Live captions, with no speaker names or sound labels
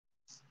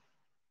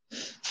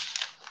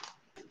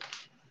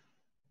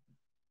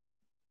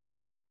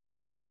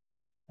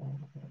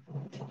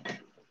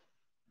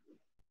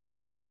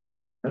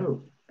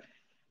Oh,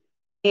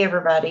 hey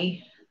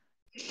everybody.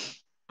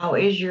 How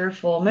is your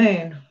full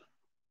moon?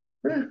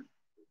 Whew,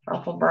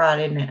 awful bright,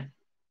 isn't it?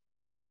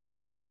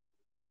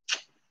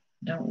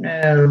 Don't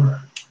know.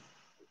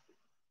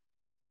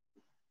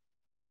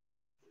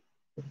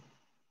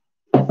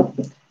 I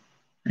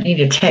need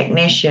a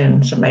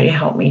technician, somebody to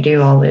help me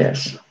do all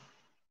this.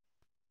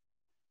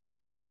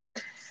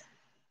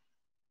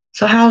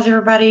 So how's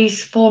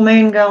everybody's full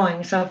moon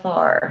going so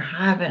far?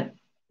 I haven't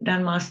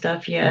done my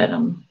stuff yet.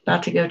 I'm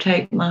about to go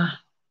take my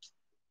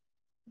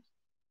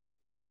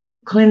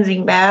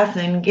cleansing bath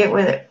and get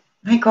with it.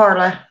 Hey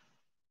Carla,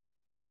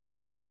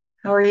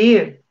 how are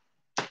you?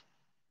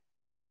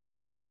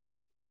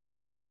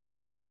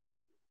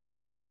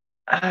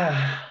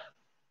 Uh,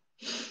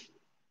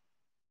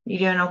 you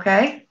doing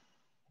okay?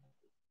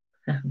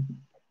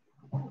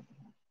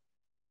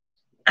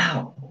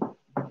 Oh,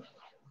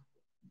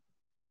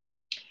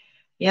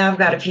 yeah, I've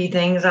got a few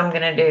things I'm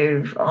gonna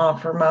do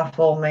for my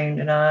full moon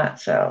tonight,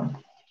 so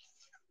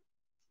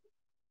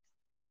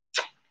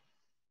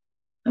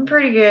I'm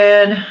pretty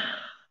good.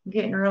 I'm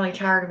getting really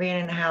tired of being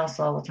in the house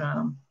all the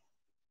time.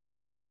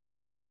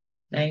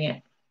 Dang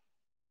it.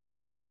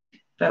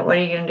 But what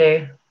are you going to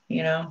do?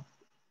 You know?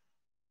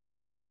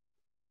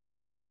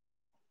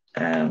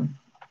 Um,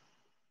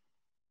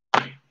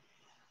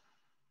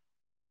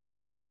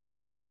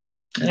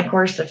 and of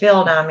course, the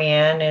field I'm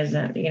in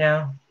isn't,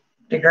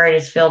 the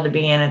greatest field to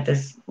be in at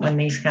this when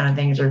these kind of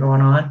things are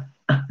going on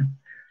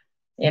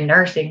in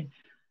nursing.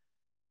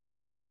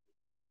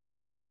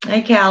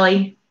 Hey,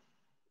 Callie.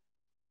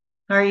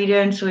 How are you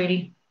doing,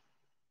 sweetie?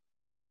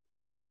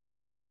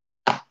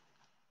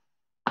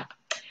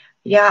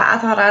 Yeah, I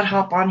thought I'd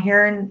hop on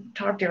here and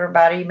talk to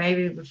everybody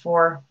maybe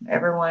before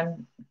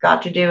everyone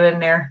got to doing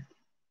their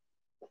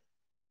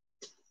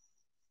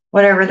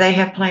whatever they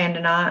have planned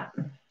tonight.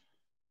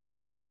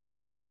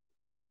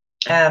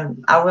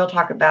 I will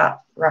talk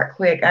about right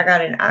quick. I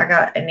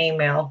got an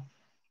email.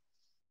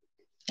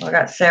 Well, I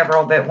got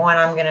several, but one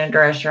I'm going to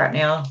address right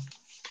now.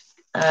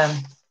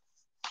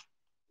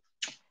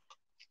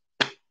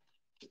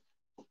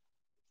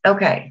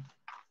 Okay.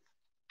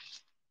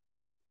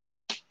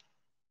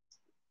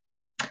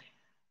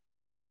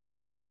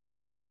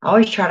 I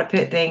always try to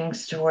put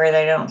things to where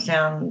they don't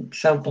sound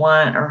so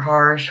blunt or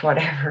harsh,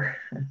 whatever.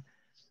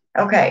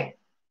 Okay.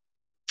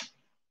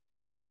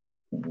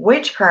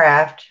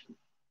 Witchcraft,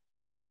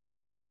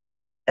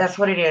 that's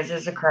what it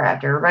is a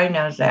craft. Everybody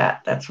knows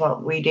that. That's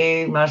what we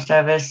do. Most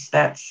of us,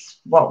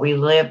 that's what we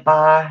live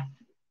by.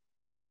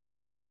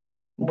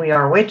 We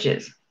are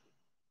witches.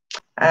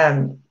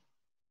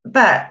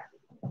 But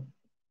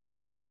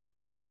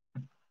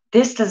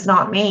this does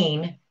not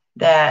mean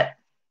that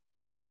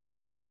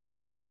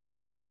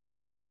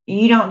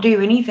you don't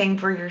do anything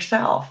for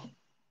yourself.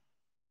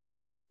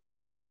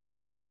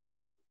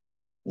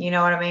 You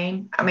know what I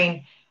mean? I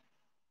mean,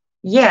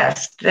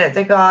 yes,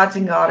 the gods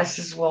and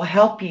goddesses will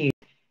help you.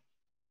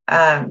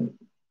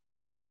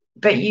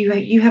 But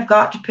you have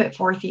got to put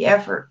forth the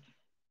effort.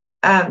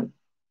 Um,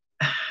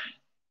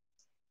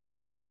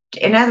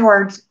 in other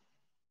words,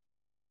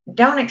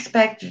 don't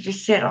expect to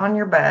just sit on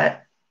your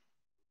butt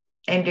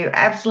and do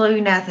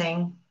absolutely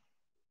nothing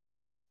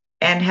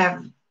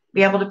and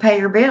be able to pay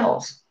your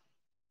bills.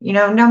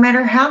 No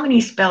matter how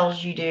many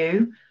spells you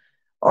do,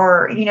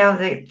 or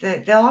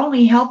they'll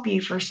only help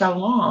you for so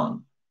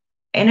long.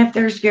 And if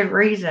there's good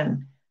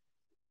reason,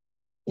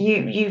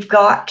 you've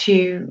got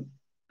to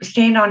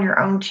stand on your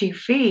own 2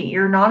 feet.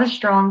 You're not a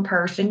strong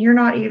person. You're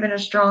not even a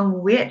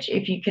strong witch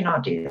if you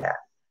cannot do that.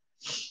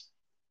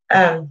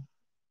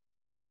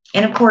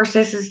 And of course,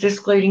 this is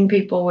excluding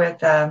people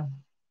with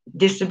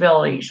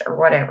disabilities or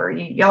whatever.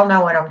 Y'all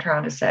know what I'm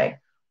trying to say.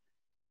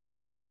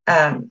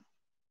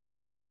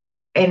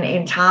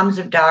 In times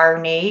of dire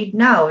need,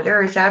 no,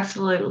 there is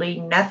absolutely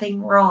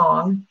nothing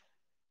wrong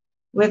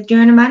with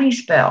doing a money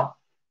spell.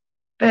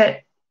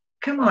 But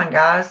come on,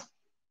 guys.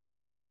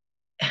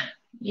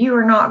 You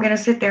are not going to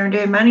sit there and do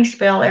a money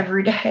spell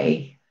every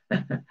day.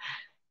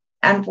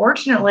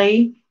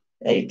 Unfortunately,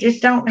 they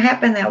just don't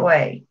happen that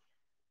way.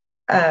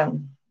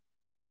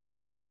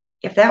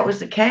 If that was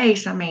the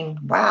case, I mean,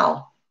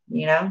 wow,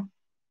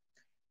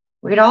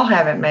 we'd all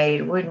have it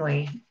made, wouldn't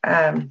we?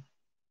 And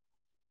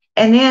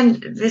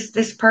then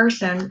this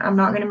person, I'm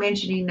not going to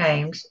mention any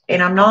names,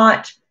 and I'm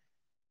not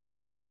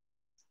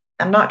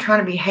trying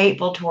to be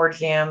hateful towards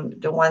them,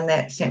 the one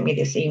that sent me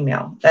this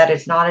email. That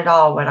is not at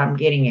all what I'm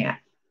getting at.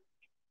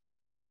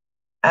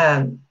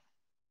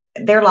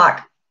 They're like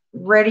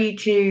ready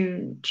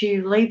to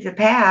leave the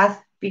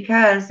path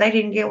because they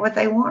didn't get what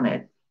they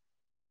wanted.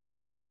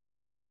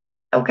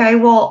 Okay,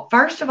 well,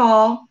 first of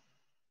all,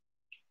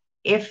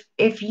 if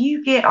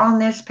you get on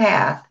this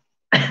path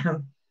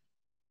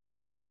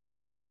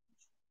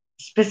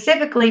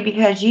specifically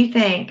because you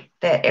think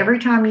that every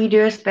time you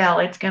do a spell,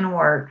 it's going to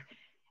work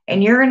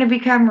and you're going to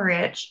become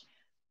rich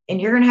and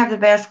you're going to have the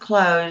best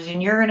clothes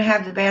and you're going to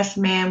have the best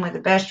man with the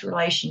best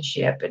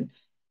relationship. And,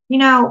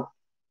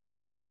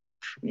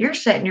 you're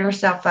setting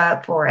yourself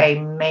up for a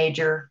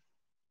major,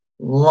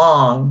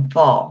 long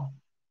fall.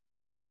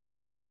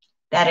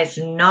 That is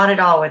not at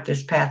all what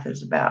this path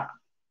is about.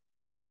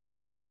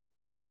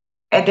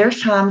 And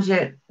there's times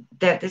that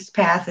this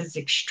path is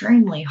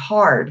extremely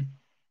hard.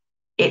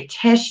 It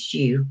tests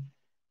you.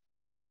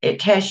 It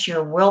tests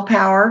your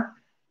willpower.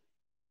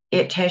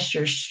 It tests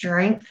your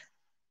strength.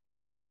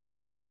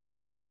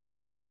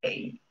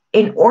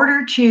 In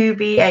order to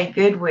be a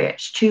good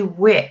witch, to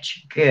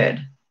witch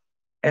good,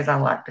 as I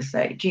like to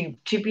say,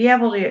 to be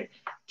able to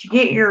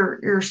get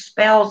your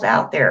spells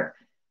out there,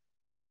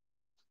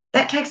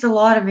 that takes a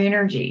lot of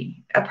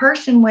energy. A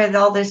person with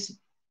all this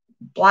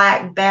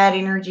black bad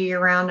energy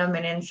around them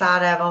and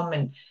inside of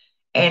them,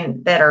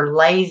 and that are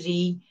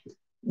lazy,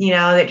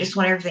 that just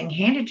want everything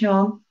handed to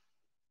them,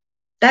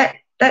 that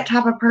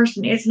type of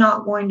person is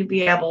not going to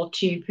be able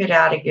to put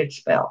out a good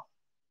spell.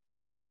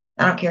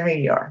 I don't care who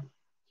you are.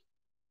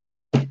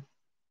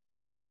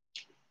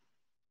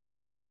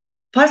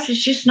 Plus,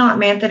 it's just not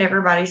meant that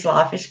everybody's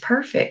life is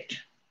perfect.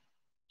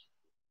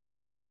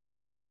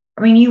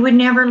 I mean, you would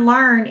never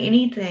learn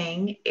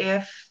anything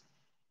if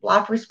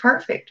life was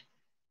perfect.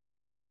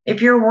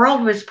 If your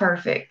world was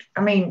perfect.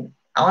 I mean,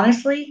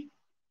 honestly,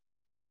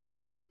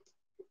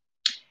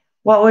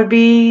 what would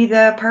be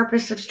the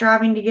purpose of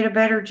striving to get a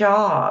better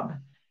job?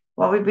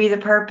 What would be the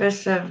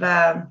purpose of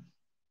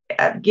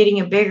getting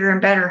a bigger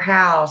and better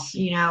house?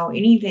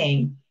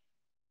 Anything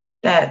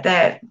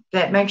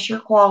that makes your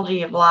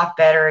quality of life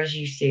better as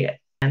you see it.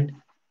 And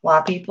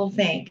why people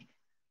think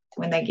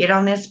when they get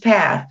on this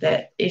path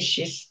that it's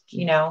just,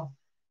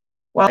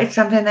 well, it's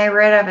something they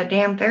read of a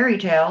damn fairy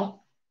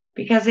tale,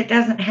 because it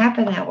doesn't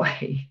happen that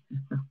way.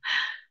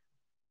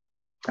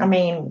 I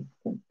mean,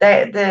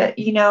 it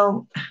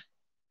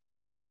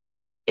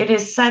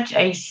is such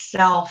a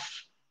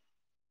self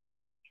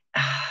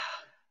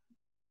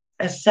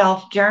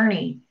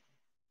journey.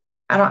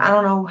 I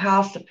don't know how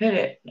else to put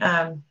it.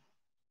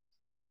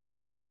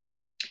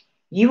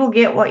 You will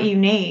get what you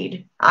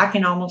need. I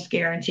can almost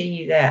guarantee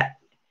you that.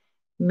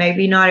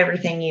 Maybe not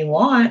everything you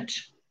want.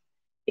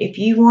 If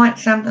you want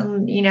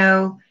something,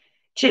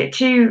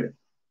 to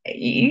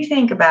you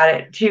think about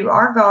it, to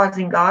our gods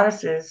and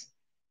goddesses,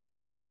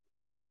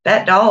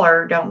 that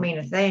dollar don't mean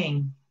a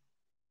thing.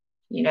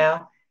 You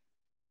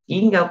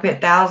can go put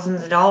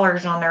thousands of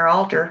dollars on their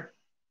altar,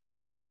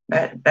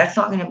 but that's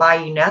not going to buy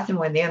you nothing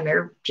with them.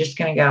 They're just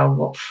going to go,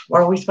 well,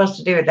 what are we supposed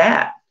to do with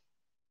that?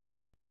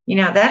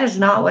 That is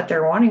not what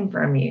they're wanting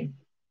from you.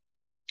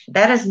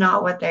 That is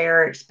not what they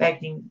are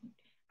expecting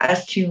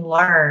us to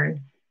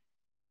learn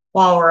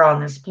while we're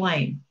on this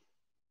plane.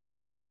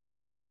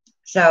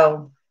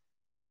 So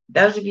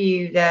those of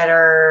you that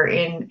are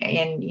in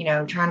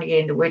trying to get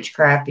into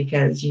witchcraft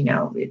because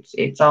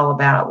it's all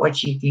about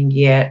what you can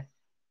get.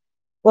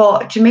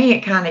 Well, to me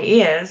it kind of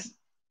is,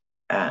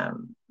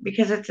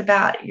 because it's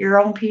about your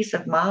own peace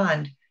of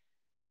mind.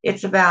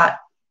 It's about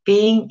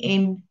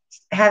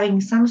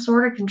having some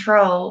sort of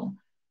control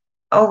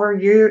over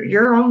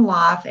your own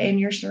life and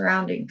your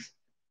surroundings.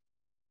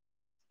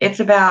 It's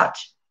about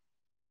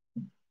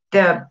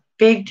the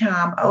big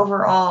time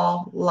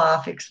overall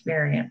life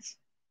experience,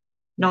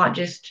 not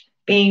just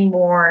being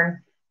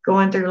born,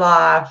 going through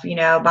life,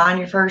 buying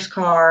your first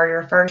car,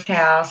 your first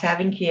house,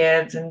 having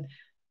kids, and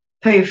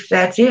poof,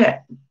 that's it.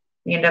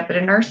 You end up at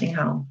a nursing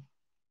home.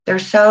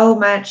 There's so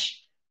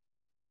much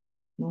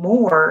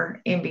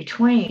more in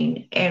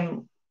between.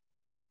 And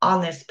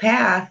on this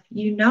path,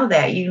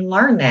 that. You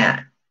learn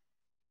that.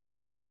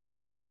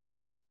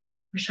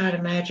 Wish I had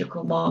a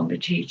magical mom to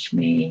teach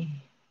me.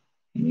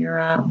 And you're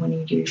right, when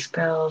you do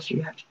spells,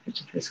 you have to put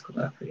the physical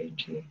effort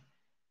into.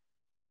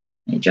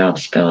 A job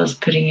spell is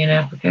putting in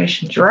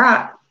applications.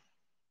 Right.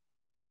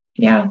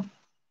 Yeah.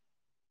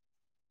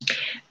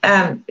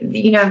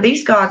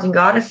 These gods and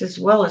goddesses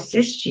will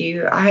assist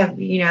you. I have,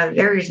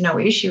 there is no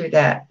issue with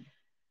that.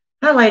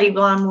 Hi, Lady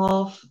Blonde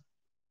Wolf.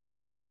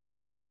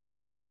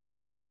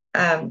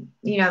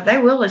 They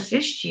will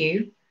assist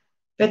you,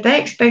 but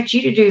they expect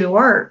you to do the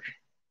work.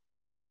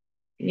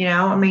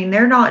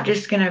 They're not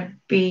just going to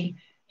be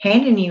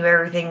handing you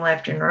everything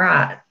left and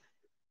right.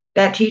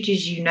 That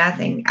teaches you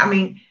nothing.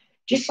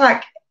 Just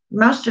like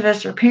most of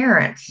us are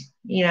parents,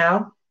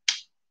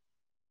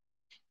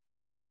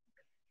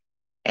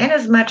 and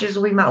as much as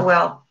we might,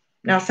 well,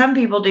 now some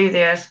people do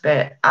this,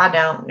 but I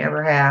don't,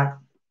 never have.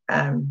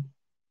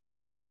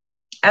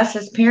 Us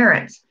as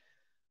parents,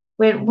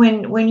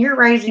 when you're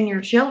raising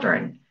your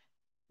children,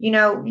 you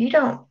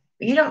don't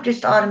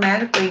just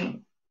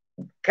automatically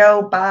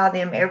go buy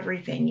them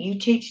everything. You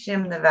teach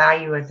them the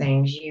value of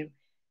things. You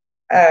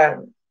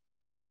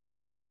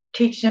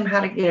teach them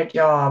how to get a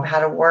job, how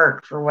to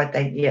work for what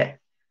they get.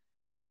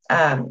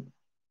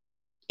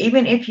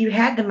 Even if you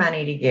had the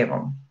money to give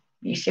them,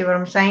 you see what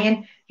I'm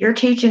saying? You're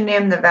teaching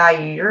them the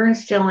value. You're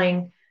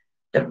instilling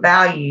the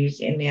values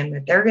in them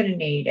that they're going to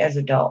need as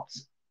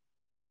adults.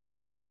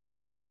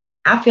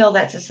 I feel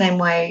that's the same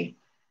way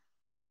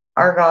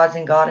our gods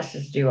and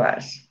goddesses do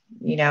us.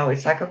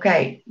 It's like,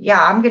 okay,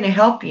 yeah, I'm going to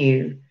help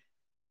you,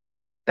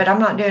 but I'm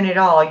not doing it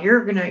all.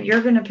 You're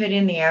gonna put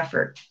in the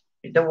effort,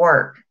 the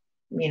work.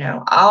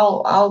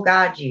 I'll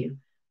guide you,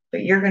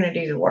 but you're gonna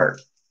do the work.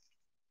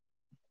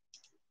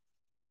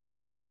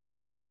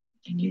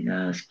 Can you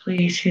guys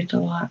please hit the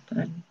like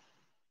button?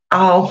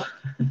 Oh,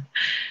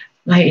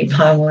 Lady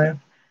Plumwood.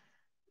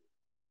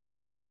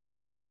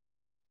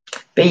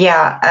 But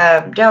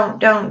yeah,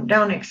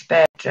 don't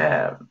expect.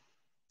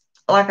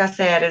 Like I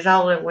said, as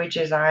old a witch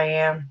as I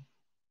am,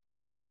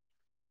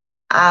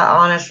 I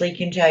honestly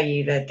can tell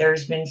you that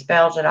there's been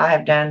spells that I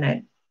have done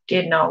that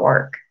did not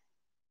work.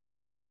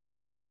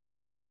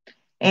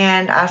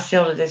 And I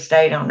still to this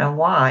day don't know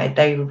why.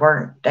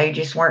 They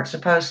just weren't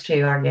supposed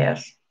to, I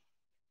guess.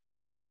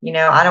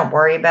 I don't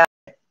worry about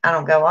it. I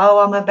don't go, oh,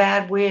 I'm a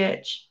bad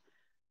witch,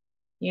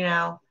 you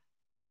know,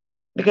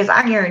 because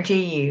I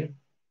guarantee you,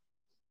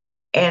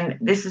 and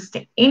this is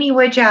to any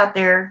witch out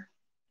there,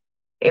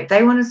 if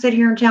they want to sit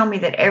here and tell me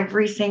that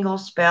every single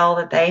spell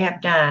that they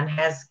have done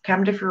has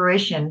come to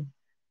fruition,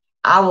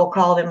 I will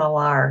call them a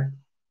liar.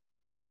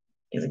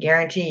 Because I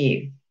guarantee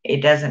you,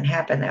 it doesn't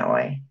happen that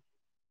way.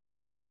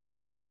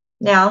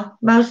 Now,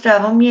 most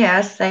of them,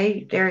 yes,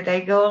 they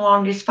go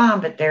along just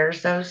fine, but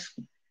there's those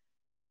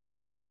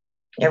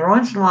every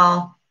once in a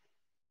while,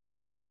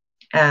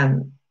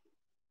 um,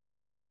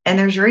 and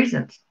there's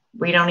reasons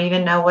we don't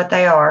even know what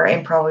they are,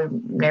 and probably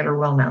never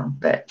will know.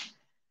 But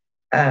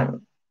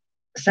um,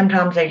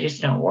 sometimes they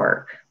just don't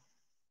work,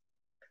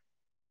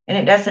 and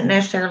it doesn't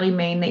necessarily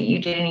mean that you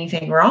did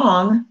anything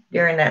wrong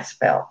during that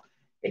spell.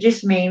 It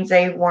just means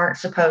they weren't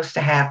supposed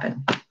to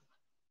happen.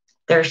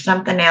 There's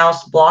something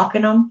else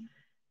blocking them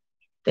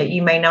that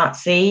you may not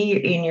see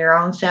in your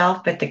own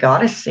self, but the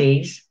goddess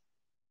sees.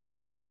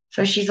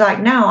 So she's like,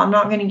 no, I'm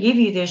not going to give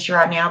you this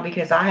right now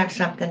because I have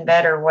something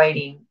better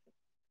waiting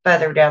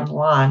further down the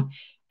line.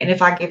 And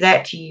if I give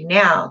that to you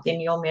now, then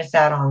you'll miss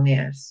out on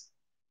this.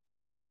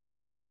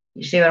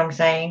 You see what I'm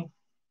saying?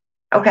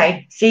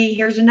 Okay, see,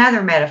 here's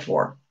another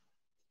metaphor.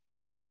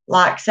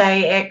 Like,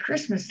 say, at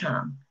Christmas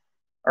time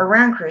or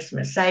around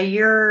Christmas, say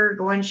you're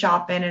going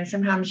shopping and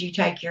sometimes you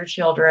take your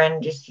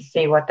children just to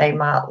see what they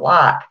might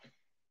like,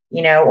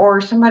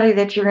 or somebody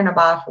that you're going to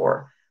buy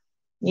for.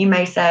 You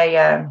may say,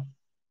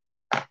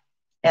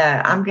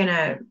 I'm going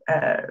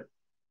to,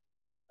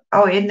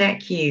 oh, isn't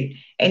that cute?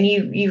 And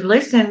you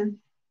listen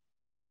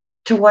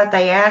to what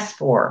they ask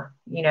for,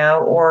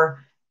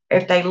 or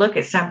if they look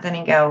at something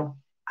and go,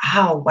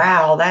 oh,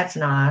 wow, that's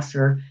nice.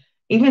 Or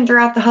even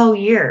throughout the whole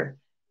year,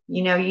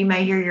 you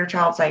may hear your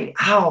child say,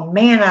 oh,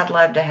 man, I'd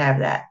love to have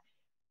that.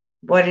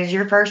 What is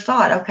your first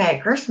thought? Okay,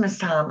 at Christmas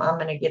time, I'm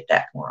going to get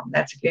that for them.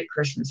 That's a good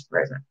Christmas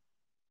present.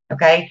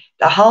 Okay,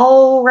 the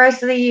whole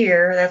rest of the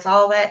year, that's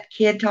all that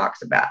kid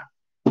talks about.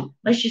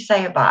 Let's just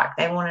say a bike.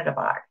 They wanted a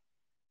bike.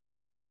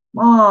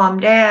 Mom,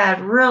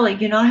 Dad, really,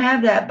 can I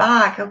have that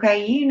bike?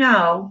 Okay,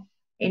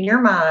 in your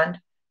mind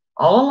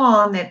all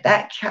along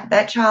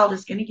that child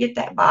is going to get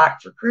that bike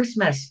for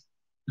Christmas.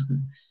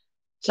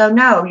 So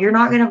no, you're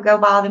not going to go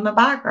buy them a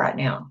bike right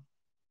now.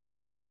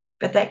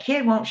 But that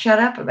kid won't shut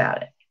up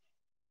about it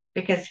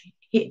because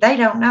they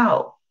don't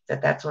know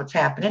that that's what's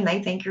happening.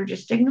 They think you're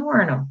just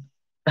ignoring them.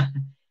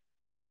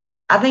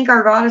 I think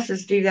our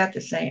goddesses do us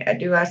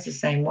the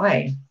same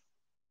way.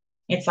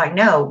 It's like,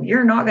 no,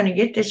 you're not going to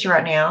get this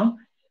right now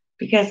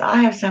because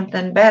I have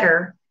something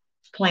better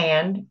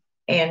planned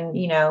and,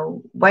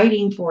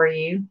 waiting for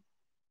you.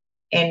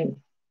 And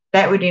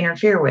that would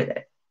interfere with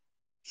it.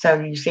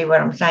 So you see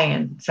what I'm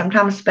saying?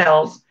 Sometimes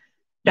spells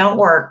don't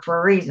work for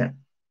a reason.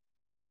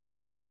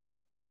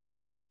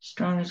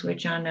 Strongest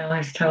witch I know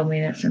has told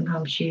me that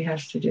sometimes she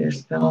has to do a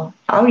spell.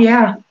 Oh,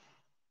 yeah.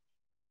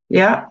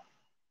 Yeah.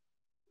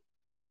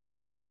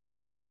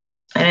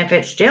 And if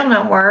it still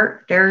don't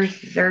work,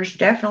 there's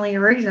definitely a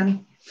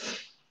reason.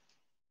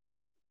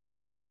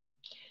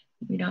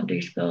 We don't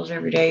do spells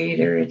every day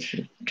either. It's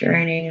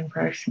draining, and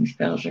practicing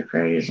spells are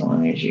great as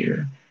long as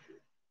you're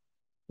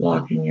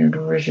locking your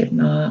doors at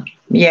night.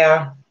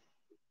 Yeah.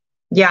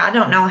 Yeah, I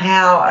don't know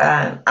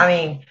how.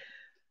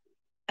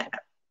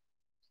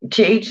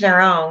 To each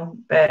their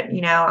own, but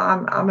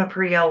I'm a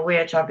pretty old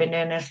witch. I've been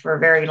doing this for a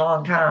very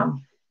long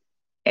time,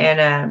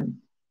 and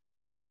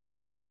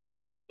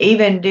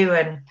even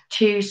doing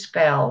 2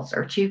 spells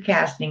or 2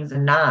 castings a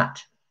night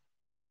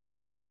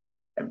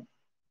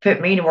put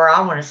me to where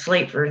I want to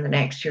sleep for the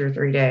next 2 or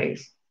 3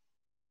 days,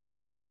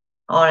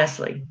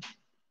 honestly.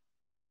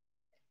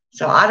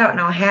 So I don't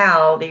know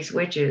how these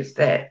witches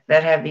that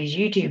have these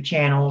YouTube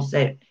channels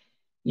that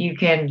you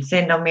can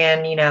send them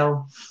in,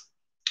 email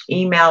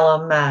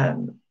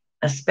them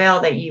a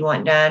spell that you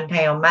want done,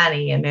 pay them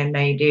money, and then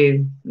they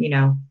do,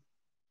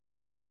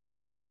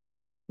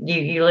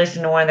 you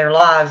listen to one of their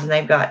lives and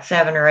they've got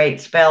 7 or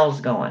 8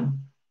 spells going.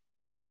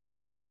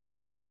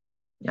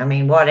 I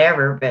mean,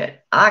 whatever,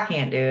 but I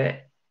can't do it.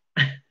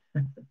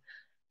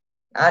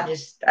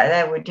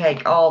 That would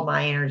take all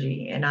my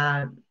energy and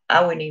I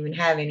wouldn't even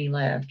have any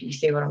left. You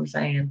see what I'm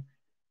saying?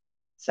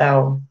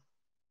 So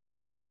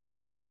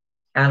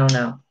I don't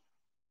know.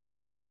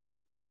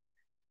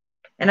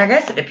 And I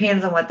guess it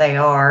depends on what they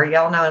are.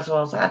 Y'all know as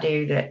well as I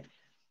do that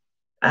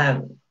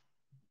um,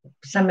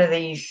 some of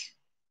these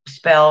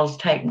spells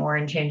take more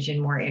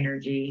intention, more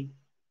energy,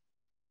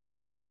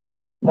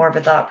 more of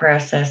a thought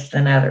process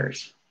than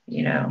others,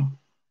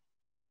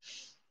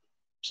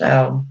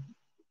 So,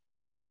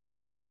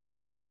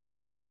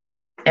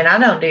 and I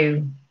don't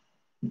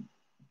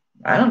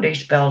do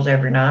spells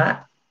every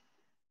night.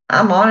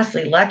 I'm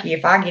honestly lucky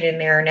if I get in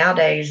there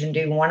nowadays and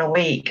do one a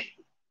week.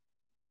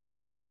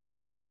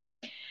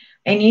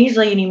 And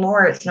usually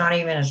anymore, it's not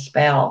even a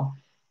spell.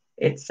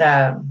 It's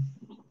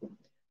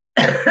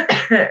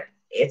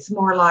it's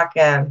more like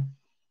I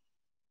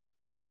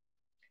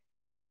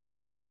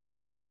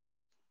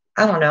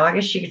don't know. I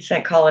guess you could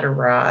say call it a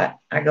rite.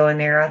 I go in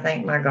there, I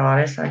thank my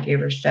goddess, I give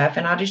her stuff,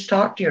 and I just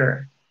talk to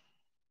her.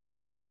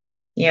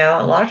 You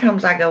know, a lot of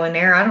times I go in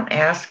there, I don't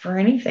ask for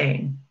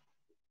anything.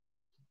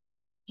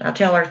 I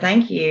tell her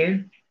thank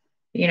you.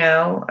 You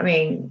know, I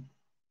mean,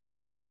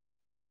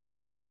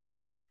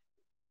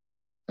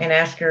 and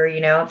ask her,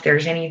 you know, if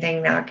there's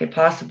anything that I could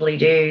possibly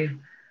do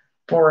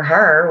for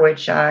her,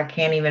 which I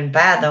can't even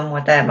fathom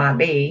what that might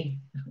be.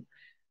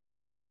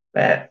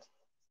 But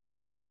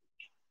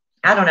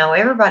I don't know.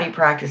 Everybody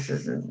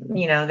practices,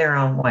 you know, their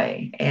own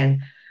way.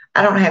 And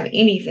I don't have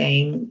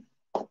anything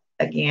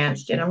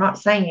against, and I'm not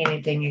saying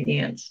anything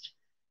against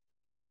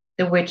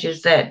the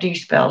witches that do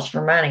spells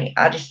for money.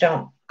 I just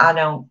I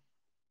don't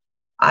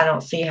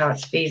see how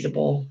it's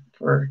feasible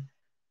for,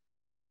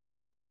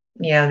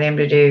 you know, them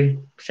to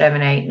do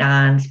 7, 8,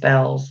 9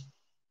 spells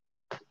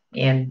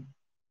in,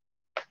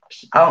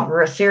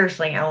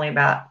 seriously, only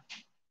about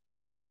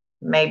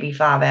maybe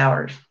 5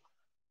 hours.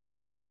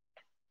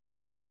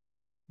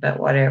 But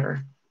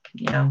whatever,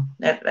 you know,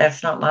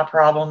 that's not my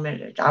problem.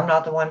 I'm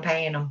not the one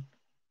paying them.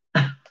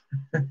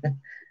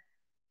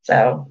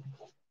 So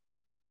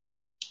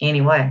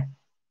anyway,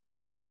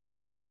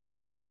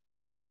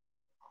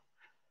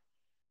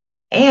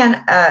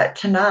 and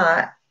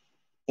tonight,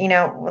 you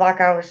know,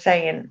 like I was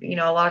saying, you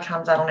know, a lot of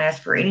times I don't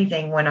ask for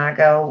anything when I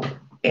go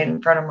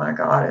in front of my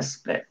goddess,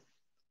 but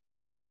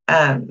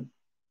um,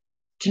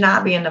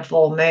 tonight being the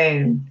full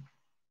moon,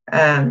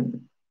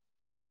 um,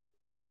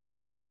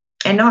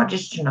 and not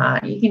just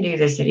tonight, you can do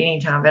this at any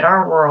time, but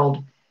our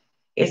world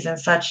is in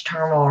such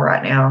turmoil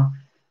right now.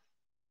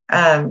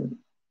 Um,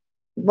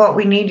 what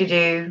we need to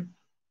do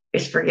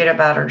is forget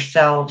about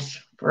ourselves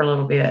for a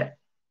little bit,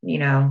 you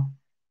know.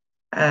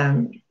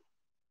 Um,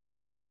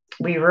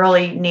 we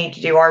really need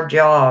to do our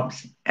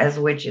jobs as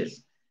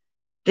witches.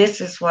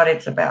 This is what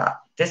it's about.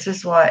 This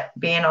is what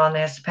being on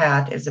this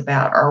path is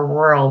about. Our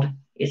world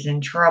is in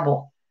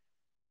trouble.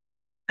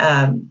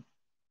 Um,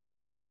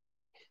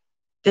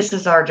 this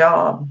is our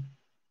job,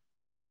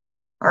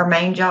 our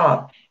main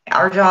job.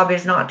 Our job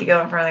is not to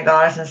go in front of the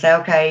goddess and say,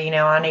 okay, you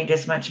know, I need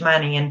this much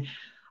money, and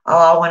oh,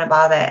 I want to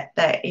buy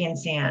that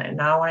incense,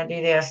 and I want to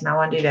do this, and I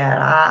want to do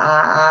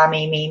that.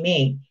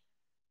 Me.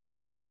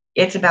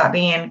 It's about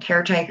being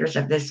caretakers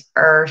of this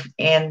earth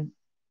and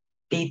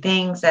the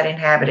things that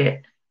inhabit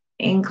it,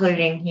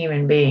 including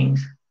human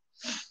beings.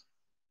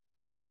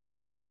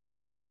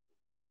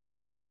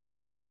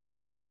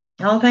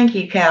 Oh, thank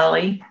you,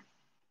 Callie.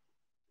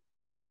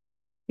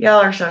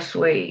 Y'all are so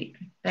sweet.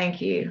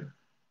 Thank you.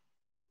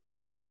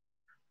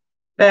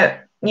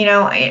 But, you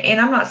know, and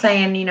I'm not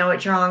saying, you know,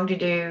 it's wrong to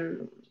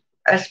do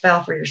a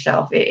spell for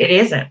yourself. It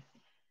isn't.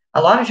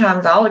 A lot of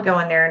times I'll go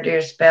in there and do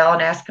a spell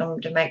and ask them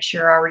to make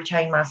sure I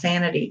retain my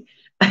sanity,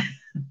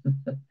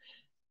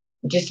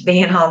 just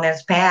being on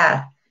this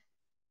path.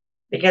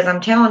 Because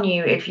I'm telling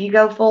you, if you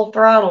go full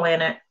throttle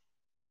in it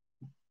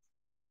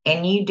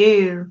and you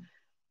do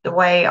the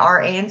way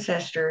our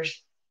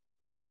ancestors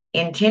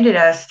intended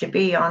us to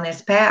be on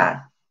this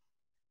path,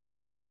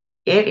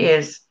 it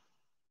is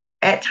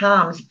at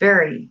times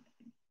very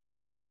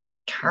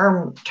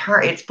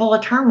it's full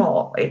of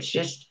turmoil. It's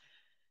just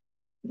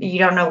you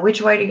don't know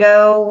which way to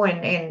go,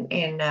 and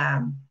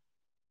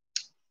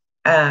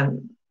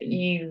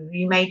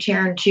you may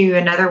turn to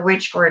another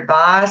witch for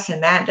advice,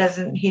 and that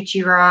doesn't hit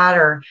you right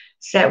or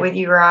set with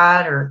you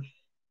right, or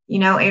you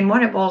know. And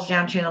what it boils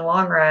down to in the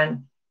long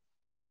run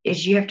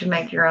is you have to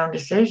make your own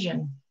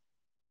decision.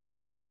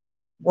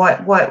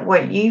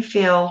 What you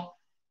feel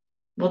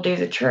will do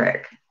the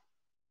trick.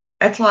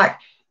 It's like,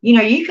 you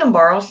know, you can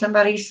borrow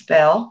somebody's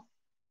spell.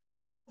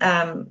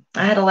 I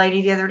had a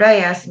lady the other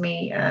day ask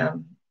me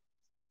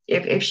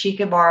if she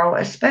could borrow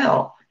a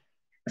spell.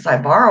 It's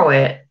like, borrow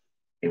it.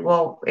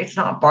 Well, it's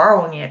not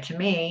borrowing it to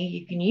me.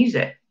 You can use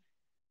it.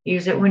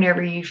 Use it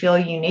whenever you feel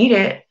you need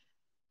it.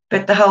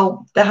 But the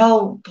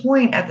whole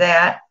point of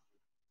that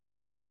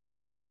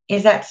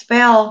is that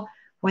spell,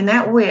 when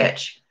that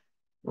witch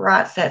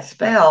writes that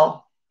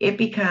spell, it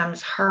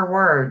becomes her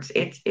words.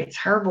 It's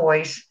her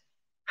voice,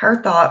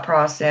 her thought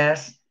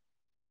process.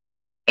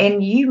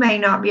 And you may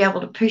not be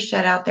able to push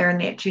that out there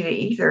into the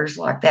ethers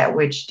like that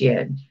witch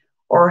did,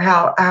 or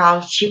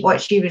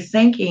what she was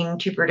thinking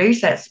to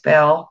produce that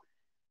spell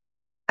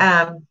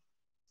at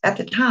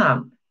the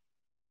time.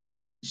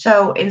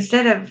 So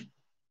instead of,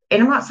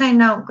 and I'm not saying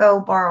don't go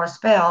borrow a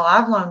spell.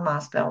 I've loaned my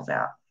spells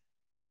out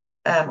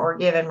or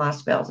given my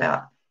spells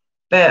out,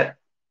 but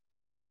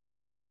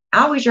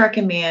I always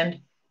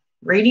recommend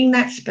reading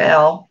that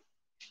spell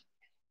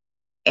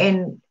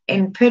and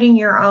putting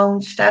your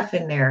own stuff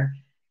in there,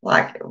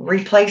 like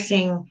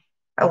replacing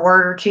a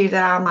word or two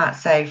that I might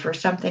say for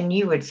something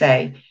you would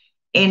say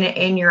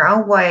in your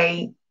own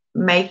way,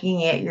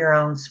 making it your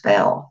own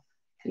spell.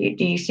 Do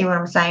you see what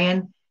I'm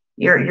saying?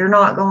 You're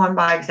not going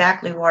by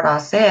exactly what I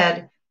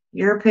said.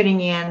 You're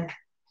putting in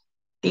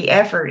the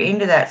effort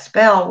into that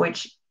spell,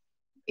 which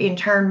in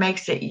turn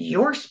makes it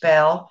your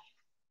spell,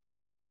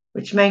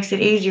 which makes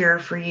it easier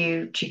for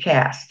you to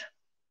cast.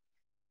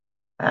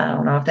 I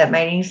don't know if that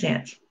made any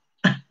sense.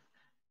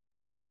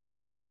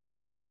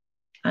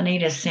 I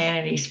need a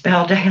sanity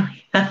spell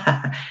daily.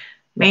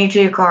 Me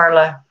too,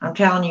 Carla. I'm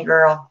telling you,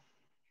 girl.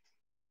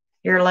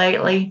 Here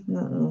lately,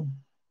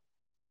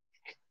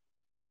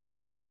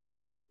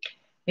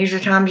 these are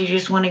times you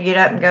just want to get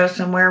up and go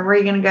somewhere. Where are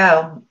you going to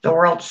go? The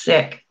world's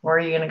sick. Where are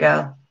you going to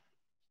go?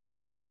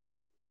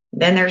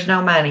 Then there's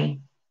no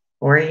money.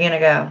 Where are you going to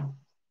go?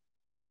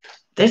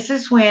 This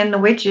is when the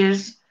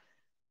witches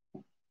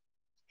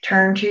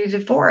turn to the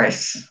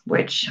forests,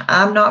 which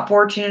I'm not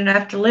fortunate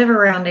enough to live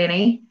around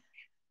any.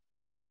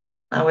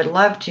 I would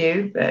love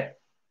to, but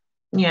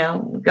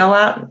go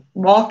out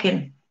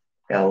walking,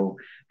 go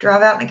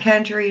drive out in the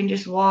country and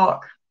just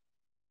walk.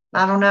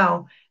 I don't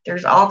know.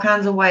 There's all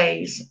kinds of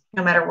ways,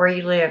 no matter where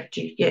you live,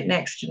 to get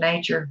next to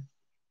nature.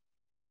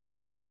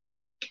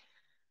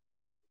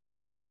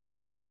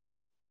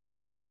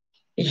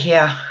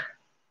 Yeah.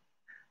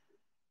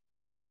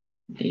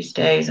 These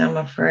days, I'm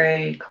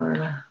afraid,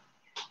 Carla.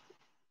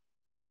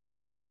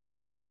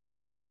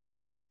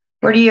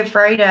 What are you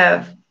afraid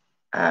of,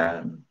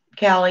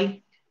 Callie?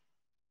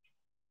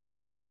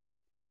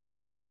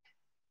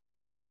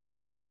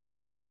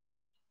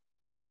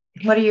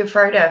 What are you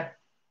afraid of?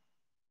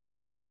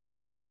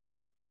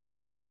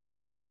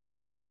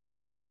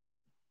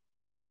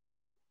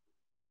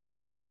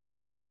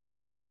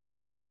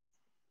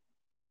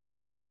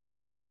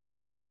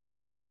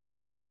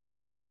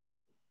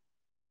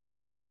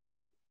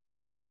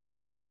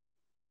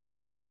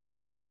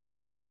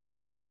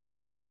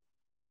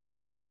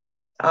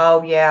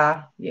 Oh,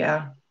 yeah,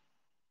 yeah.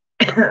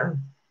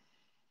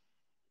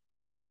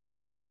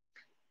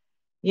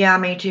 Yeah,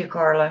 me too,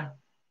 Carla.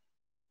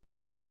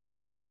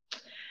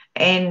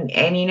 And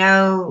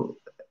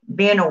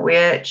being a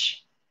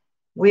witch,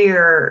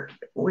 we're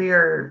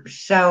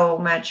so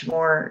much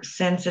more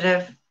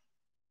sensitive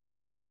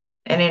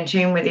and in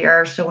tune with the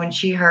earth. So when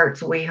she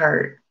hurts, we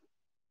hurt.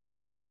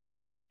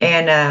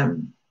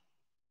 And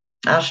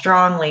I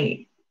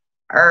strongly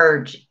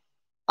urge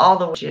all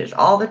the witches,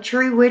 all the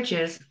true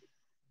witches,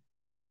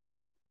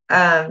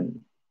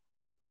 um,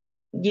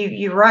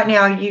 you right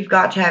now you've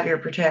got to have your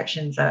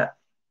protections up.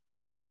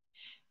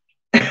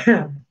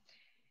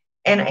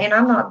 And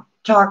I'm not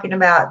talking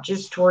about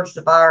just towards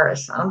the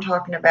virus. I'm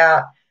talking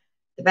about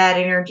the bad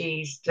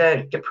energies,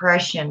 the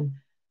depression,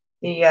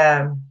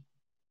 the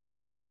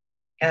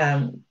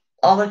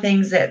all the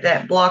things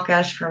that block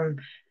us from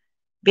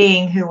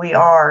being who we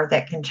are,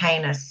 that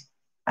contain us.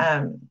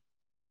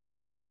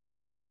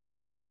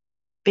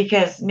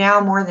 Because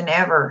now more than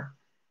ever,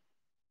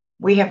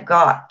 we have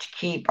got to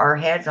keep our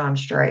heads on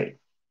straight.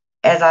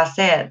 As I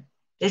said,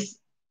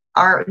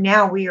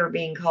 now we are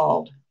being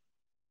called.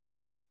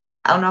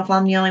 I don't know if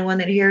I'm the only one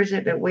that hears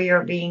it, but we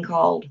are being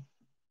called.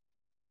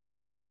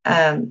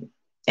 And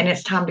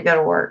it's time to go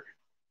to work.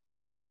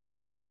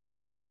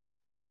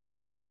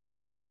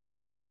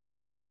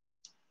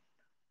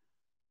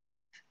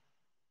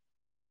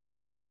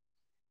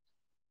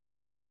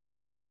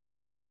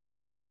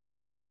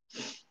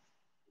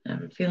 I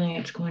have a feeling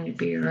it's going to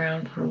be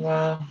around for a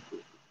while.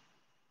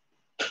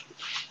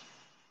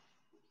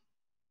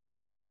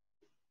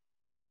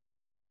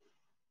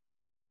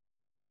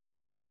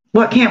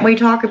 What can't we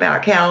talk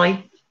about,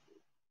 Callie?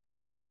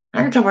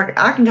 I can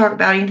talk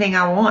about anything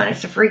I want.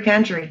 It's a free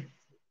country.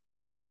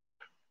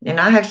 And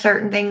I have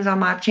certain things on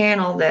my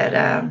channel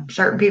that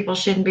certain people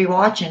shouldn't be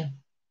watching.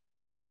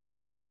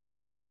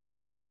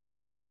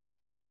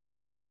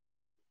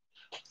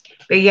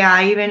 But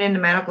yeah, even in the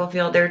medical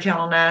field, they're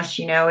telling us,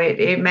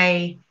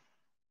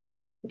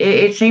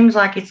 it seems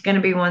like it's going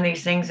to be one of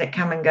these things that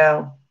come and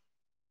go.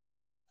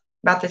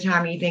 About the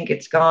time you think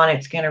it's gone,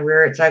 it's going to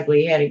rear its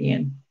ugly head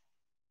again.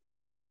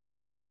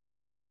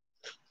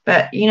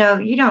 But you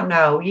don't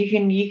know. You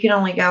can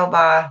only go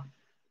by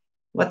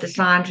what the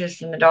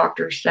scientists and the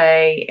doctors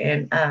say,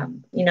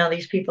 and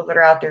these people that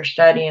are out there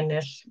studying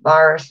this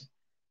virus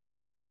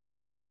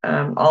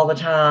all the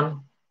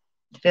time,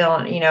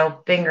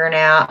 figuring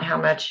out how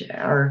much,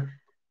 or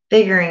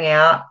figuring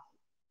out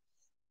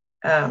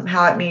how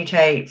it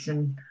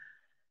mutates,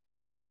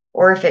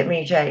 or if it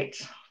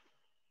mutates.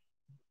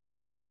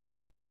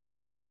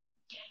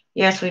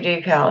 Yes, we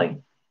do,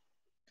 Kelly.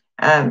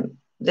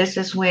 This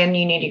is when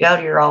you need to go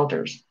to your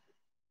altars.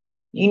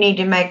 You need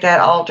to make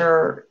that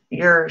altar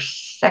your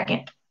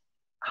second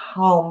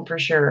home for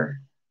sure,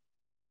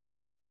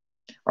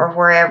 or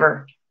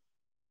wherever.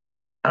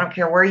 I don't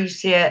care where you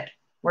sit,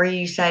 where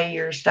you say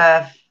your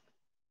stuff,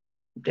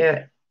 do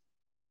it.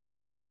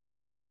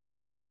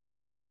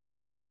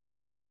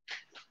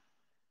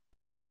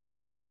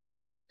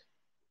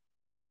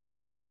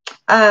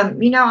 I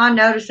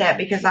noticed that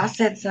because I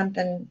said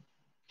something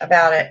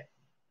about it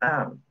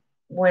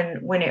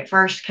when it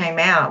first came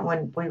out,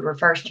 when we were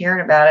first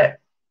hearing about it,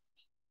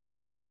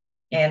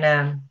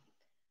 and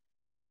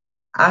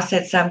I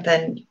said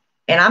something,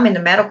 and I'm in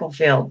the medical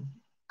field.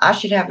 I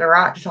should have the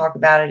right to talk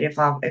about it if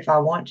I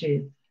want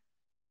to,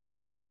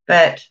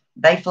 but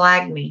they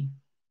flagged me.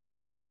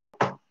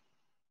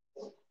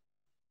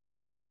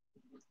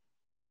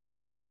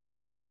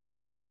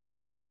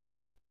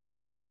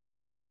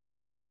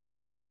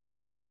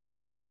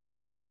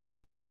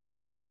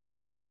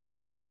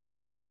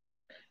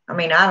 I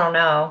mean, I don't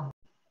know.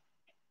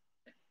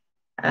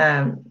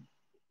 Um,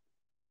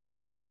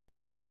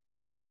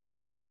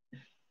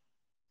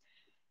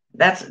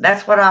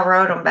 that's what I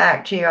wrote them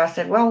back to. I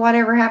said, well,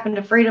 whatever happened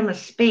to freedom of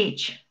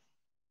speech?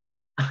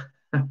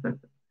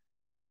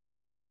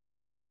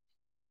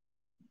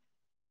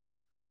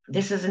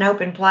 This is an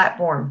open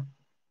platform.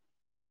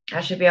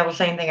 I should be able to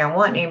say anything I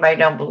want. Anybody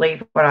don't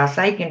believe what I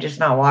say can just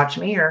not watch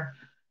me or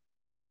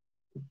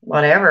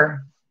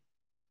whatever.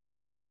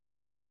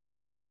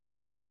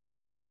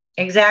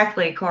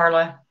 Exactly,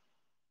 Carla.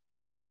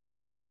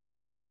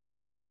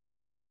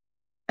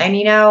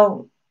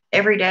 And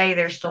every day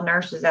there's still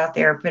nurses out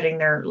there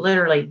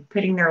literally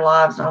putting their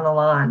lives on the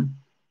line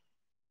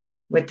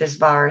with this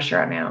virus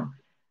right now.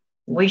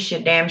 We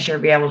should damn sure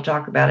be able to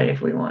talk about it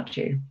if we want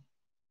to.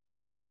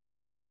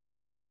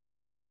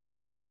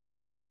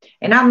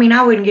 And I mean,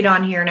 I wouldn't get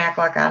on here and act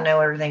like I know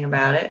everything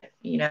about it.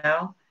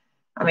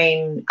 I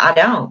mean, I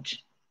don't.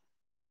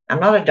 I'm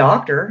not a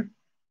doctor,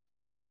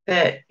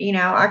 but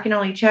I can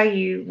only tell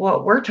you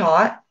what we're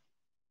taught,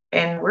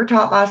 and we're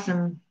taught by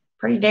some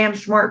pretty damn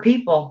smart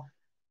people.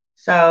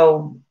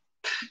 So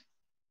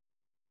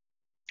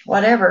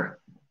whatever,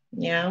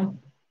 you know.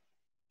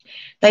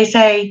 They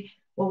say,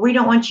 well, we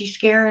don't want you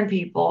scaring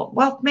people.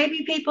 Well,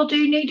 maybe people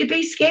do need to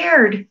be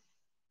scared.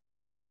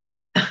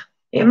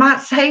 It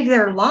might save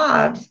their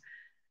lives.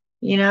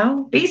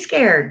 Be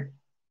scared.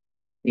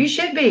 You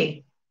should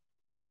be.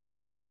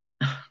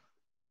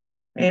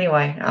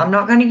 Anyway, I'm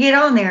not going to get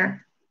on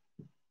there.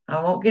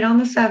 I won't get on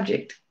the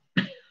subject.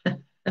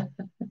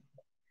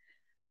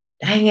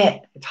 Dang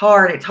it. It's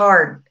hard. It's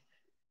hard.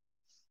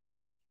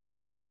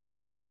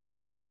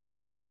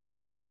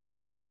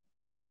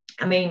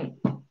 I mean,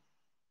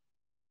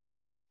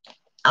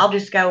 I'll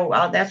just go.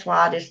 That's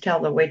why I just tell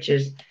the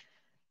witches,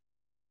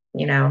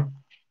 you know,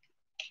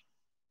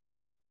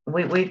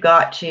 we've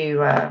got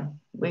to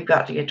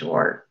get to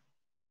work.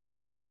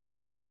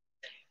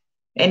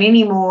 And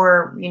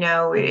anymore,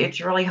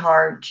 it's really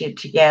hard to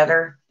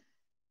gather,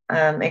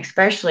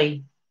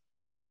 especially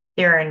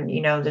during,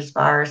 this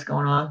virus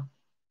going on.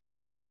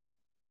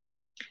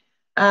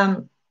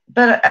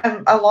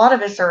 But a lot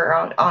of us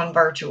are on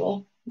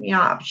virtual.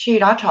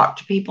 Shoot, I talk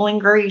to people in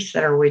Greece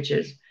that are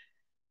witches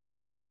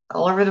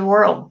all over the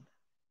world.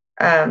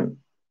 You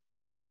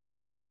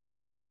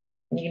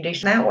can do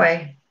some that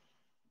way.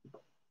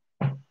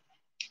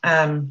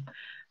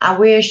 I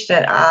wish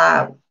that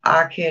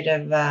I could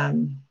have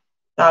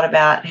thought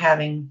about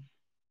having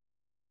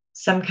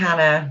some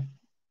kind of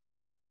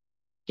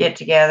get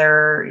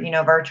together,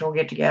 virtual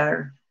get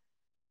together.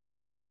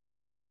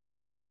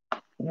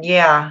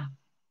 Yeah.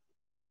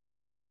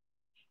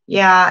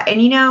 Yeah.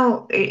 And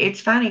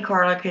it's funny,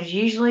 Carla, because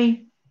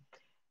usually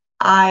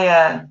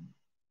and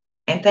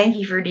thank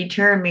you for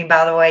deterring me,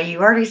 by the way. You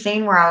already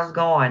seen where I was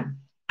going.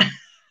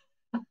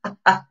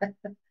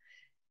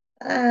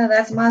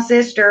 That's my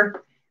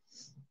sister.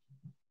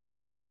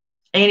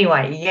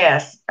 Anyway,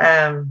 yes.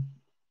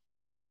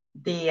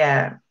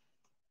 The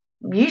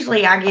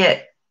usually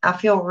I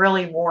feel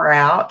really wore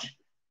out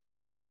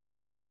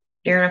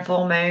during a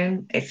full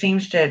moon. It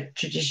seems to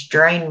just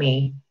drain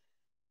me.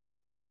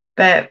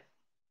 But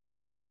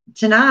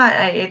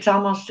tonight, it's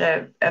almost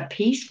a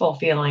peaceful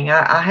feeling.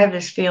 I have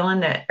this feeling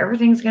that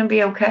everything's going to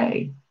be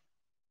okay.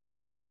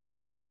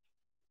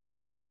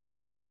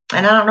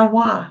 And I don't know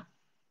why.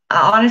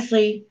 I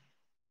honestly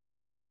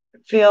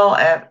feel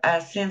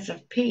a sense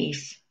of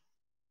peace.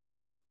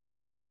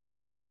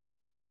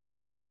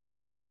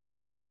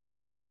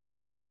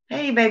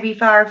 Hey, baby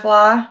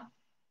firefly,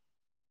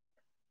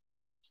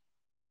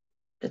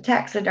 the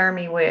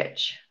taxidermy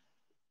witch.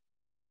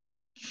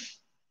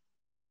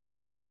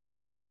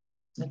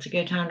 It's a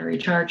good time to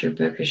recharge your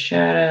book of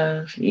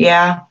shadows.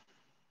 Yeah.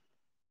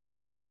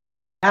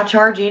 I'll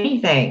charge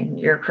anything.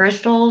 Your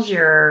crystals,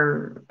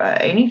 your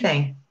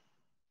anything.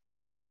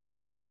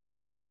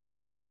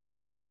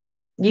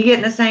 You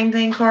getting the same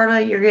thing,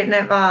 Carla? You're getting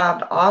that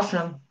vibe.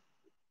 Awesome.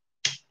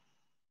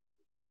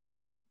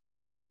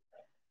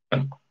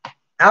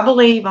 I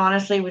believe,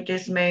 honestly, with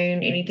this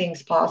moon,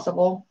 anything's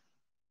possible.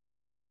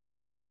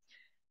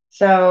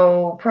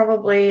 So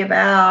probably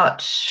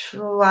about,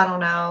 I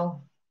don't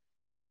know,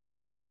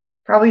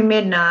 probably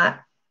midnight,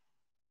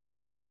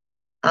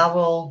 I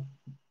will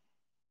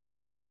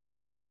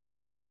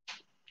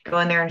go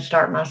in there and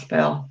start my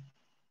spell.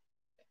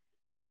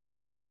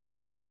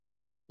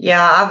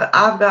 Yeah,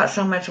 I've got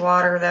so much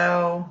water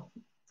though.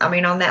 I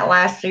mean, on that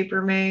last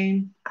super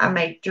moon, I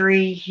made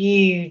 3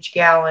 huge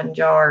gallon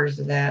jars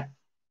of that.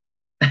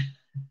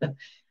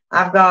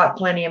 I've got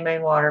plenty of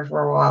moon water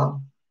for a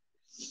while.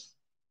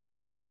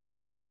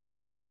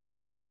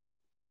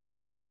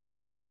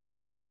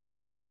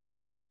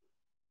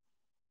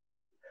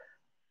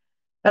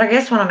 But I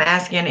guess what I'm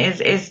asking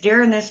is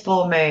during this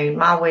full moon,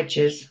 my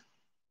witches,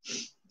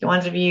 the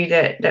ones of you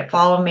that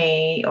follow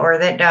me or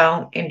that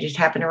don't and just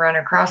happen to run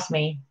across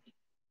me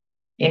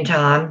in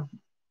time,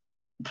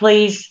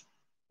 please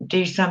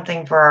do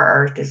something for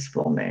our earth this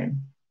full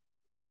moon.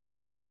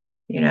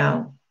 You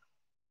know,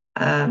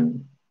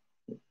 um,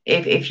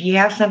 if you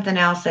have something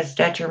else that's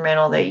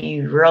detrimental that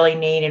you really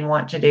need and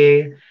want to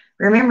do,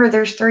 remember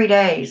there's 3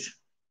 days.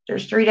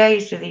 There's 3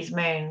 days to these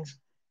moons.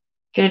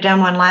 Could have done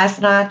one last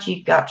night,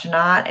 you got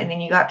tonight, and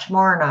then you got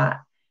tomorrow night.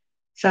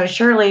 So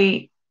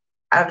surely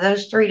out of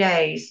those 3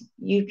 days,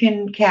 you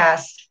can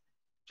cast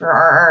for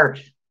our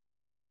earth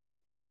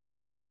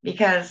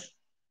because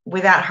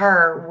without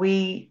her,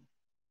 we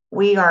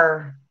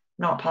are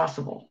not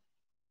possible.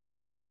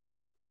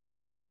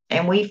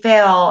 And we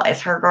fail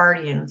as her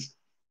guardians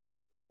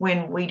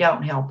when we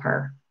don't help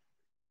her.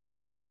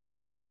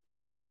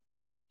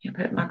 I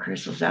put my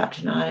crystals out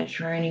tonight. It's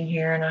raining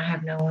here and I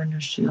have no window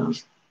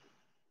sills.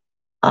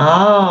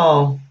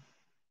 Oh,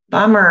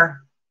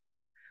 bummer.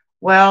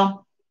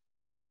 Well,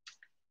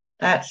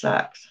 that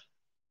sucks.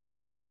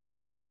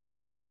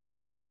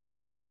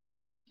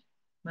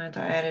 I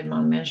added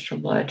my menstrual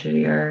blood to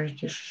the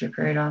earth. This is a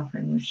great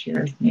offering which the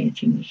earth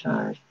needs and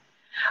desires.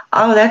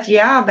 Oh, that's,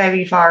 yeah,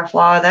 baby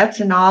firefly. That's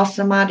an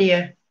awesome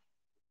idea.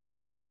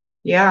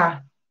 Yeah.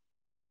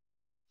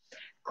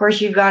 Of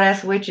course, you've got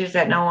us witches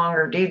that no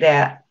longer do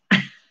that.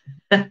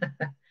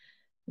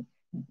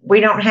 We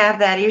don't have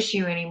that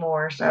issue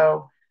anymore,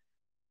 so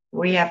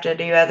we have to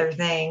do other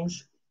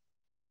things.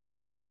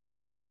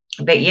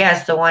 But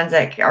yes, the ones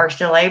that are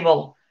still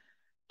able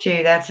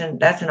to, that's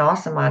an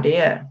awesome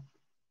idea.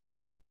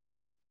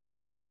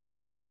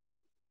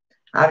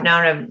 I've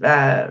known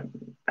of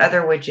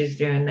other witches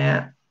doing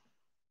that.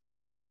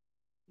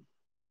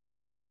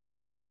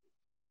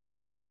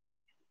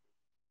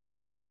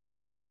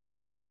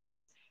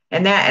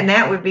 And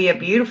that would be a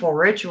beautiful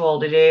ritual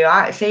to do.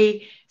 I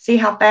see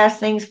how fast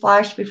things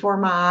flashed before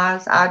my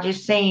eyes. I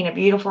just seen a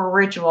beautiful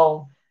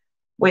ritual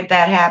with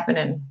that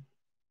happening,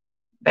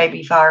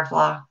 baby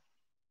firefly.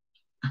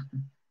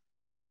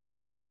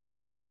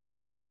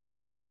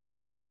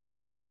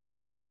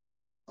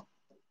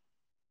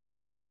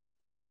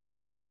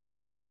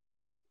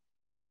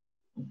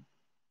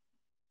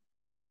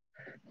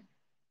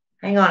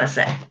 Hang on a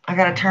sec. I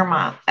gotta turn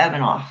my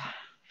oven off.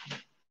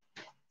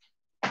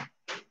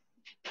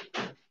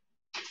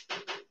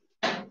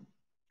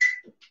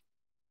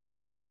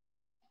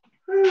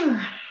 Whew.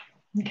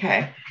 Okay.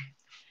 I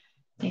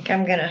think I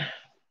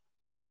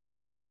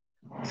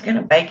was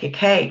gonna bake a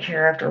cake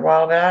here after a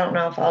while, but I don't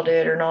know if I'll do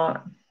it or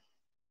not.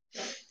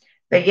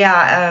 But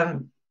yeah,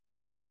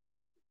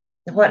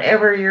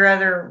 whatever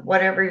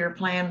your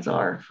plans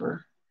are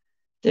for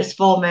this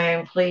full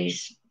moon,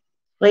 please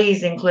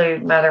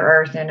include Mother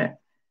Earth in it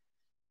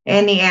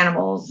and the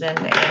animals and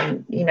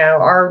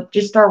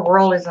our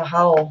world as a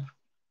whole.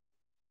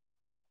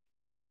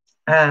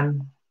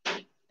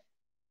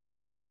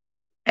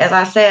 As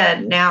I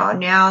said, now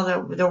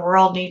the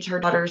world needs her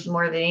daughters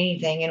more than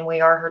anything, and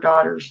we are her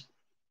daughters.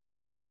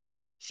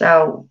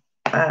 So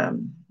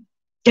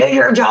do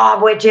your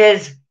job,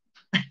 witches.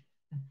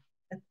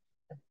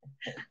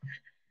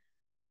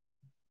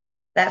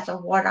 That's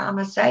what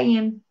I'm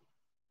saying.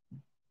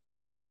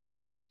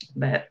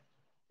 And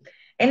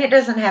it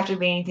doesn't have to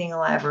be anything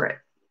elaborate,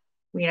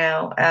 you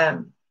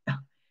know.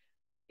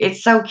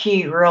 It's so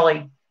cute,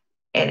 really,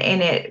 and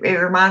it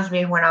reminds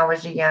me of when I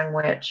was a young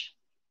witch.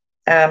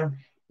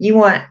 You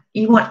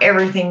want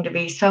everything to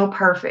be so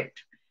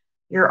perfect.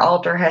 Your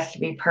altar has to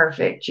be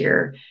perfect.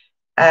 Your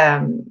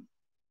um,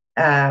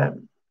 uh,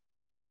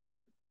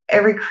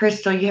 every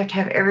crystal, you have to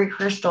have every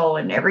crystal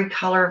and every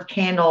color of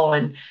candle,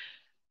 and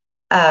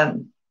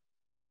um,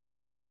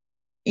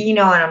 you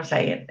know what I'm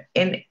saying.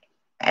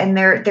 And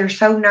they're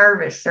so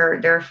nervous.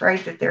 They're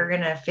afraid that they're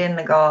going to offend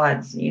the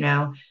gods,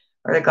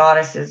 or the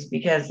goddesses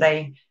because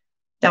they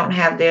don't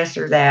have this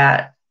or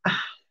that.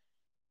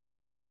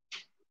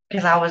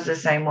 Because I was the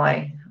same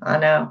way. I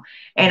know.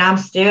 And I'm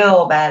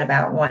still bad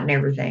about wanting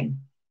everything.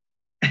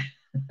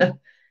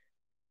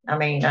 I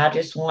mean, I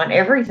just want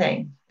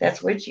everything.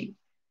 That's witchy.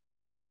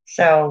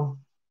 So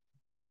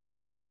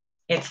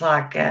it's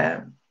like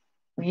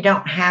you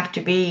don't have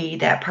to be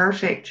that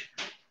perfect.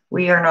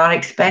 We are not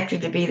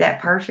expected to be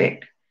that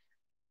perfect.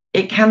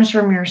 It comes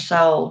from your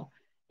soul.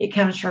 It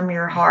comes from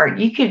your heart.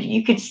 You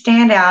could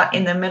stand out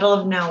in the middle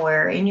of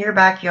nowhere in your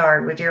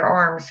backyard with your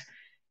arms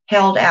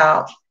held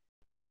out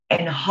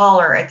and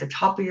holler at the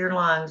top of your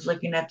lungs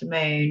looking at the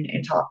moon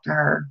and talk to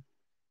her.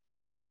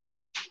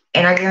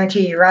 And I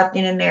guarantee you right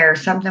then and there,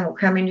 something will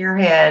come in your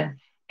head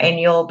and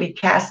you'll be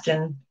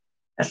casting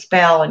a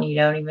spell and you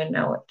don't even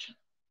know it.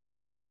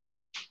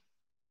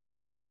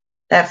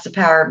 That's the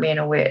power of being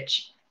a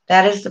witch.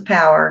 That is the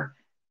power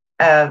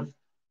of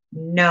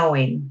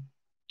knowing,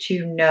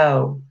 to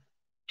know,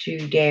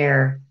 to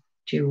dare,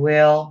 to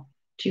will,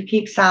 to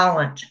keep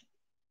silent.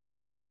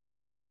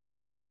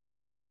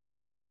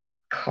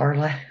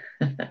 Carla,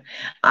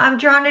 I'm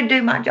trying to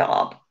do my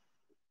job.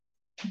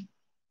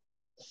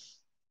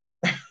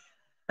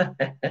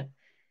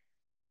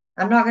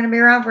 I'm not going to be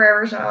around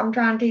forever, so I'm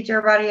trying to teach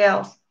everybody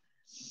else.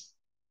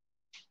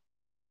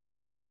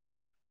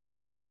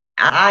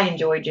 I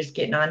enjoy just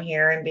getting on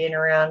here and being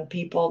around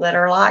people that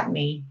are like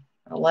me.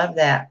 I love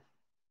that.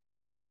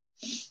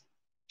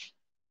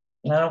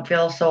 I don't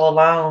feel so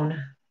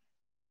alone.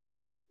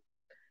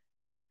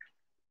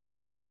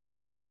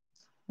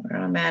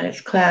 Where I'm at,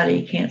 it's cloudy.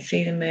 You can't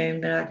see the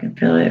moon, but I can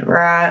feel it.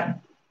 Right.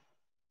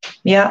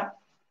 Yep.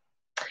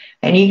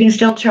 And you can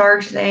still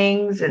charge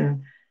things.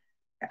 And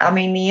I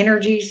mean, the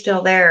energy's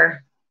still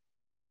there.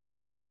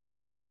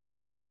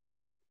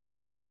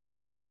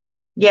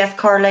 Yes,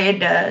 Carla, it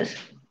does.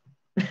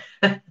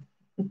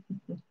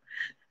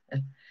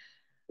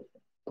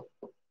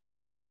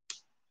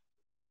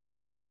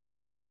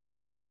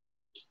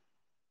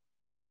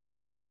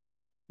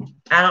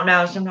 I don't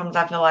know. Sometimes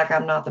I feel like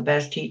I'm not the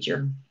best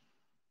teacher.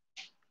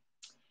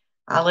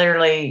 I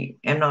literally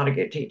am not a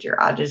good teacher.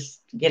 I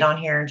just get on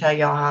here and tell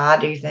y'all how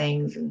I do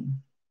things, and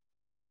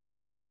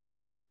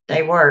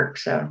they work.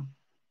 So,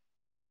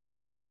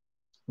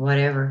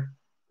 whatever.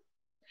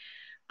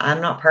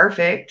 I'm not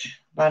perfect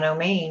by no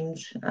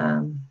means.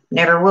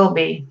 Never will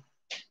be.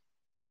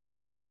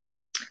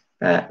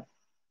 But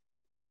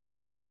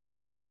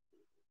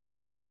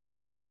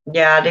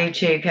yeah, I do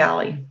too,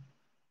 Callie.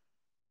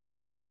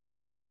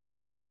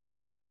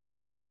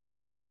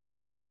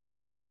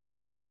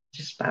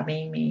 Just by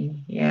being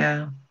me.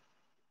 Yeah.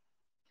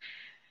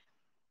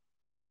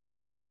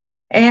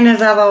 And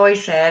as I've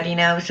always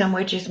said, some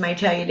witches may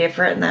tell you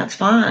different, and that's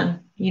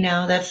fine.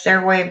 That's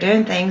their way of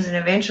doing things. And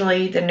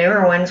eventually the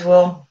newer ones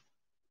will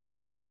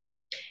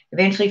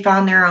eventually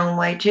find their own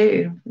way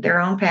too, their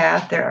own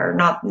path. They're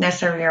not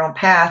necessarily their own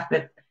path,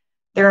 but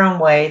their own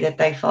way that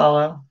they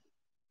follow.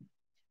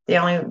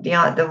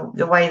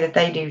 The way that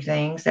they do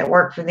things that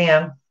work for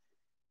them.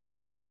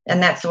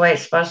 And that's the way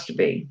it's supposed to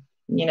be,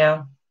 you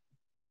know.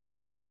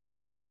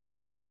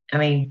 I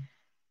mean,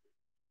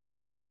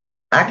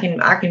 I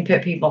can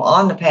put people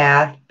on the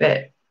path,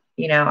 but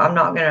I'm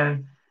not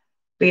gonna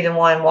be the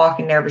one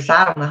walking there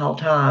beside them the whole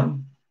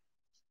time.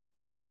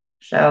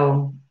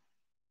 So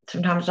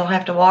sometimes they'll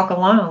have to walk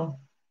alone.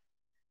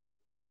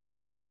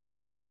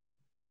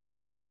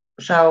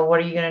 So what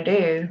are you gonna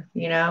do?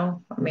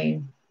 I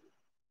mean,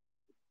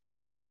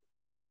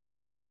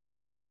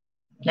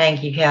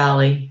 thank you,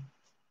 Callie.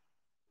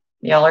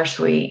 Y'all are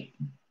sweet.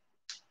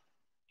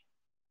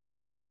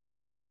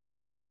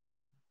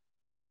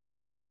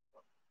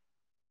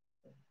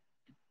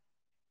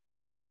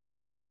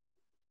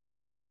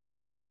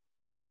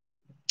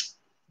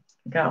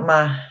 Got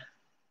my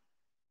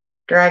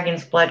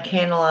dragon's blood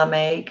candle I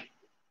make.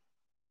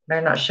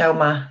 Better not show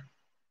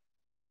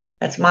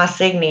that's my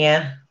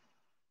signia.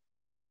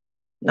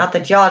 Not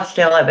that y'all'd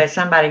steal it, but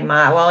somebody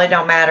might. Well, it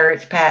don't matter.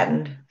 It's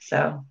patented.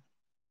 So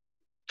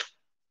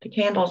the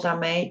candles I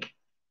make.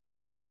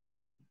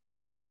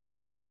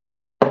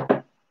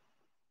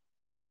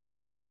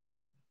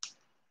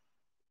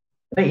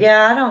 But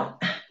yeah, I don't.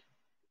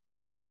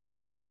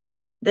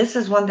 This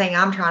is one thing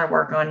I'm trying to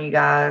work on, you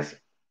guys.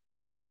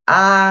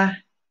 I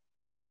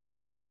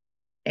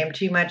am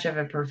too much of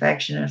a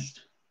perfectionist.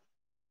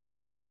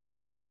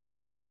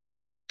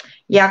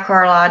 Yeah,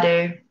 Carla, I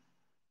do.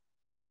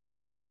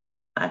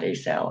 I do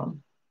sell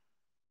them.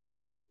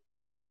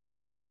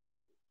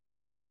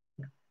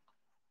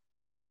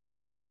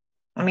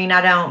 I mean,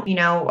 I don't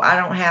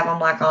have them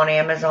like on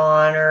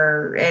Amazon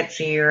or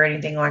Etsy or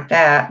anything like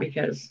that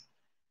because,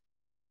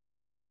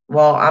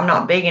 well, I'm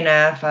not big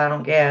enough, I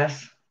don't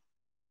guess.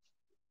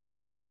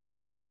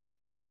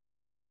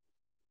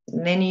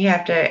 And then you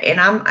have to, and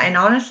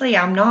honestly,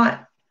 I'm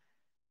not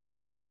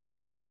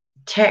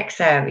tech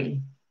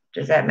savvy.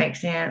 Does that make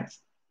sense?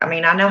 I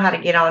mean, I know how to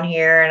get on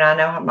here and I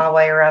know my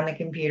way around the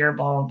computer,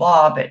 blah, blah,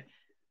 blah. But as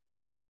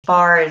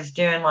far as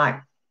doing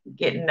like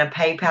getting a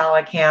PayPal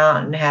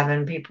account and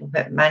having people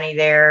put money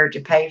there to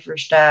pay for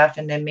stuff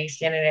and then me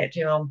sending it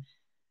to them,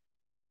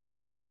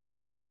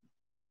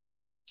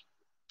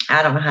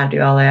 I don't know how to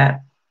do all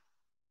that.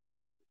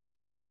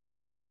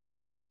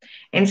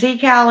 And see,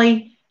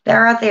 Callie, that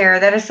right there,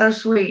 that is so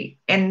sweet.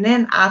 And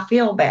then I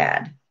feel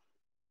bad.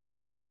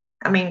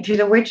 I mean, to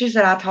the witches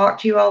that I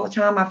talk to all the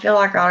time, I feel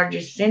like I ought to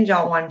just send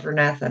y'all one for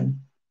nothing.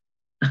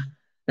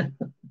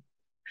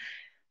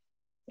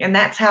 And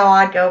that's how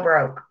I'd go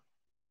broke.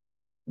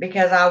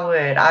 Because I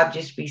would. I'd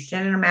just be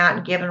sending them out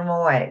and giving them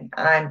away.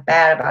 I'm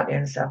bad about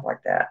doing stuff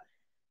like that.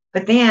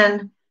 But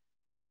then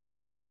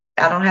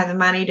I don't have the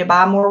money to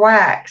buy more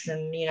wax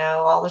and,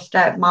 all the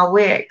stuff, my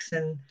wicks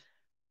and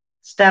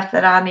stuff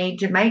that I need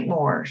to make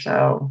more.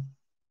 So,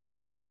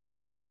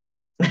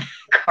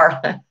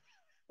 Carla,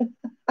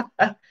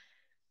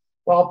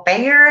 well,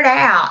 figure it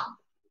out.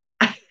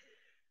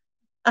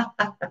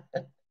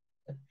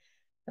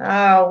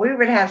 Oh, we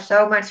would have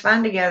so much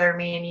fun together,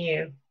 me and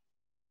you.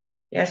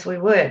 Yes, we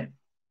would.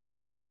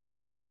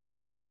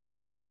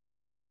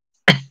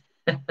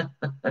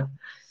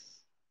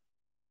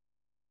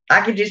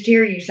 I could just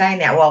hear you saying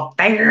that. Well,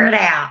 figure it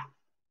out.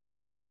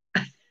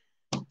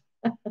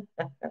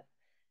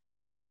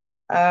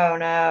 Oh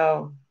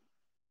no.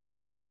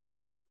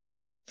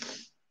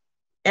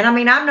 And I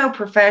mean, I'm no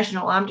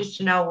professional. I'm just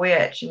a know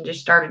witch and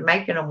just started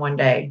making them one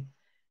day.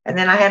 And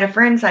then I had a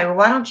friend say, well,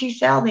 why don't you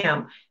sell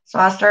them? So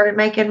I started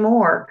making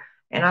more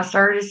and I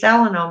started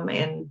selling them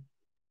and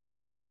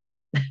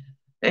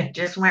it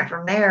just went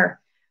from there.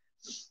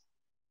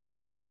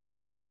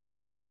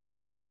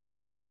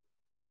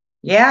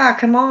 Yeah,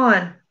 come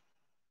on.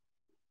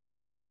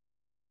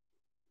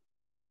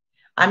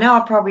 I know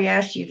I probably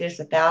asked you this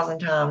 1,000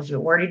 times, but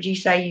where did you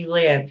say you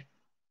lived?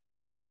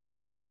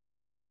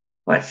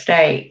 What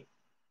state?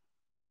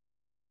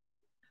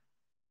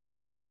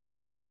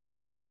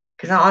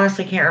 Because I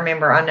honestly can't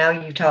remember. I know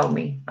you told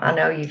me. I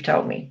know you've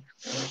told me,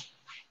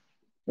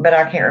 but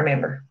I can't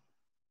remember.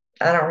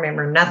 I don't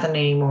remember nothing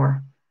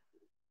anymore.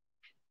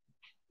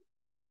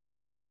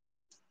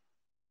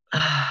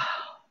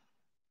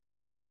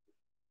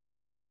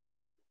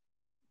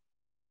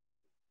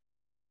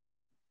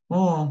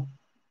 Oh,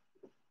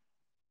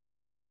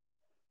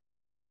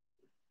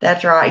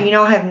 that's right. You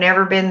know, I have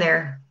never been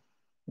there.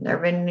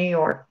 Never been to New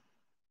York.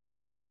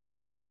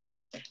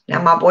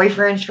 Now, my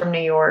boyfriend's from New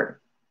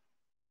York.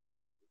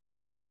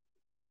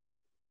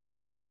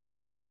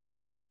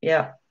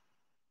 Yep.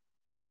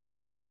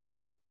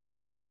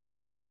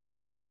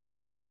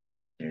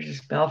 There's a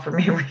spell for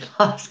memory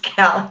loss,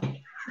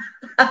 Callie.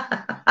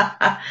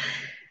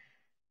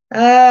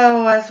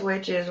 Oh, us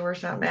witches, we're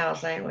something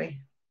else, ain't we?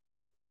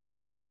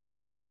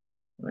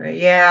 Well,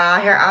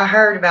 yeah, I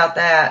heard about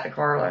that,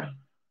 Carla.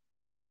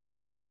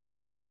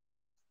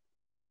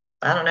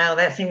 I don't know.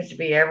 That seems to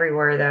be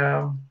everywhere,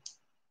 though.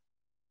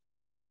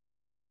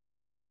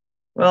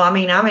 Well, I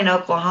mean, I'm in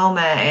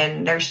Oklahoma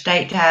and there's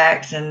state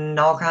tax and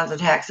all kinds of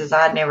taxes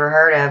I'd never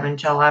heard of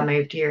until I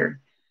moved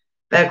here.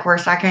 But of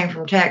course, I came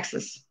from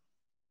Texas.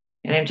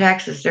 And in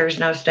Texas, there's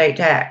no state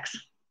tax.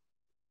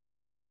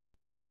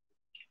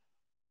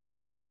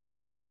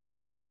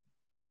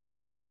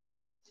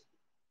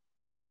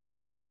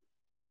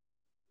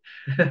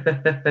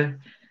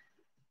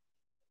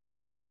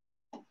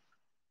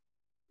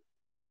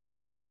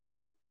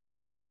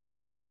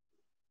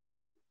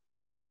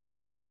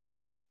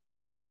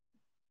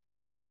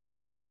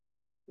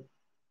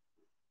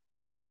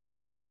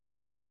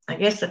 I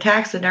guess the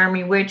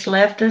taxidermy witch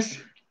left us.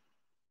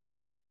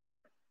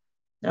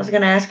 I was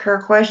going to ask her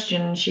a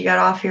question, and she got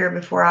off here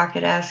before I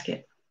could ask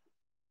it.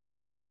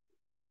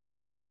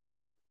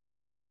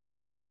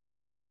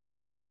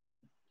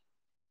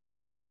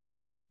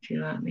 If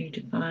you want me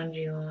to find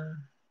you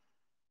on,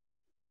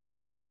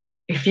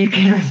 if you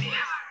can remember.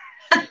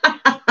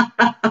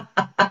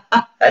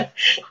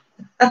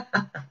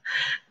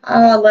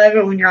 Oh, I love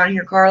it when you're on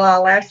here, Carla. I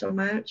laugh so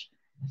much.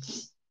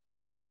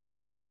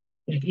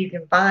 If you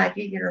can find, if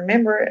you can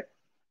remember it.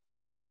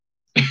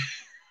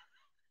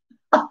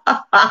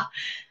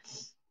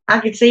 I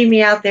could see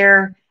me out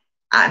there.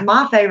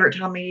 My favorite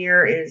time of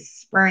year is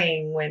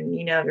spring when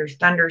there's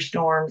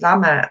thunderstorms.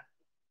 I'm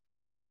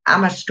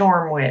a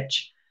storm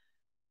witch,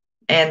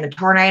 and the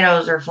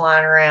tornadoes are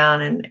flying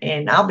around,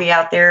 and I'll be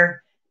out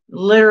there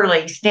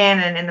literally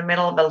standing in the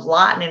middle of a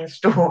lightning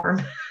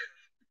storm.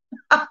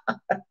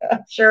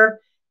 Sure,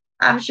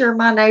 I'm sure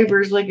my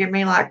neighbors look at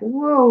me like,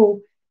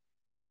 "Whoa,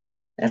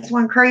 that's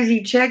one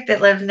crazy chick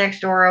that lives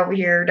next door over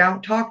here.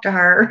 Don't talk to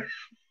her."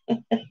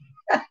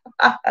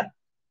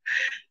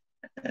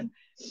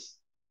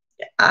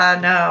 I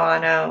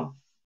know.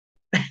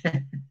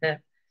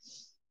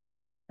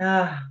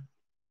 Oh,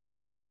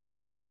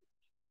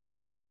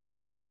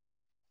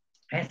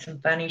 that's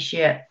some funny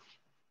shit.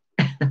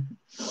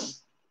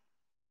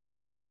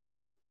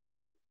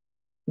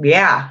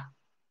 Yeah,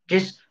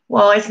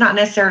 well, it's not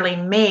necessarily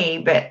me,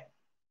 but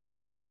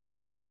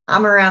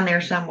I'm around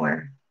there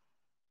somewhere.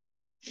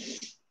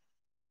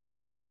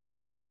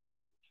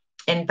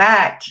 In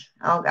fact,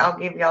 I'll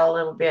give y'all a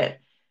little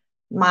bit.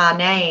 My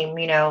name,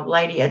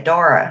 Lady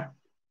Adora,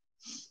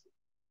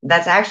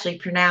 that's actually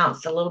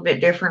pronounced a little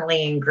bit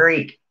differently in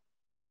Greek.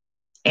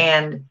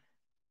 And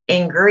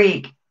in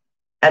Greek,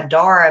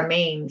 Adora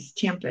means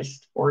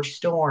tempest or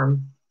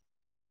storm.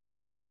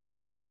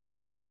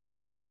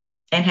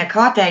 And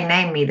Hecate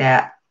named me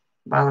that,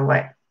 by the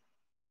way.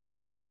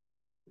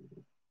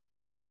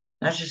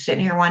 I was just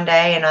sitting here one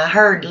day and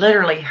I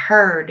literally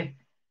heard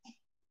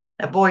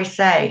a voice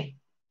say,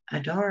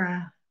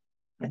 Adora,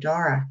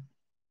 Adora.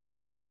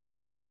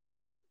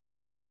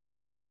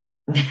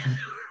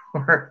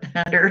 Or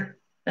thunder.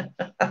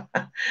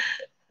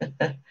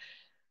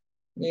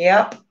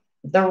 Yep.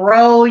 The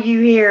roll you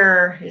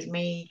hear is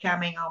me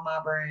coming on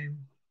my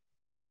broom.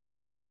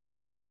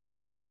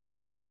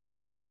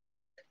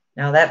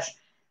 Now that's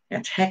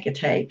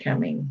Hecate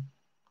coming.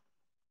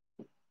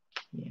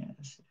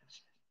 Yes.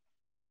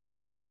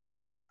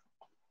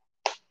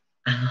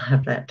 I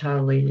love that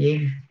totally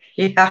you.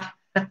 Yeah.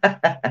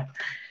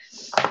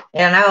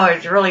 And I know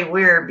it's really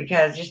weird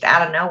because just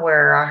out of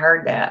nowhere I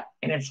heard that.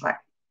 And it's like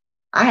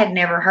I had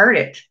never heard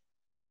it.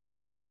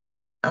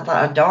 I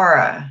thought,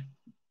 Adara,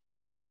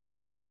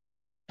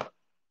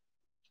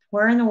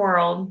 where in the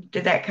world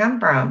did that come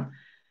from?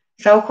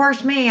 So, of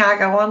course, I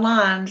go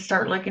online,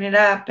 start looking it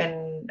up,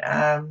 and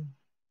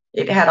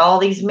it had all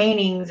these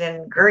meanings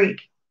in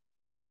Greek.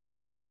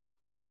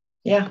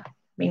 Yeah,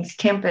 means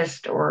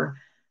tempest or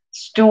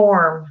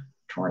storm,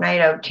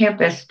 tornado.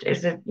 Tempest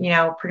is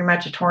pretty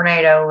much a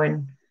tornado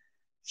in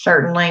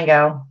certain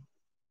lingo.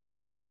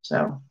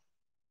 So,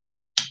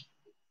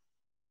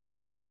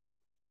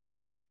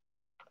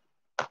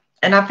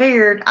 and I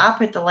figured I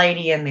put the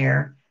lady in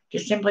there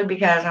just simply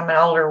because I'm an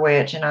older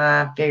witch, and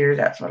I figured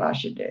that's what I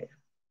should do.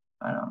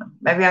 I don't know.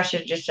 Maybe I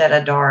should have just said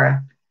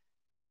Adara.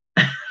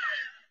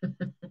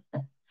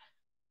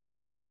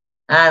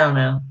 I don't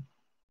know.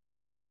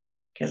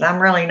 Because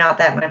I'm really not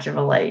that much of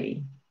a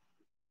lady.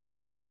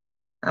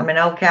 I'm an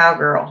old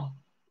cowgirl.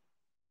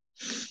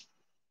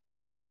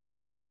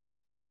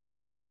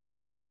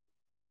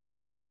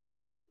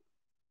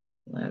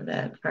 Love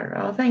that.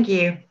 Oh, thank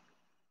you.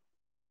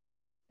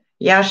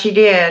 Yeah, she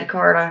did,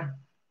 Carla.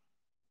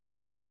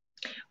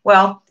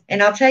 Well,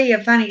 and I'll tell you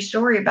a funny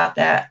story about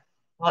that.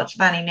 Well, it's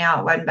funny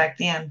now. It wasn't back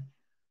then.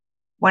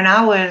 When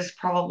I was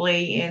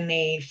probably in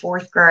the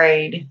fourth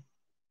grade,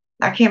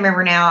 I can't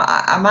remember now.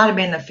 I might have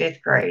been the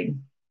fifth grade,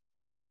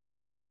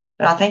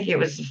 but I think it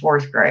was the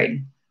fourth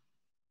grade.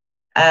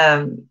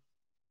 I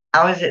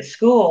was at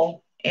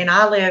school, and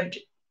I lived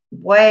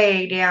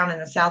way down in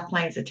the South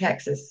Plains of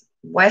Texas,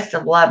 west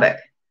of Lubbock.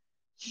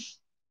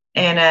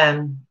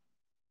 And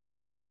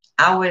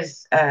I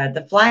was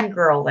the flag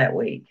girl that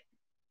week.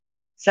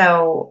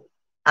 So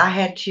I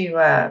had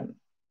to,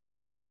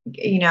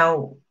 you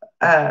know,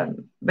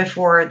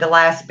 before the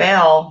last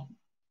bell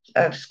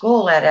of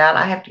school let out,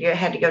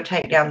 had to go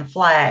take down the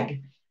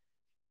flag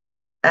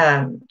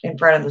in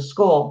front of the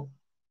school.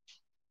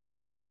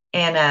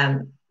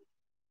 And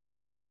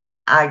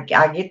I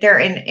get there,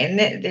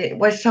 and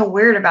what's so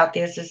weird about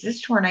this is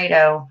this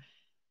tornado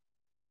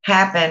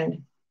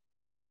happened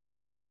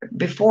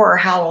before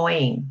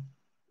Halloween,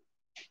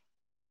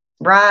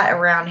 right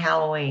around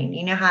Halloween.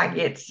 You know how it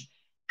gets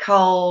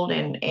cold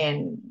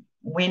and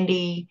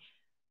windy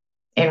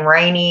and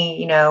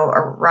rainy,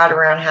 right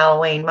around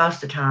Halloween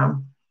most of the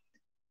time.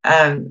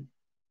 Um,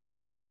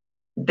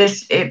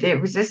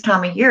 it was this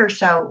time of year,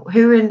 so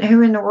who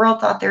in the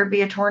world thought there'd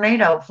be a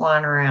tornado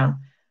flying around?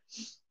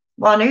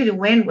 Well, I knew the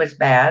wind was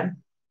bad,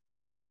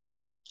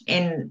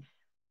 and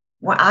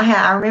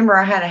I remember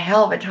I had a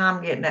hell of a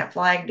time getting that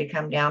flag to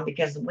come down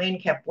because the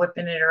wind kept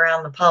whipping it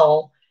around the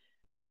pole.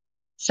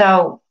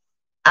 So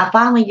I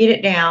finally get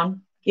it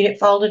down, get it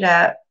folded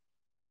up,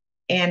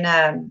 and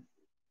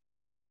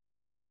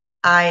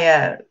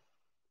I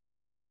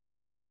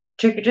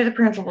took it to the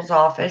principal's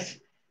office,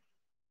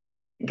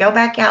 go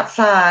back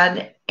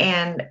outside,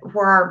 and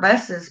where our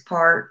buses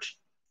parked,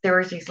 there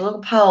was these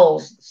little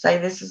poles. Say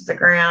this is the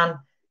ground.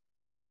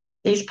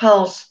 These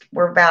poles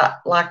were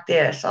about like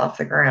this off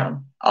the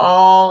ground,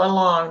 all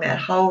along that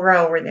whole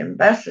row where them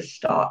buses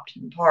stopped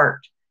and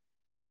parked.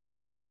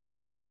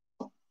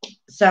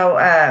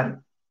 So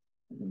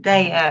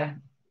they,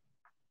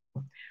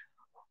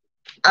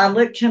 I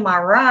looked to my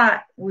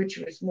right, which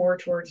was more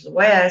towards the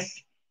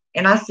west,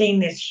 and I seen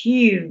this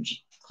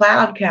huge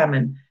cloud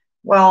coming.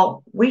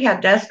 Well, we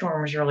had dust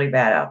storms really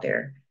bad out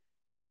there.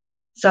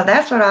 So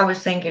that's what I was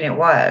thinking it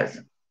was.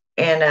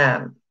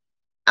 And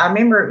I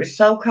remember it was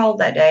so cold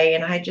that day,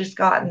 and I had just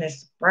gotten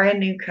this brand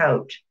new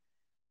coat.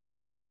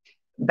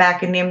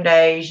 Back in them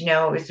days,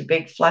 it was a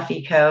big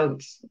fluffy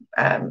coat.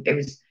 It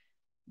was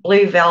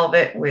blue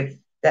velvet with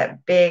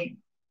that big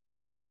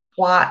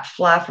white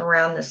fluff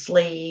around the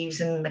sleeves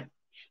and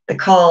the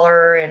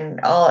collar and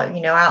all,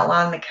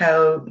 outline the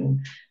coat,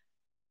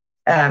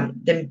 and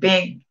the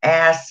big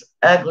ass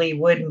ugly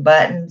wooden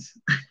buttons.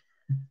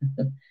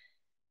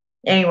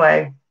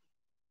 Anyway,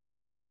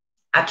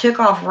 I took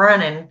off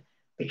running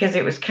because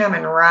it was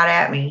coming right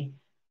at me.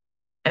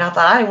 And I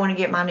thought I didn't want to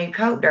get my new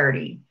coat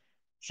dirty.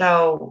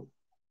 So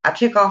I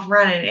took off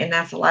running, and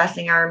that's the last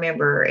thing I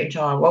remember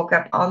until I woke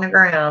up on the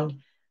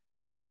ground.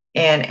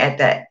 And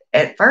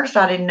at first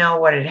I didn't know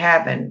what had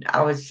happened.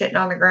 I was sitting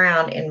on the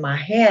ground and my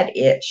head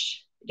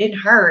itched. It didn't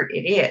hurt,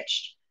 it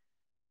itched.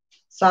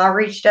 So I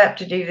reached up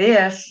to do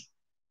this,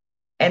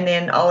 and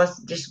then all this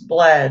just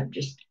blood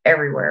just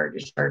everywhere.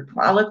 Just started.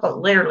 I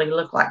literally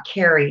looked like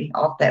Carrie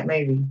off that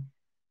movie.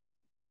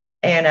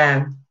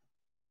 And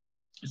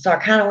so I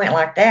kind of went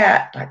like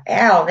that, like,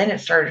 ow. Then it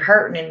started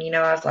hurting, and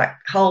I was like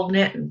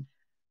holding it and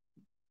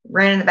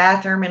ran in the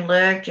bathroom and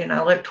looked, and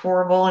I looked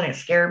horrible, and it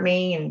scared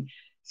me. And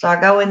so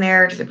I go in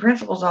there to the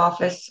principal's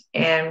office,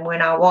 and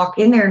when I walk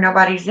in there,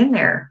 nobody's in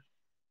there.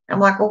 I'm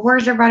like, well,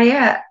 where's everybody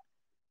at?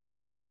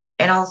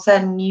 And all of a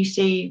sudden you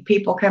see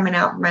people coming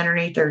out from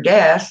underneath their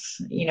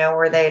desks,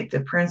 where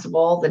the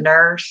principal, the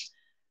nurse,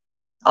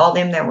 all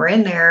them that were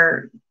in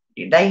there,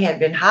 they had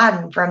been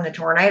hiding from the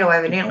tornado.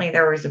 Evidently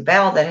there was a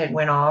bell that had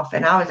went off,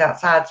 and I was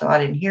outside, so I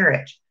didn't hear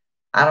it.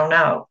 I don't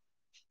know.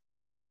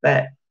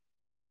 But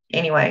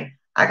anyway,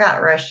 I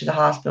got rushed to the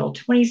hospital,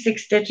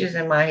 26 stitches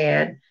in my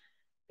head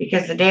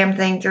because the damn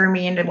thing threw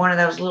me into one of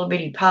those little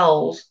bitty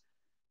poles.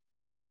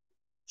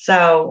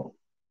 So,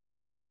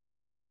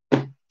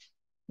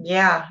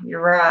 yeah, you're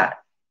right.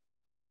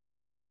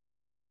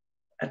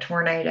 A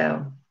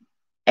tornado.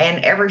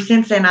 And ever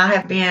since then, I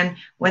have been,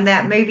 when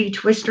that movie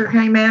Twister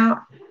came out,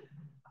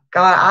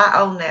 God, I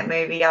own that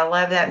movie. I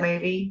love that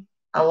movie.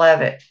 I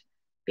love it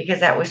because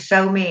that was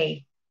so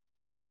me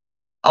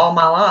all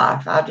my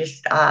life.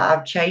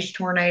 I've chased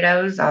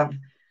tornadoes. I've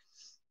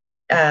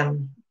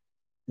um,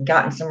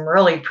 gotten some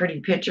really pretty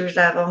pictures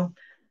of them.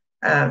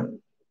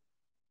 Um,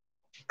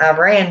 I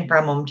ran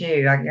from them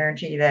too. I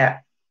guarantee you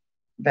that.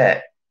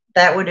 But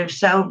that would have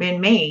so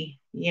been me.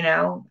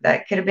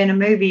 That could have been a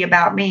movie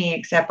about me,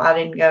 except I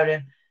didn't go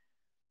to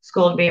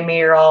school to be a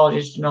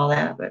meteorologist and all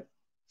that. But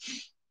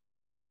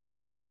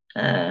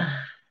uh,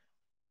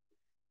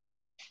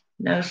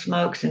 no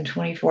smokes in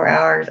 24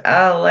 hours.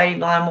 Oh, Lady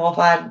Blind Wolf,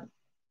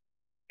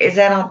 is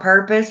that on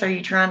purpose? Are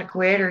you trying to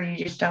quit, or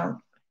you just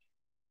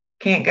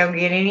can't go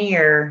get any?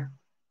 Or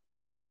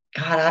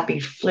God, I'd be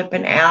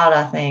flipping out,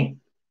 I think.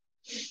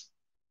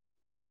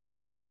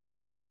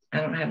 I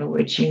don't have a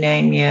witchy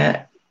name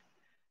yet.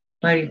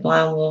 Lady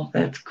Blind Wolf,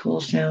 that's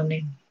cool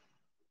sounding.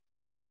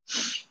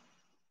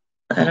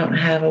 I don't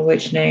have a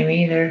witch name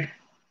either.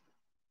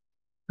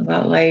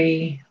 About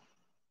Lady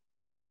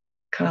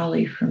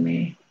Collie for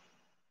me.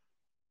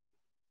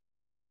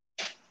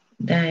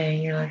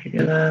 Dang, you're like a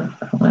good love.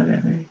 I love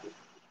that movie.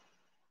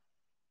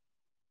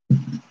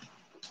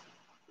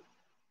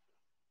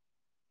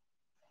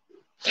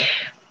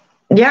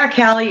 Yeah,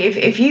 Callie,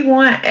 if you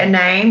want a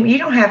name, you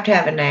don't have to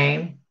have a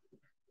name.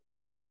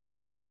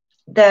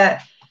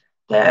 The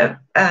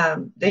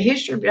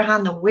history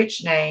behind the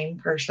witch name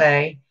per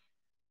se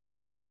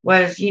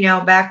was,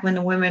 back when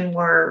the women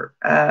were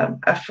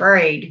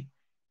afraid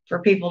for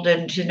people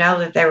to know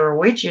that they were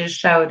witches,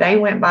 so they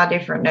went by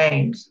different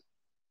names.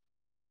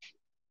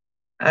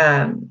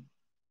 Um,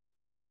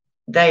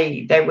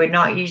 they would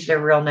not use their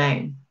real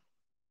name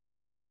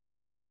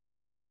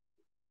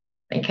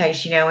in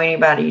case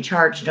anybody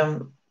charged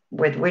them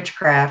with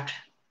witchcraft.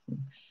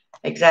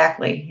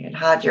 Exactly, and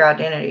hide your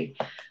identity.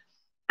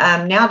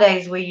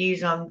 Nowadays we use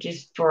them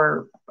just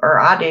for, or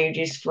I do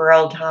just for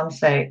old time's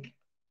sake.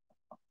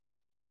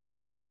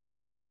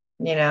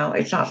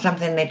 It's not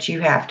something that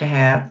you have to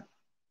have.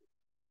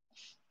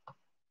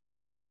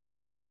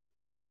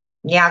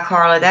 Yeah,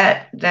 Carla,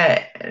 that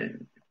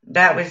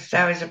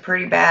was a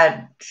pretty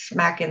bad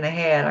smack in the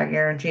head. I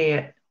guarantee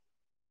it.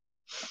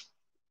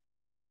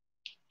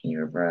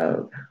 You're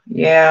broke.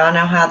 Yeah, I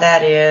know how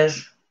that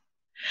is.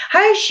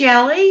 Hey,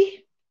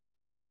 Shelley.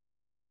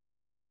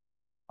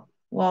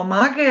 Well,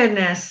 my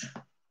goodness,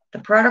 the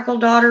prodigal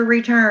daughter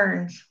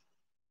returns.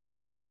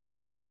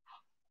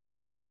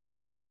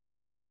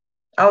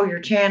 Oh, your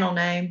channel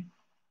name.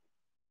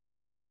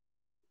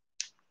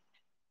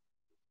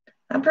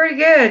 I'm pretty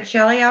good,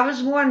 Shelley. I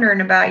was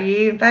wondering about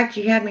you. In fact,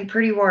 you had me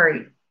pretty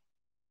worried.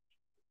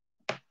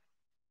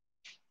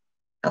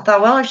 I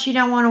thought, well, if she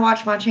don't want to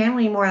watch my channel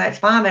anymore, that's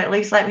fine, but at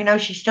least let me know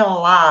she's still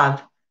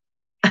alive.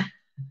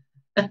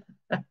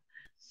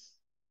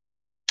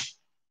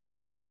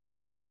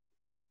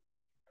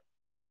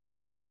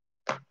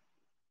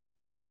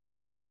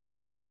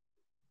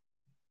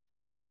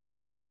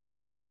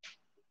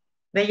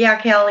 But yeah,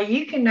 Kelly,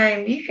 you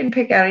can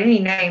pick out any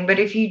name, but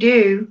if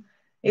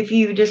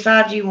you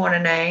decide you want a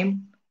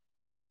name,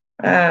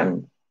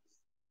 um,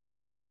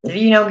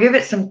 give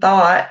it some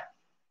thought.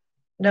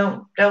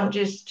 Don't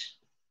just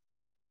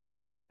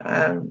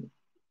um,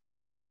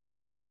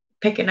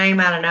 pick a name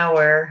out of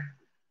nowhere.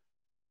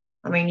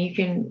 I mean, you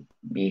can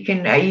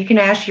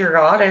ask your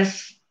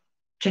goddess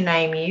to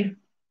name you.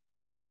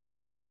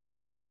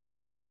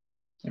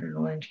 They're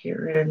going to get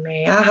rid of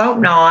me. I hope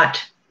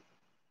not.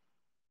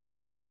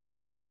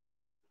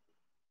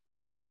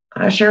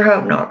 I sure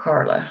hope not,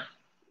 Carla.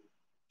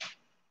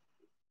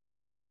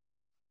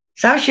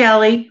 So,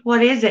 Shelley,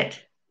 what is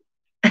it?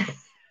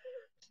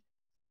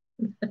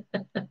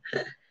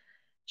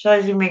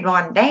 Shelley's gonna be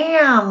going,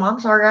 damn, I'm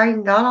sorry I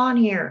even got on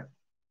here.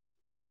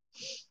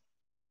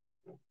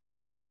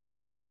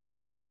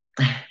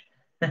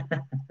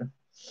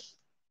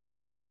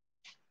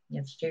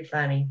 It's too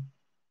funny.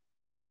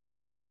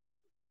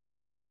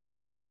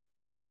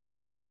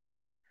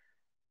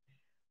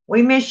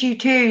 We miss you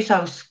too,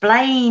 so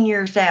explain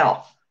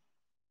yourself.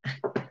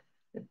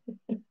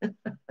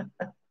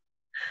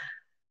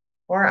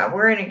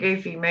 We're in a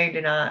goofy mood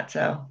tonight,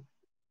 so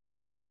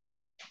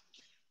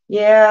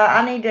yeah,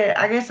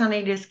 I guess I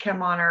need to just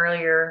come on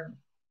earlier.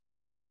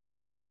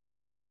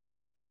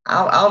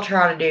 I'll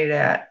try to do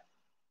that.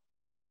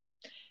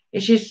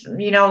 It's just, a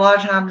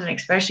lot of times, and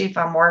especially if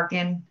I'm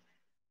working,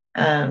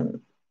 of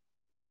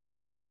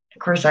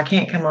course I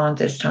can't come on at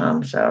this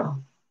time,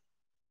 so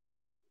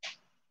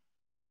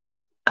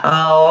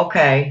oh,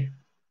 okay.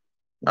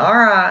 All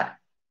right.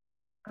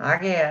 I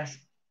guess.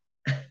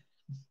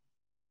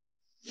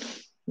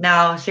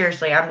 No,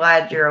 seriously, I'm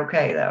glad you're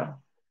okay though.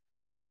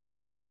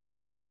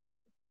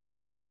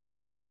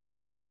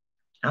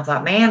 I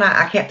thought, man,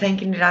 I kept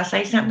thinking, did I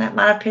say something that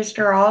might have pissed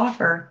her off?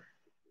 Or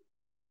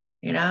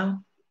you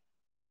know?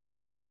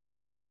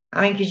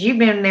 I mean, because you've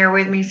been there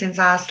with me since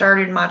I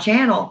started my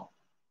channel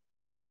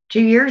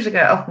 2 years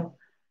ago.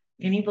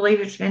 Can you believe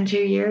it's been 2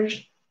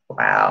 years?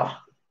 Wow.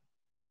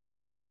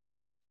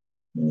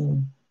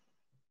 Hmm.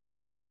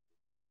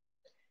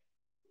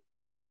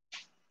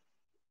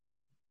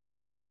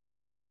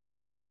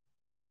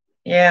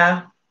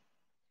 Yeah.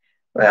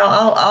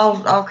 Well,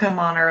 I'll come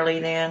on early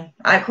then.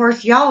 Of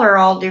course, y'all are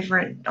all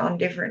different on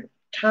different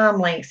time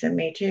lengths than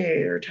me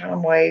too, or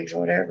time waves, or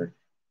whatever.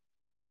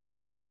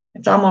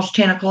 It's almost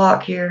 10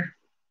 o'clock here.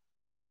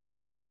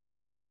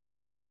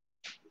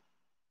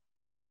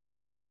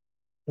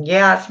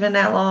 Yeah, it's been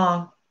that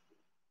long.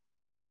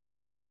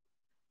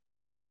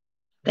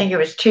 I think it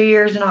was 2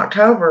 years in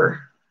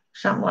October,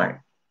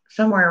 somewhere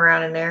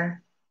around in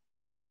there.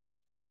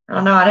 I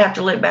don't know. I'd have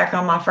to look back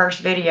on my first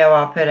video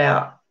I put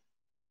out.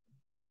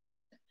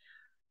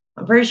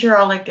 I'm pretty sure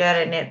I looked at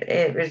it and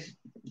it was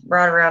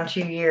right around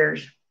 2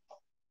 years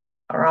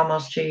or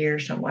almost 2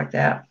 years, something like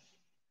that.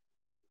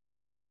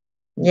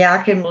 Yeah,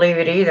 I couldn't believe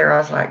it either. I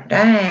was like,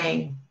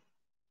 dang.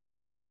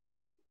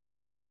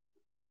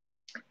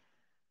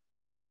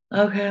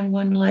 Okay, I'm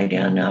going to lay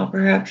down now.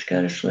 Perhaps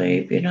go to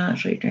sleep. Good night,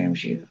 sweet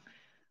dreams. You.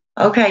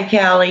 Okay,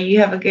 Callie, you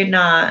have a good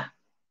night.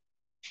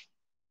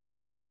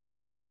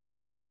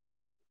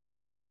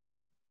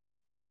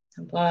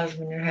 Applause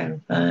when you're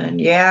having fun.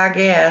 Yeah, I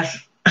guess.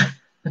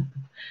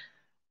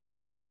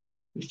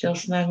 You still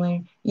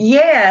snuggling?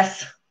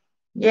 Yes.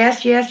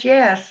 Yes, yes,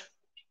 yes.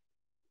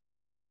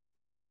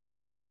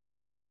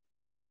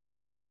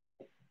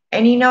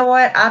 And you know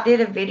what? I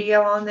did a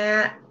video on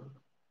that.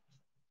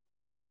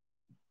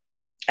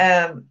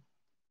 Um,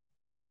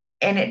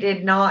 and it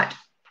did not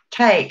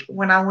take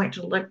when I went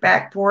to look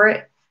back for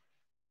it.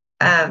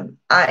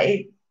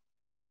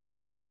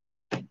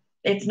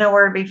 It's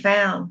nowhere to be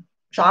found.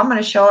 So I'm going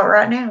to show it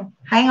right now.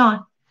 Hang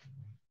on.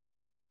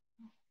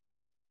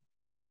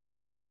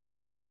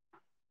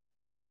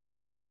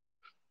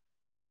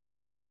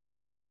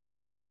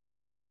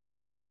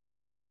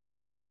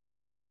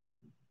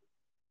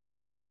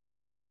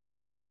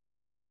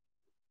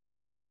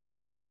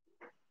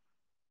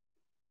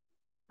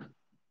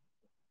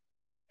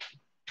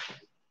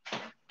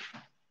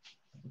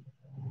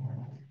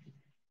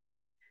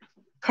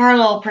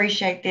 Carla will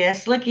appreciate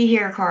this. Looky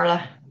here,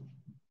 Carla.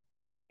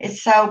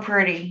 It's so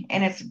pretty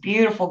and it's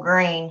beautiful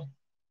green.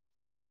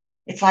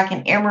 It's like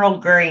an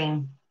emerald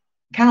green.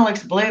 Kind of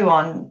looks blue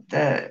on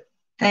the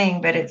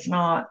thing, but it's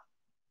not.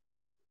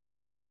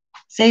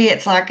 See,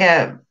 it's like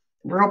a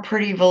real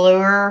pretty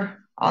velour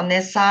on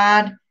this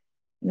side.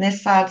 And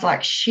this side's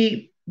like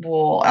sheep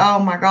wool. Oh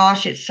my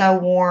gosh, it's so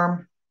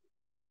warm.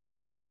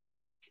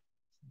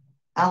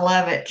 I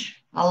love it.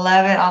 I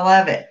love it. I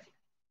love it.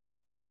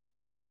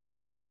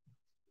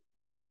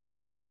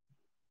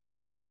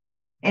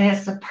 And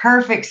it's the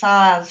perfect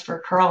size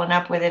for curling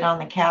up with it on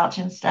the couch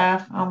and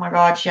stuff. Oh my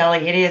God,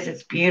 Shelly, it is.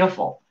 It's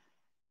beautiful.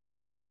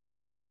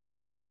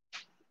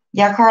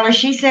 Yeah, Carla,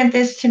 she sent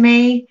this to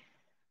me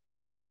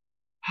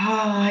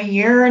a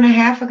year and a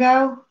half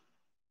ago.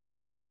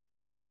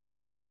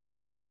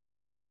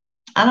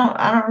 I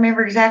don't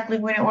remember exactly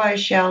when it was,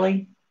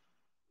 Shelly.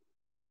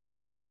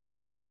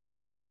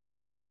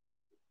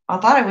 I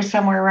thought it was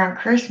somewhere around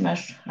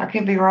Christmas. I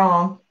could be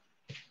wrong.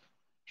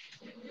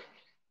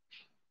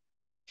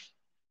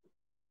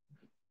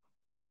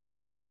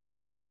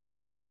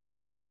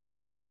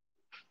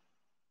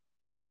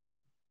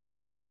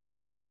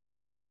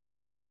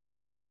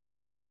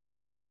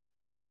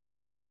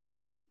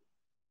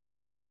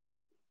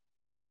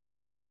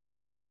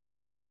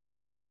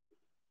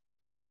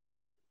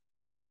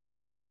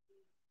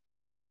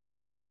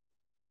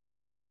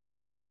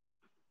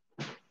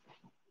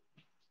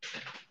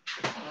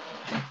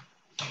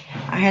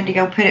 I had to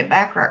go put it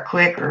back right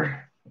quick,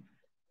 or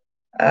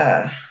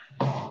uh,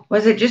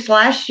 was it just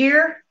last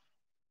year?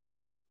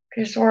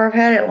 Could have swore I've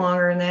had it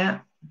longer than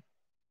that.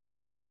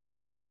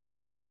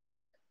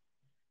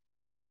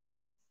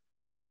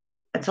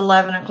 It's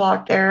 11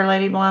 o'clock there,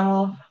 Lady Blind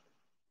Wolf.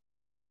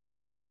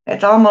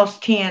 It's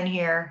almost 10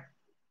 here.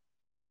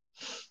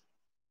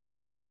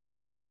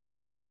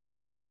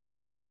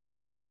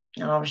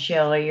 Oh,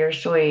 Shelly, you're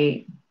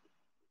sweet.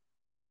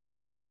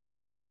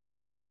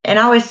 And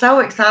I was so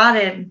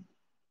excited.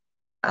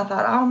 I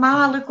thought, oh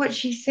my, look what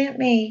she sent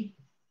me.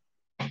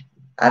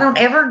 I don't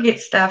ever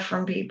get stuff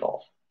from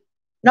people.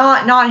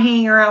 Not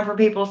hanging around for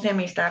people to send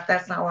me stuff.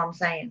 That's not what I'm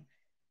saying.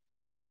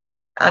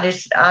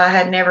 I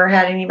had never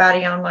had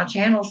anybody on my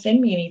channel send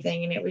me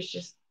anything, and it was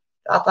just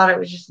I thought it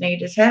was just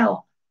neat as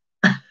hell.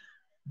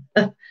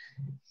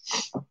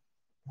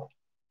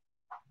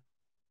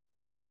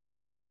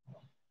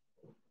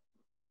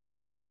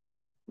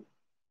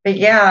 But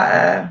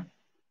yeah,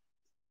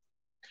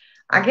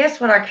 I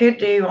guess what I could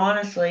do,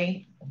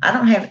 honestly, I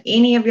don't have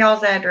any of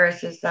y'all's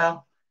addresses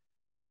though.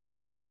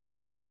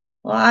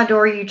 Well, I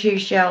adore you too,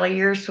 Shelly.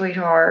 You're a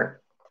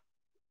sweetheart.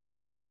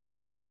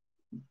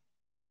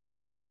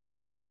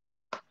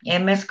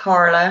 And Miss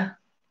Carla.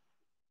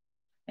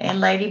 And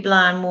Lady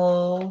Blind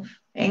Wolf.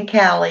 And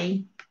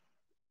Callie.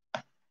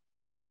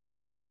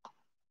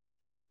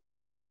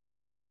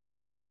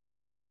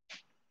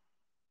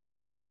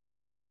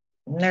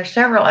 And there's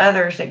several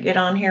others that get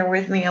on here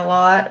with me a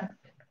lot.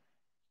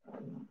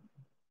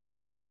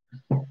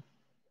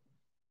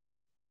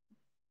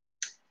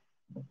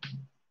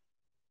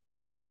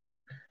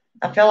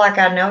 I feel like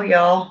I know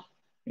y'all,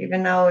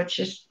 even though it's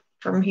just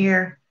from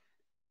here.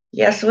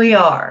 Yes, we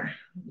are.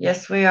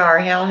 Yes, we are.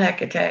 Hell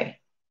Hecate.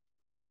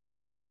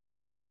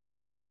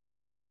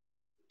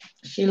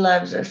 She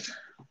loves us.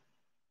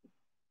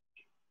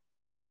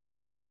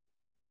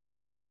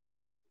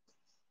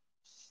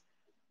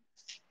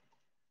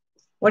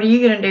 What are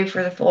you going to do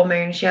for the full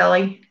moon,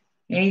 Shelly?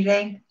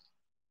 Anything?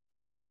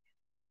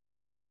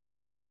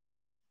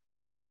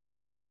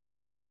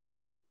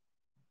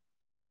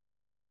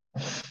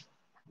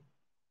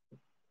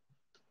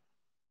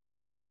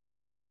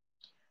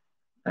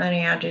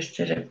 Honey, I just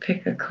did a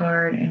pick a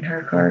card and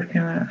her card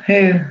came up.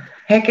 Who?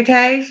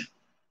 Hecate's?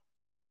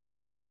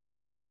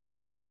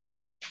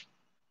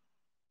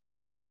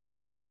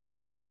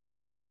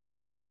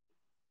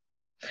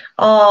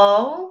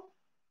 Oh,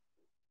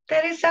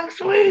 that is so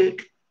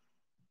sweet.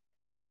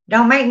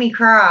 Don't make me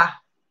cry.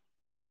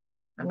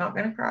 I'm not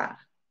going to cry.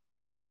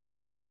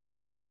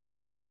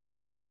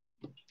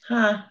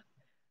 Huh.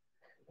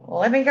 Well,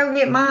 let me go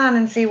get mine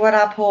and see what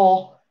I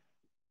pull.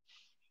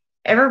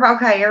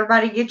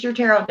 Everybody get your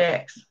tarot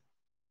decks.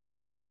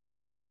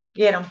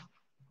 Get them.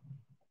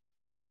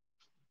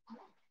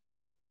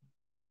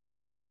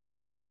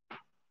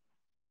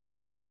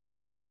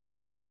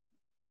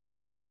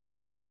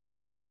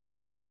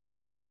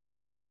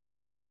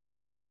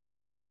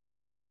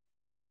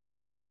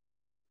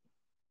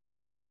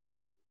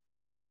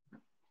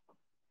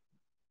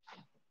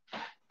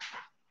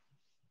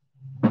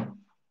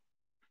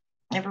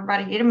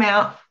 Everybody get them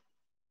out.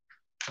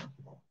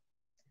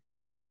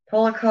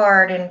 Pull a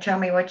card and tell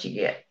me what you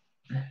get.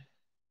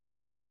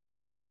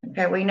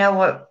 Okay, we know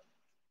what.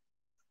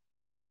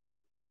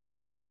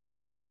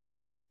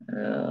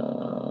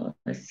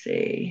 Let's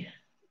see.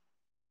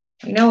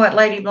 We know what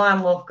Lady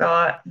Blind Wolf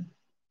got.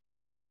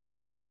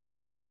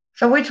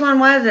 So which one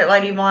was it,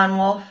 Lady Blind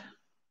Wolf?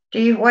 I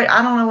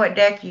don't know what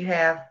deck you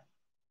have.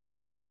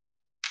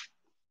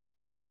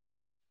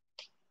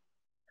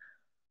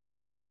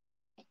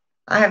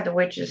 I have the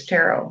Witch's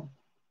Tarot.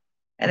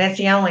 And that's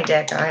the only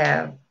deck I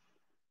have.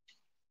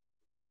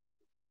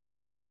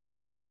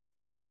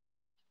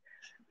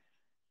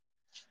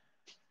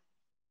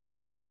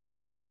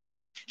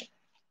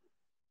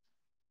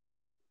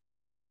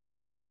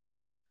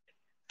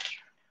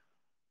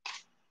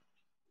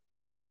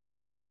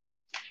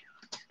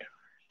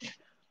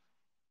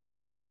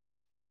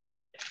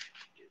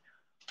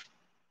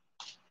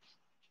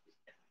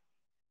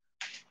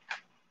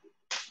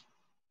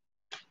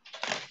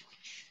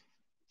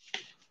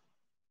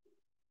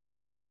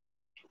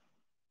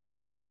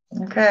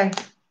 Okay.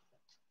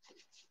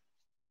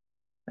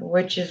 The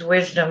Witch's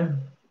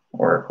Wisdom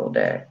Oracle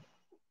deck.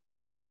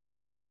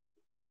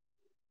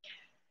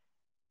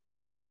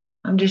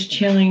 I'm just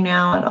chilling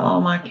now and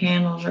all my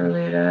candles are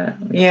lit up.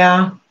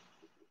 Yeah.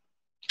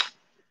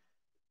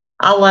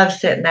 I love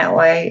sitting that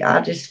way.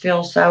 I just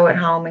feel so at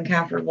home and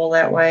comfortable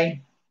that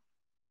way.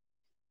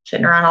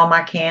 Sitting around all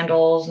my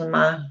candles and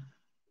my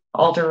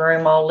altar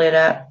room all lit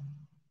up.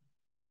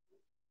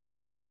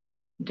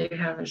 I do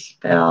have a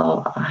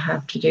spell I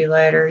have to do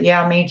later.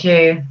 Yeah, me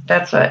too.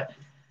 That's what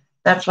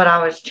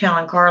I was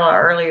telling Carla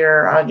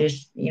earlier. I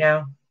just, in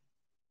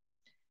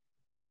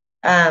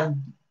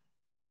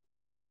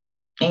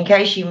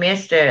case you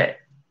missed it,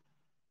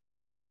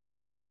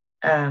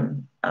 I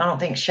don't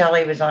think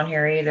Shelly was on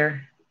here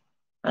either.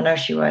 I know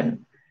she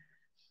wasn't.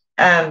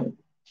 I'm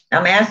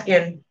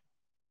asking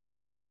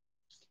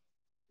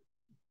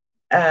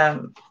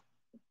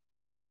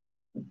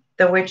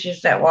the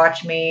witches that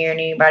watch me and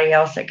anybody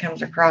else that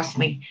comes across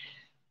me,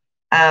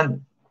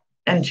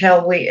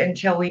 until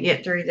we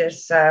get through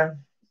this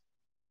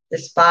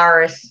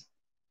virus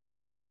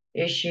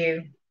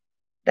issue,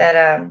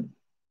 that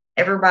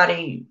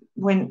everybody,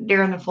 when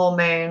during the full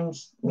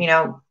moons,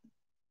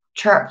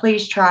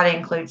 please try to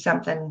include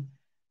something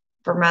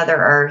for Mother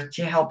Earth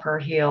to help her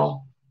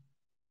heal,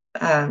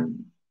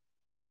 and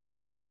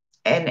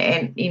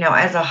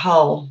as a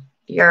whole,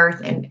 the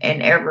earth and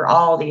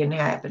all the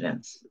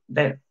inhabitants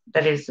that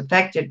is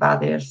affected by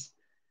this,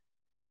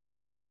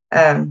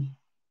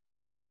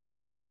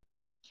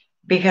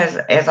 because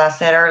as I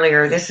said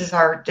earlier, this is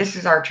our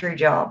true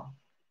job.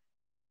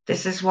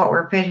 This is what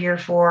we're put here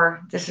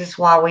for. This is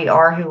why we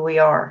are who we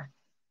are.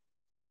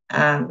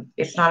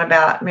 It's not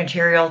about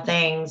material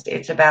things.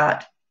 It's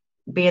about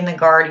being the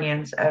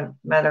guardians of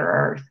Mother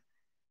Earth.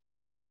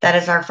 That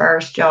is our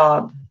first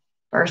job,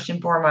 first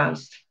and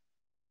foremost.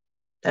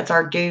 That's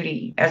our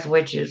duty as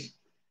witches,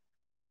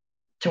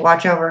 to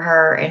watch over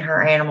her and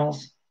her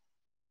animals.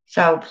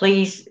 So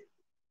please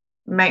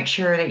make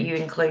sure that you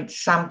include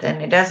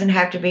something. It doesn't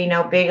have to be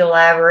no big,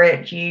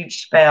 elaborate,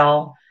 huge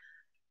spell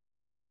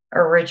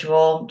or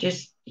ritual.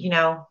 Just,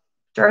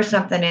 throw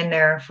something in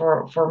there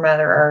for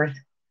Mother Earth.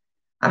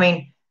 I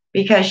mean,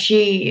 because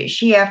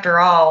she after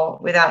all,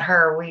 without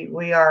her,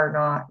 we are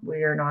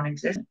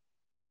non-existent.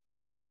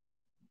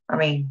 I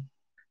mean,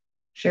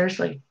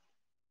 seriously.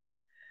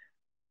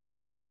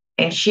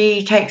 And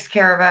she takes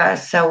care of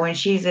us. So when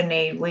she's in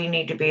need, we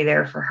need to be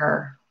there for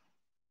her.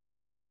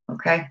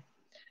 Okay.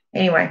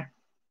 Anyway,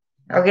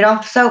 I'll get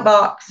off the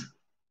soapbox.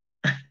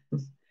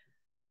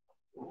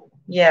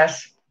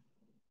 Yes.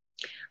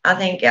 I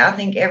think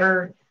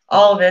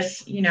all of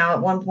us,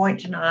 at one point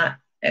tonight,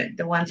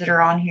 the ones that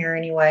are on here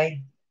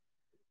anyway,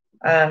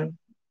 a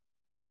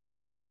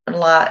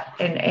lot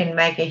and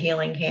make a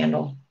healing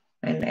candle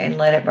and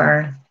let it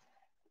burn.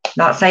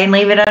 Not saying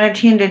leave it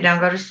unattended. Don't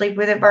go to sleep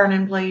with it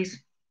burning,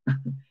 please.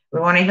 We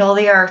want to heal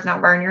the earth,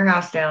 not burn your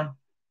house down.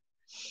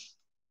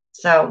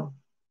 So,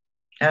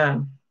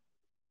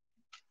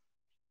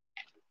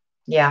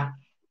 yeah,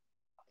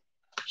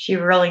 she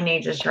really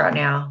needs us right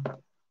now.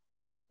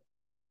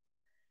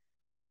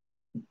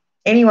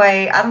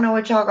 Anyway, I don't know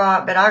what y'all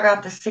got, but I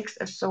got the Six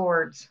of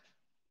Swords.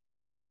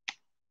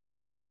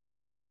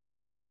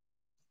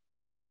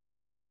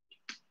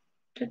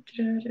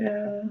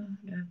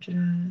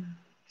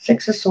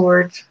 Six of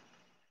Swords.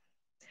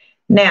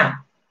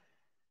 Now,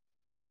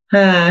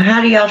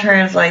 how do y'all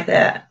translate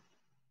that?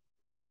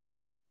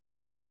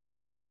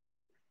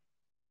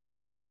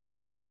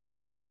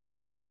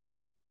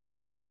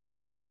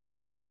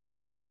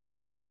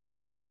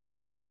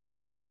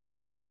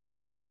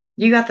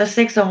 You got the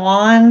Six of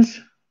Wands,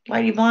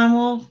 Lady Blind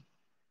Wolf.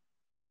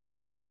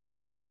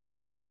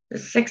 The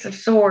Six of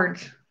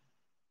Swords.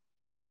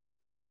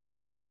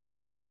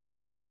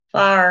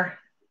 Fire.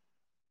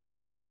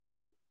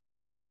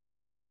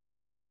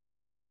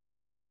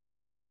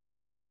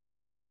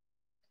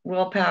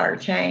 Willpower,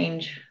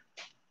 change.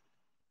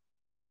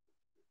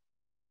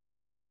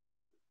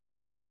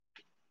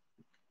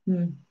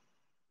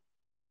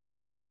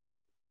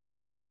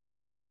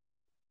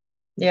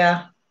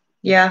 Yeah.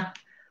 Yeah.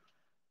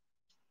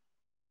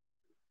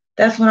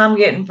 That's what I'm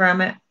getting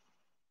from it.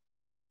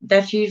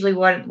 That's usually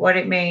what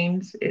it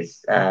means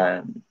is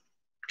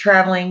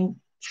traveling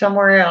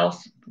somewhere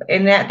else.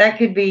 And that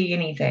could be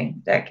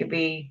anything. That could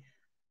be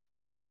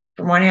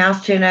from one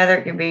house to another.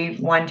 It could be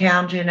one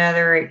town to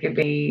another. It could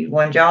be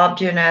one job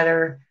to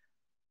another.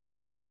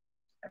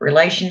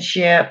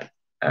 Relationship,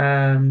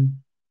 mode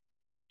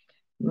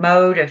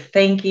of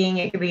thinking.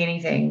 It could be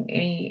anything,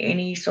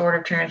 any sort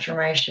of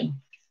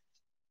transformation.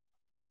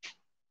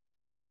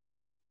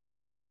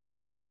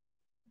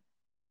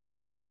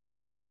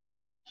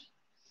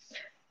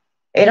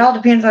 It all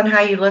depends on how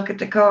you look at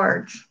the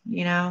cards,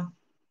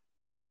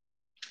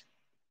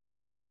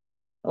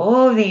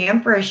 Oh, the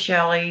Empress,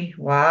 Shelley.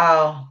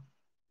 Wow.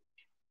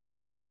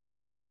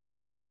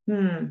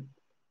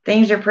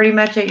 Things are pretty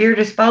much at your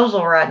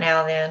disposal right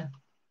now then.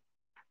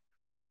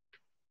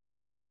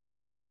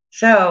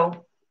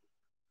 So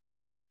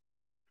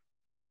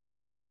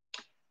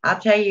I'll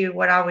tell you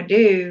what I would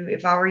do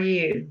if I were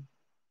you.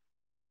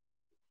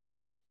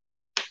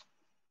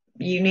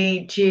 You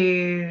need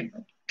to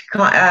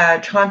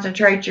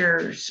concentrate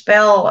your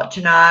spell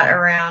tonight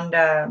around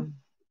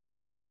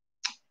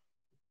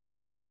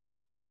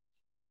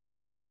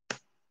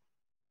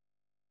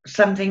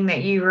something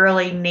that you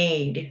really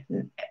need.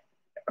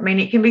 I mean,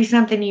 it can be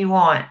something you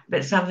want,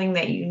 but something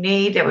that you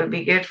need that would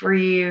be good for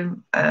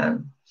you.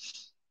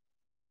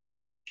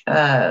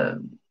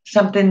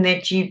 Something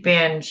that you've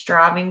been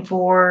striving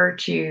for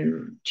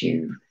to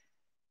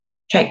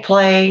take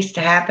place,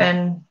 to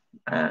happen.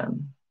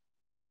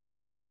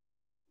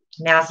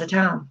 Now's the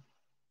time.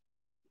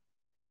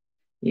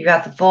 You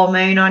got the full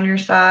moon on your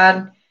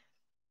side.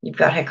 You've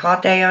got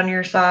Hecate on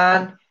your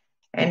side.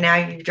 And now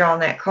you've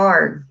drawn that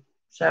card.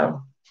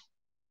 So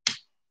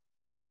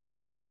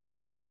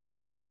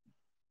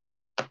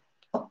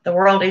the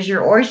world is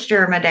your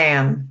oyster,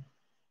 madame.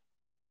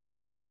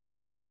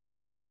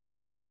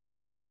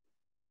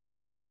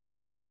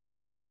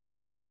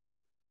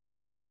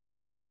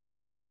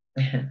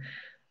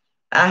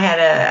 I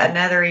had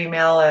another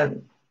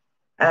email.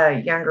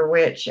 A younger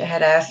witch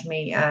had asked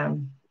me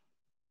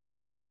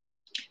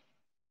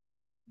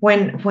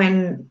when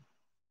am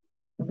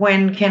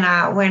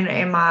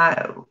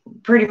I,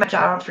 pretty much,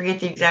 I don't forget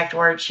the exact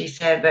words she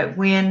said, but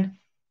when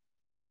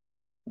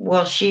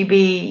will she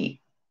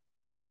be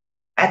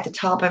at the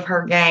top of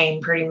her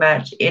game, pretty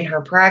much in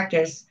her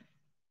practice?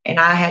 And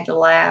I had to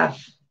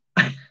laugh,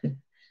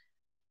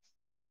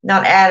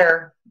 not at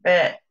her,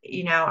 but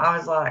I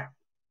was like,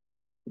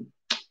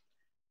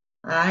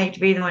 I hate to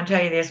be the one to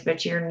tell you this,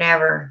 but you're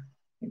never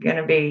going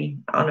to be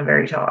on the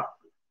very top.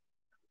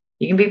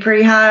 You can be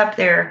pretty high up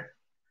there.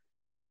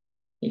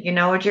 You can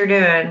know what you're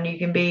doing. You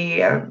can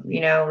be,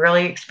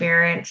 really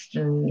experienced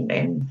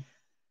and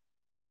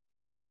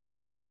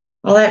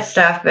all that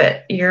stuff,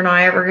 but you're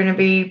not ever going to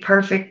be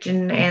perfect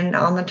and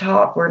on the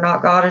top. We're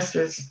not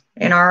goddesses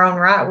in our own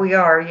right. We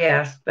are,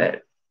 yes,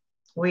 but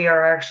we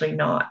are actually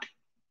not.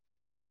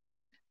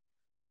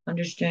 I'm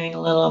just doing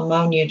a little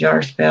ammonia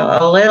jar spell.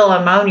 A little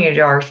ammonia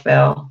jar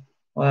spell.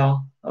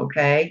 Well,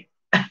 okay.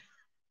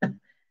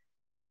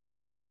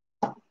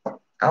 Oh,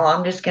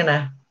 I'm just going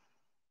to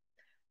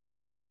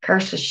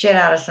curse the shit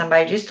out of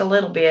somebody just a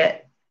little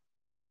bit.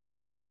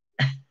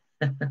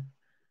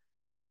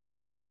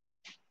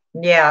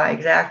 Yeah,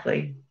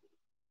 exactly.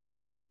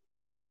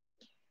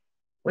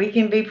 We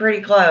can be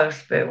pretty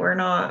close, but we're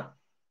not.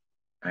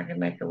 I can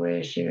make a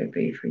wish. It would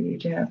be for you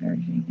to have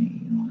everything that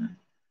you want.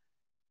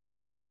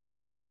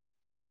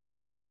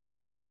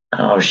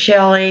 Oh,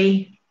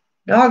 Shelly.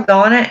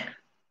 Doggone it.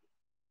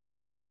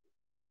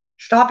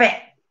 Stop it.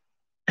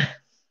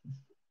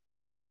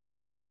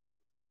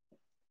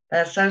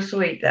 That's so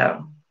sweet,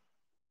 though.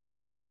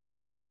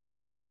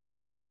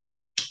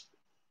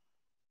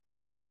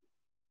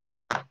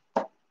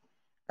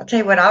 I'll tell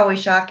you what I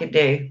wish I could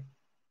do.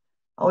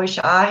 I wish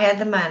I had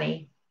the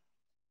money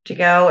to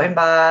go and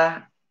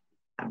buy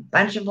a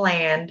bunch of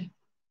land,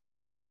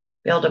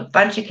 build a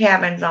bunch of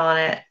cabins on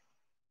it,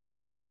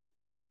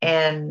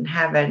 and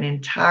have an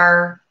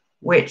entire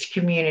witch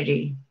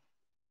community.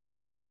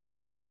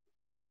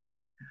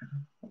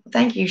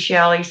 Thank you,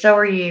 Shelly. So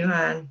are you,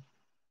 hon.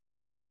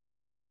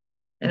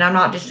 And I'm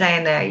not just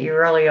saying that, you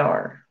really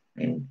are.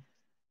 And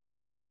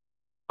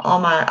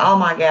all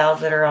my gals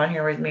that are on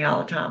here with me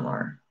all the time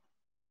are.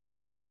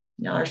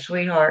 Y'all are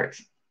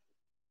sweethearts.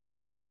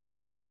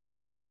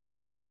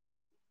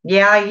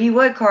 Yeah, you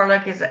would, Carla,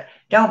 because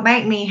don't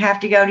make me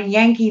have to go to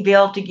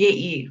Yankeeville to get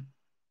you.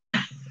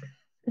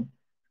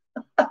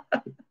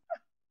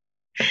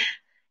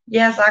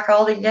 Yes, I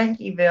called it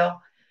Yankeeville.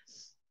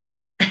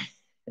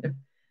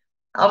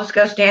 I'll just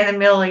go stand in the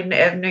middle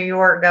of New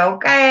York and go,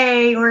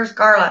 okay, where's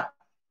Carla?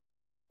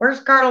 Where's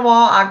Carla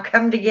Wall? I've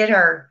come to get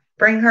her.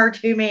 Bring her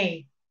to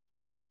me.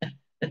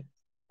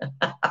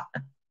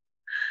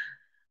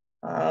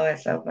 Oh,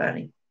 it's so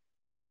funny.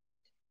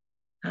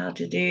 How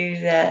to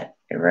do that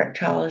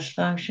erectile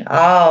dysfunction.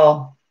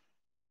 Oh,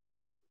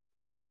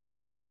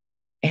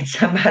 and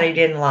somebody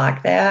didn't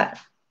like that.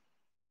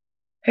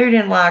 Who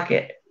didn't like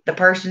it? The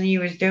person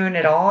you was doing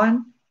it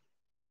on?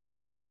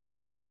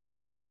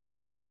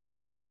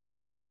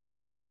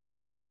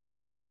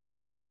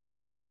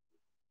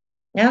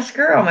 Now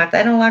screw them. If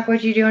they don't like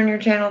what you do on your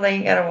channel, they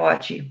ain't got to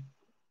watch you.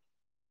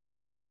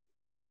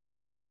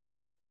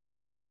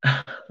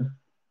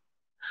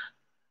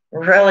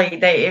 Really,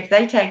 if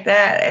they take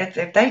that,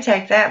 if they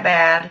take that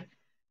bad,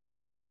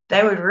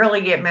 they would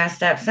really get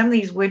messed up. Some of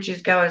these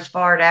witches go as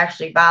far to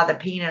actually buy the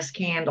penis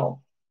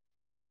candle.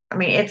 I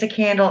mean, it's a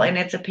candle and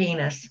it's a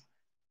penis.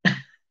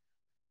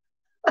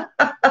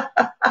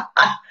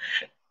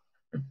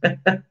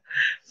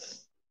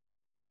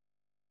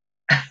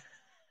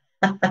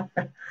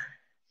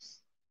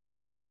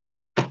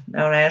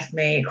 Don't ask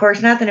me. Of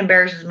course, nothing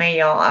embarrasses me,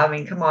 y'all. I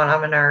mean, come on,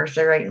 I'm a nurse.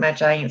 There ain't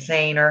much I ain't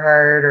seen or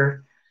heard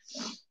or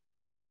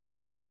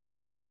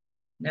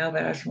no,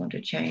 but I just want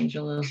to change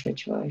a little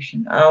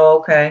situation. Oh,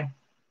 okay.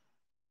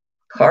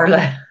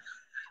 Carla.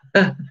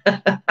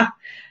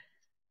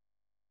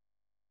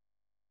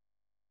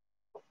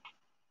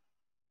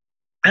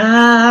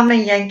 I'm a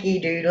Yankee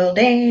Doodle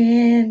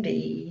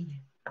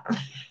Dandy.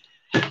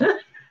 I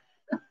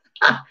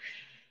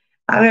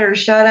better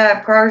shut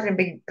up. Carla's gonna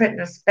be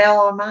putting a spell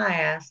on my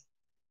ass.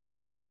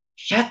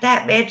 Shut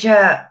that bitch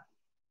up.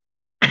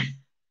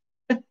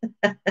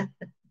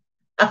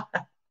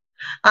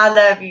 I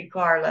love you,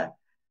 Carla.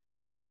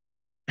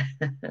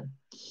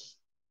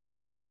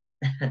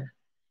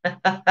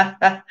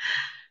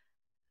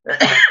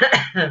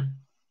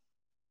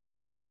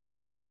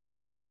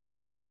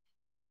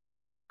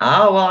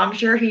 Oh, well, I'm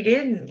sure he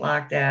didn't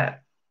like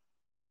that.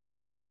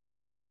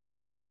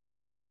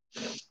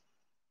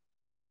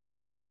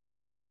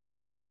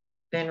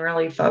 Been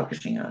really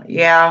focusing on it.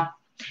 Yeah.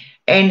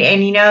 And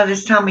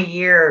this time of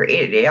year,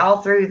 it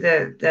all through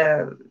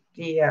the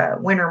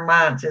winter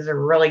months is a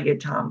really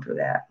good time for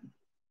that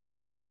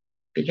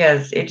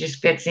because it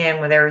just fits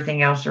in with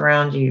everything else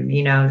around you.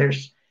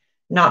 There's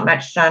not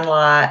much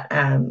sunlight.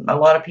 A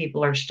lot of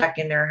people are stuck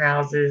in their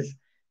houses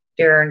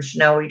during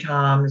snowy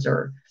times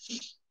or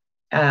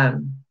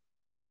um,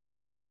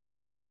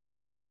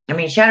 I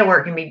mean, shadow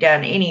work can be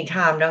done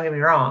anytime, don't get me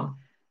wrong.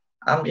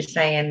 I'm just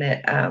saying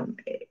that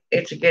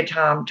it's a good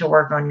time to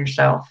work on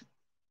yourself.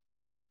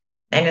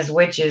 And as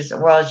witches,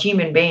 well, as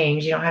human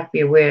beings, you don't have to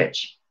be a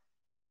witch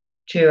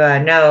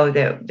to know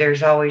that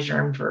there's always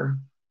room for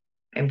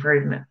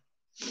improvement.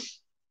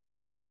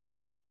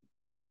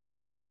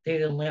 Do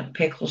the limp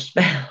pickle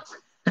spell.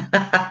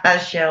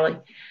 Shelly.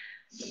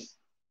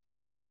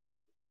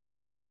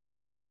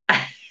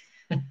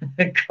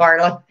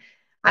 Carla.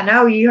 I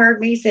know you heard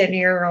me sitting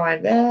here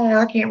going,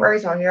 I can't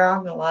raise on here.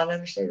 I'm going to light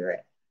another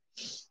cigarette.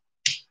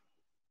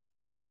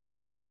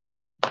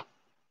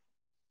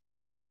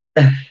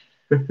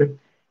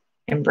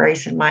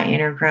 Embracing my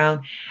inner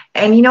crone.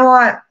 And you know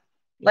what,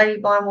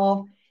 Lady Blind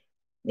Wolf?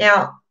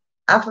 Now,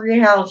 I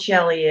forget how old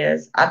Shelly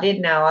is. I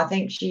did know. I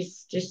think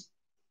she's just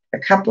a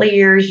couple of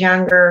years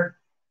younger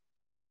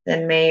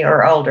than me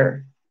or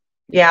older.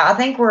 Yeah, I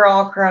think we're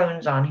all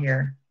crones on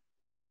here.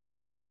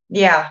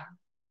 Yeah,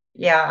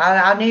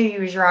 yeah. I knew he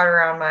was right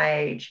around my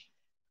age.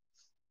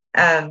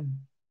 Um,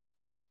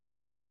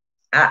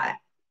 I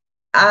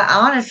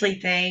I honestly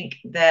think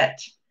that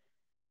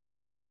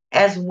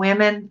as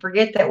women,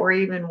 forget that we're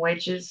even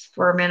witches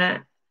for a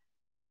minute,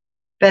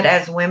 but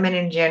as women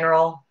in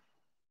general,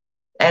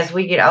 as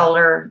we get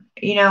older,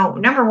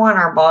 number one,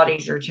 our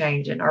bodies are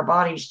changing. Our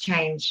bodies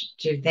change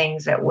to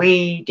things that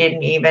we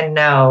didn't even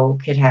know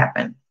could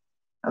happen.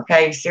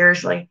 Okay,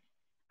 seriously.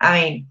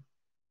 I mean,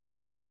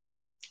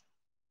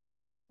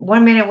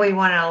 one minute we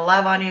want to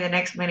love on you, the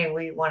next minute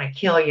we want to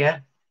kill you.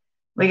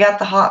 We got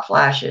the hot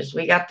flashes.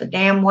 We got the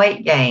damn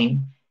weight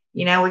gain.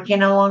 We can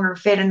no longer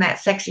fit in that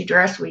sexy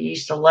dress we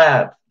used to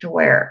love to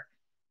wear,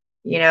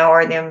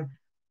 or them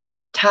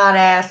tight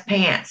ass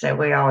pants that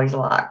we always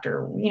liked,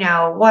 or,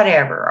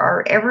 whatever.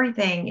 Our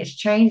everything is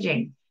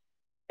changing.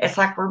 It's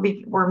like we're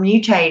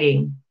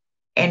mutating,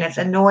 and it's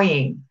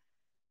annoying,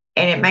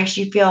 and it makes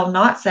you feel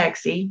not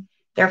sexy.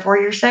 Therefore,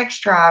 your sex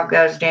drive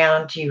goes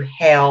down to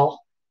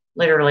hell,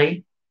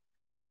 literally.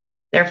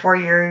 Therefore,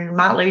 you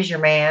might lose your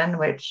man,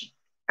 which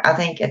I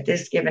think at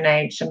this given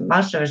age,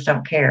 most of us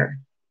don't care.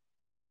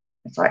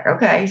 It's like,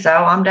 okay, so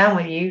I'm done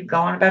with you. Go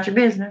on about your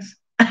business.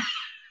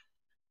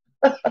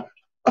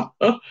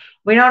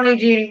 We don't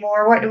need you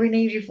anymore. What do we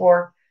need you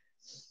for?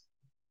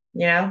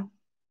 You know?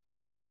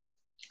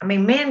 I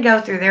mean, men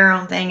go through their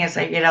own thing as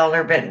they get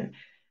older, but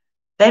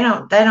they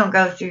don't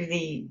go through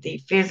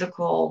the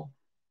physical.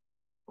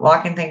 Well,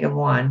 I can think of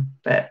one,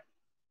 but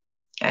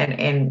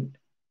and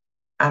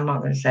I'm not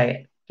going to say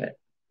it, but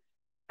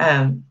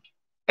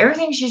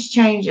everything's just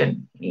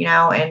changing,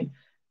 and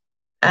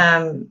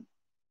um,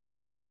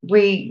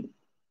 we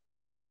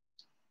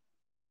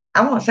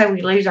I won't say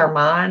we lose our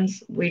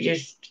minds.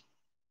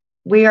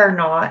 We are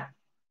not.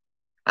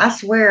 I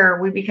swear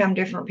we become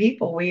different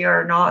people. We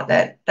are not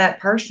that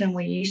person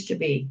we used to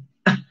be.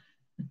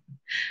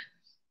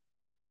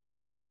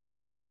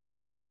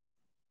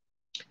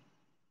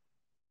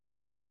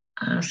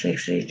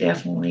 60 is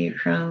definitely a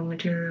chrome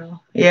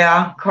material.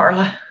 Yeah,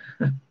 Carla.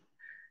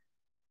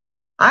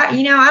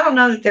 I don't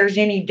know that there's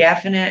any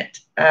definite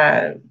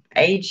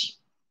age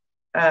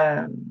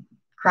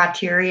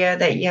criteria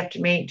that you have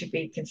to meet to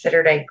be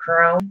considered a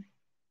chrome.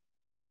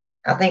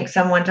 I think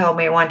someone told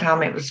me at one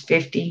time it was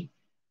 50,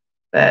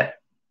 but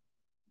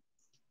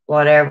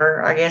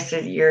whatever. I guess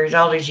if you're as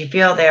old as you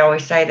feel, they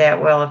always say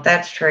that. Well, if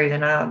that's true,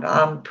 then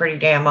I'm pretty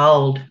damn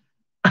old.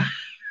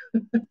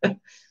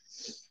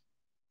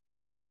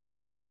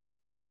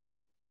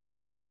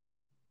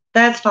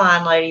 That's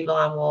fine, Lady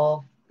Blonde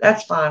Wolf.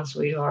 That's fine,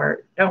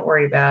 sweetheart. Don't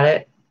worry about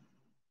it.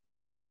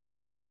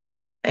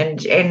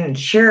 And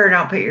sure,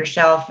 don't put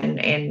yourself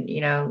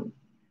in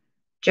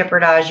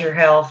jeopardize your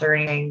health or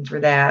anything for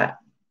that.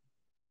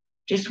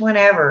 Just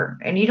whenever.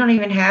 And you don't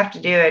even have to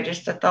do it.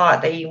 Just the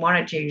thought that you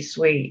wanted to,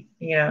 sweet.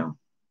 Y'all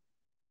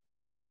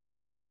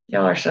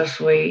are so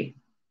sweet.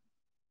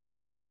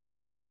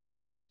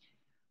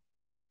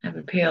 I have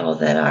a pill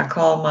that I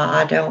call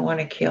my I don't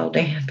want to kill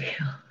Dan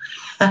pill.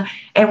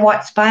 And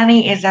what's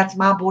funny is that's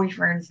my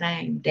boyfriend's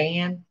name,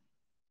 Dan.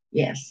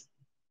 Yes.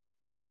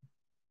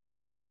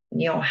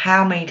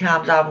 How many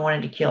times I've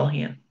wanted to kill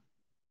him.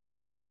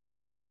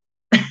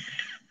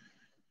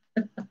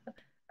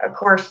 Of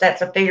course,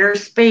 that's a figure of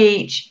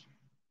speech.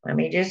 Let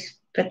me just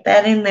put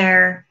that in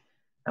there.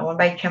 I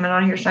want anybody coming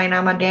on here saying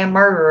I'm a damn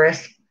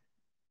murderess.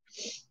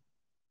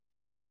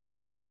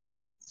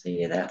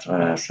 See, that's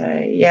what I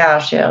say. Yeah,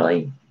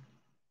 Shelly.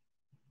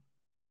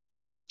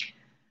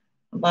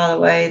 By the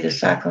way, the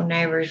psycho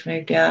neighbors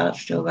moved out.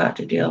 Still got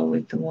to deal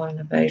with the one in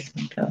the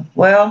basement, though.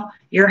 Well,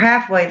 you're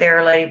halfway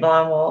there, Lady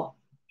Blonde Wolf.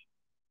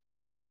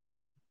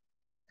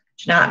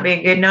 It's not be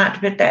a good night to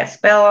put that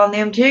spell on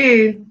them,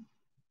 too.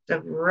 It's a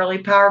really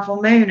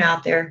powerful moon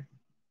out there.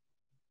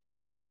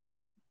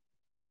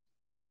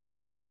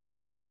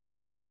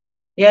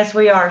 Yes,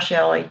 we are,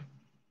 Shelly.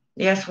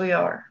 Yes, we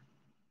are.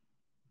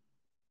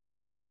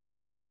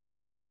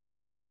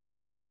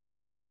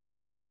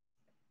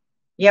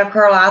 Yeah,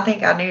 Carla, I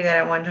think I knew that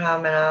at one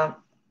time, and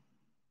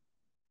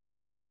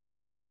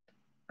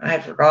I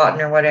had forgotten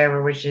or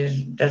whatever, which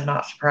does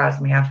not surprise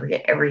me. I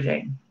forget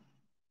everything.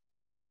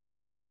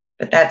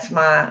 But that's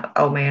my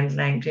old man's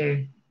name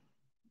too.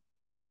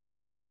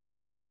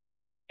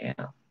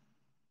 Yeah.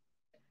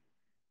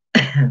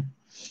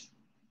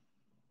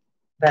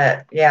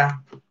 But yeah.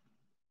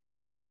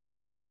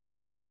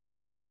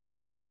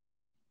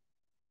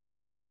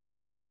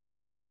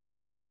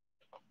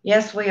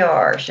 Yes, we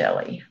are,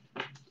 Shelley.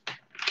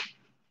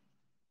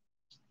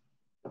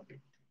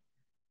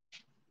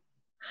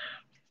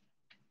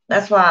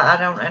 That's why I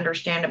don't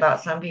understand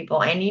about some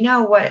people. And you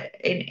know what?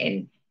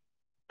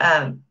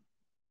 Um,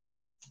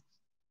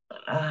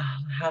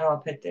 how do I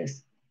put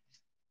this?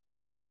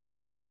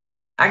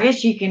 I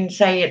guess you can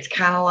say it's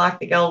kind of like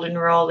the golden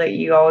rule that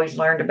you always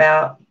learned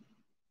about,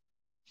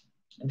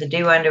 the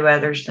do unto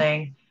others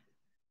thing.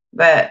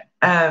 But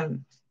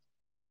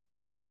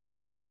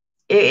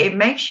it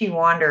makes you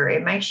wonder.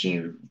 It makes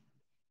you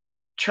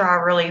try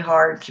really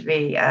hard to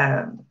be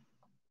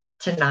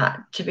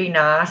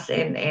nice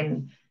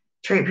and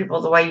treat people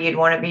the way you'd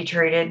want to be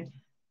treated.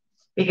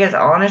 Because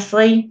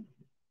honestly,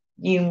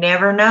 you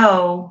never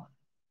know.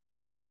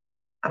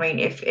 I mean,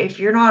 if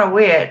you're not a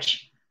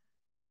witch,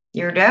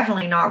 you're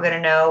definitely not going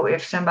to know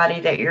if somebody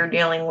that you're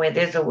dealing with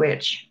is a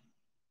witch.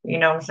 You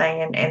know what I'm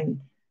saying?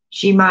 And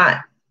she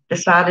might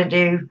decide to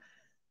do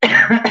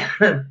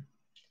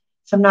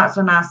some not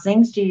so nice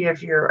things to you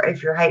if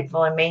you're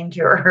hateful and mean to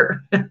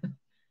her.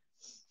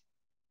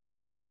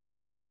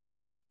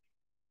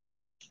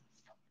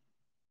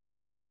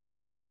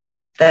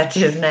 That's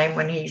his name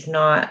when he's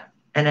not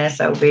an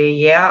SOB.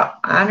 Yeah,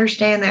 I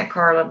understand that,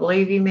 Carla.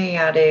 Believe you me,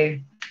 I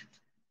do.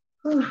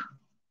 Whew.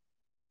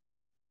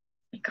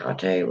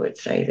 Kate would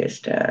say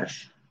this to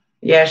us.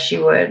 Yes, she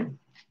would.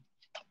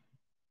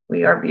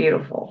 We are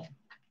beautiful.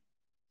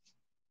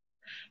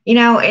 You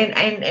know,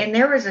 and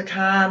there was a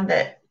time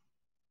that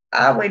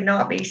I would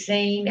not be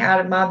seen out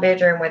of my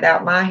bedroom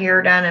without my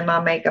hair done and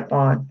my makeup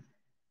on.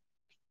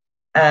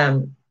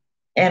 Um,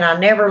 and I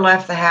never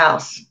left the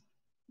house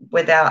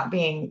without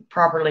being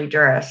properly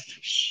dressed.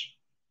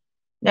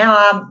 Now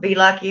I'd be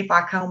lucky if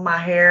I comb my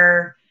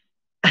hair.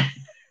 I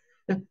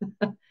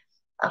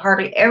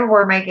hardly ever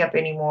wear makeup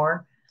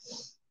anymore.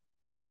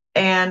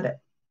 And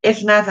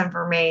it's nothing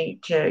for me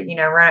to,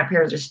 run up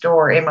here to the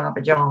store in my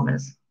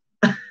pajamas.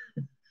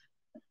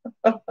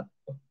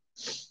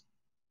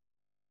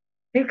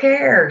 Who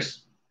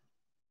cares?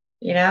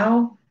 You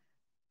know,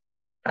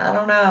 I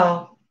don't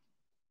know.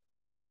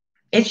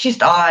 It's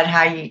just odd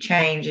how you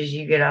change as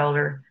you get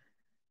older.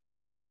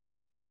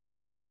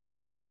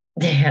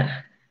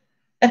 Yeah.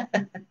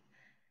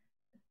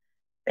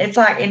 It's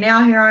like, and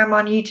now here I am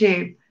on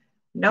YouTube,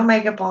 no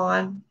makeup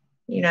on,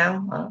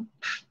 I'm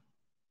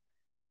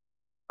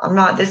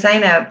not, this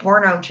ain't a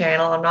porno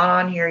channel. I'm not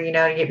on here, to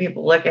get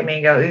people to look at me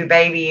and go, ooh,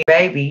 baby,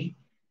 baby.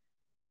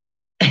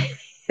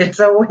 It's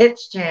a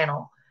witch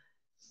channel.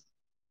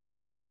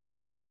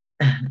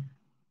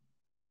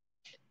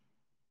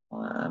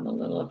 Well, I'm a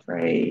little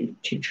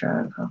afraid to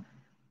try.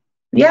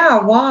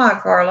 Yeah, why,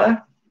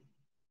 Carla?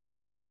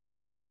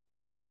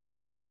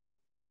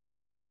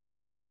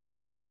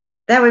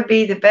 That would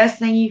be the best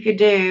thing you could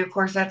do. Of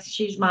course,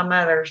 she's my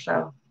mother,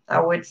 so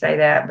I would say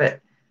that.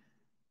 But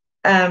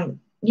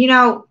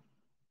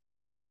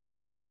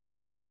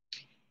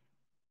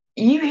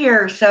you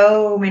hear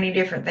so many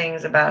different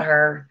things about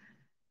her.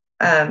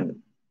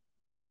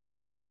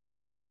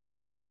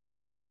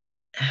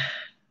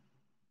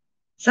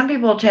 Some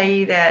people tell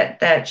you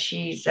that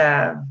she's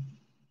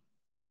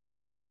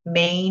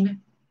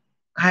mean.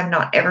 I have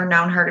not ever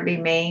known her to be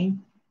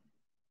mean.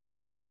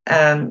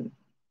 Now,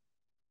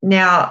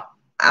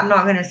 I'm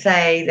not going to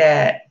say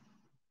that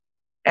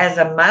as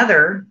a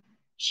mother,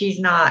 she's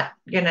not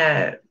going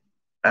to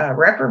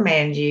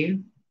reprimand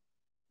you.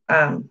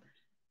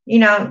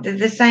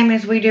 The same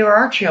as we do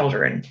our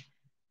children.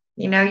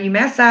 You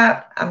mess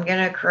up, I'm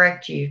going to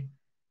correct you.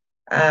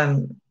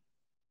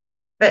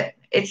 But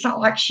it's not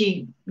like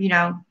she,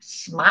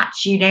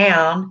 smites you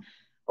down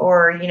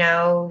or,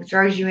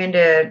 throws you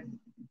into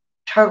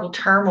total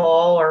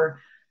turmoil or,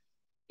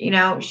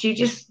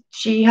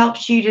 she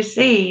helps you to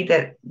see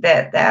that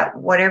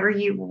whatever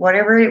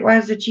it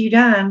was that you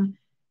done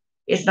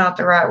is not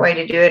the right way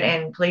to do it.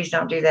 And please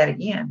don't do that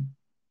again.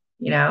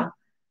 Now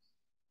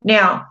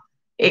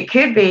it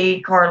could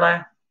be,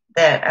 Carla,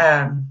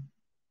 that,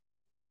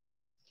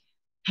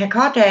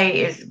 Hecate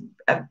is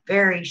a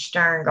very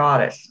stern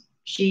goddess.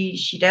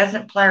 She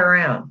doesn't play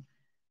around.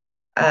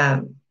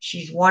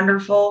 She's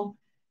wonderful.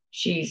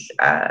 She's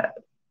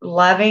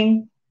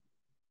loving,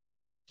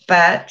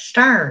 but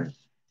stern.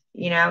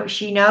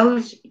 She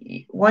knows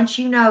once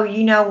you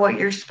know what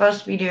you're supposed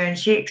to be doing.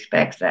 She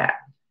expects that.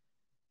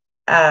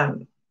 I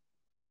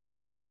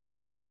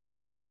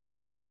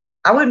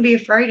wouldn't be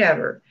afraid of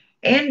her.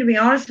 And to be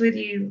honest with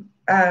you,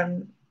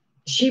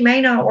 she may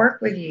not work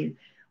with you.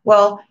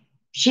 Well,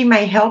 she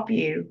may help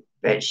you,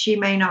 but she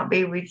may not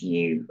be with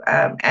you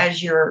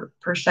as your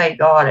per se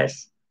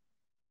goddess.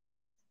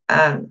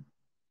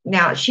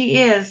 Now, she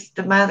is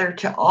the mother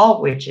to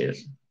all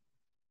witches.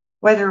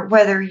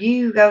 Whether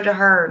you go to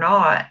her or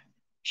not,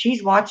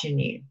 she's watching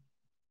you.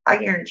 I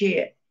guarantee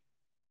it.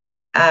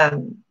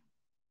 Some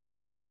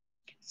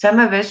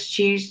of us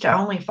choose to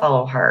only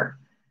follow her.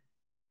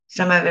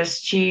 Some of us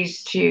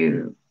choose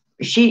to.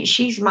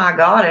 She's my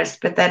goddess,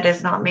 but that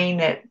does not mean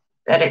that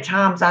at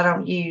times I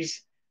don't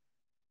use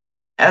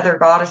other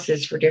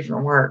goddesses for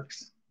different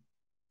works.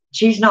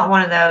 She's not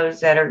one of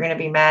those that are going to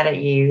be mad at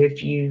you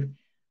if you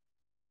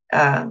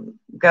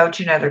go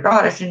to another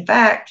goddess. In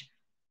fact,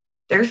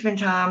 there's been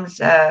times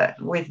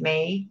with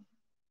me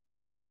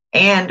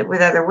and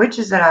with other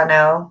witches that I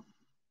know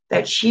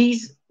that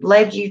she's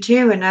led you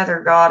to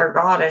another god or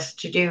goddess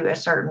to do a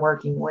certain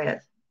working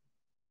with.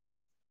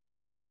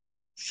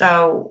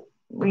 So,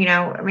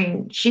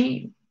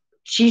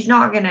 she's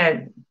not going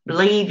to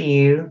leave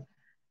you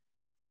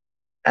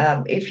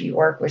if you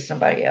work with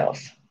somebody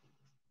else.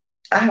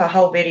 I have a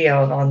whole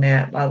video on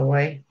that, by the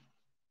way.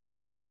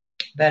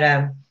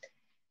 But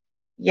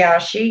yeah,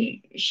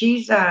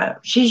 she's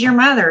your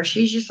mother.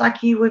 She's just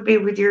like you would be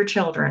with your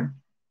children.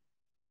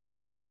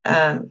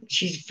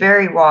 She's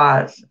very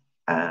wise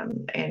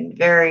and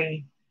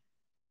very.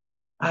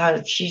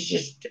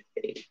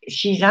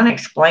 She's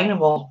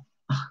unexplainable.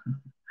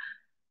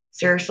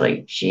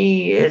 Seriously,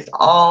 she is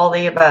all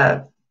the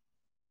above.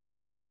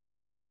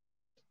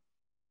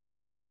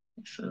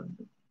 So,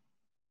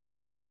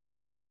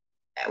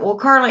 Well,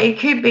 Carla, it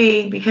could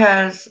be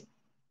because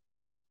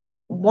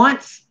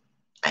once,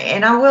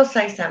 and I will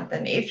say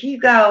something, if you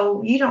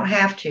go, you don't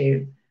have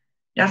to.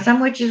 Now, some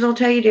witches will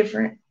tell you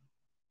different.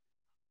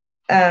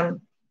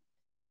 Um,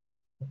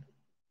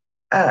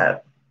 uh,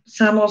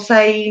 some will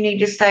say you need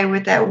to stay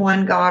with that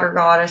one god or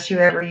goddess,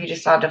 whoever you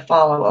decide to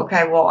follow.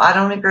 Okay, well, I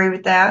don't agree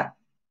with that.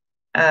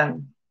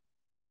 Um,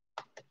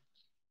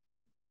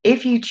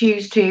 if you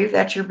choose to,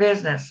 that's your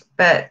business.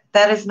 But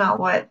that is not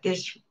what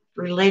this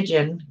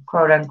religion,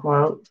 quote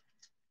unquote,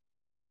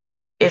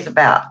 is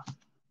about.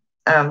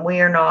 We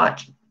are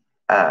not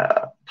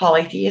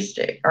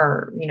polytheistic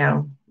or,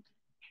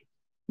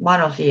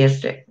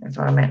 monotheistic. That's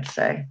what I meant to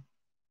say.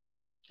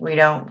 We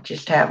don't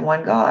just have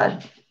one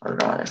God or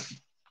goddess.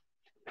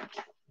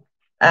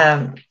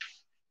 Um,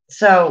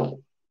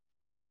 so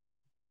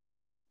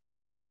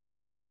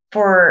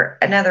for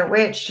another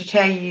witch to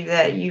tell you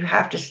that you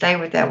have to stay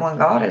with that one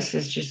goddess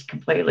is just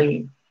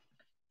completely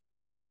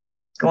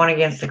going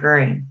against the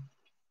grain.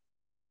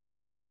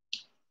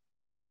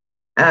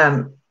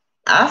 Um,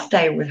 I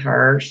stay with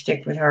her,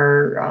 stick with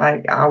her.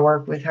 I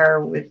work with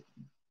her with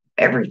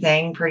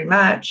everything pretty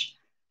much.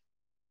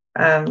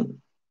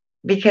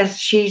 Because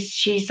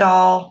she's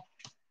all,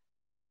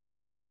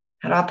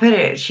 how do I put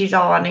it? She's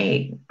all I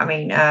need. I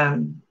mean,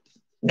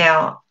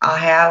 now I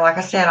have, like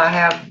I said, I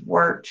have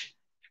worked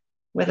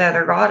with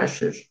other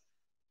goddesses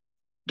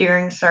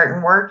during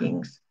certain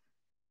workings.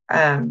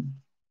 And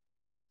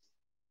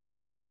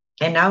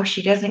no,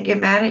 she doesn't get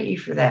mad at you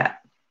for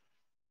that.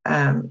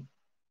 Um,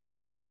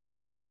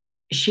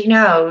 she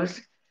knows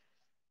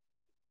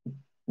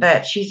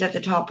that she's at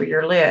the top of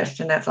your list,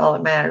 and that's all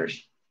that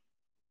matters.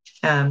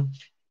 Um,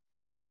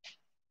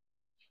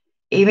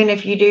 even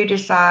if you do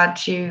decide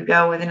to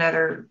go with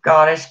another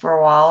goddess for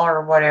a while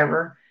or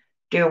whatever,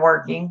 do a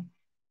working,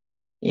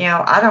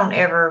 I don't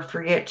ever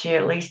forget to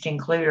at least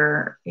include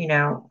her,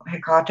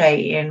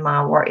 Hecate in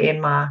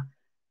my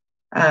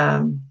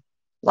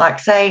like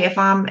say if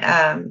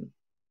I'm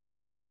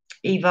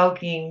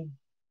evoking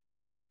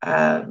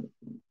uh,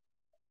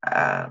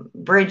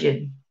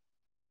 Bridget,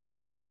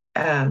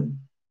 um,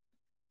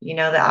 the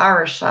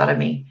Irish side of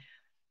me.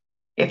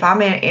 If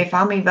I'm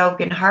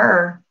evoking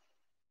her,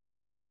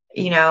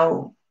 you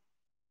know,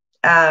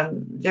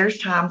 there's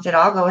times that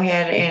I'll go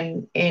ahead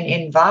and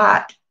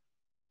invite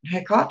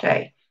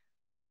Hecate.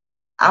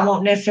 I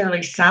won't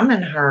necessarily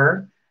summon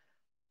her,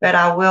 but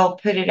I will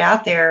put it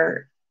out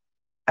there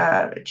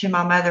to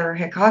my mother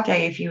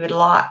Hecate. If you would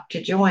like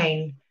to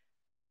join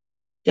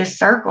this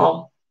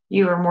circle,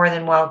 you are more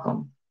than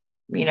welcome.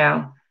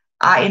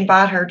 I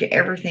invite her to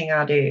everything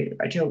I do,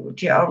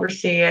 to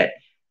oversee it,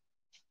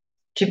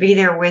 to be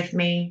there with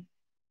me,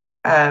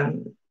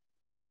 um,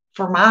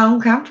 for my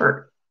own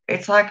comfort.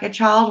 It's like a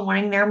child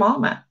wanting their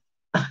mama.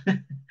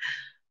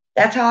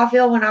 That's how I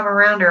feel when I'm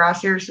around her. I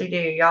seriously do.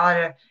 You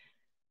ought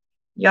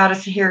to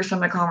hear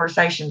some of the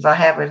conversations I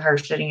have with her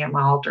sitting at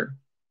my altar.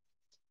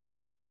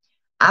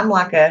 I'm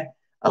like a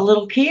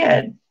little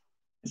kid.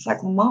 It's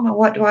like, well, Mama,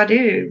 what do I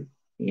do?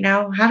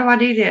 How do I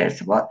do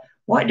this? What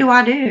do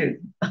I do?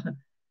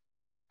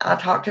 I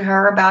talk to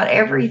her about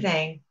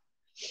everything.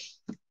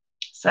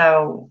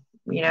 So,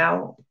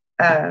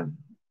 uh,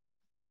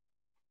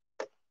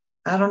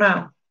 I don't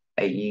know.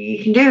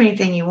 You can do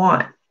anything you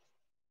want.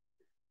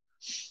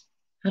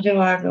 How do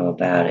I go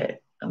about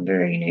it? I'm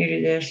very new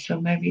to this,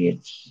 so maybe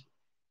it's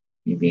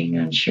me being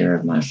unsure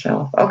of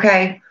myself.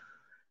 Okay.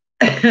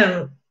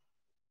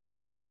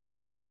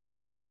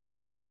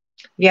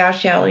 Yeah,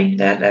 Shelly,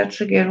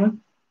 that's a good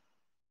one.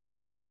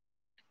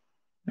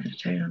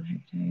 Meditate on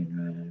Hecate and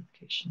write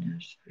application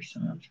notes for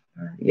Psalms.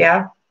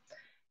 Yeah.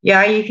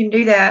 Yeah, you can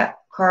do that,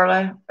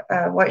 Carla.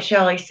 What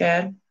Shelly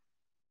said.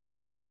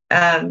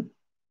 Um,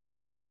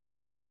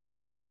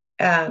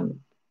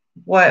 um,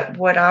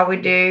 what I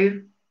would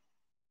do,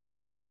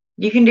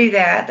 you can do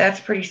that. That's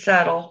pretty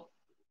subtle.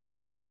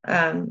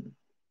 Um,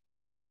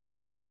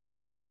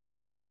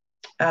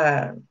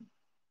 uh,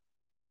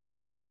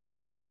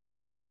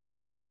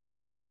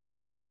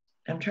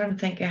 I'm trying to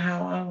think of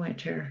how I went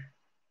to her.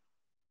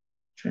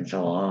 It's been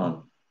so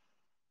long.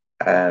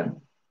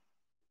 Um,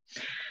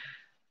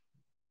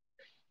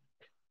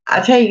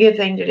 I'll tell you a good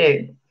thing to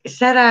do.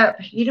 Set up.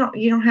 You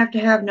don't have to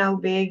have no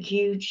big,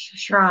 huge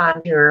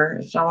shrine to her.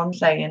 That's all I'm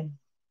saying.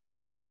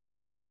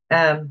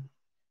 Um,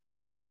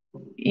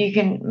 you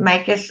can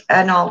make us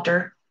an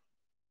altar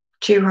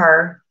to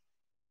her.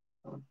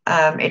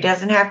 It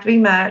doesn't have to be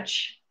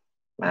much,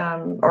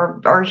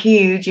 or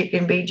huge. It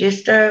can be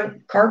just a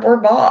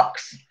cardboard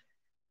box.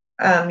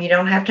 You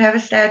don't have to have a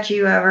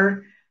statue of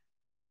her.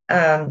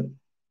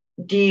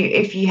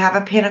 If you have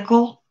a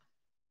pinnacle,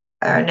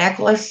 a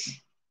necklace,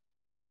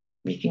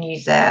 you can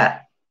use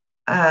that.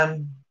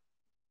 Um,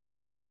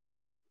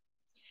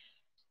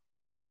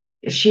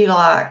 she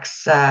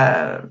likes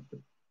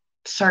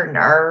certain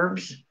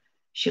herbs.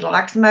 She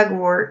likes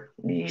mugwort.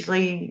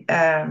 Usually,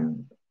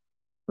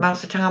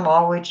 most of the time,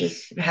 all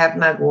witches have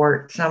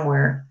mugwort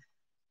somewhere,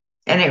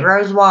 and it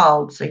grows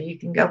wild, so you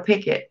can go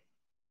pick it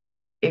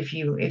if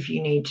you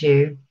need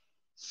to.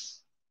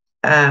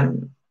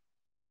 Um,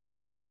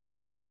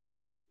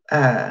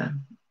 Uh,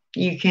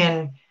 you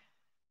can,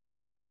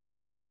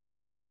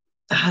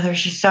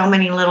 there's just so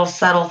many little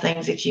subtle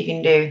things that you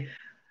can do.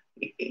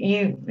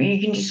 You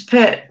can just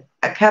put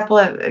a couple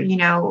of, a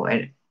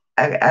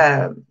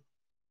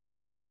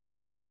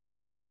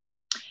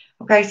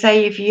okay,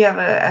 say if you have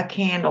a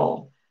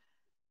candle,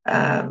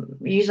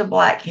 use a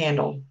black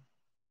candle.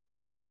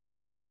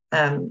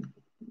 Um,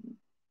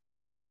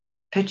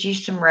 put you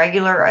some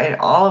regular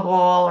olive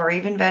oil or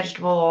even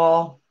vegetable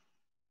oil.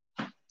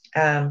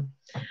 Um,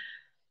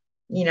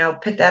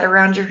 put that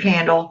around your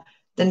candle.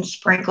 Then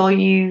sprinkle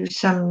you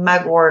some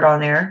mugwort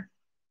on there.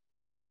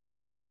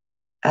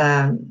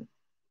 Um,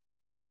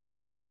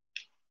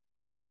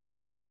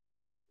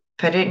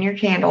 put it in your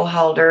candle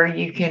holder.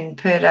 You can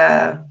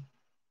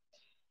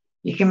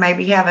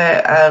maybe have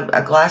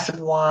a glass of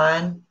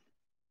wine.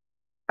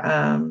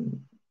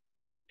 Um,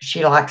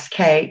 she likes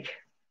cake,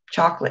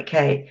 chocolate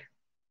cake,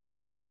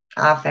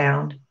 I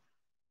found.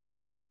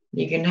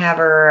 You can have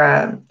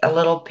her a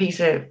little piece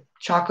of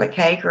chocolate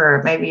cake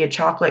or maybe a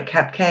chocolate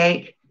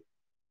cupcake.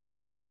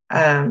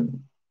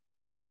 Um,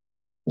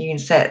 you can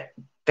set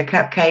the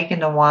cupcake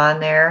and the wine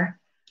there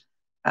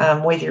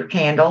with your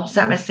candle,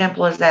 something as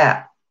simple as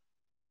that.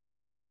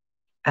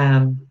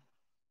 Um,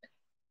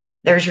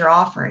 there's your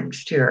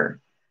offerings to her.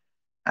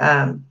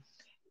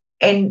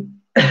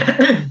 And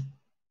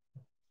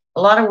a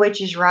lot of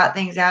witches write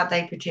things out.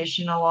 They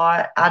petition a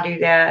lot. I do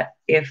that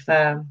if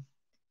I'm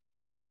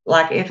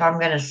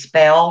going to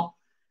spell,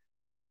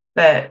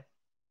 but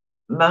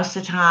most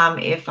of the time,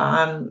 if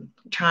I'm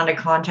trying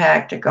to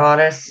contact a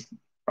goddess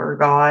or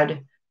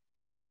god,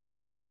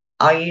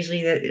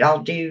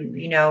 I'll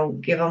do,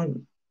 give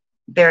them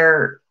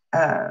their,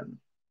 I'm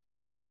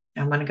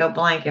going to go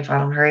blank if I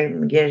don't hurry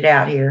and get it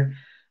out here.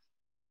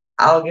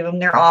 I'll give them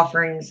their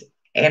offerings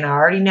and I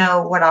already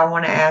know what I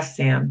want to ask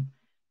them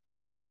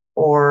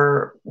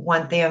or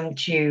want them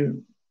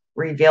to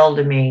reveal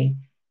to me.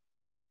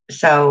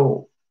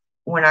 So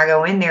when I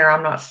go in there,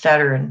 I'm not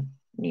stuttering.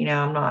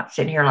 I'm not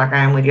sitting here like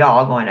I am with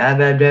y'all going, blah,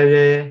 blah,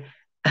 blah.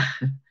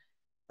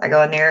 I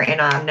go in there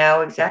and I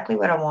know exactly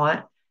what I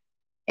want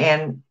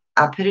and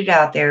I put it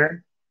out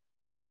there.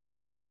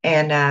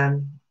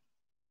 And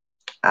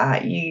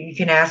you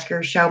can ask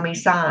her, show me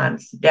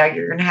signs. Now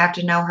you're going to have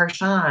to know her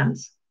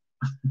signs.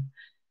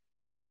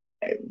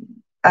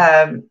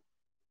 Um,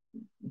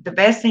 the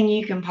best thing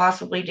you can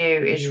possibly do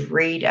is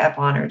read up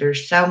on her.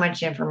 There's so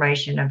much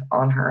information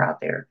on her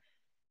out there.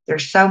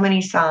 There's so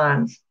many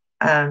signs.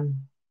 I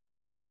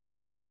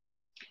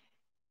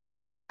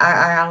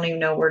don't even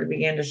know where to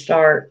begin to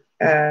start.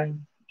 There's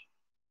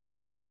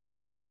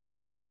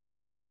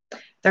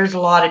a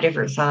lot of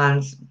different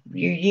signs.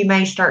 You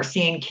may start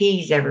seeing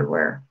keys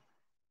everywhere.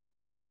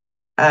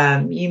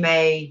 She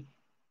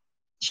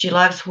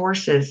loves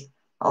horses.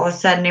 All of a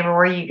sudden,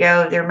 everywhere you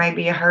go, there may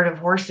be a herd of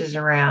horses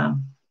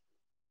around.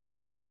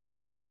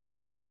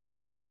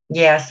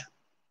 Yes.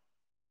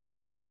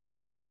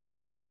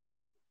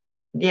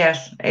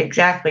 Yes,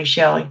 exactly,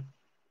 Shelley.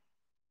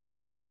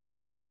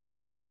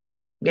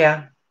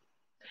 Yeah.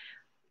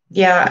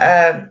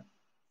 Yeah.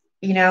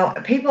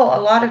 People,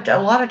 a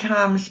lot of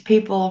times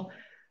people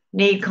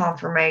need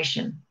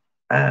confirmation.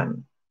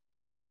 Um,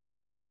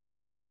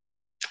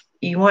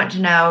 you want to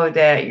know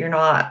that you're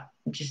not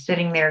just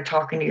sitting there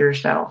talking to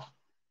yourself.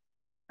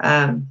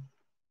 Um,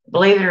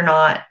 believe it or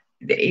not,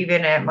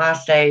 even at my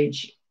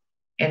stage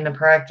in the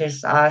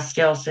practice, I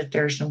still sit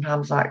there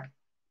sometimes like,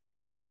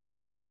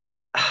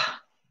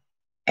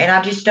 and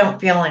I just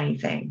don't feel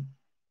anything.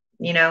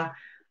 You know,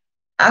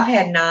 I've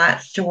had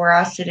nights to where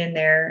I sit in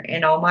there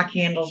and all my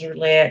candles are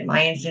lit,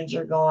 my incense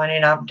are going,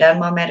 and I've done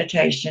my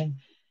meditation,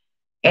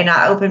 and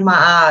I open my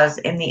eyes,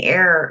 and the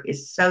air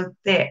is so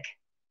thick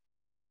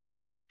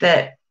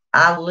that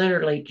I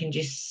literally can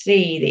just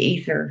see the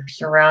ether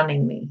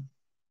surrounding me.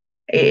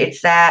 It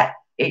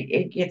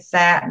gets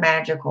that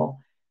magical.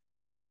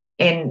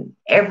 And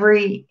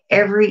every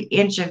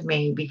inch of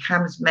me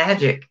becomes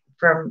magic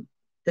from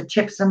the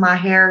tips of my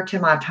hair to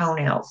my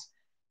toenails.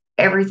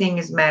 Everything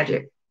is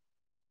magic.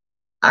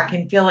 I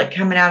can feel it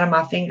coming out of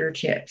my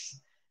fingertips,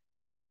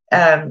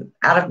 out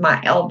of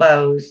my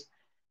elbows,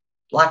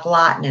 like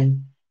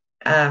lightning.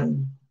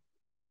 Um,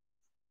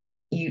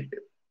 you,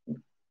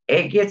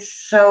 it gets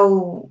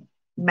so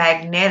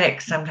magnetic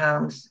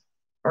sometimes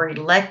or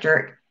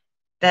electric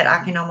that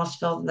I can almost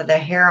feel the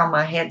hair on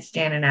my head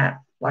standing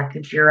up, like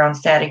if you're on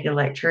static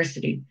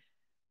electricity.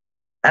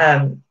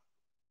 Um,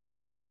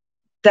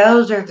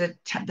 those are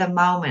the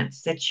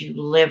moments that you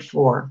live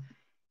for.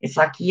 It's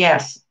like,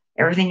 yes,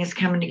 everything is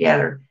coming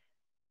together.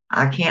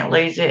 I can't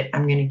lose it.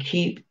 I'm going to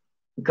keep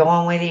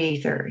going with the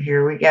ether.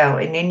 Here we go.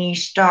 And then you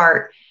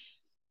start,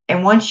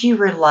 and once you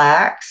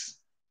relax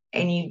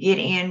and you get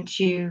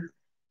into,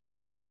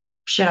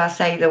 should I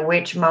say, the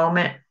witch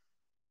moment,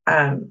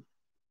 um,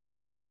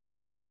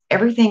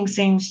 everything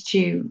seems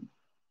to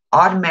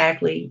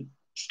automatically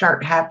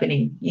start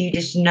happening. You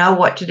just know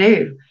what to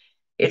do.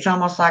 It's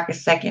almost like a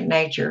second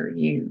nature.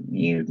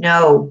 You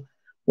know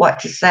what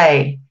to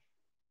say.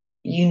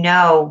 You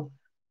know,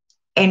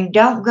 and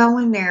don't go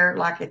in there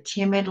like a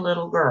timid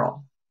little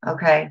girl.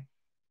 Okay.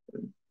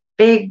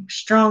 Big,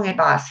 strong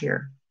advice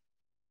here.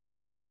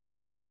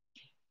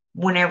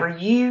 Whenever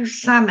you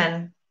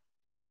summon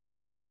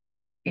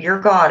your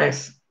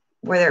goddess,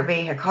 whether it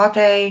be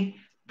Hecate,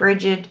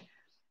 Bridget,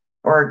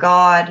 or a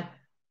god,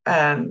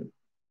 um,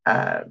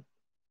 uh,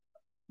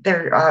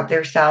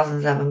 there's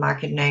thousands of them. I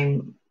could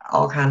name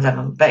all kinds of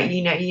them, but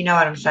you know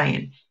what I'm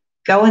saying.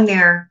 Go in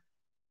there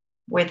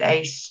with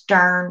a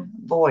stern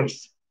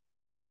voice.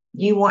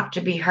 You want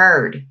to be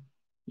heard.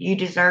 You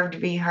deserve to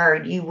be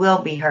heard. You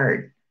will be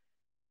heard.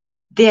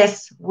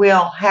 This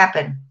will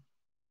happen.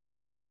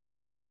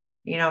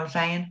 You know what I'm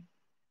saying?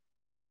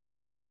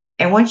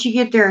 And once you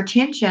get their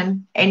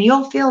attention, and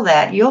you'll feel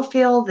that, you'll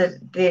feel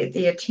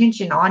the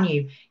attention on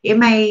you. You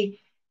may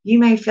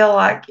feel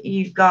like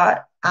you've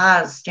got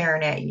eyes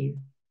staring at you.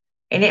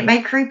 And it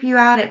may creep you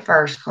out at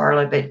first,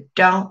 Carla, but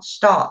don't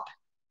stop.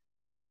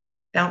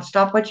 Don't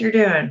stop what you're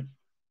doing.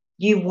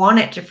 You want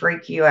it to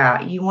freak you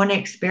out. You want to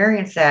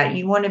experience that.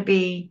 You want to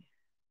be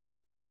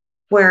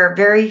where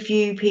very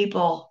few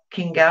people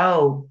can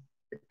go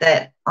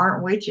that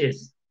aren't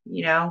witches,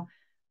 you know.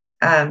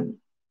 Um,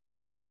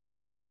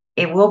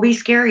 it will be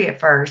scary at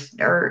first,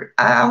 or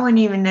I wouldn't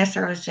even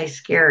necessarily say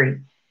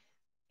scary.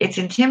 It's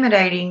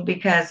intimidating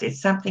because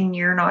it's something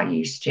you're not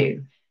used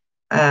to.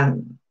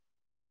 Um,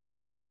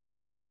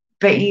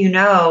 but you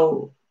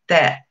know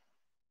that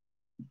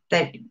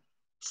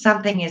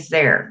something is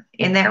there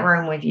in that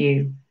room with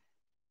you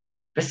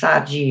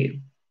besides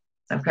you.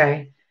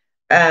 Okay.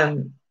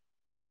 Um,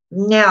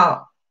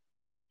 now,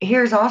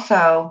 here's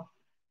also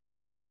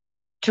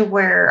to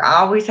where I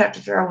always have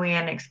to throw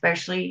in,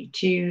 especially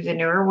to the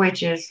newer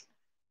witches,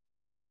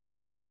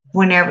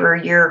 whenever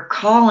you're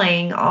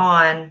calling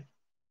on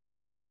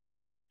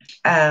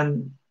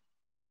um,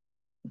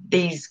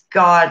 these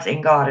gods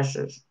and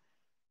goddesses,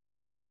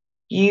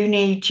 you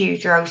need to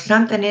throw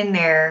something in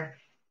there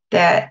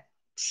that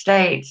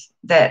states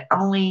that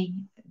only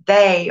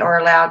they are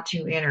allowed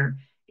to enter.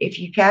 If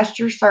you cast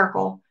your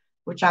circle,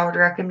 which I would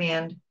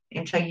recommend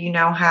until you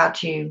know how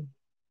to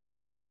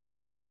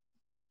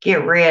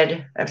get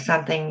rid of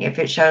something if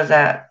it shows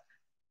up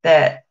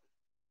that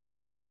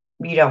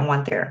you don't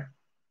want there.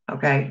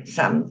 Okay.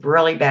 Something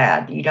really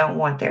bad you don't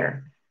want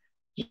there.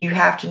 You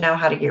have to know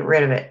how to get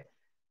rid of it.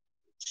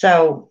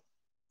 So,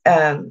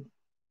 um,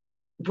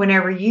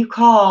 whenever you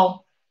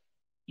call,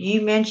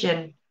 you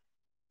mention,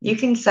 you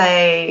can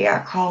say, I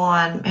call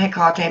on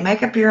Hecate,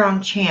 make up your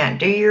own chant.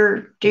 Do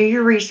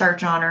your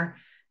research on her.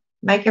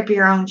 Make up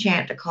your own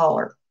chant to call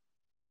her.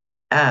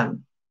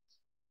 Um,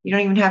 you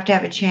don't even have to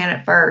have a chant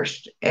at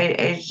first.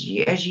 As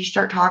you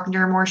start talking to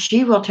her more,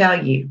 she will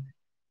tell you.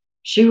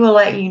 She will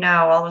let you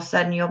know. All of a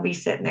sudden, you'll be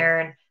sitting there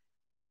and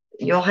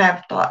you'll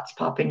have thoughts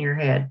pop in your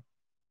head.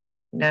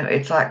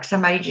 It's like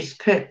somebody just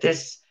put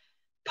this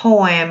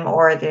poem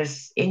or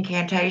this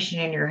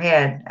incantation in your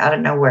head out of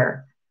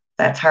nowhere.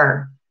 That's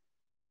her.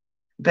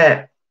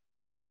 But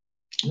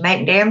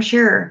make damn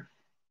sure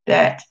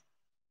that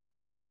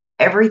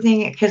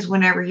everything, because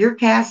whenever you're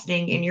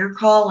casting and you're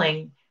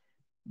calling,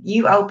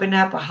 you open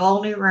up a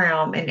whole new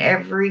realm and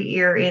every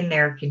ear in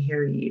there can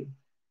hear you.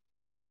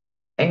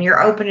 And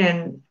you're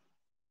opening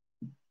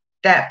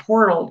that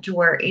portal to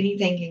where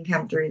anything can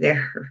come through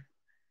there.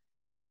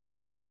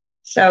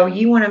 So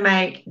you want to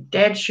make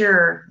dead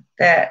sure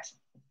that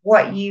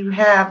what you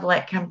have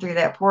let come through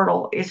that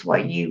portal is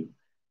what you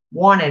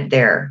wanted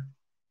there.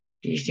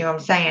 Do you see what I'm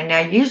saying?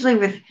 Now, usually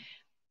with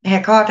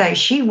Hecate,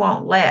 she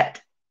won't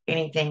let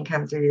anything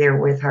come through there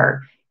with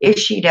her. If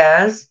she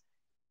does,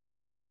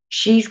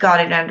 she's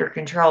got it under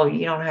control.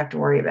 You don't have to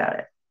worry about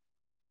it.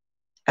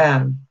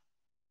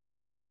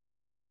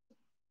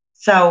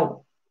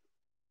 So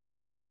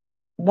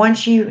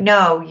once you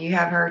know you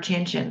have her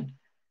attention,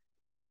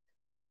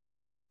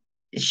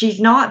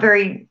 she's not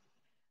very,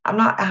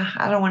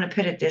 I don't want to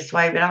put it this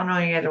way, but I don't know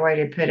any other way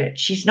to put it.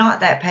 She's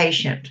not that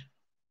patient.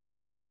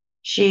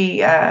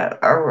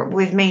 Or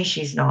with me,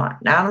 she's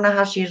not. Now, I don't know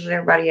how she is with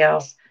everybody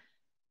else.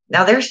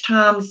 Now, there's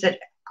times that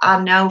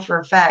I know for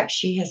a fact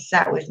she has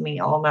sat with me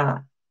all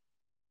night.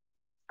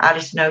 I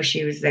just know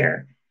she was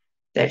there,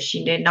 that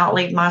she did not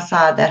leave my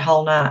side that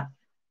whole night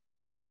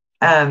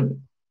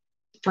um,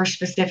 for a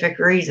specific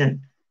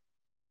reason.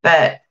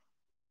 But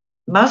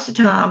most of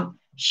the time,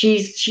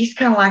 she's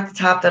kind of like the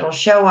type that'll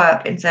show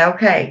up and say,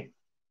 okay,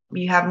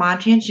 you have my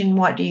attention.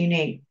 What do you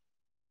need?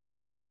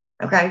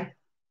 Okay.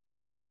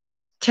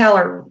 Tell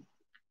her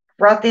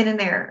right then and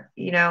there,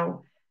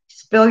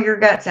 spill your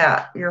guts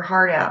out, your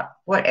heart out,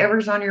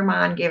 whatever's on your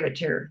mind, give it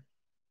to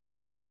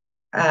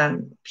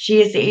her.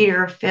 She is the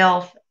eater of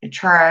filth and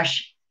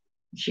trash.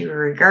 She will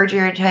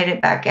regurgitate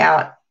it back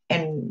out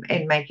and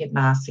make it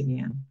nice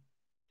again.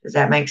 Does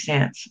that make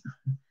sense?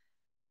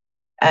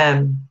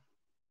 Um,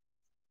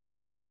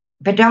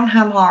 but don't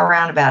hum haw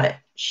around about it.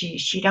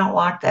 She don't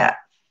like that.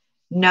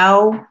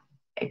 Know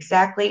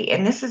exactly,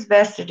 and this is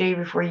best to do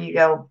before you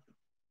go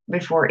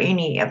before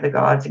any of the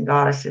gods and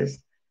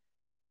goddesses.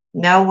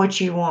 Know what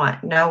you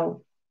want.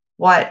 Know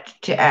what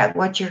to add,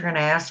 what you're going to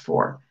ask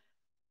for.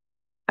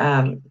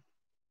 Um,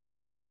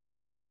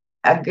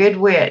 A good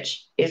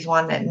witch is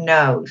one that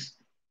knows.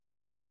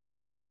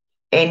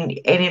 And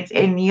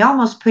you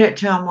almost put it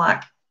to them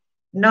like,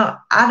 no,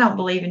 I don't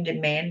believe in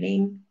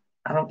demanding.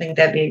 I don't think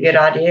that'd be a good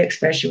idea,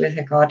 especially with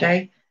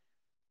Hecate.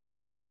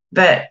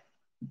 But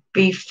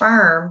be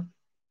firm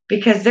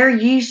because they're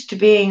used to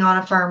being on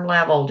a firm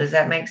level. Does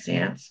that make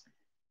sense?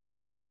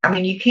 I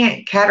mean, you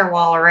can't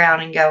caterwaul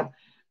around and go,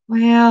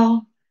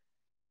 well,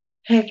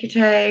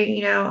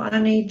 Hecate, I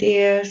need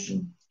this.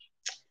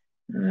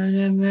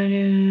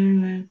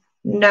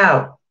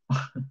 No,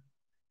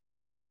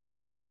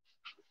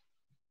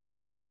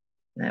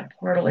 that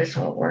portal is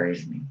what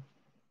worries me.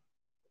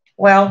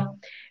 Well,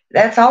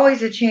 that's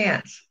always a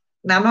chance.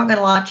 Now, I'm not going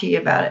to lie to you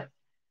about it,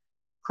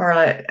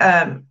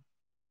 Carla.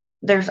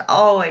 There's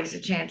always a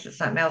chance that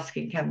something else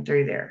can come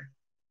through there.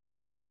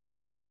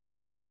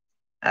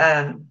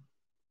 Um,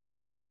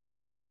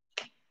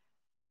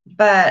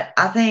 but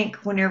I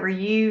think whenever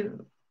I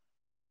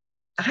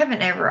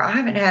haven't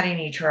had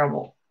any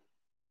trouble,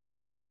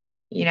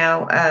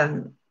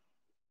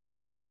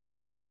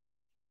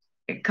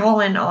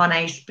 calling on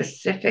a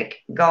specific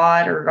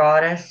god or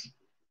goddess.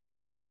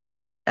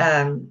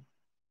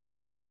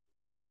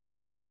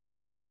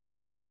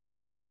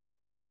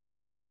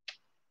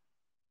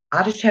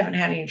 I just haven't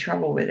had any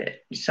trouble with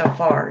it so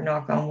far,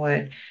 knock on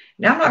wood.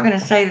 Now, I'm not going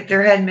to say that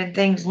there hadn't been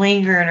things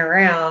lingering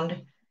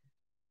around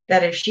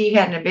that if she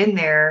hadn't have been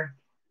there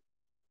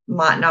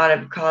might not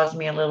have caused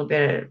me a little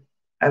bit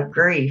of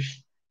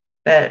grief.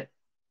 But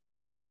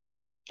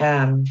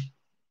you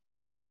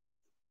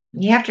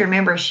have to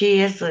remember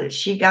she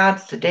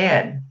guides the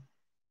dead.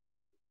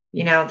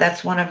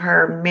 That's one of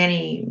her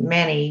many,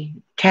 many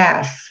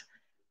tasks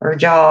or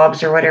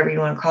jobs or whatever you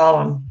want to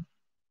call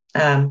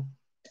them.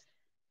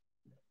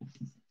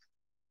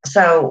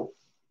 So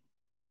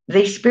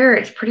these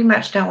spirits pretty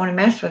much don't want to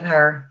mess with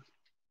her.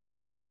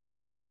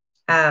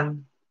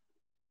 Then,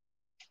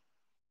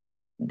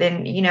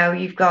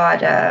 you've got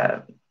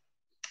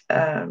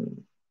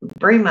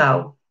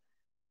Brimo,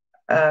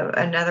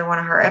 another one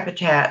of her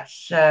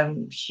epithets.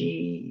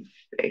 She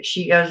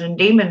goes in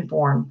demon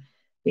form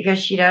because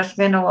she does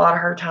spend a lot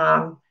of her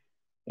time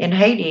in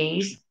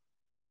Hades.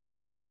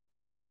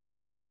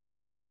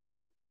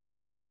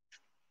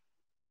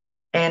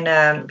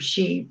 And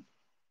she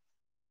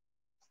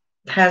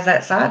has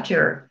that side to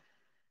her,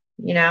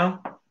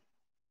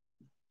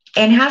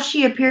 And how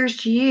she appears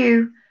to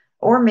you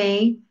or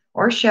me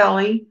or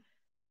Shelley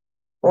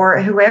or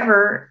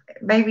whoever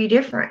may be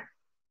different.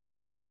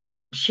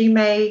 She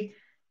may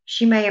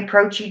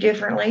approach you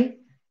differently.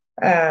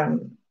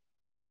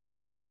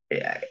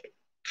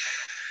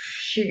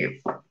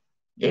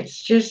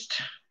 It's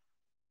just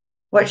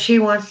what she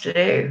wants to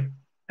do,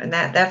 and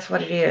that's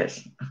what it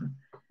is.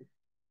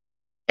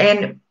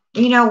 And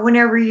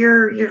whenever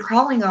you're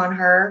calling on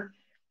her,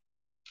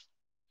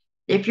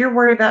 if you're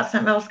worried about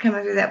something else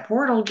coming through that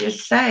portal,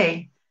 just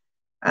say,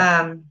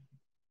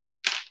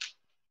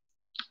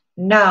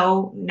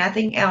 no,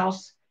 nothing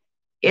else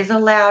is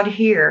allowed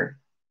here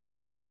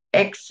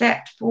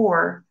except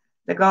for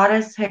the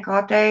goddess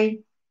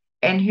Hecate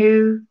and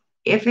who,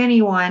 if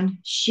anyone,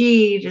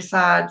 she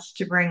decides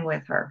to bring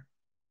with her.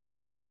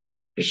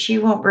 Because she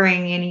won't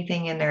bring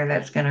anything in there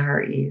that's going to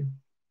hurt you.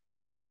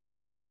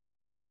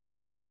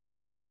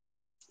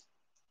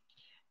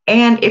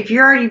 And if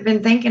you've already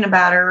been thinking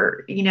about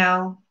her,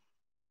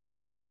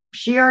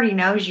 she already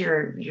knows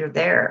you're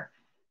there.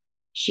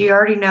 She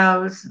already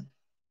knows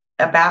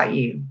about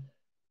you.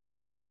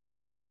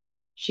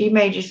 She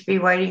may just be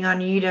waiting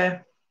on you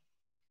to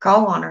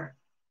call on her.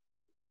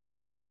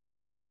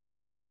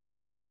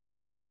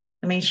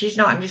 I mean, she's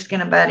not just going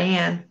to butt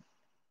in.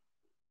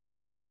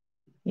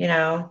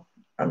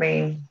 I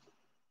mean,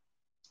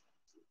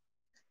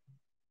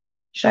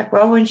 she's like,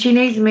 well, when she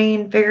needs me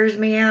and figures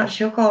me out,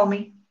 she'll call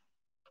me.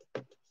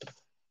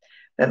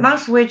 But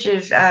most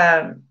witches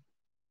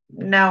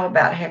know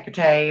about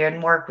Hecate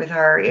and work with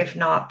her, if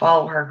not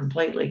follow her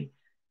completely,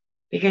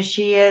 because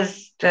she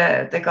is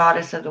the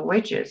goddess of the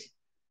witches.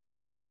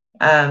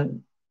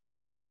 So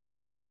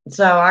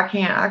I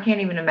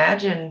can't even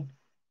imagine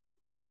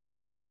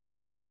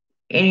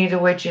any of the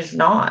witches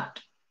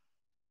not.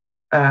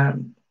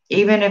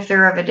 Even if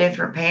they're of a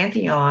different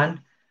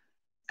pantheon.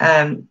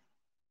 I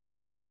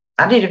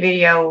did a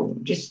video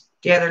just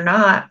the other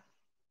night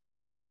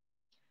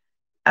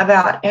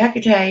about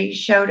Hecate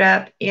showed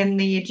up in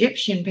the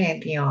Egyptian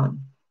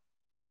pantheon.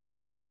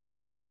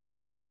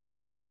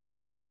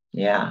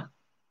 Yeah.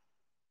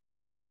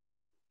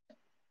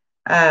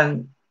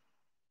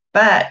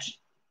 But,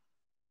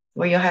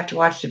 well, you'll have to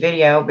watch the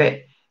video,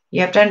 but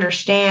you have to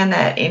understand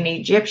that in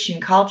Egyptian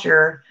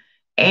culture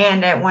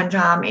and at one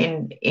time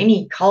in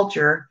any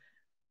culture,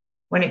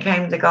 when it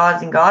came to the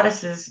gods and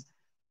goddesses,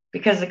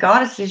 because the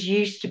goddesses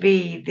used to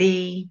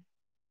be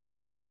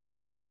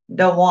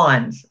the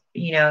ones,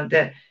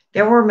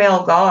 there were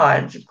male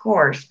gods, of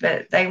course,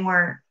 but they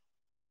weren't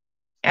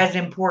as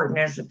important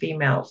as the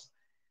females.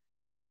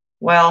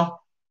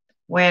 Well,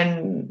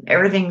 when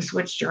everything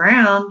switched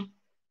around,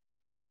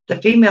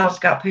 the females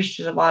got pushed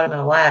to the bottom of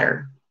the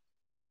ladder.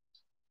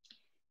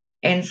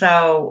 And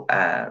so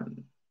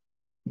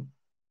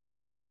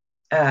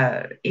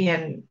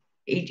in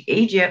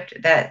Egypt,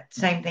 that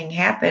same thing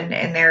happened,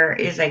 and there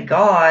is a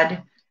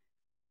god.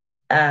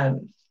 I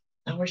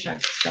wish I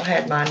still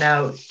had my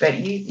notes, but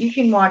you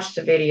can watch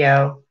the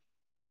video.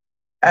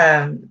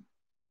 Um,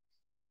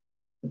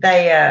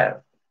 they uh,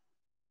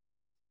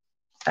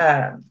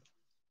 let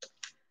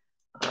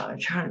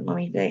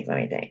me think. Let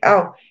me think.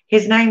 Oh,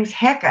 his name's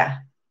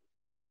Heka.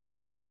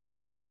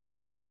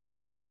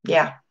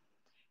 Yeah,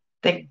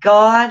 the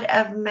god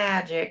of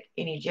magic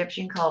in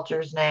Egyptian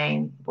culture's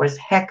name was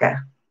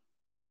Heka.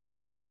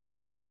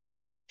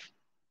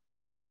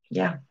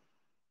 Yeah.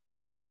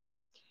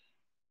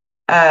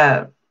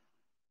 Uh,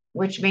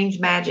 which means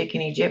magic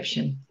in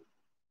Egyptian.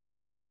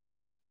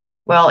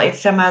 Well, it's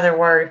some other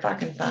word if I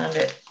can find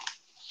it.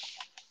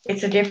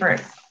 It's a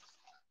different.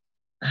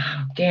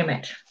 Oh, damn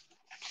it.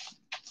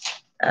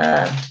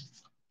 Uh,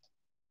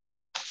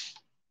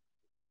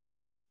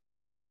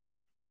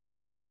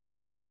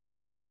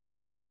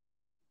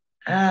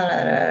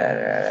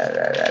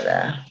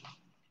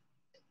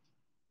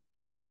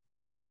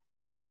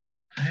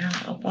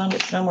 I'll find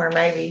it somewhere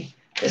maybe.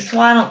 This is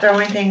why I don't throw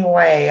anything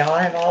away. I'll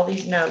have all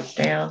these notes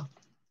down.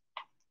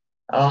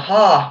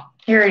 Aha,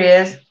 here it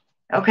is.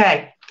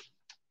 Okay,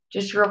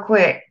 just real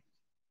quick.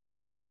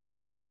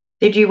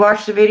 Did you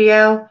watch the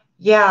video?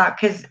 Yeah,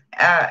 because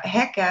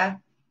Heka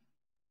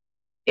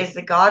is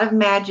the god of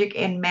magic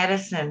and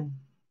medicine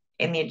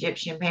in the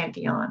Egyptian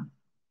pantheon.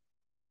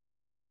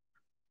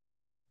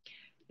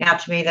 Now,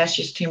 to me, that's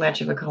just too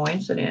much of a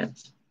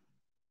coincidence.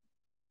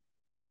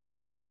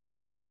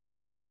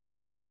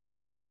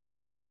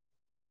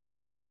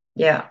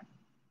 Yeah,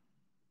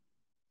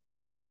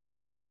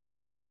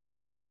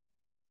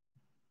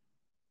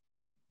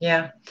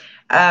 yeah.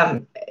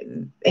 Um,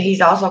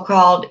 he's also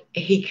called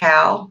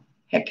Hekau,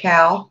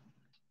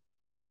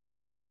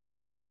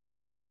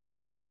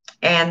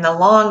 and the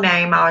long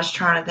name I was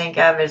trying to think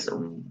of is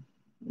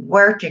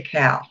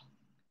Wertikau,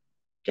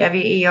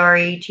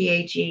 Werethekau,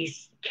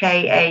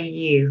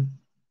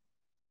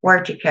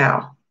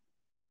 Wertikau.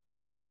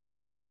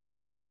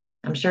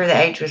 I'm sure the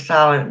H was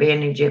silent,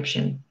 being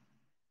Egyptian,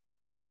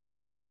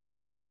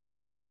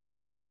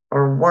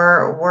 or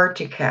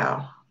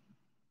Wertikau,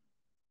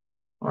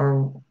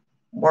 or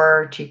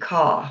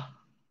Wertikau,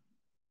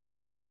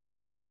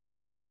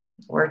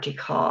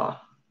 Wertikau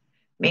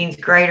means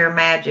greater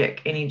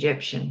magic in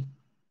Egyptian.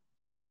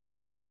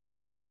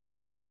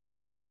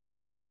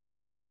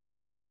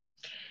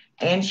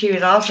 And she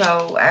was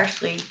also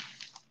actually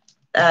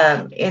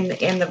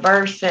in the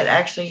verse that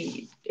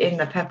actually in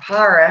the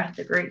papyrus,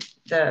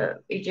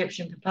 the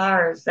Egyptian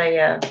papyrus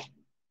they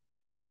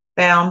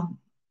found,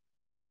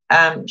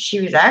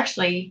 she was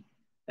actually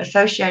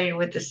associated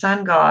with the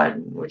sun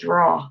god, with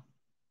Ra.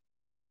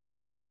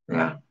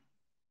 Yeah,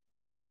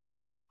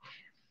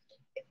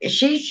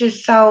 she's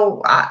just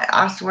so.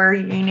 I swear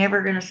you ain't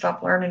never gonna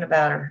stop learning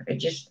about her. It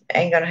just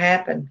ain't gonna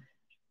happen.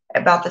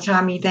 About the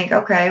time you think,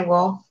 okay,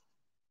 well,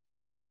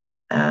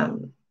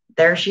 um,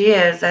 there she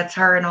is. That's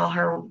her in all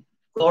her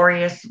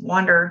glorious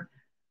wonder.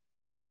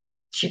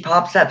 She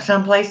pops up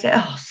someplace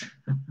else.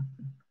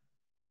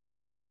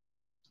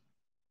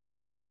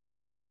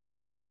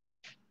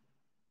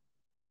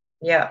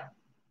 Yeah,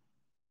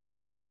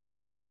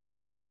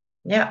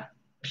 yeah.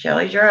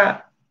 Shelley's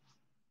right.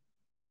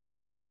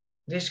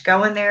 Just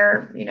go in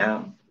there,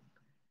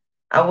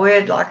 I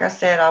would, like I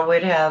said, I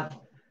would have,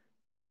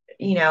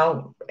 you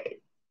know,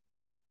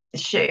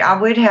 I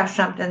would have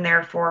something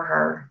there for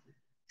her,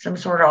 some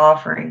sort of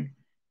offering,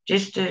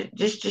 just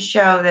to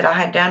show that I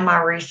had done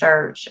my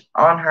research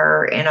on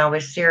her and I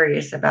was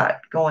serious about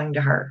going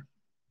to her.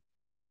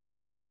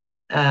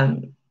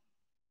 Um,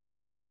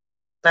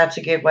 that's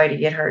a good way to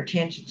get her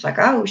attention. It's like,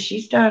 oh,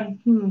 she's done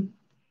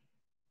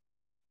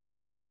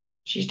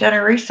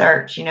her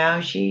research,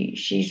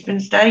 she's been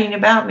studying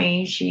about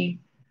me. She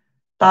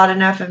thought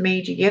enough of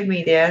me to give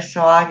me this,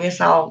 so I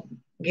guess I'll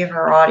give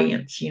her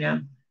audience,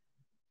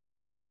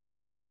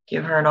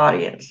 give her an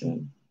audience,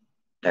 and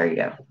there you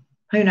go.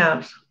 Who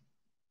knows?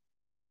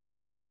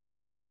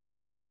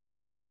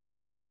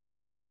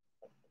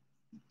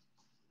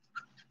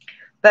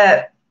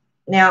 But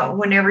now,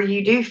 whenever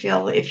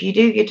if you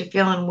do get to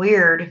feeling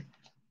weird,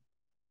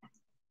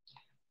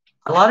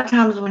 a lot of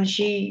times when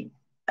she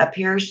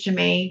appears to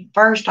me,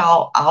 first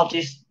I'll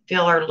just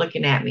feel her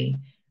looking at me,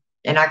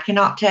 and I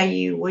cannot tell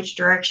you which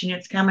direction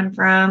it's coming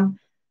from.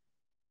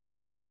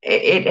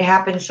 It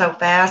happens so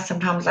fast.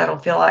 Sometimes I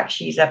don't feel like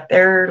she's up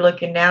there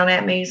looking down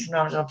at me.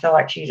 Sometimes I feel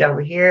like she's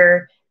over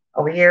here,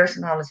 over here.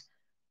 Sometimes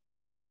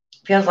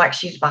it feels like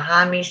she's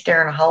behind me,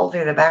 staring a hole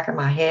through the back of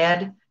my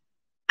head.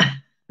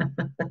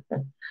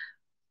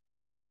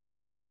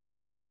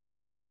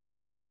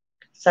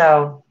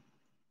 So,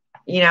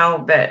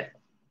 but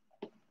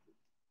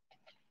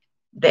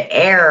the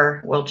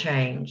air will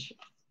change.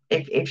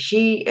 If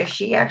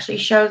she actually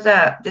shows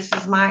up, this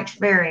is my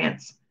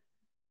experience.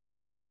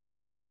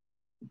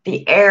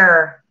 The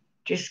air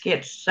just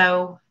gets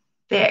so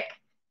thick.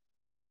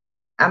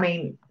 I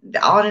mean,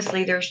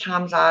 honestly, there's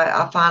times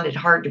I find it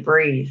hard to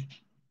breathe.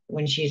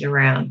 when she's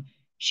around.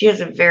 She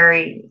has a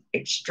very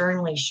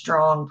extremely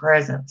strong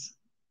presence.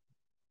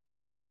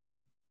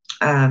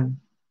 I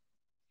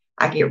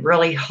get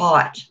really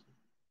hot.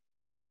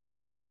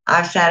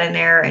 I've sat in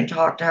there and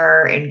talked to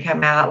her and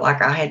come out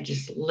like I had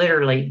just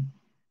literally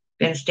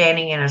been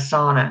standing in a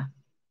sauna.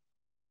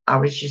 I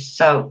was just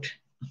soaked.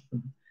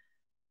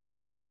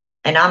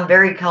 And I'm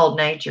very cold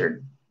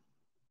natured.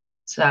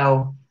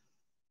 So,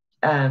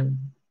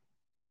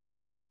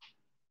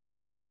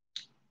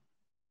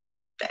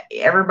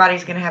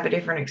 everybody's going to have a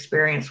different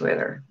experience with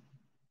her.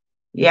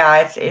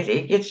 Yeah,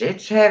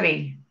 it's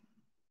heavy.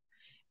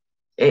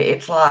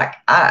 It's like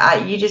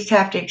you just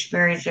have to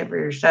experience it for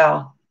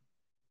yourself.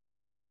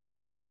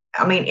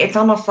 I mean, it's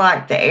almost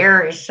like the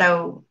air is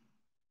so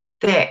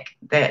thick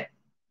that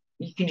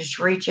you can just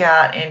reach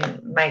out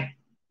and make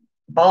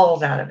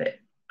balls out of it.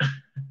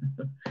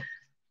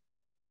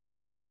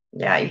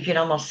 Yeah, you can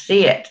almost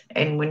see it,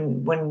 and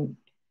when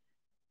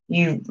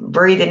you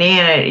breathing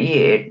in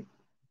it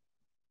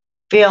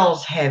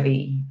feels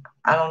heavy.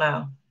 I don't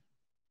know,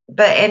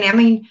 but and I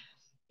mean,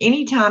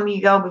 anytime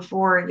you go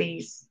before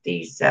these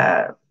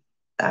gods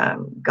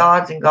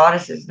and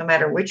goddesses, no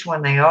matter which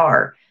one they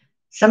are,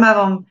 some of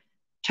them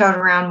tote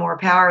around more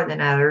power than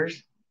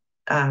others.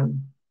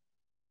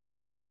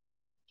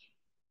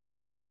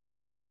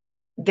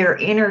 Their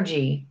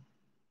energy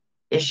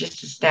is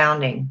just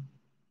astounding,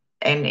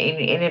 and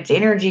it's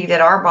energy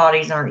that our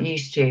bodies aren't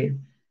used to.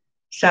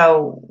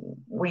 So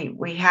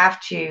we have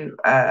to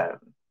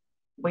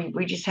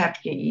we just have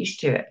to get used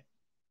to it.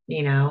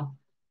 You know,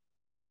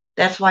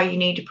 that's why you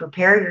need to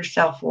prepare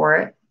yourself for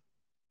it.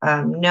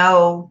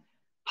 Know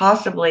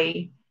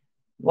possibly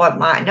what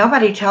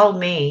nobody told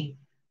me.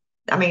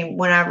 I mean,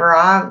 whenever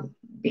I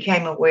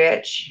became a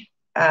witch,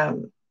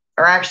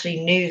 or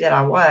actually knew that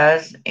I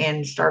was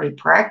and started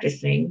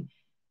practicing,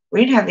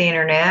 we didn't have the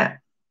internet.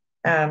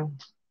 And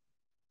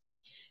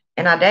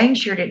I dang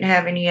sure didn't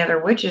have any other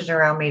witches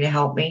around me to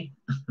help me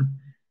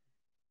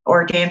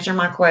or to answer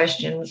my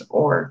questions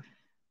or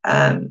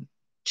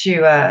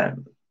to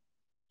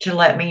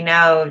let me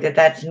know that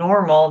that's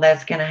normal,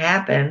 that's going to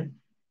happen.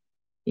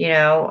 You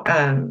know,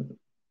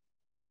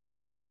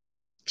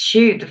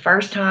 shoot, the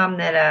first time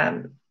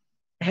that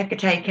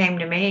Hecate came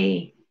to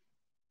me,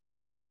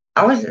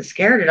 I wasn't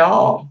scared at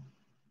all.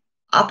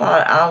 I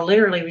thought I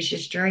literally was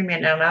just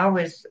dreaming, and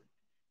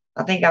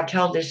I think I've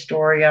told this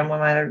story on one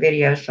of my other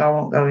videos, so I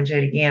won't go into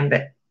it again,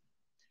 but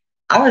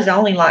I was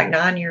only like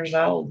 9 years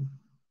old.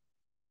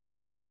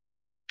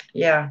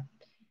 Yeah.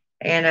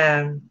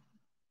 And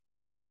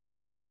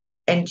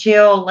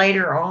until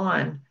later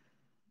on,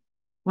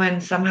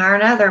 when somehow or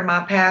another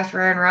my path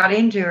ran right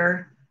into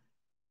her,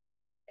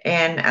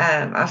 and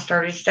I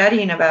started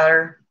studying about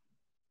her,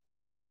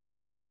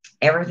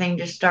 everything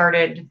just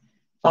started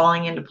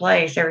falling into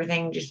place.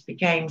 Everything just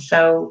became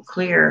so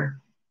clear.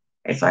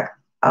 It's like,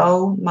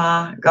 oh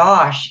my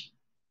gosh,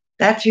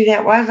 that's who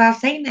that was I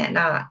seen that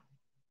night.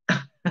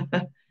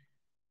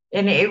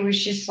 And it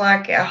was just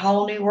like a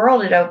whole new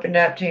world had opened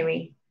up to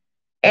me.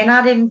 And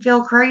I didn't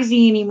feel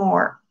crazy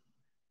anymore.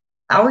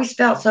 I always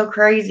felt so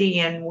crazy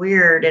and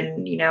weird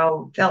and,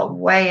 felt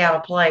way out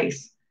of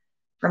place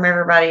from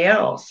everybody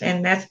else.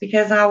 And that's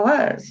because I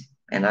was,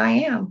 and I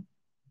am.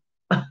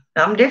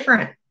 I'm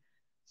different.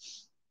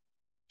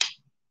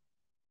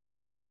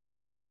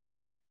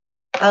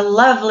 A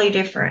lovely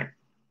different.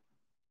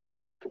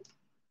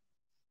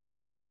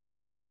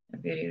 A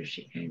video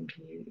she came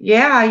to you.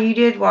 Yeah, you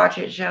did watch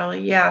it,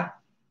 Shelley. Yeah.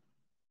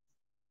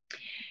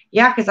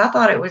 Yeah, because I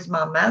thought it was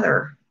my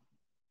mother.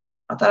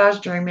 I thought I was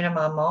dreaming of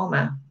my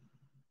mama.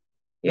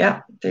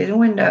 Yep, through the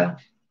window.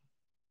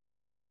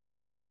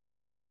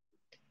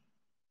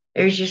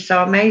 It was just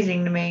so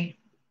amazing to me.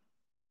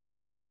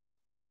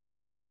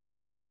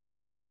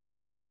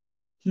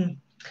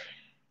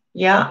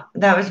 Yeah,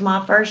 that was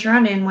my first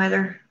run-in with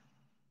her.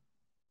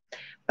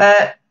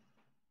 But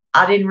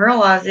I didn't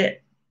realize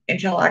it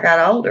until I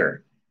got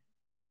older.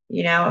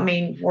 I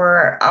mean,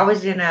 where I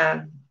was in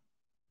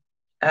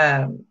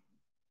um,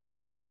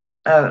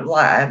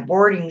 like a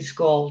boarding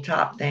school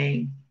type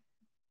thing.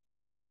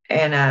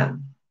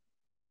 And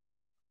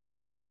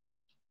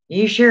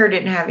you sure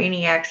didn't have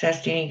any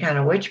access to any kind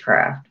of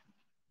witchcraft.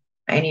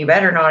 And you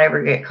better not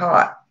ever get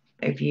caught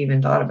if you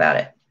even thought about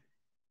it.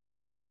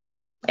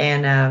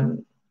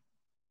 And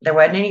there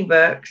wasn't any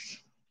books,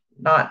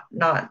 not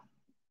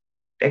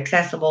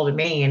accessible to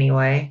me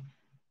anyway.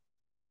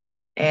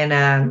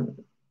 And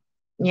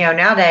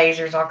nowadays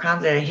there's all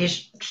kinds of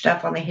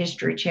stuff on the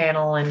History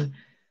Channel and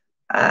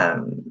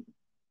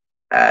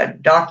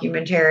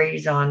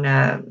documentaries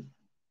on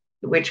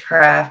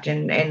witchcraft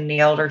and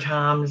the older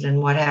times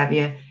and what have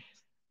you.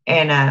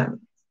 And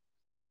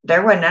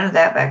there wasn't none of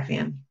that back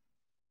then.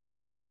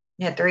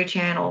 You had 3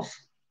 channels.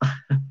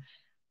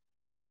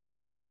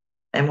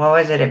 And what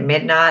was it, at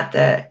midnight,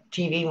 the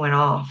TV went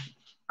off.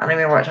 I don't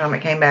remember what time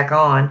it came back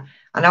on.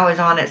 I know it was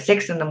on at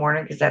 6 in the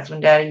morning because that's when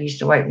Daddy used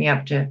to wake me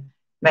up to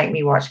make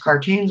me watch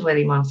cartoons with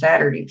him on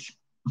Saturdays.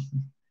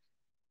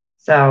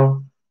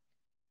 So,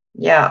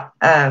 yeah.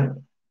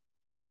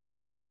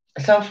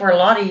 So for a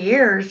lot of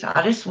years,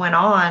 I just went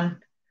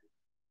on,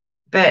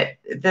 but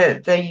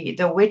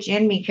the witch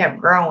in me kept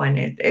growing,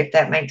 if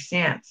that makes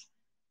sense.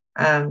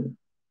 Um,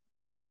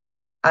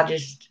 I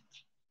just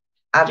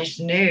I just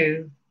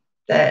knew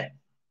that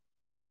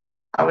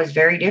I was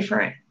very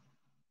different,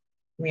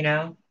 you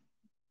know.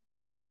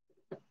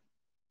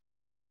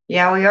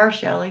 Yeah, we are,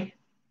 Shelley.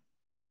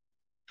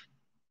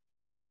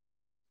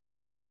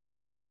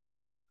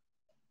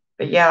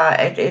 But yeah,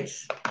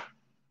 it's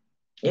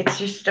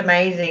just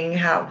amazing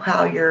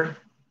how your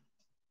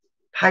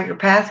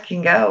path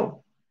can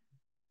go.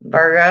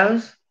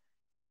 Virgos,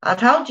 I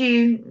told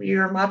you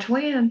you're my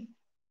twin.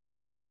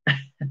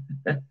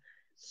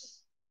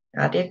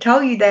 I did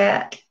tell you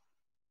that.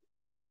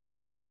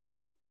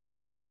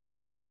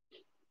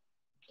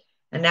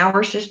 And now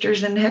we're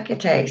sisters in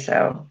Hecate,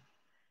 so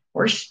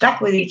we're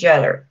stuck with each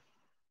other.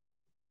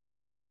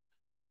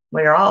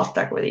 We're all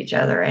stuck with each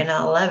other, and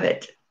I love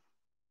it.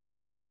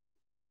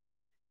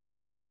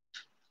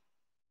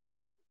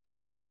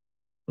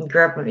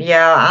 Grew up with,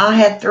 yeah, I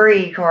had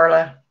three,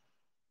 Carla.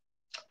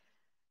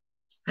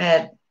 I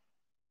had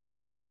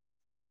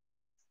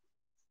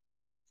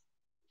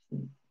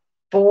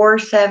 4,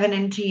 7,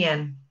 and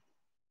 10.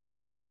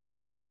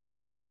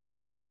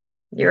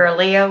 You're a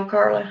Leo,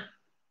 Carla?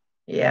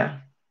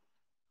 Yeah.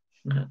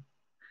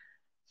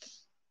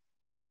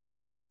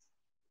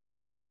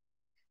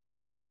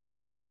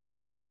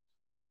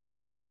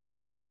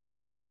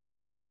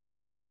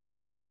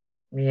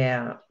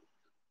 Yeah.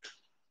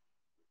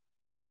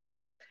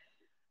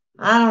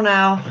 I don't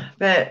know,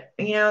 but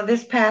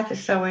this path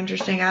is so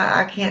interesting.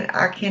 I can't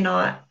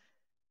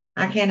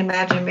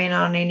imagine being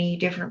on any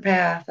different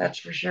path, that's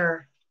for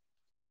sure.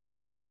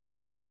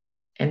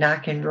 And I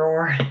can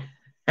roar.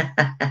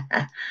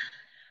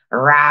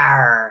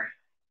 Rawr.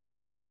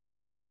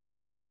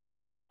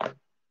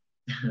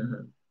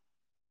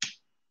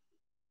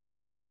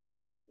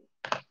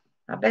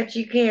 I bet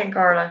you can,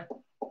 Carla.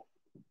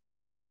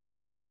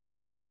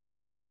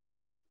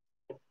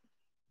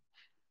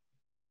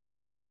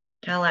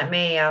 Kind of like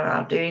me.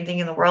 I'll do anything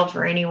in the world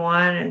for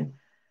anyone and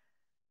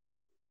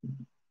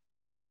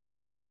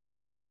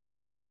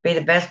be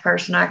the best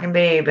person I can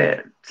be.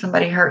 But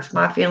somebody hurts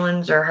my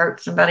feelings or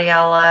hurts somebody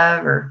I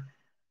love, or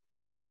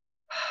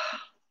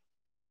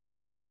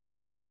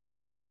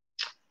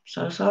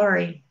so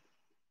sorry.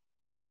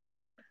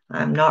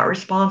 I'm not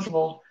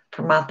responsible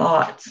for my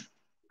thoughts.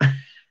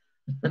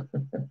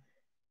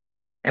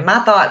 And my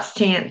thoughts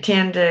tend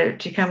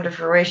to come to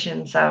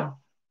fruition. So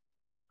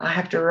I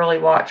have to really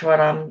watch what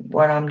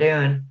I'm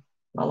doing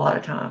a lot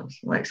of times,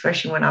 like,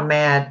 especially when I'm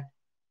mad.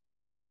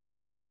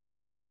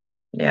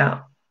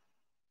 Yeah.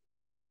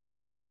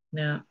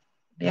 Yeah.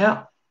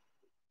 Yeah.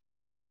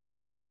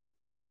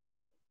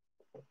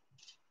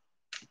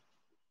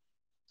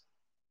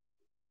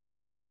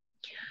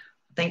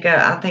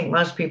 I think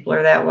most people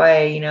are that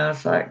way.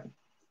 It's like,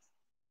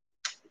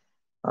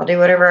 I'll do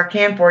whatever I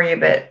can for you,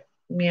 but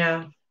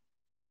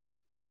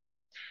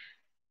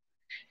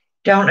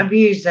don't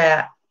abuse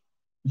that.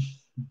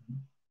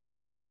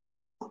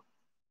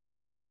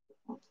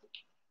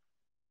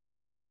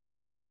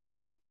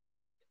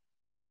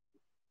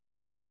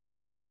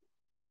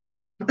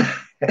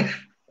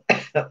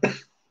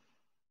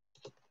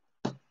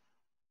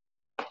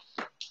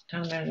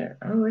 Time is it?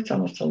 Oh, it's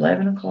almost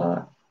 11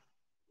 o'clock.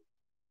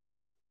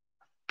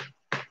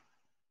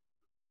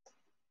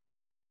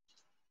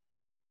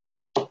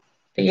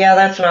 But yeah,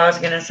 that's what I was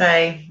gonna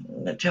say.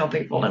 To tell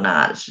people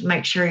tonight is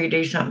make sure you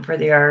do something for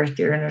the earth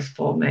during this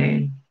full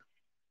moon,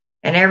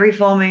 and every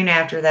full moon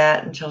after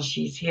that until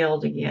she's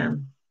healed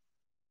again.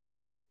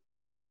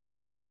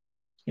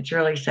 It's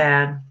really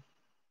sad.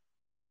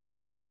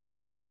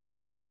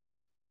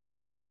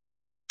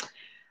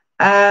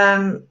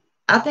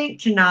 I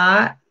think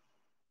tonight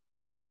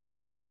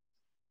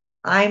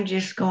I'm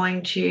just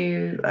going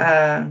to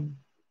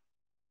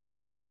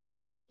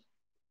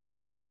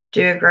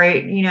do a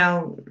great.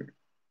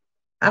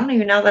 I don't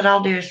even know that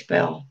I'll do a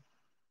spell.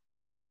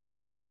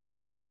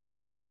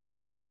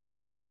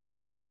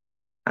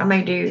 I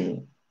may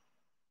do.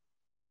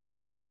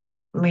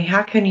 I mean,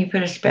 how can you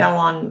put a spell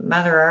on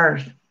Mother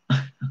Earth?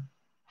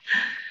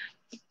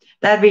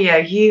 That'd be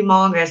a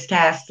humongous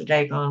task to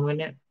take on,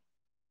 wouldn't it?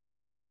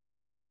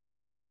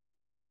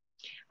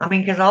 I mean,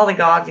 because all the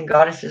gods and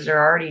goddesses are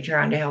already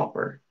trying to help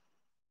her,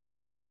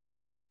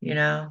 you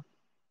know?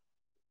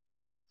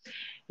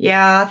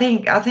 Yeah, I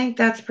think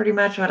that's pretty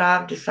much what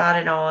I've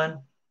decided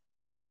on.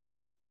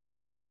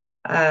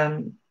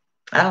 Um,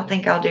 I don't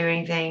think I'll do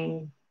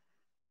anything.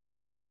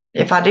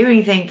 If I do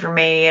anything for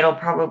me, it'll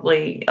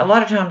probably a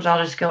lot of times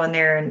I'll just go in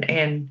there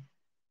and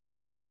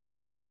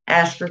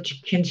ask for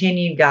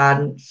continued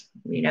guidance,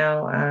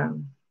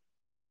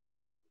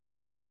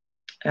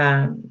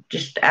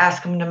 just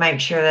ask them to make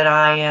sure that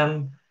I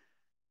am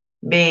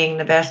being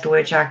the best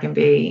witch I can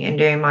be and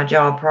doing my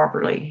job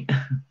properly.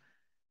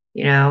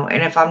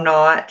 And if I'm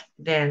not,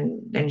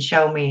 then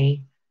show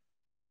me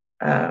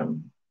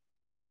um,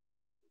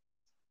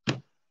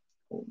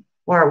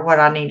 what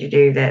I need to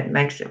do that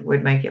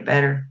would make it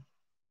better.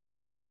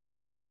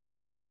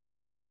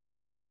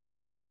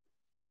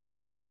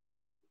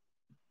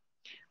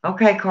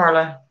 Okay,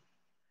 Carla.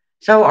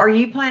 So are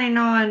you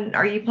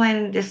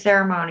planning this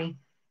ceremony?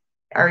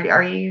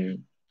 Are you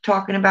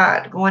talking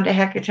about going to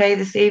Hecate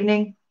this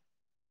evening?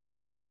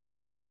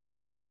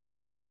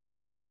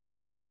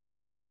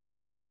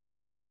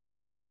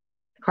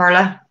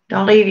 Carla,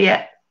 don't leave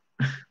yet.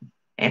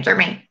 Answer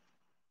me.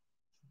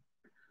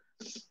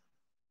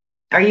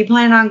 Are you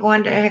planning on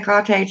going to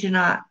Hecate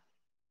tonight?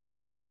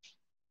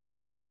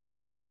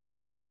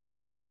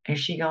 Is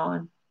she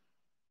gone?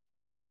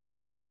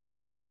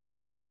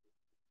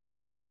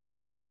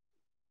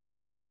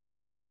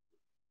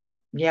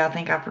 Yeah, I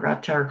think I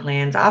forgot to tell her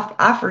cleanse.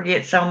 I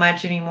forget so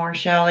much anymore,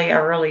 Shelly. I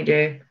really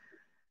do.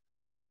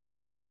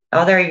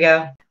 Oh, there you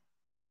go.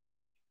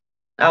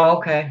 Oh,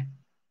 okay.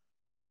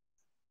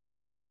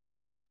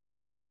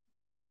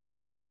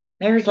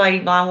 There's Lady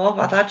Blind Wolf.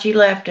 I thought you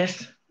left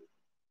us.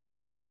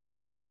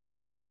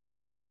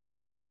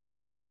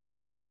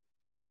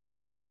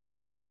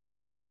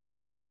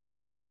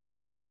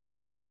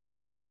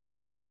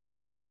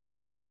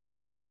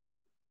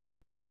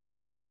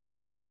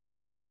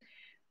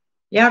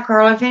 Yeah,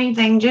 Carl, if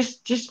anything,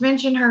 just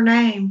mention her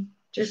name.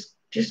 Just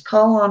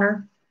call on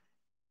her.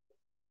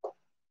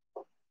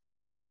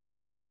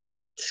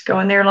 Just go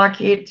in there like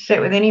you'd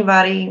sit with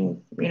anybody,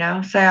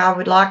 and, say I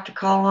would like to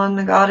call on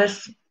the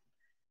goddess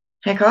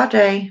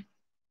Hecate.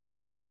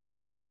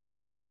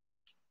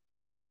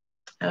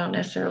 I don't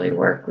necessarily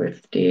work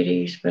with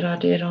deities, but I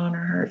did honor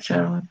her.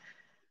 So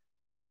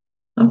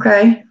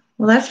okay.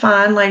 Well, that's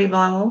fine, Lady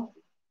Blind Wolf.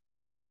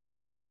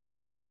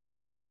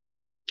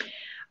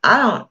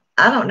 I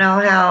don't know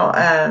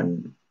how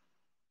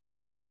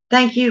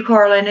thank you,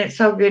 Carla, and it's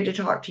so good to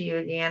talk to you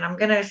again. I'm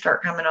gonna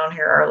start coming on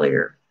here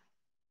earlier.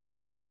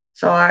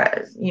 So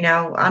I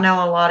know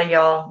a lot of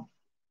y'all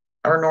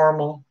are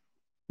normal.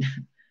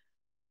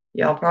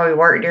 Y'all probably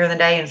work during the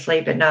day and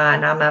sleep at night,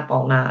 and I'm up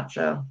all night.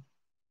 So,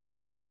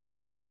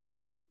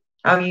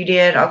 oh, you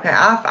did? Okay,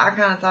 I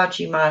kind of thought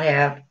you might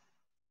have.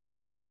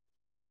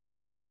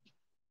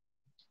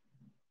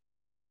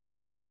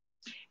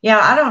 Yeah,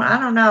 I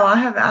don't know. I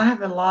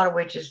have a lot of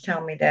witches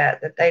tell me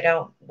that they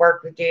don't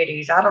work with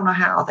deities. I don't know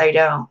how they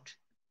don't.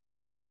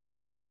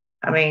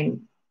 I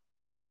mean,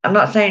 I'm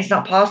not saying it's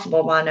not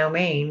possible by no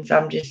means.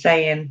 I'm just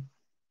saying,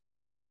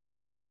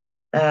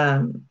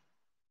 um,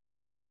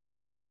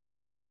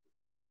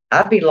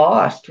 I'd be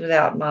lost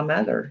without my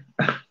mother.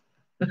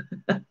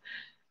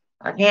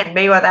 I can't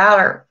be without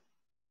her.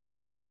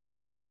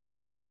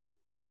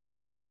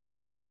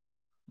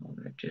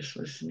 Just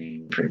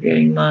listening,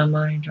 forgetting my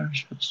mind are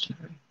supposed to.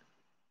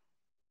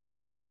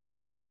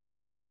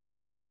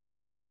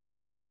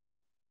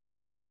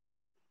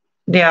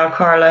 Yeah,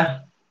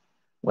 Carla,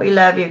 we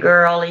love you,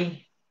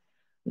 girly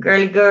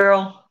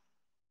girl.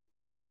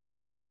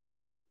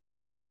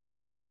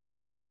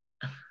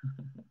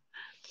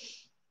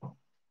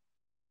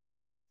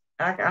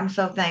 I'm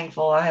so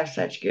thankful I have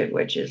such good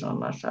witches on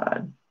my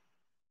side.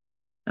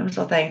 I'm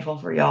so thankful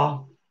for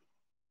y'all.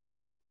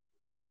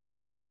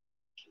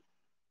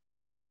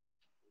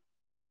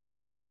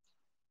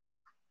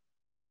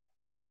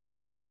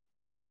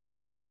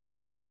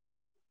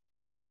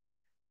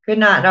 Good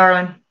night,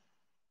 darling.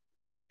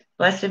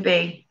 Blessed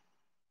be.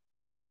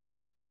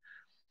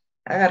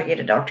 I got to get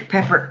a Dr.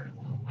 Pepper.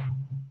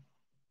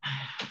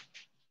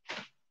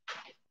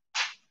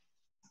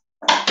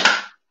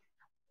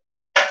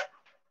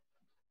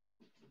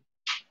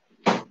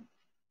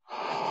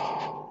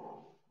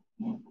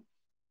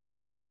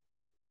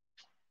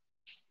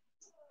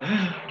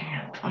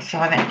 I still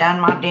haven't done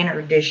my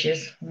dinner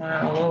dishes.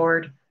 My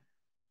Lord.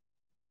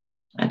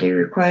 I do a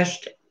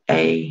request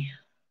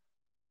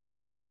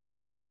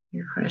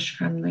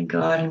from the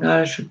God and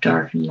Goddess of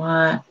dark and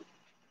light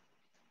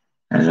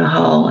as a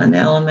whole, and the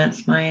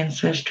elements, my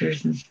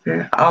ancestors and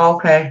spirit. Oh,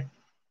 okay.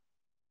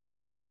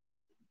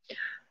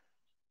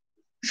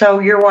 So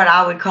you're what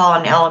I would call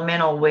an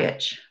elemental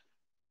witch.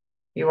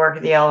 You work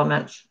with the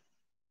elements.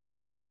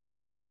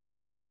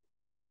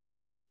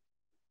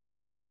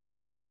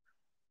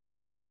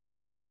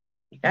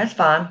 That's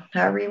fine.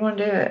 However you want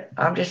to do it.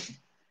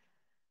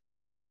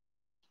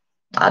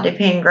 I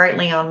depend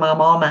greatly on my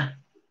mama.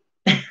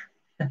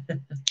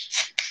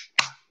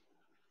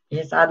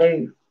 Yes, I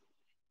do.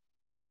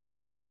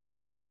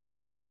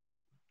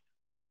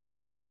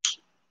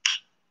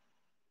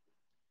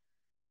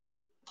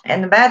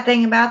 And the bad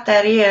thing about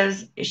that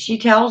is she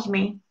tells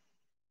me,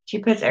 she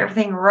puts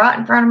everything right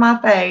in front of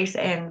my face.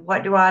 And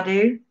what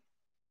do?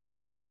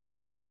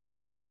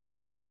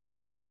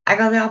 I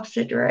go the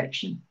opposite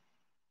direction.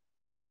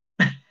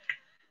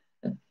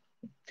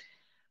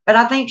 But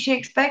I think she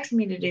expects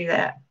me to do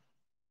that.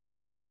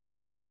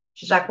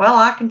 She's like, well,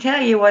 I can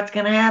tell you what's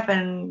going to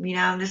happen.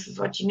 This is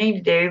what you need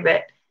to do,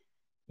 but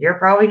you're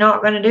probably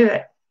not going to do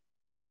it.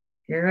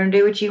 You're going to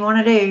do what you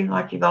want to do,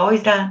 like you've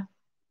always done.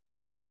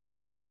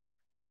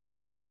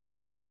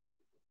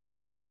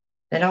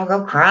 Then I'll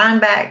go crying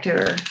back to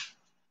her.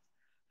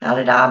 How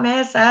did I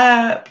mess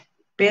up?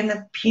 Being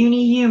the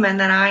puny human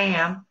that I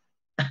am.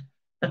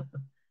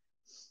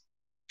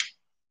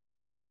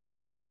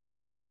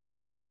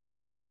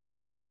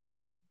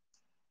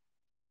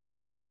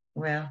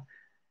 Well,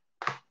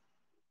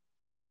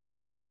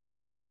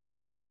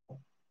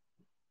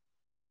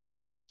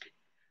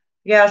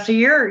 yeah. So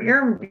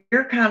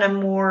you're kind of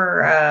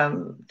more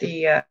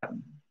the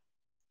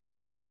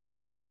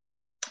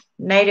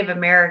Native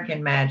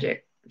American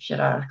magic, should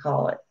I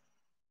call it?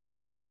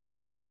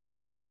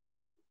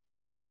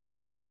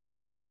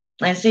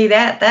 And see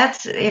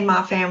that's in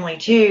my family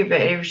too, but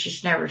it was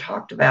just never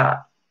talked about.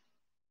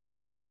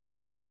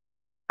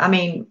 I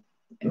mean,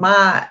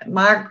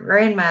 my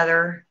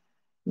grandmother,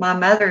 my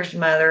mother's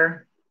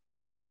mother,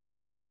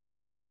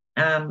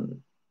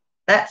 um,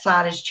 that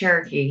side is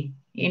Cherokee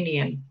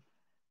Indian,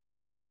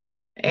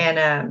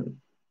 and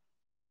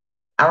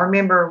I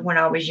remember when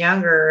I was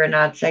younger, and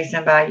I'd say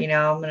somebody,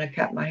 I'm going to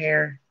cut my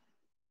hair.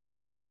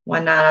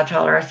 One night, I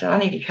told her, I said, I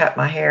need to cut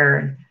my hair,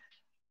 and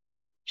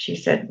she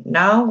said,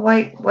 no,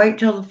 wait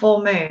till the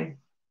full moon,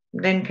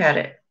 then cut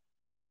it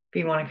if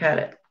you want to cut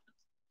it.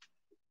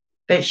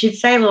 But she'd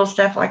say little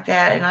stuff like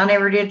that, and I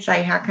never did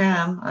say how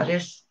come. I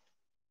just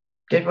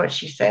did what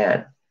she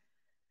said.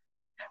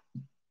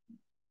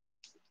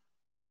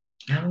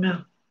 I don't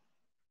know.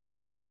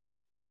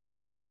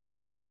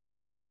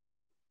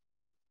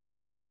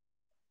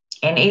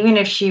 And even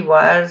if she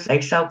was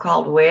a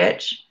so-called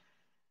witch,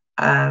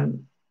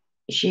 um,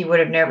 she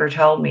would have never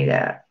told me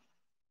that.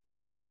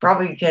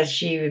 Probably because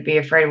she would be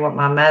afraid of what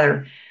my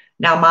mother.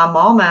 Now, my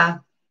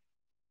mama,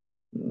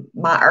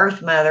 my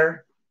earth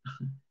mother,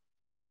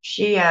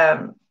 she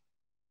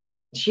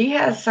she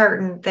has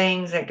certain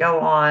things that go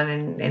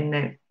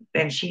on,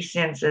 and she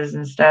senses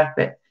and stuff,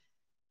 but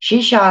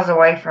she shies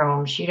away from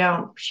them. She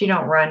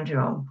don't run to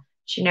them.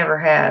 She never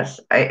has.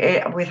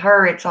 With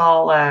her, it's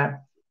all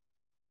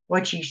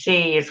what you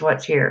see is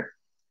what's here.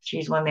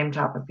 She's one of them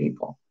type of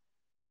people.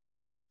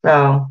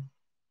 So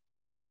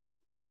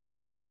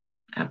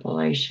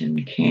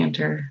Appalachian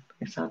cantor.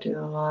 Guess I'll do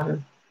a lot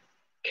of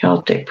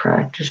Celtic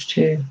practice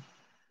too.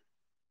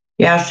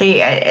 Yeah,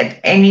 see,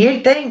 and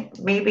you'd think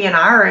me being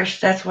Irish,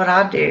 that's what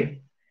I do.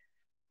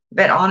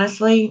 But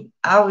honestly,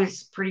 I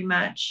was pretty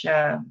much,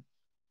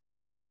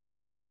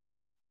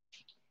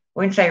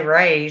 wouldn't say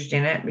raised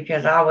in it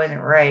because I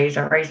wasn't raised.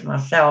 I raised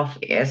myself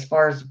as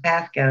far as the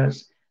path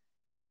goes.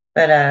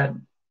 But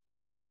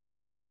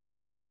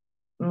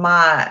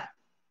my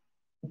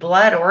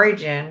blood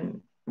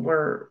origin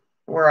were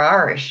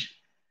Irish.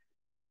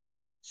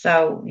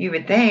 So you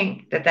would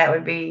think that that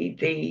would be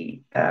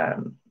the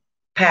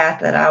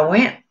path that I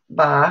went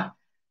by,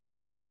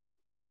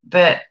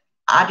 but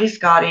I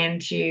just got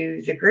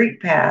into the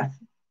Greek path.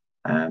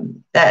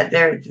 That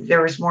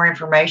there was more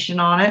information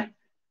on it,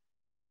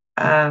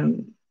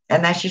 and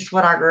that's just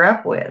what I grew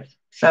up with.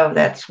 So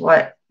that's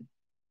what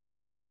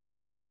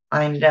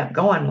I ended up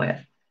going with.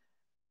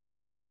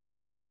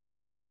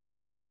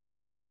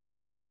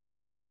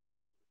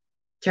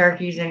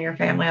 Cherokees in your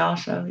family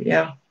also,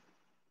 yeah.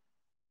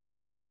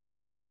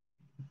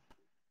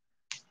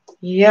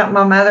 Yep,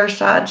 my mother's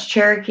side's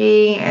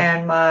Cherokee,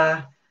 and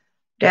my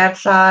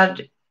dad's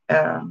side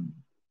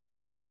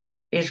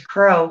is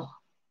Crow,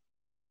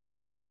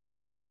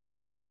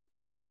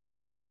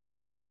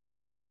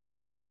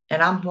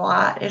 and I'm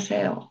white as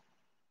hell.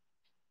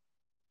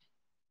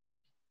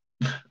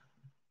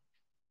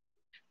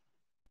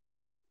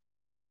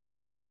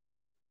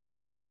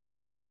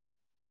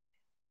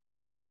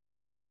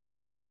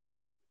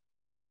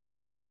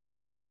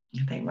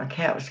 I think my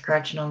cat was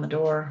scratching on the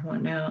door,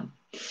 went out.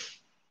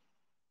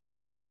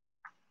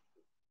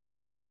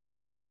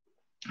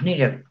 I need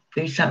to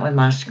do something with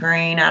my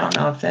screen. I don't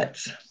know if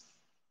that's,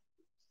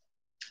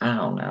 I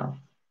don't know.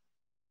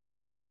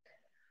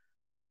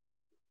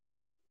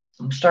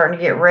 I'm starting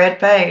to get red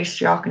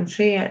face. Y'all can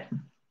see it. I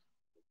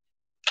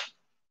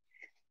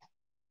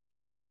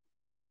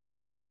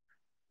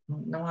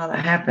don't know how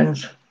that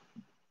happens.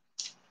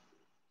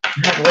 I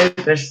have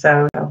lupus,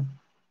 so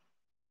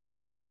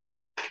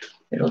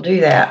it'll do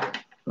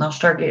that. And I'll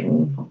start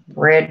getting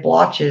red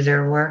blotches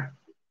everywhere.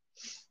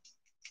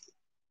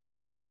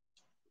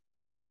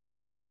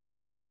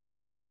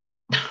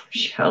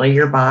 Shelley,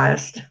 you're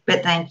biased,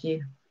 but thank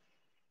you.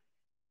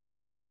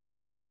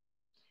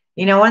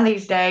 One of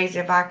these days,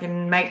 if I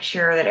can make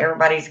sure that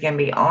everybody's going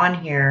to be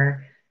on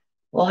here,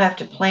 we'll have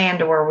to plan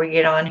to where we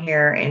get on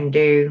here and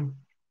do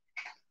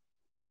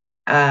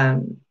a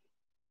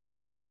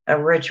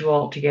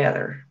ritual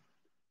together.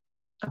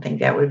 I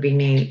think that would be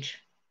neat.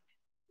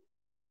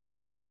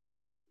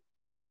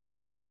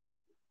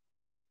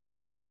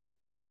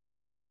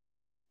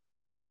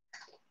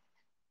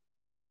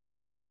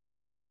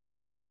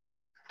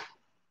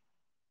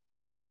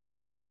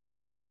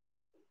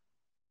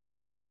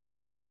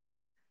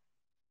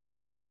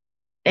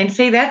 And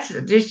see, that's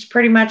just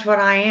pretty much what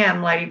I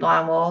am, Lady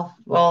Blind Wolf.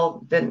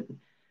 Well, the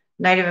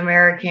Native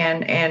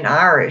American and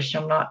Irish.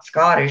 I'm not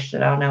Scottish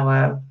that I know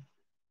of.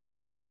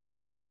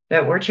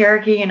 But we're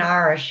Cherokee and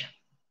Irish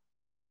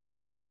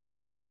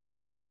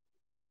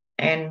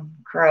and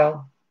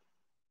Crow.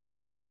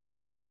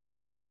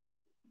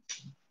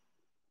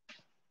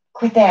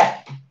 Quit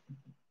that.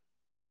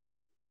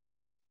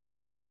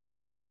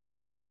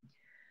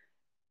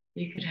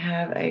 You could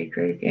have a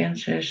Greek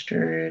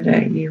ancestor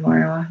that you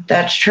were.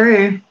 That's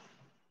true.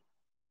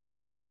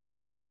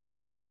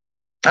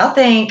 I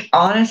think,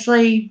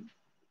 honestly,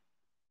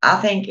 I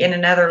think in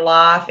another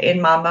life,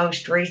 in my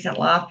most recent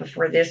life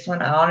before this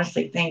one, I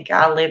honestly think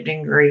I lived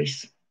in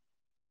Greece.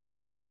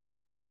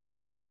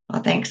 I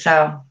think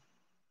so.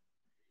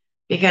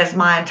 Because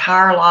my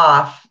entire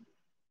life,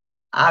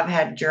 I've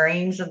had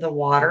dreams of the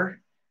water,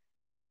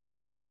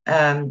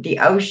 the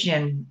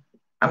ocean.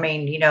 I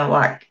mean,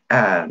 like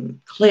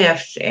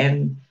cliffs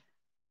and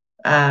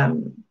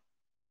um,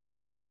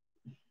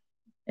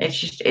 it's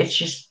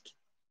just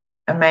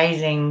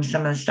amazing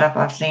some of the stuff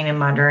I've seen in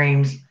my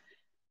dreams.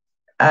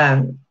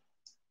 Um,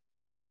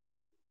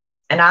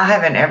 and I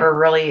haven't ever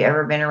really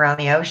ever been around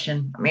the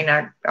ocean. I mean,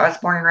 I was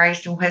born and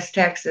raised in West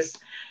Texas.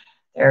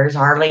 There's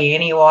hardly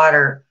any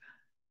water,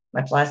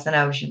 much less an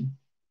ocean.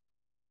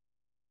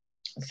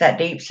 It's that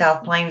deep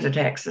South Plains of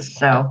Texas.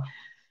 So,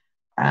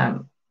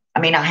 I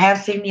mean, I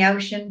have seen the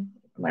ocean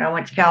when I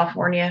went to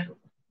California,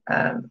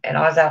 and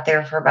I was out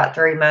there for about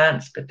 3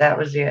 months, but that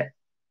was it.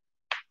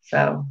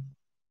 So,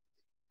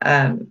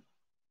 um,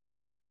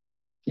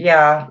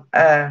 yeah,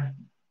 I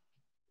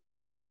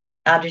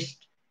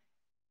just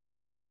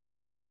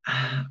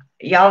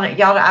y'all,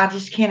 I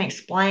just can't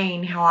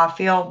explain how I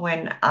feel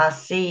when I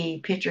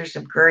see pictures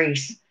of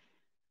Greece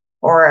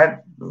or of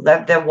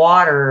the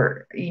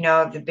water,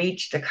 of the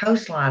beach, the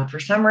coastline. For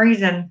some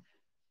reason,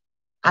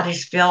 I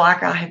just feel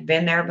like I have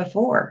been there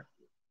before.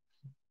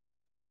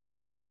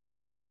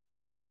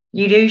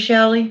 You do,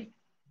 Shelley?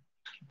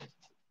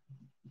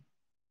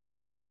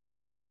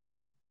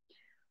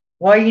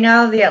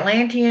 Well, the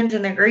Atlanteans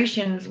and the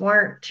Grecians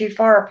weren't too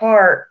far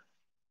apart.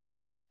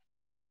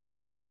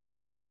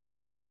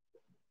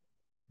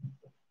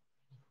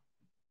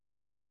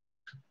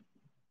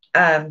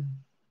 Um,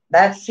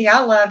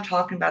 I love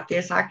talking about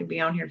this. I could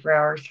be on here for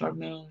hours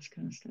talking about all this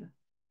kind of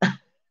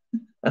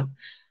stuff.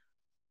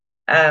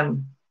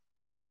 um,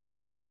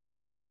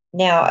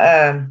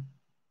 now,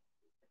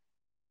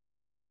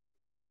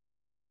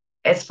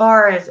 as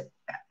far as,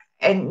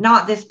 and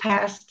not this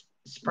past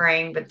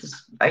spring, but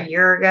a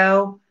year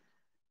ago,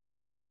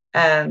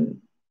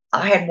 um,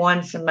 I had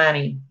won some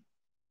money.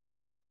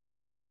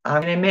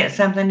 I'm going to admit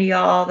something to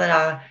y'all that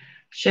I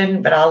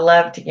shouldn't, but I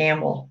love to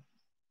gamble.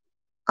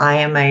 I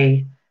am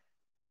a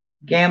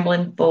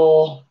gambling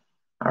fool.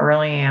 I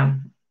really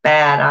am.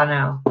 Bad, I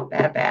know.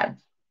 Bad, bad.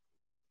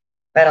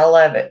 But I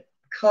love it.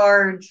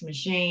 Cards,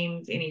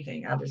 machines,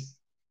 anything. I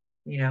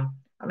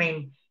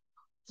mean,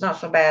 it's not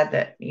so bad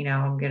that,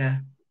 I'm going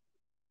to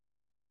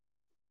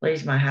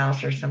lose my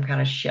house or some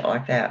kind of shit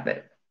like that.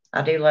 But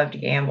I do love to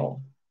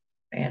gamble.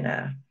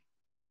 And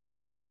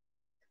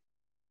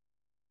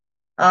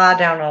I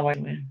don't always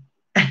win.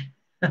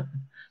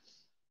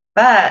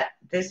 But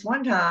this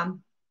one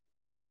time,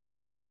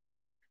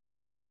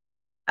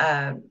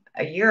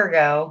 a year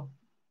ago,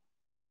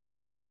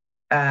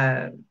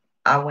 uh,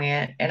 I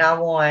went and I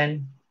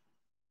won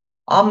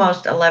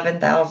almost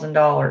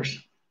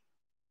 $11,000.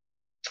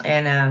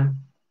 And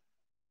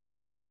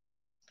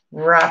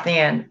right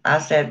then, I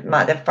said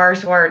the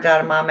first words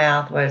out of my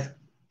mouth was,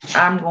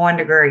 "I'm going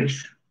to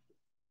Greece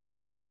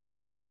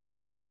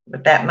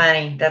with that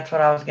money." That's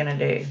what I was going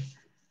to do.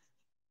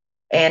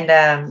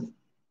 And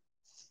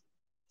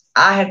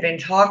I had been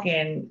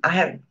talking. I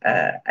have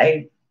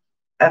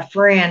a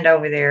friend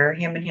over there,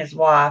 him and his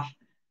wife.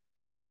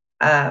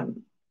 I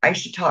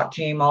used to talk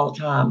to him all the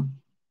time.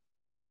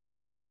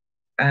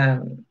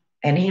 And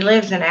he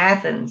lives in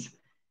Athens,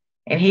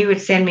 and he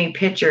would send me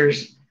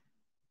pictures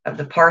of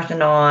the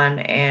Parthenon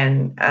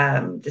and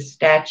the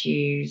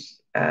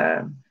statues.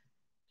 There's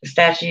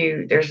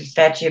a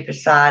statue of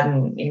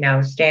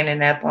Poseidon,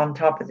 standing up on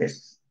top of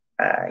this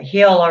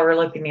hill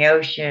overlooking the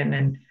ocean.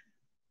 And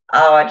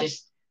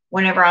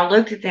whenever I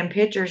looked at them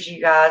pictures,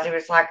 you guys, it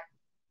was like,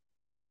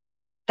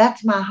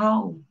 that's my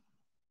home.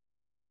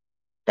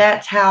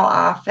 That's how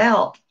I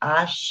felt.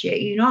 I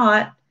shit you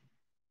not.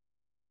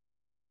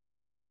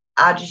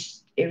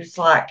 It was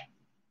like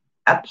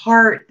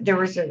there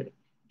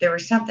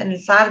was something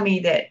inside of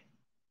me that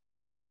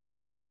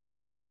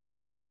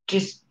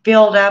just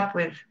filled up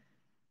with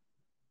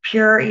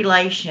pure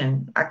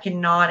elation. I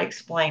cannot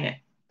explain it.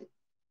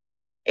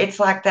 It's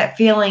like that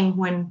feeling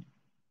when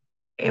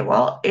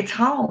it's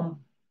home.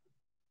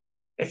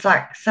 It's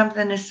like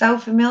something is so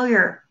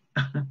familiar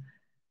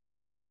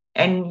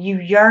and you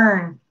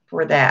yearn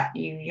for that.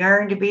 You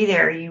yearn to be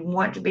there. You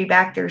want to be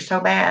back there so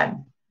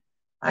bad.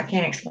 I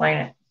can't explain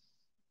it,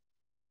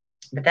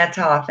 but that's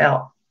how I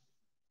felt.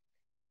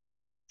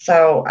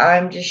 So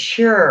I'm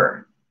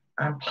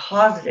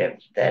positive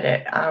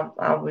that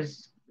I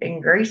was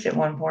in Greece at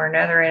one point or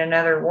another, in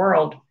another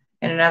world,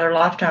 in another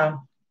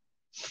lifetime.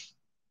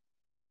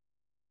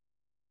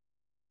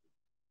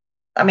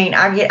 I mean,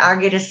 I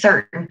get a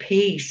certain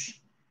peace.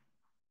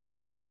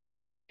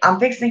 I'm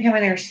fixing to come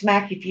in there and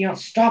smack you if you don't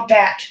stop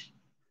that.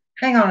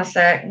 Hang on a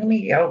sec. Let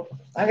me go.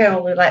 I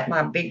gotta let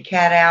my big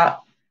cat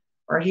out,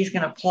 or he's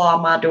gonna claw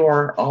my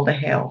door all to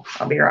hell.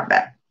 I'll be right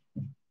back.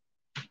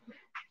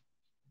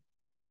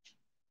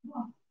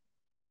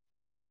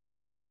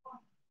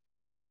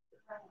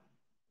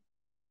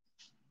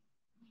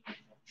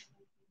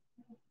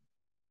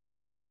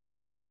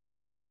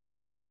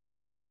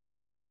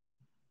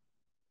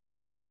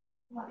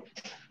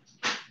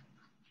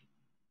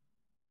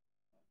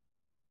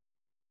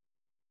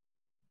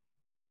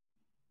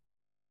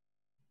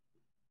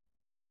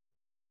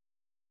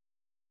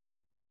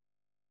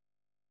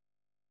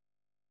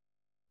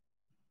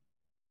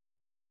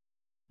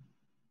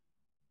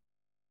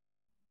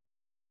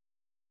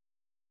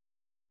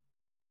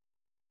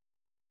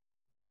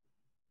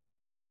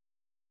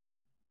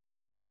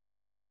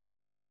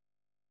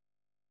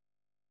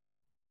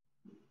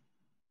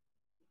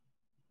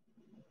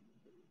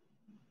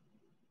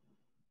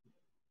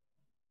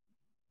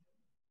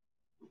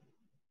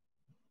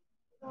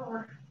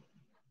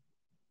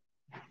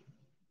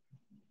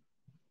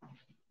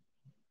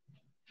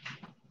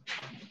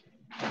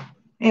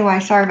 Anyway,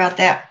 sorry about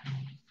that.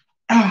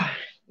 Oh,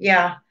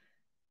 yeah.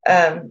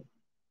 Um,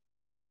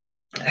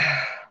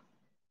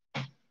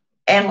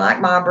 and like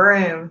my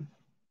broom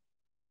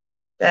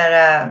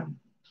that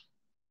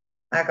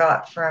I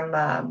got from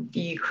the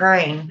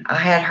Ukraine, I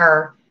had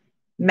her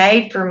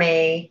made for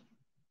me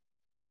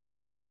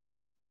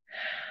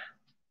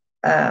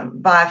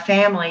by a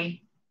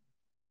family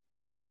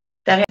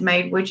that has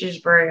made witches'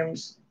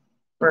 brooms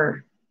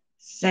for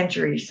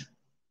centuries.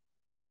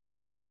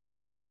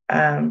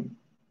 Um,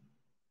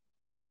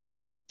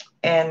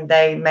 and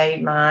they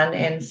made mine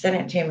and sent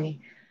it to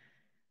me.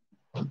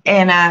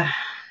 And I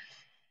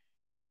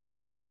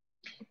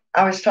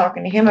was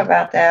talking to him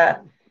about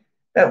that.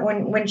 But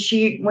when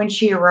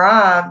she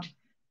arrived,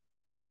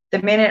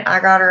 the minute I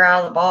got her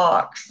out of the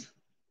box,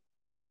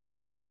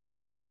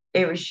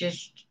 it was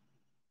just,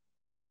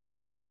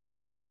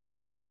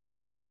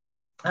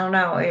 I don't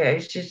know,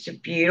 it's just a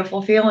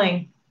beautiful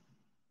feeling.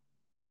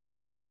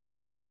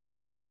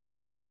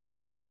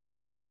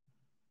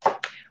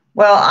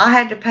 Well, I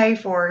had to pay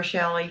for her,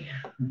 Shelly.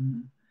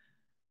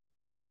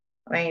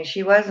 I mean,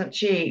 she wasn't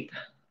cheap,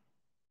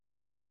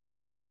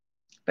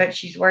 but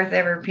she's worth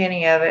every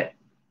penny of it.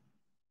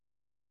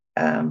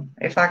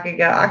 If I could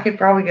go, I could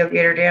probably go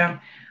get her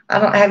down. I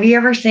don't. Have you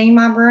ever seen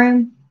my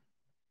broom?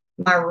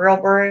 My real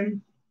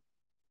broom?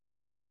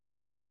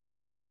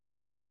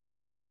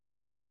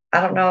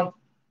 I don't know.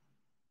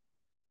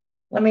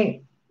 Let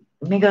me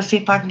go see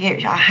if I can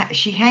get.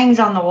 She hangs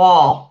on the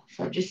wall.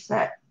 So just a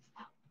sec.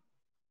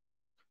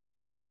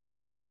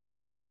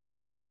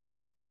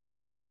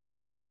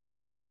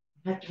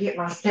 I have to get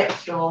my step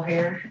stool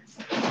here.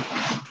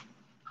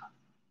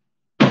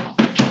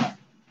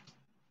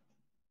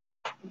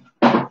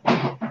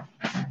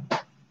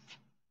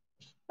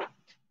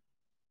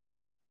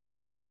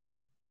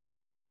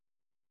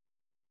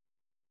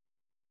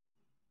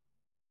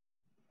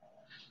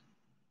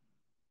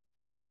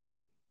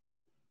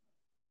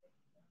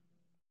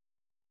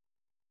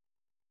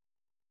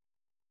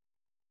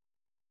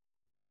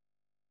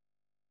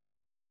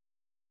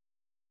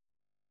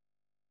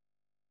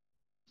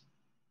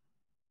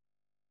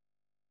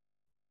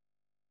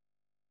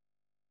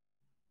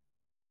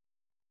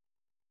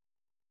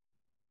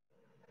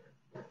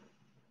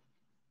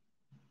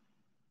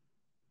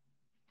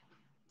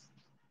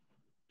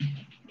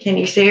 Can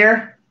you see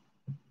her?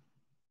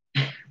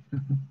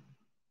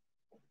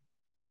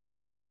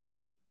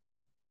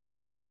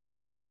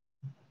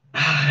 I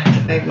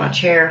have to move my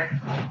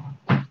chair.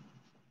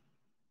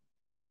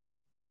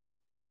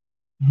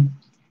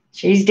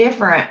 She's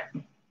different.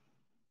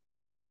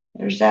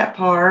 There's that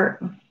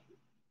part.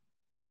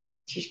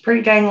 She's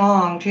pretty dang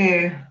long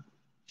too.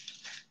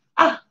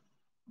 Ah,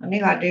 I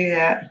knew I'd do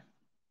that.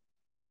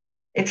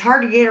 It's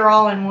hard to get her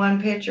all in one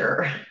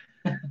picture.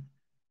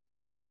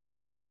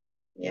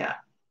 Yeah,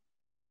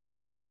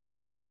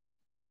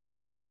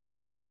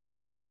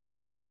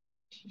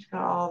 she's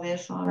got all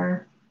this on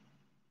her.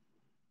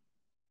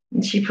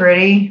 Isn't she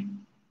pretty?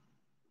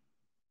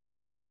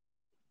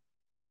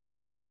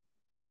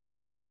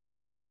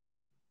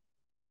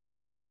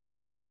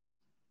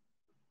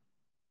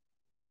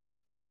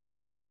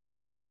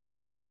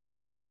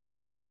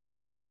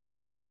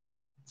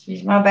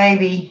 She's my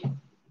baby.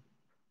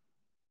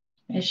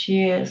 Yes,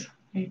 she is.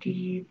 Do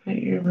you put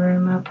your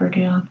broom up or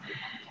down?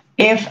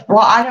 I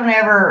don't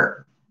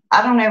ever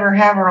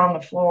have her on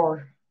the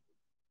floor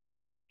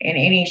in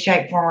any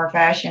shape, form, or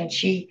fashion.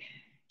 She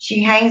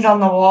hangs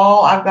on the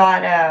wall. I've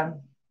got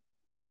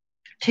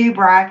two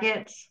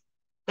brackets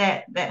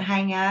that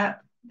hang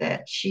up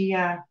that she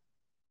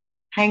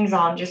hangs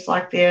on just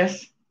like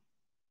this.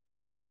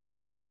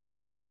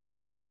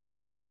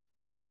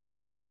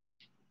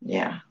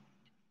 Yeah.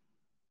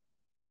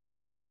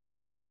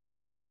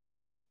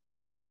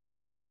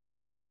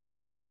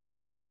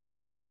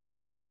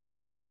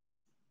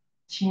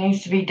 She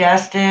needs to be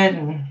dusted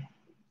and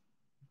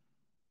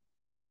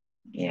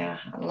yeah,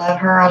 I love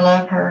her. I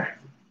love her.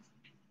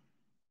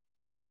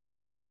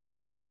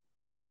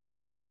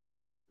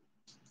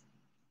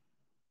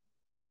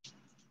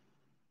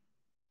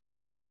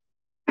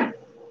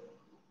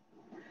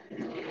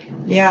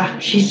 Yeah,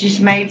 she's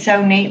just made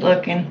so neat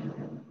looking.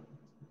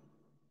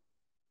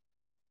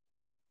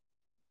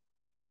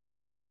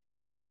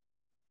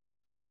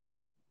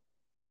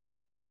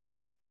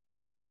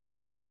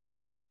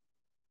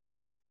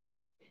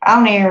 I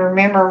don't even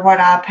remember what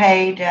I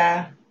paid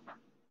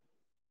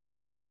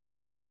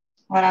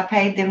what I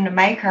paid them to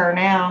make her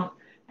now.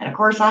 And of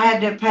course, I had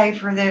to pay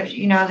for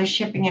the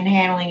shipping and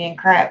handling and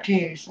crap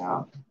too.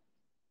 So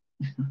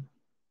let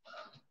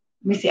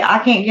me see. I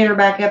can't get her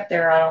back up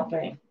there, I don't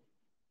think.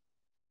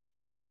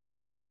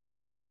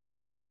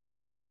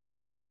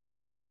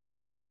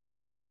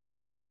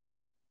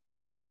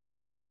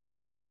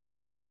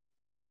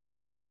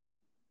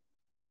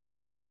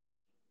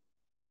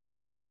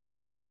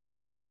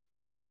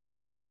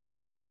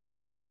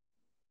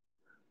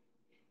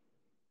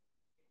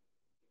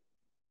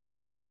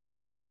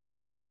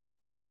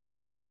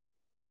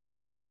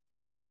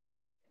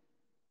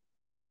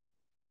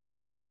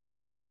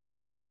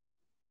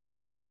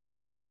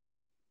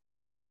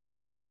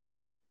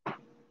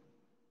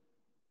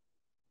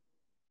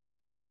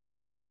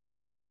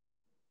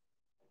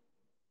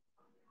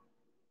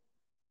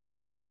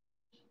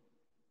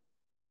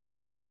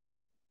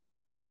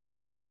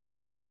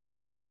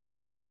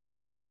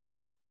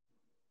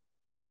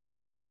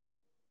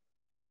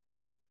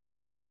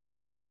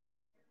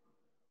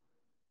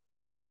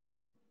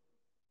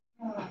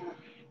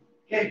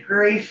 Good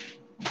grief.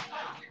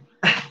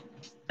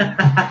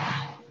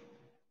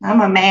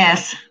 I'm a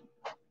mess.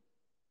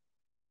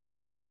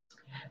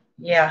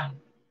 Yeah,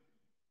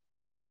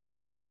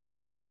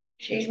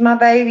 she's my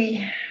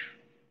baby.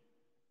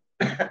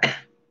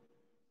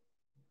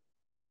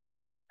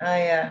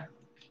 I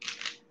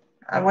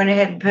I went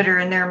ahead and put her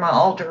in there in my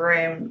altar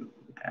room.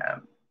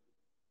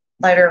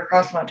 Laid her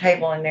across my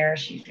table in there.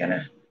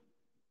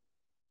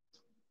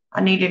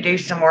 I need to do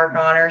some work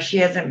on her. She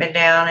hasn't been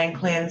down and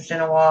cleansed in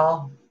a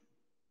while.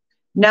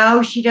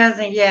 No, she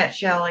doesn't yet,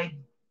 Shelly.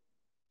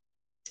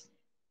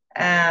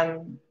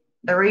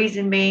 The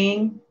reason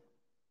being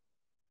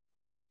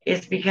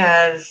is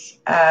because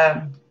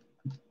I'm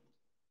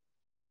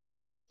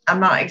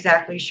not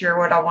exactly sure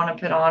what I want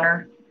to put on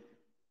her,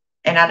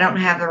 and I don't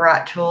have the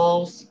right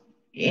tools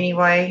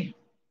anyway.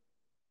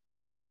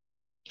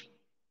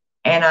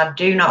 And I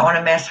do not want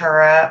to mess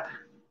her up.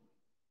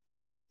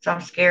 So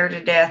I'm scared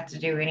to death to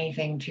do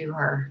anything to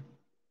her.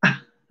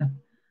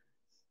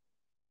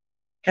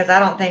 Because I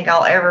don't think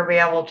I'll ever be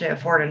able to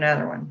afford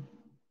another one.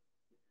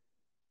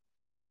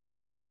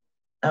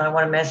 And I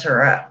want to mess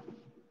her up.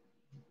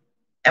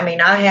 I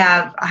mean, I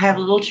have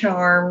little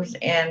charms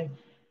and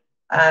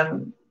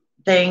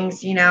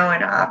things, and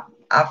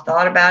I've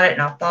thought about it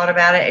and I've thought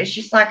about it. It's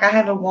just like I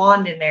have a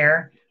wand in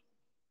there,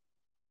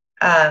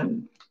 a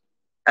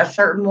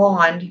certain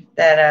wand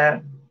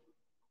that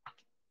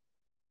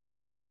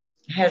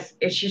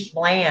it's just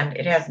bland.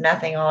 It has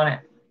nothing on it.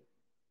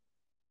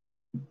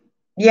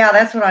 Yeah,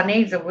 that's what I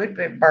need is a wood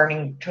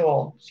burning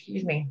tool.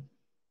 Excuse me.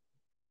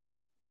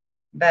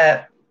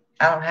 But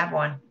I don't have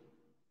one.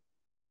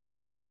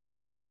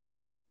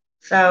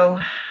 So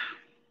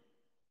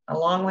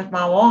along with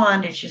my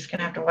wand, it's just going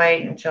to have to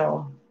wait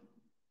until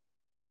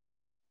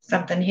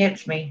something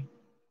hits me,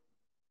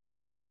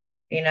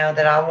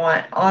 that I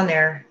want on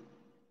there.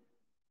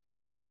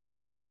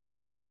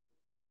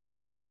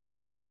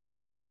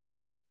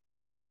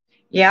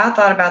 Yeah, I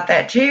thought about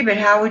that too, but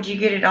how would you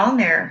get it on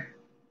there?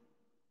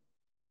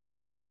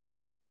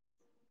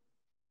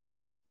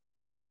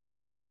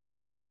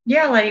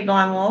 Yeah, Lady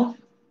Blind Wolf.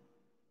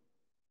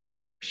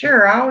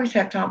 Sure, I always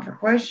have time for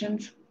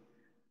questions.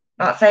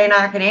 Not saying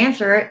I can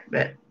answer it,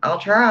 but I'll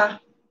try.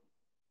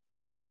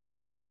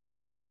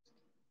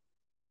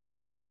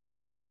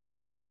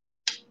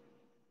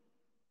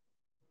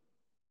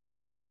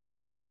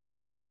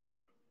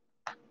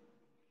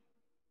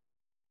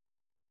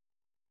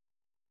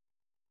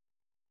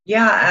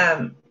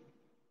 Yeah,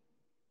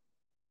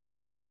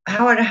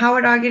 how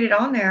would I get it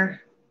on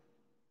there?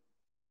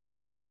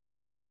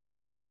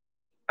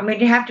 I mean,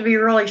 it'd have to be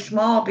really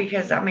small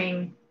because are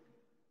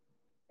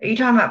you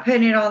talking about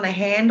putting it on the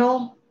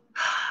handle?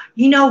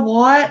 You know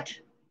what?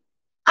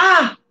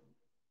 Ah,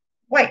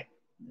 wait,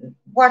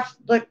 watch,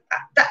 look,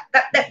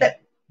 that.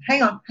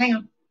 Hang on, hang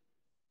on.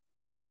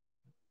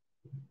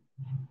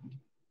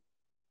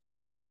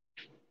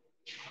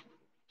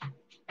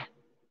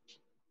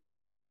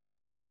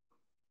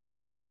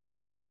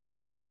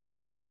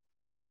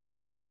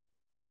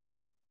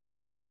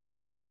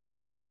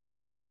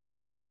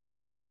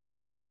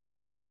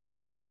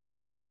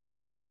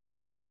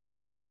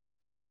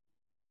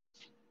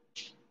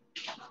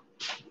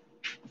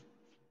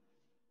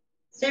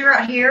 See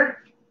right here?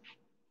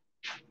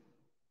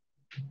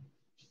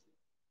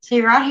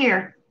 See right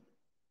here?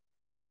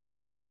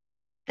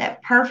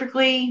 That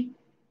perfectly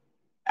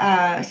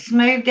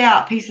smoothed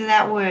out piece of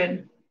that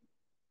wood.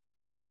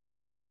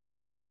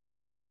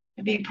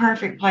 It'd be a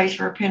perfect place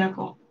for a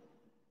pinnacle.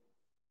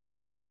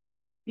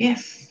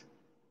 Yes.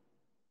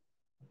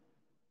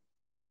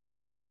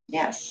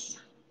 Yes.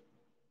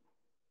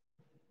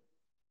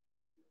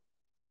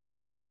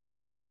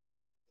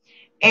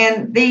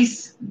 And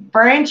these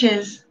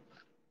branches,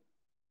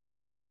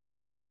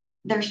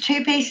 there's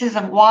two pieces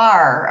of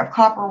wire, of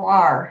copper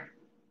wire.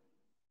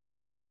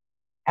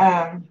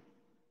 Um,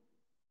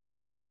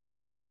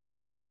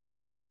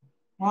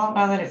 I don't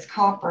know that it's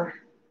copper.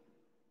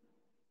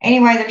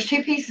 Anyway, there's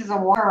two pieces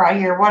of wire right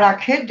here. What I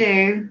could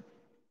do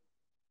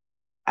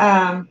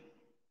Um,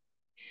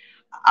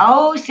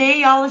 oh,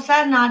 see, all of a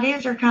sudden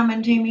ideas are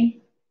coming to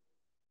me.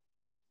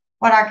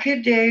 What I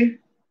could do,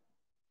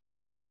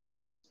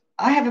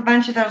 I have a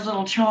bunch of those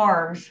little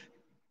charms.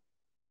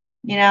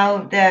 You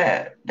know,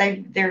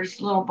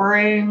 there's little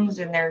brooms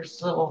and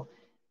there's little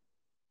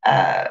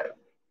uh,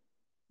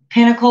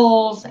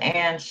 pinnacles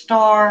and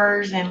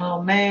stars and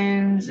little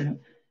moons and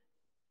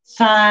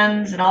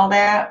suns and all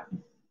that.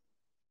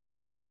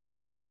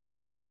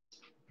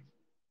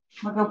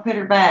 I'll go put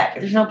her back.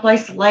 There's no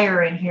place to lay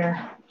her in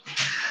here.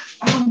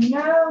 Oh,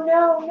 no,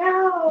 no,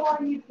 no.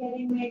 Are you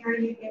kidding me? Are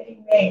you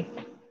kidding me?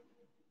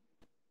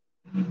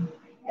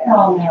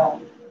 Hell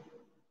no.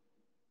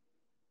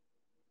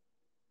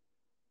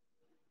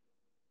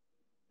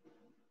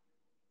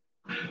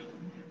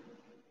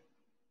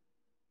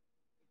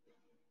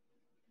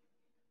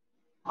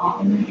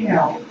 Oh,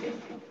 hell.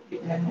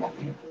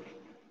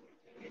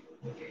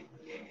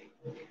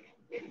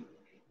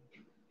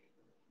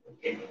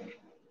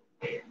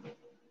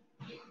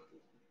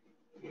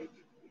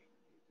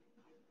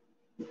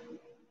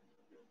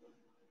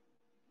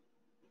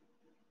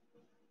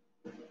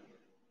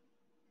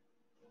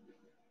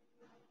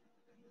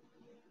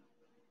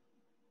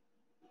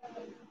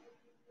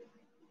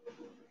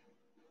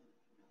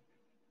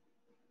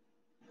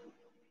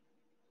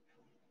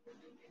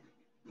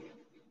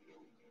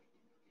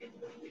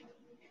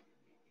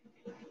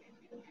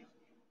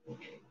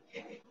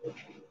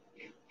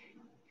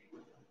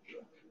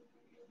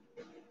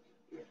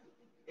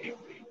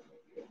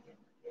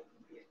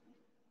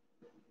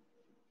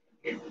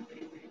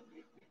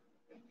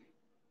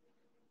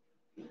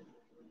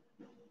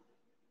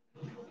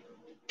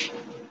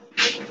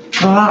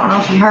 Well, I don't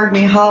know if you heard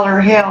me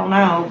holler hell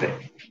no,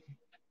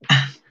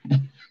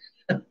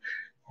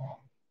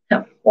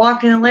 but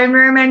walked in the living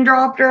room and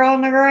dropped her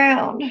on the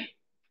ground.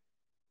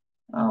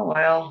 Oh,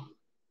 well.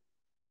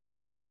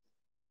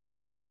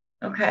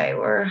 Okay,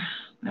 we're,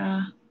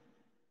 all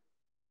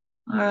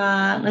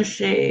right, let's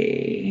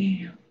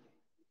see.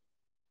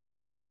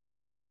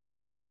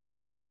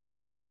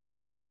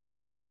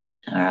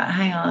 All right,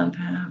 hang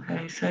on.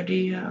 Okay, so do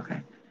you,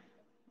 okay.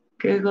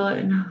 Google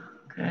it. No.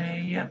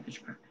 Okay, yep.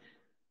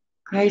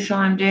 Okay, so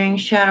I'm doing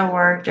shadow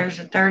work. There's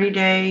a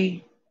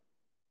 30-day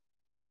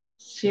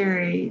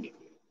series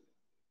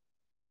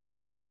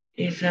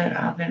that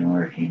I've been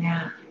working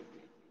at.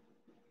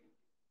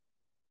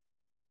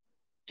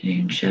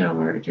 Doing shadow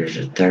work. There's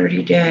a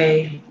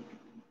 30-day.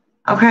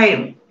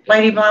 Okay,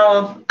 Lady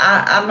Blue,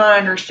 I'm not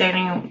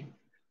understanding.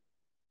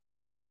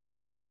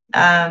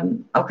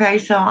 Okay,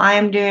 so I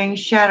am doing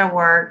shadow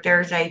work.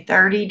 There's a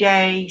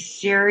 30-day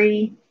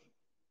series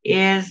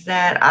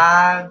that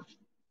I've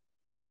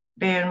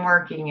been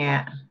working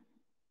at.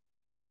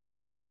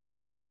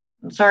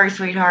 I'm sorry,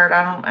 sweetheart.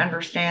 I don't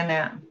understand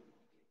that.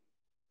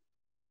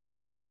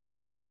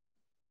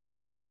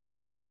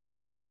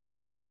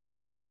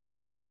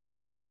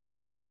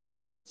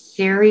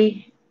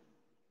 Siri?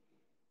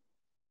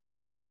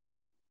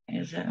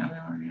 Is it?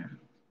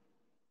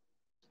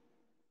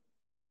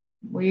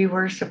 We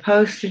were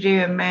supposed to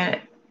do a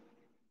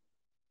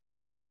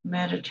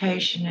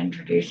meditation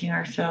introducing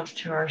ourselves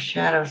to our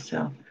shadow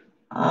self.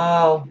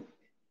 Oh.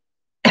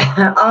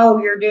 Oh,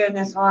 you're doing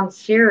this on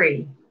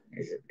Siri.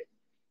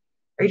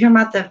 Are you talking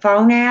about the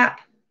phone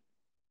app?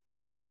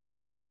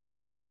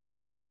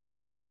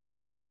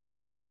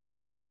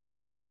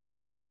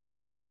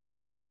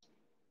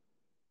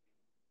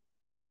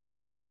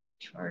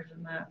 Charge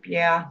them up,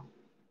 yeah.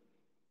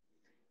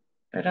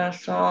 But I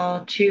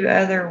saw two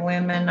other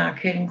women I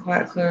couldn't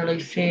quite clearly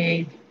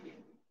see.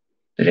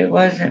 But it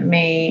wasn't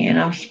me, and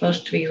I'm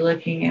supposed to be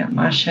looking at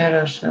my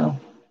shadow self.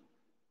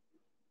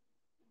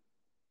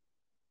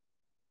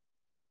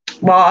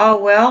 Well,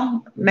 oh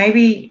well,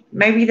 maybe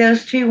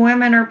those two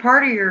women are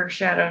part of your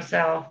shadow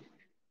self.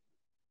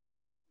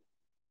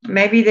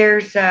 Maybe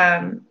there's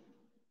uh,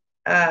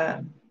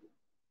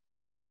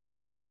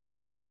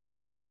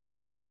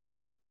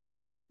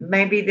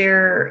 maybe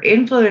they're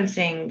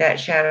influencing that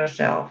shadow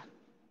self,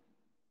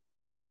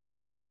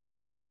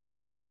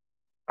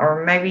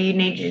 or maybe you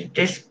need to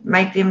just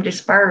make them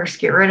disperse,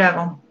 get rid of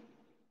them.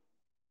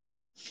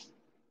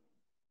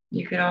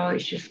 You could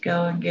always just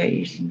go and get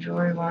you some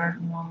jewelry water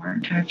from Walmart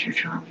and touch your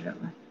charms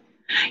that way.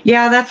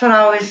 Yeah, that's what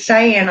I was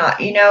saying.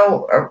 You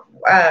know,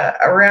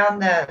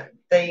 around the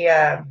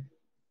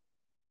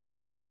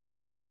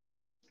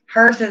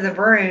hearth of the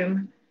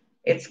broom,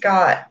 it's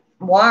got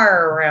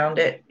wire around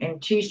it in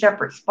two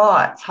separate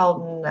spots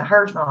holding the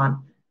hearth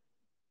on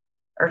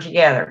or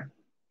together.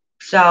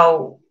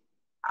 So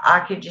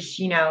I could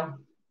just,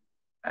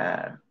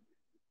 uh,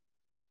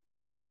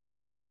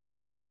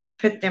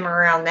 put them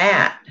around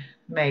that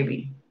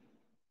maybe.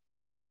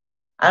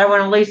 I don't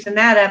want to loosen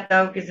that up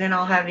though, because then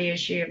I'll have the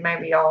issue of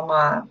maybe all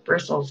my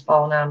bristles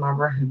falling out of my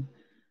broom.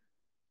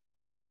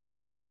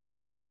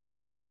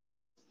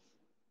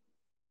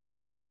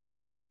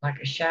 Like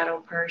a shadow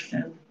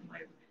person.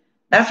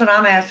 That's what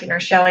I'm asking her,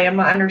 Shelly. I'm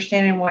not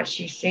understanding what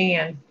she's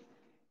seeing.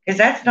 Because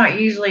that's not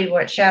usually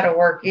what shadow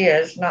work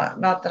is, not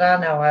that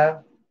I know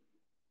of.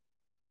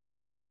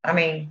 I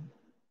mean,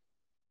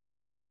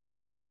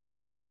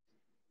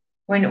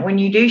 when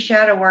you do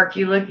shadow work,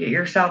 you look at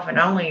yourself and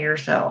only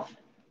yourself.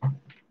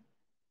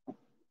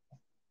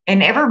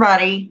 And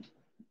everybody,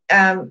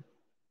 um,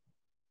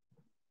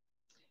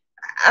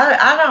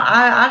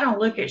 I don't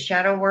look at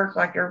shadow work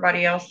like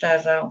everybody else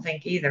does. I don't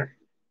think either,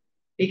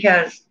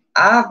 because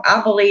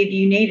I believe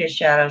you need a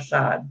shadow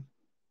side.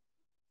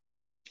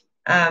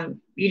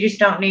 You just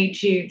don't need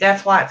to.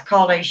 That's why it's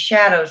called a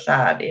shadow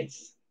side.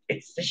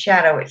 It's the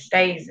shadow. It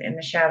stays in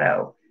the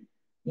shadow.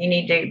 You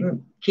need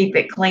to keep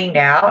it cleaned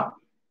out.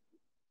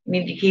 You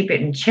need to keep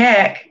it in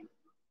check.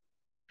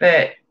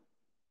 But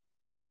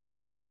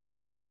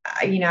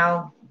you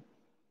know,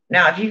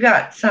 now if you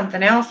got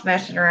something else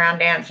messing around,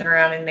 dancing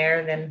around in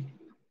there, then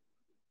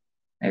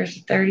there's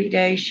a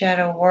 30-day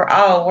shadow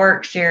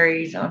work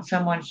series on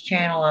someone's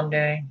channel I'm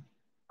doing.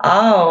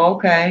 Oh,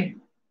 okay.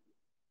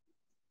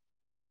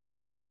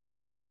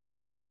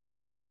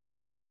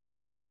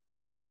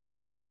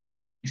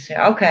 So,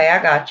 okay,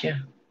 I got you.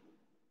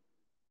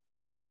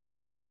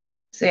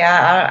 See,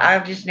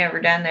 I've just never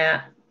done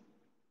that.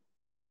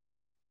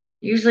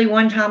 Usually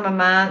one time a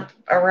month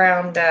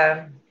around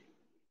the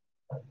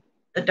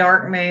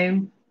dark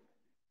moon,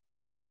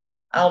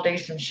 I'll do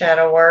some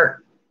shadow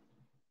work.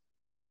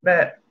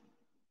 But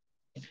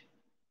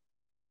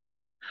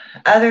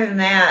other than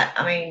that,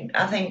 I mean,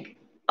 I think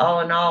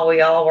all in all,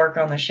 we all work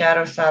on the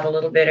shadow side a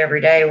little bit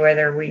every day,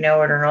 whether we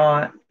know it or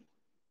not.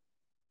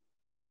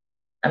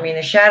 I mean,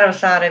 the shadow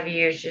side of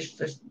you is just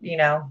this,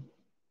 the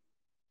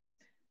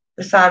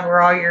side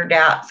where all your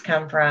doubts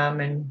come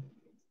from. And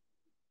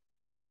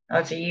oh,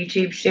 it's a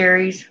YouTube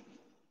series.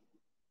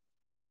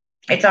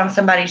 It's on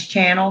somebody's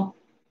channel.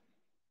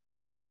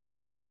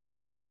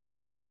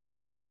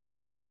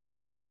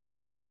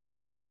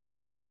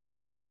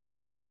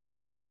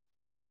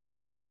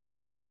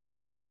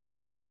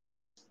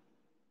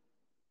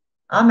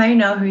 I may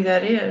know who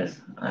that is.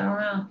 I don't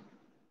know.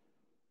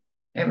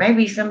 It may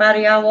be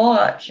somebody I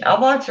watch. I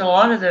watch a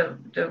lot of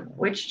the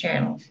witch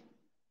channels.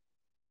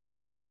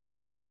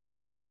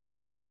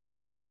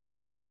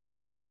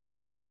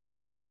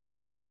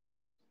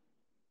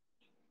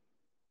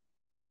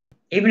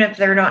 Even if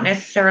they're not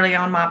necessarily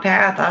on my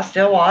path, I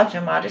still watch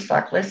them. I just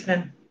like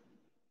listening,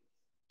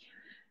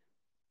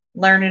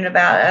 learning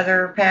about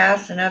other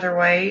paths and other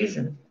ways.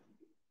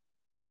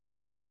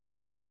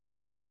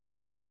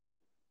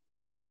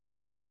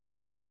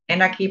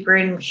 And I keep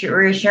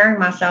reassuring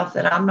myself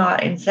that I'm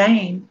not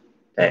insane,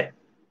 that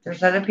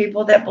there's other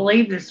people that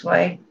believe this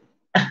way.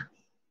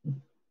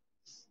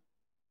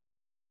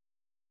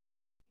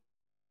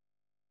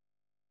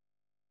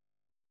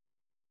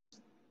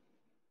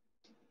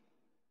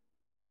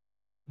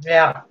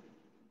 Yeah.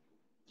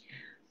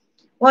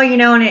 Well,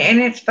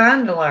 and it's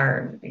fun to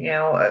learn,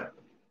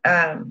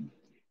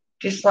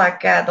 just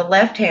like the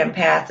left hand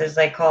path, as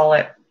they call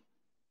it.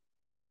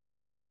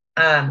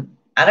 I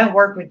don't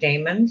work with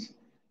demons,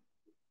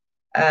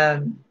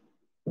 but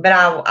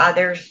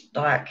there's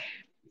like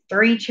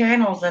 3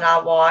 channels that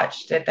I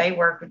watch that they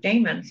work with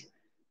demons.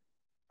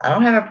 I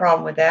don't have a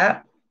problem with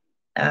that.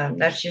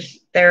 That's just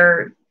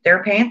their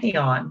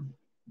pantheon,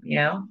 you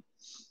know.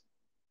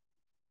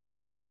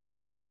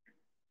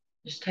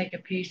 Just take a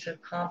piece of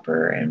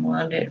copper and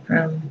wind it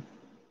from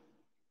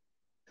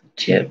the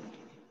tip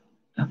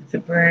of the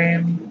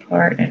brim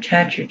part and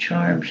attach your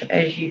charms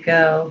as you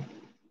go.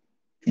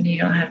 And you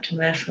don't have to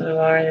mess with the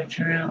wire that's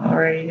around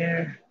already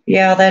there.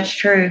 Yeah, that's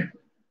true.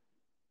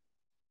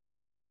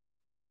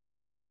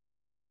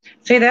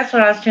 See, that's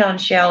what I was telling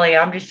Shelly.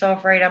 I'm just so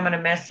afraid I'm going to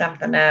mess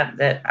something up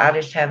that I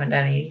just haven't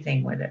done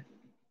anything with it.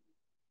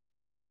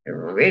 It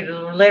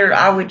literally,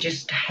 I would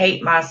just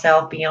hate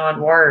myself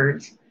beyond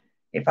words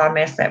if I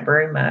mess that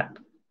broom up.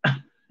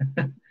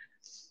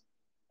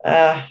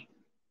 uh,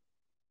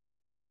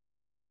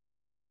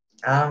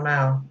 I don't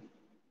know.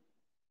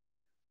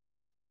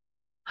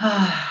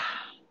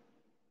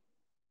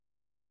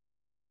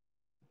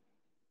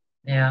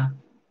 Yeah.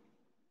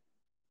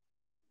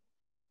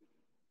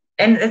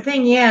 And the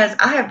thing is,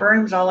 I have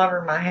brooms all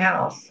over my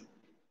house,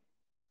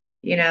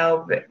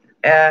 but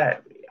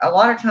a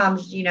lot of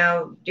times,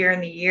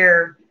 during the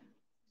year,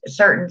 a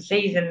certain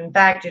season, in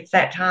fact, it's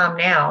that time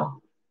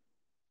now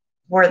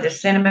where the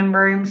cinnamon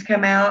brooms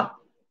come out.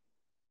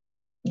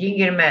 You can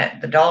get them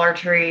at the Dollar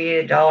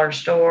Tree, the dollar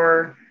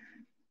store,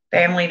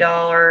 Family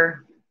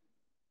Dollar.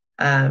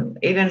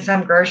 Even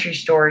some grocery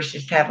stores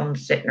just have them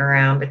sitting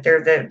around, but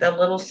they're the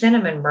little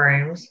cinnamon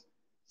brooms.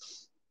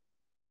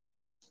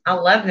 I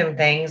love them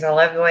things. I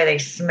love the way they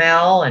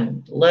smell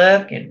and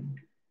look, and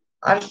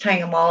I just hang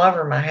them all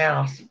over my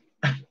house.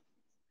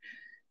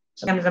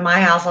 Sometimes in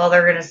my house, all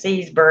they're going to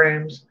see is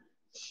brooms.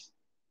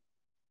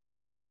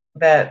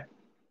 But,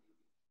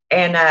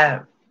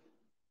 and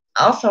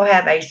also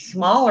have a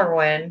smaller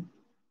one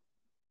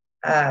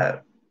uh,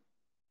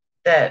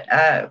 that,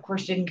 of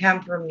course, didn't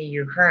come from the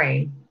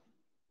Ukraine.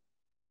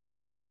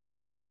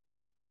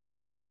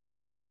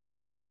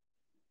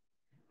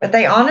 But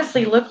they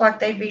honestly look like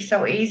they'd be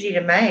so easy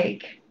to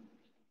make,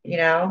 you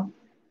know.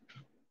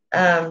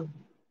 Um,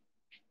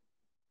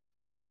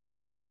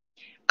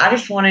 I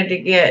just wanted to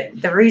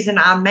get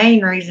the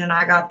main reason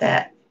I got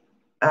that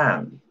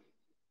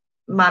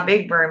my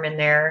big broom in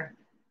there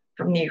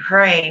from the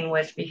Ukraine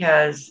was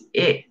because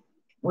it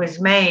was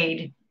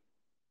made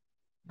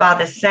by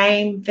the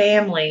same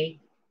family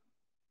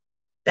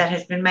that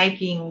has been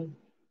making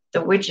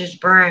the witches'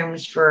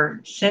 brooms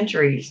for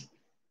centuries,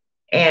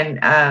 and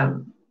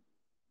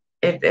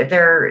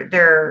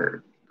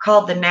they're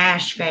called the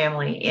Nash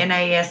family,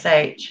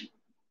 Nash.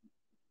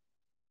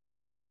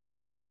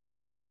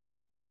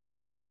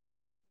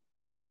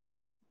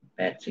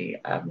 Betsy,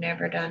 I've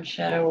never done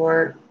shadow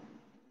work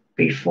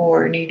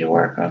before. Need to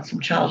work on some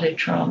childhood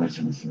traumas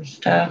and some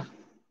stuff.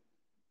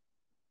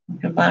 I'm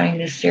combining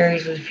this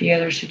series with a few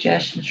other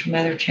suggestions from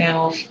other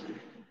channels,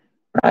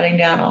 writing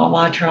down all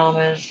my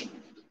traumas,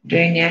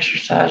 doing the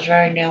exercise,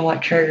 writing down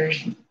what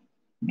triggers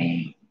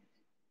me.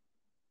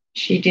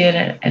 She did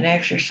an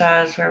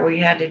exercise where we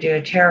had to do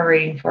a tarot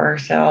reading for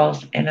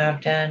ourselves, and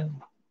I've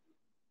done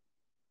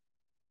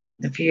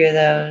a few of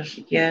those.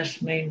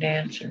 Yes, moon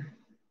dancer.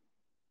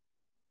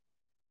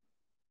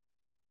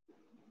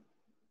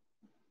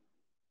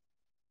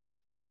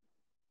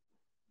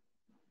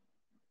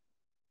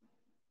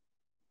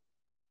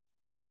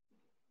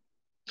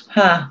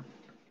 Huh.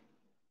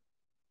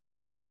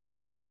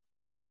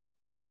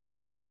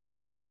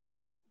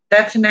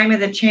 That's the name of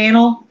the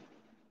channel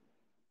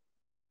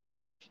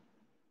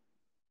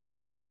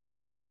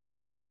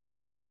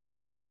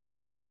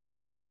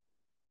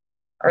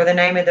or the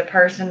name of the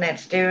person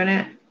that's doing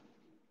it?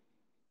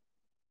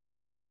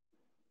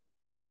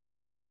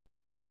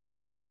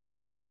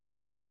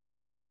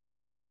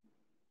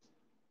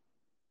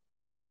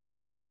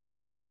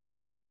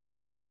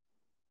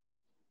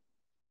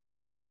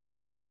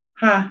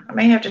 Huh. I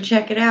may have to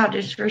check it out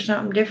just for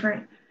something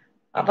different.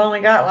 I've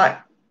only got like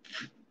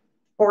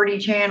 40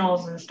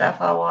 channels and stuff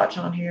I watch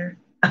on here.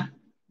 I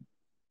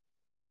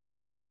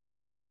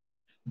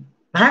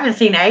haven't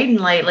seen Aiden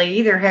lately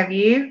either. Have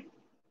you?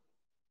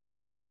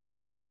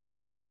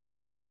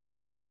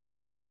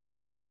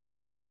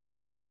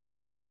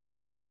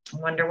 I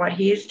wonder what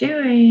he is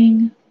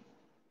doing.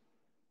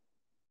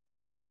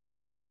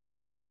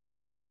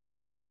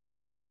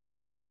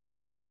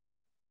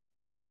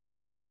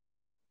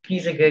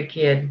 He's a good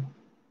kid.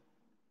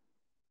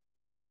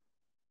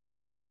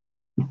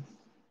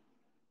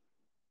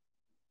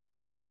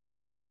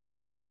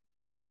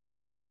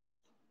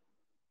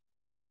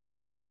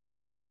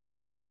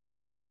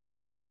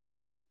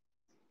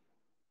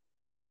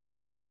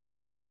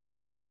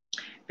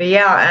 But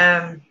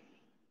yeah,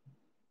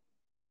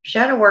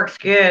 shadow work's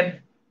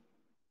good.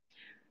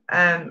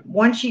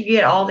 Once you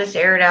get all this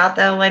aired out,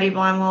 though, Lady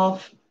Blind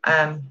Wolf,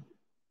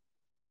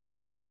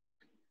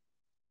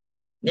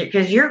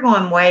 because you're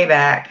going way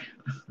back,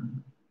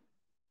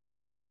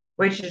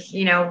 which is,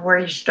 where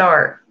you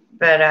start.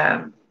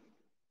 But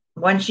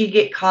once you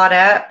get caught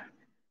up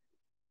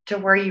to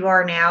where you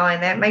are now,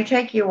 and that may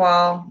take you a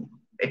while,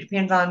 it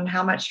depends on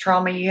how much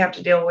trauma you have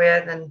to deal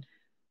with and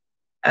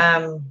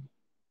um,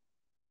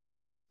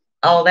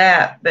 all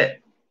that. But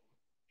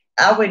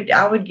I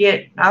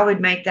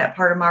would make that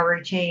part of my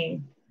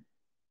routine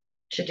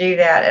to do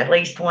that at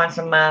least once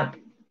a month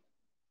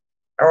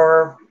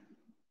or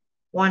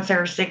once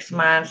every 6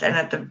 months, and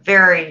at the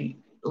very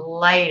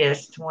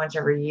latest, once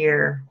every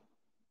year.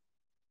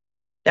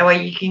 That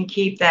way you can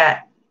keep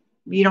that.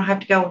 You don't have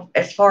to go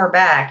as far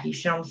back. You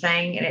see what I'm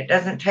saying? And it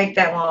doesn't take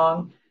that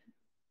long.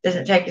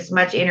 Doesn't take as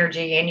much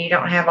energy, and you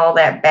don't have all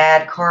that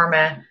bad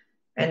karma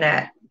and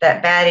that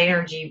bad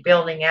energy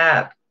building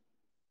up,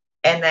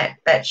 and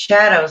that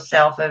shadow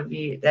self of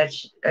you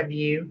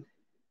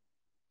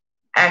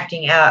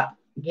acting up,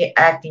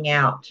 acting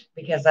out,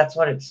 because that's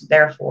what it's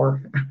there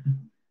for.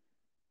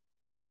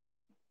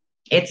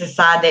 It's a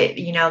side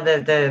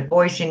that, the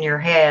voice in your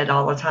head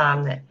all the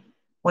time, that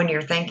when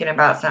you're thinking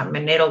about something,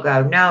 and it'll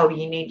go, no,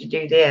 you need to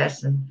do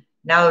this, and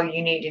no,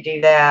 you need to do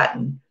that,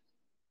 and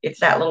it's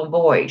that little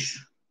voice.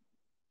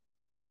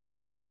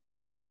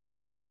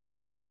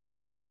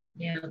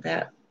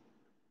 That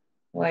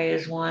way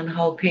is one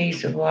whole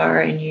piece of wire,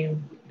 and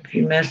if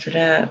you mess it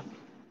up,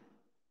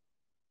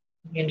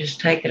 you can just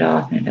take it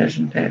off and it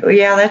doesn't fit. Well,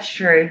 yeah, that's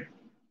true.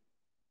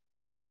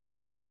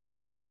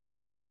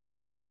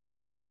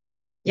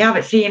 Yeah,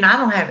 but see, and I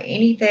don't have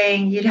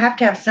anything. You'd have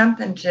to have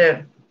something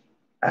to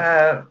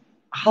uh,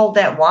 hold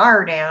that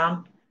wire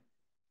down,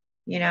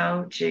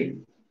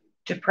 to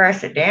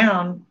press it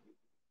down.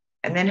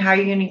 And then how are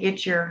you going to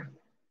get your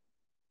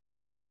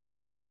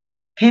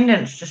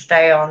pendants to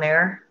stay on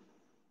there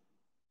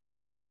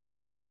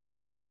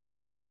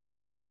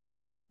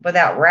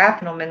without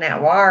wrapping them in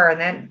that wire?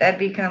 And that'd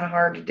be kind of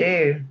hard to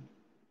do.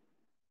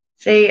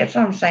 See, that's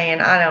what I'm saying.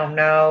 I don't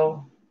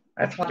know.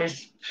 That's why I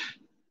just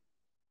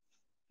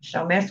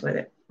don't mess with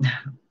it.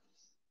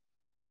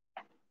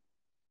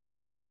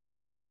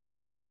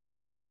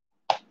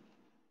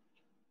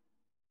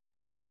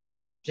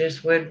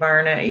 Just wood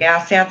burn it.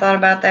 Yeah, see, I thought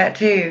about that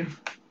too,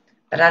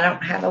 but I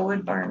don't have a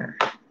wood burner.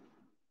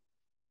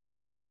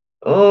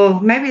 Oh,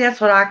 maybe that's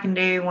what I can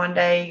do one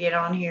day. Get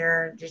on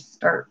here and just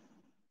start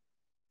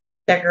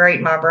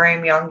decorate my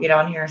room, y'all can get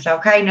on here and say,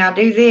 okay, now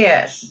do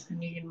this.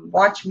 And you can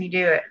watch me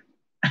do it.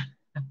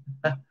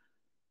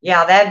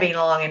 Yeah, that'd be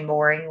long and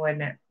boring,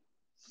 wouldn't it?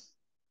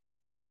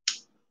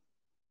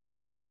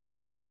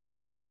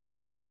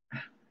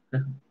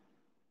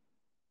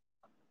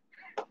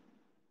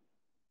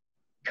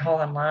 Go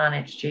online,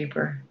 it's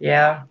cheaper.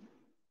 Yeah.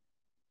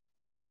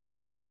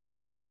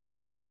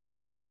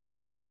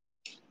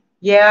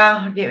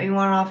 Yeah, get me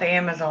one off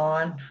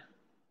Amazon.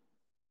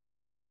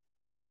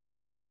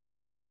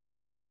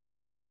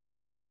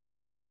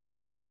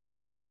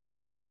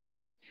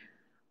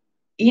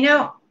 You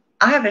know,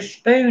 I have a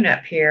spoon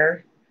up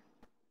here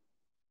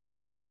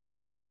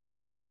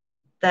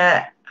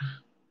that,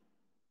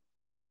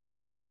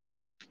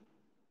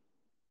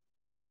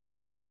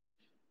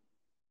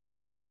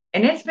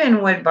 and it's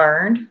been wood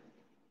burned,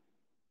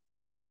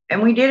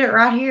 and we did it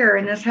right here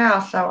in this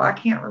house. So I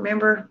can't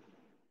remember.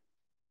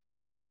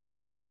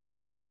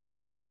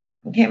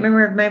 I can't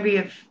remember if maybe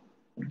if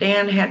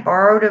Dan had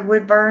borrowed a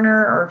wood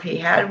burner or if he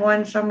had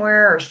one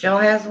somewhere or still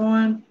has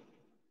one.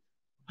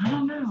 I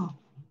don't know.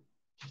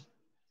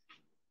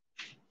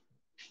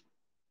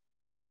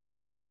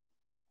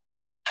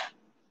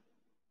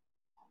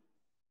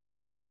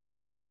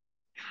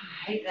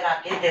 I hate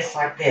that I did this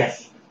like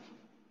this.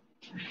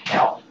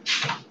 Hell.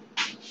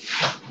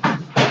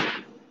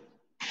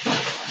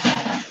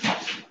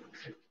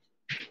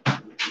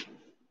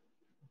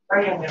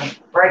 I'm going to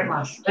break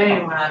my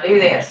spoon when I do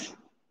this.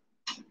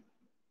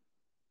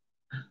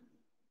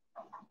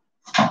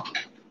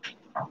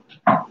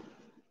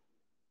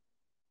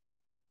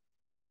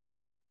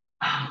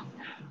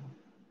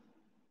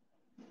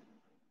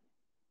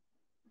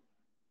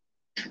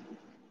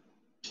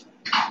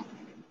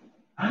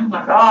 Oh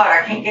my God,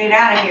 I can't get it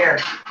out of here.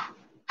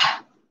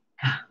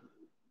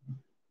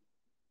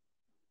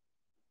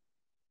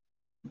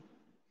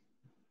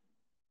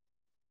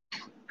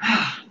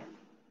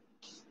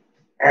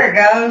 There it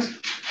goes.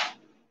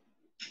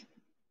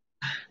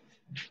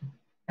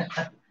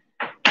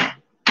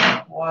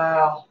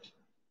 Wow.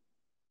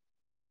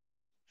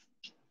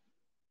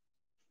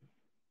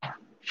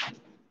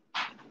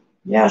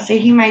 Yeah, see,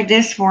 he made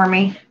this for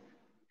me.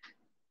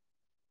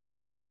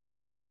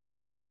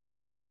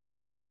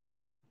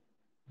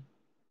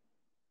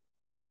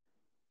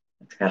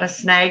 It's got a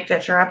snake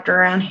that's wrapped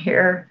around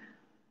here,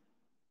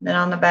 then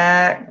on the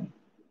back.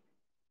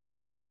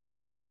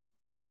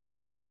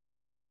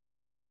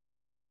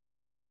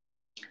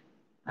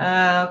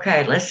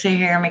 Okay, let's see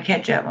here. Let me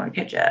catch up.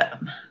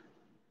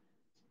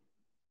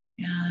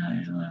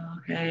 Yeah,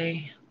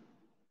 okay.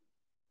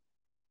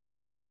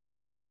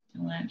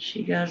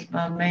 She goes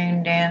by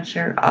Moon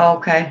Dancer. Oh,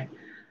 okay.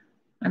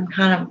 I'm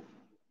kind of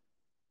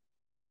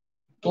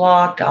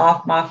blocked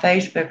off my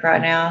Facebook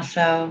right now,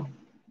 so,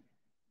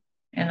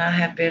 and I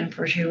have been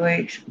for 2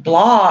 weeks.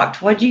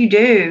 Blocked? What'd you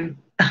do?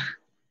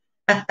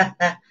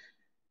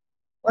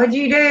 What'd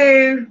you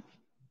do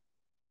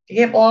to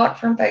get blocked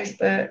from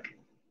Facebook?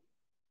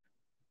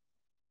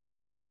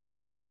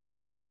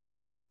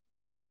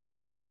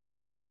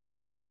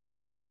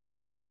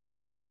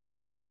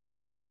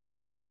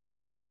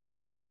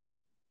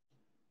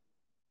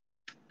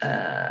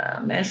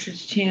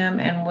 Messaged him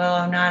and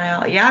Willow Night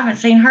Owl. Yeah, I haven't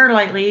seen her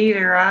lately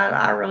either.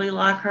 I really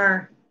like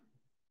her.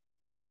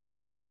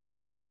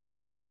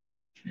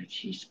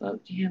 She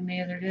spoke to him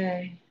the other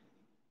day.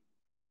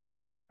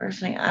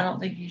 Personally, I don't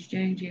think he's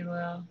doing too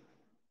well.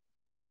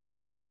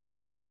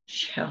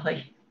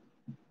 Shelly.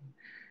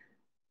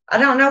 I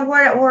don't know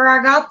where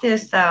I got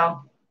this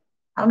though.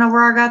 I don't know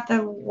where I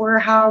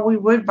got how we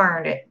wood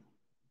burned it.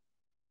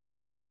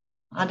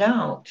 I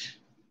don't.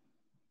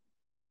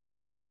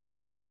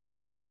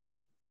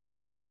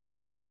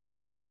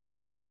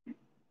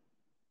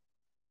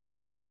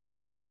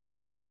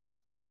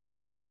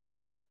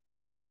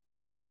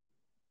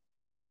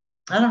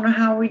 I don't know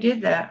how we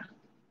did that.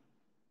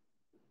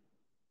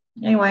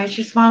 Anyway, it's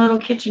just my little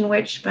kitchen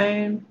witch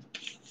spoon.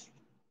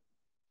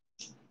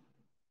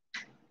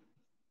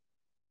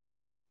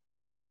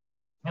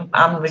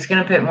 I was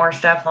going to put more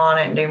stuff on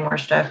it and do more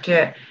stuff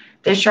to it.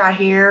 This right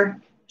here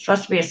is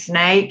supposed to be a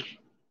snake.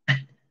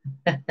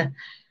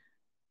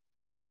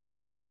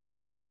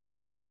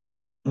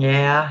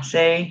 Yeah,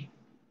 see?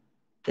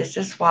 This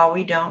is why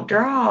we don't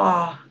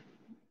draw.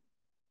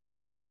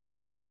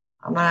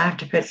 I'm going to have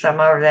to put some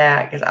over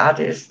that because I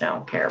just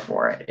don't care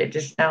for it. It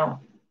just don't.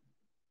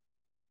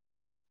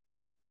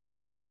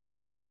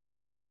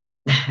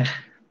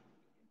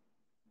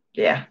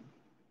 Yeah.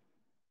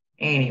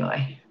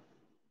 Anyway.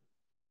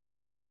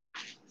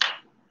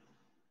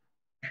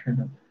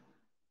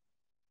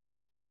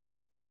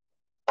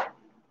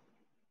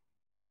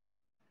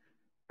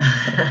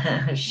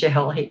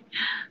 Shelly.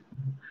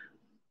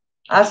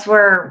 I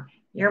swear,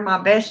 you're my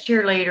best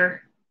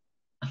cheerleader.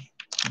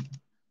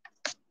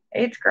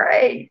 It's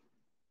great.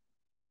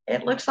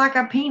 It looks like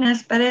a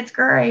penis, but it's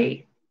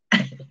great.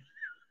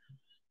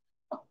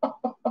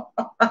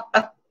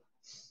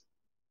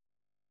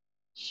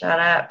 Shut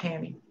up,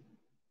 Tammy.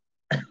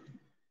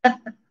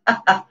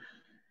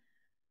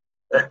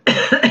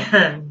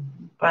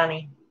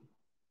 Funny.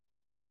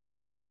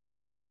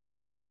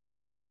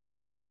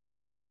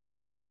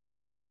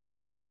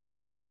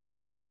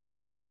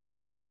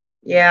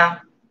 Yeah,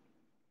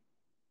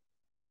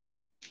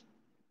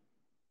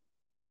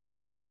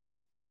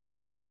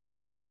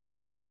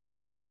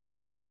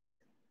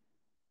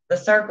 the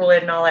circle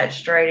isn't all that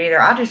straight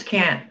either. I just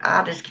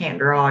can't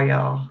draw,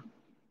 y'all.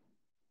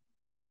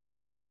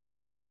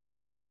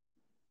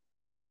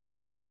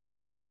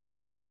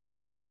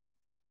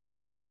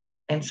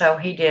 And so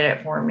he did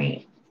it for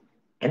me.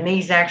 And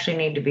these actually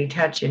need to be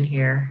touching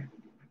here.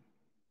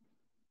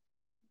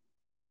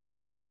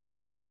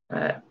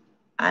 But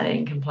I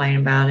didn't complain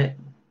about it.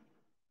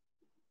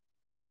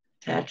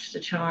 Attach the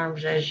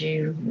charms as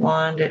you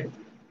want it.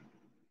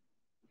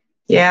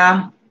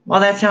 Yeah. Well,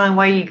 that's the only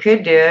way you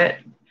could do it.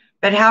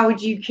 But how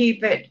would you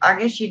keep it? I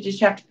guess you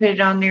just have to put it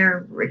on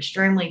there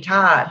extremely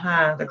tight,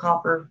 huh? The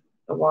copper,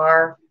 the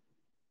wire.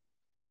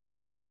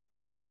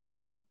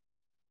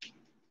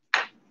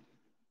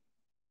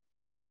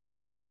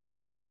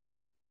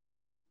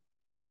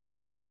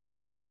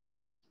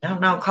 I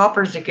don't know.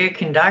 Copper's a good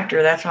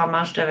conductor. That's why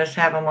most of us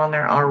have them on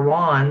our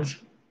wands.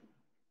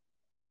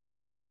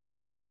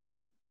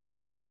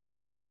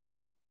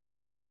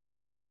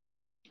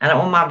 I don't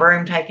want my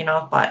broom taking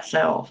off by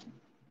itself.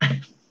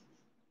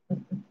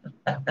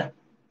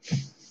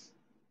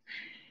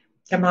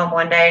 Come home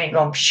one day and it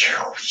going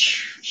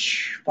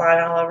flying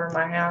all over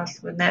my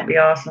house. Wouldn't that be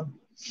awesome?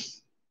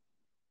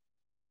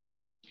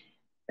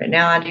 But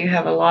now I do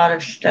have a lot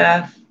of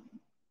stuff,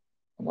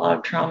 a lot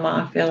of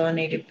trauma I feel I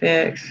need to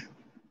fix.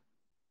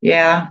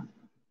 Yeah.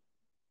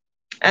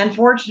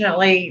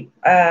 Unfortunately,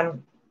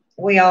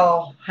 we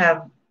all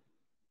have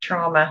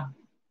trauma,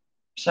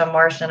 some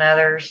worse than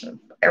others.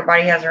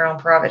 Everybody has their own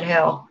private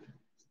hell.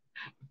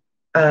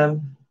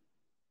 Um,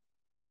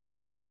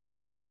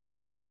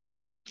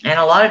 and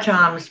a lot of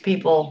times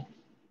people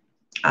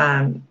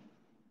um,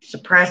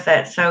 suppress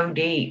that so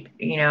deep,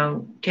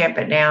 tamp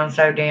it down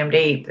so damn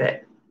deep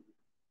that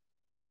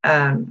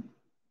um,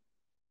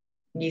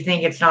 you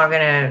think it's not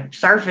going to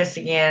surface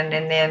again.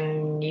 And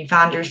then you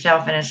find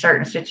yourself in a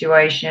certain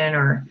situation,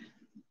 or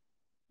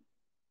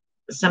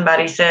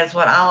somebody says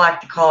what I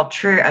like to call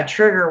a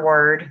trigger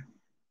word,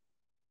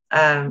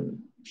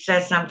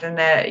 says something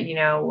that,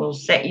 will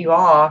set you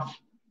off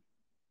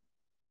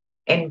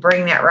and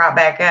bring that right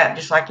back up,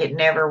 just like it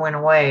never went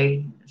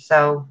away.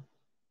 So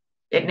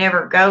it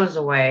never goes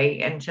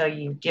away until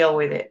you deal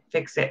with it,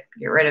 fix it,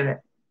 get rid of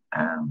it.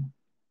 Um,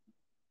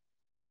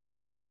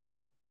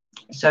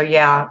 so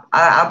yeah,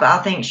 I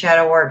think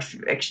shadow work's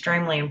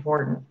extremely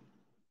important.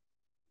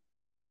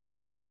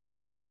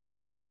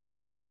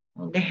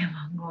 Well, damn,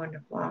 I'm going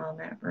to fly on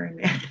that for a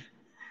minute.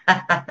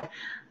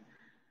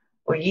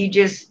 Well, you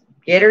just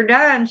get her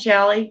done,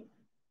 Shelly.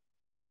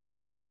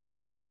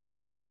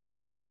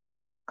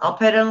 I'll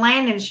put a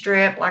landing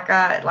strip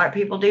like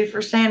people do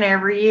for Santa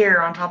every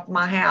year on top of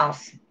my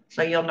house,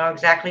 so you'll know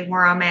exactly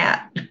where I'm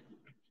at.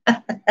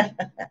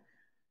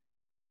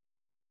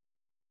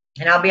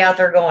 And I'll be out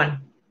there going.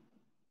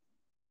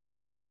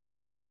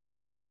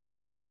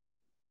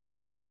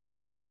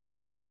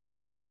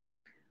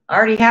 I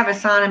already have a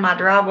sign in my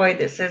driveway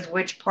that says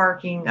which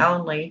parking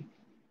only.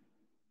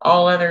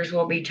 All others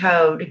will be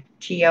towed.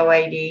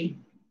 TOAD.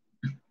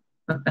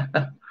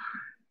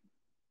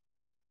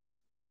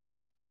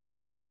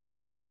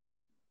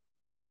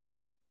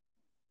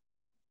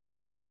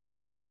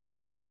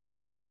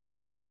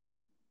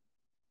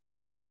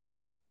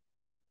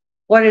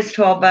 What is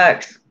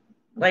 $12?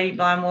 Lady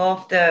Blind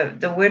Wolf,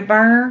 the wood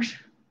burners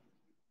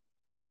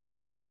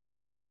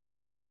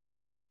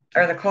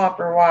or the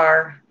copper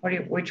wire?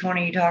 Which one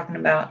are you talking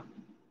about?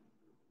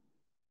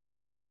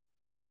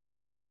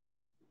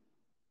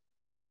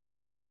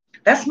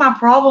 That's my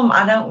problem.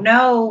 I don't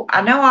know.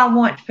 I know I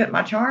want to put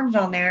my charms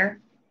on there.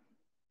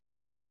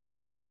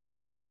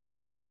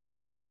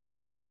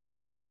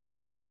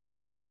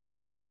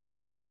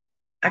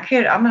 I'm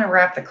going to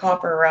wrap the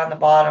copper around the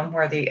bottom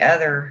where the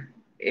other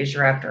is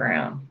wrapped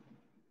around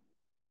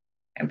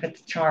and put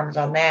the charms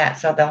on that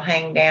so they'll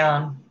hang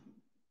down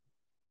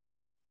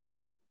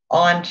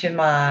onto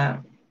uh,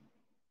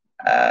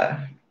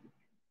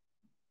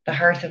 the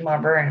hearth of my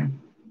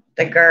broom,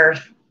 the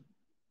girth.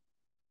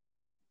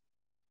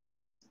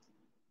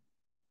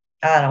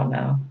 I don't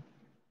know.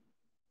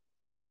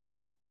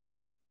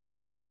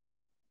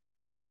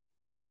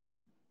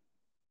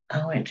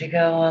 I went to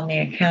go on the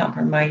account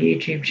for my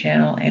YouTube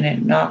channel and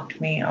it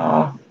knocked me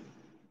off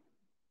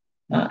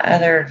my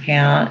other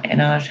account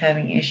and I was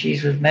having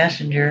issues with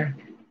Messenger.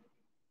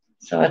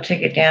 So I took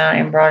it down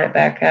and brought it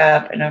back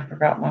up and I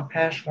forgot my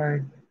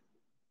password.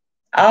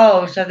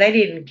 Oh, so they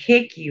didn't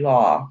kick you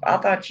off. I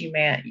thought you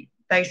meant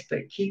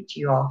Facebook kicked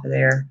you off of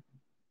there.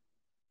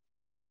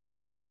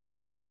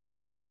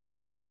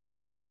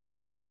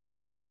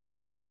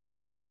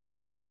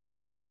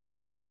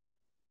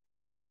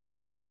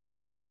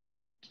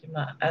 To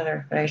my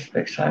other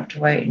Facebook, so I have to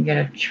wait and get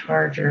a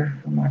charger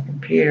for my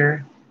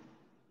computer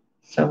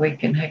so we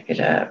can hook it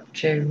up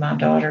to my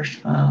daughter's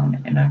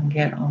phone and I can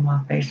get on my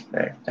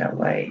Facebook that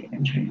way.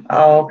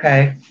 Oh,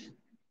 okay.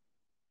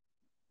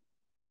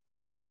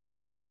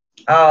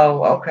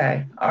 Oh,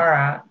 okay. All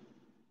right.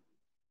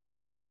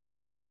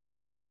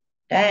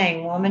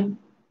 Dang, woman.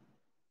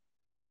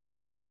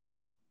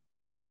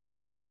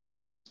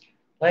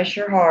 Bless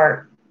your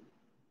heart.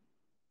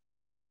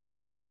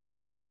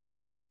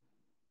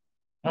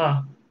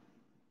 Oh,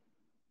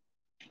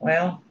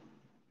 well,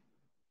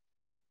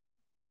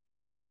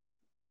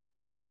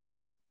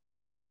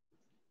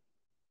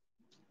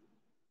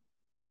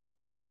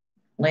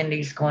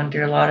 Lindy's going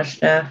through a lot of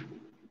stuff.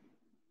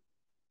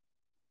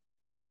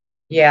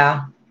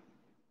 Yeah.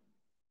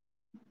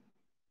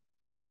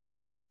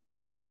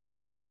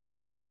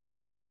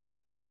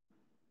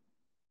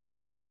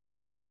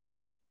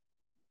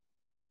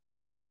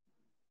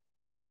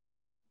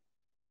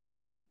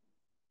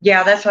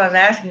 Yeah, that's why I was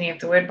asking you if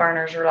the wood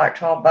burners are like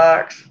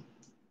 $12.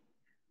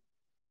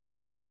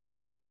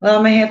 Well,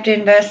 I may have to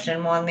invest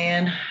in one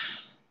then.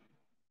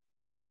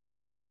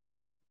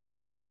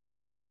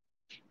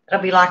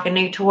 It'll be like a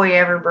new toy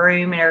every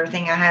broom and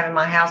everything I have in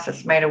my house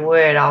that's made of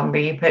wood. I'll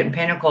be putting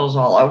pinnacles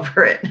all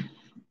over it.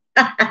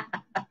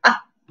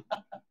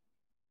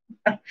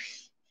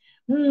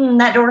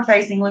 That door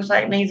facing looks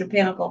like it needs a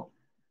pinnacle.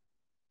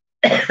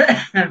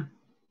 I'm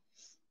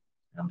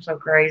so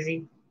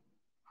crazy.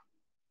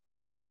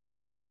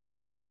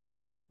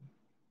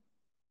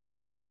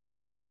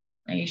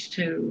 I used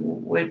to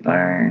wood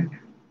burn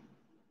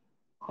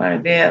quite a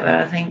bit, but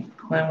I think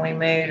when we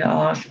moved, I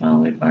lost my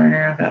wood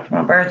burner I got for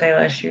my birthday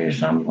last year,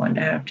 so I'm going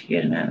to have to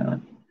get another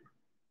one.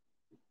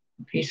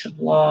 A piece of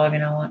log,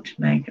 and I want to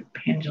make a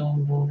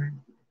pendulum board.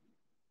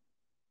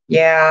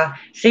 Yeah.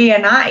 See,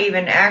 and I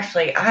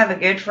have a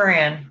good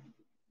friend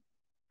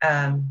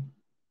um,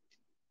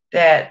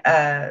 that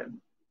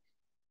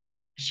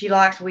she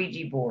likes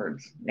Ouija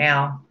boards.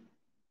 Now,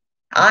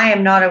 I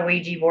am not a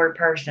Ouija board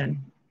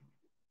person,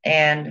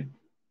 and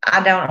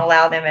I don't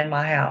allow them in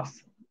my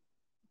house.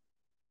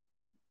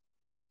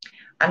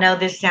 I know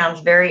this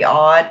sounds very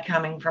odd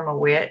coming from a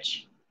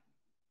witch,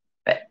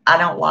 but I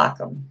don't like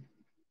them.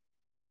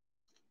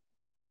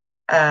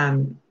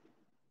 Um,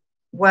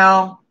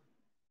 well,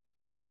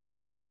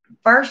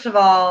 first of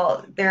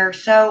all, they're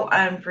so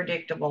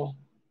unpredictable.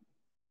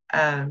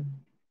 Um,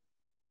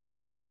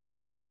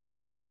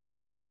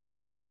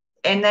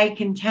 and they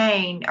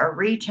contain or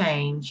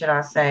retain, should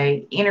I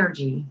say,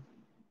 energy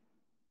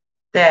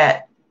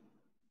that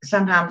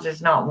sometimes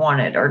is not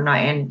wanted or not,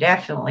 and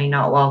definitely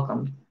not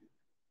welcome.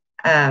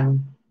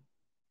 Um,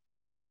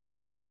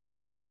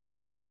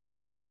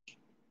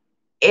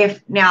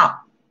 if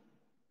now,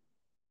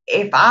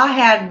 if I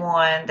had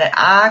one that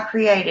I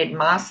created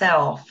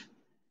myself,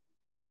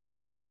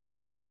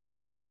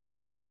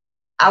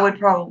 I would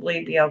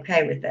probably be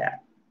okay with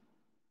that.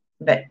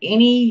 But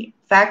any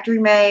factory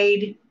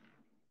made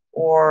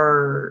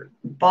or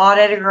bought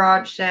at a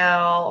garage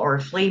sale or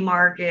a flea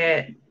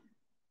market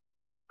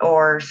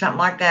or something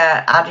like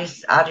that, I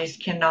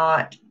just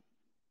cannot.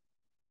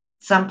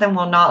 Something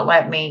will not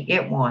let me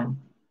get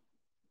one.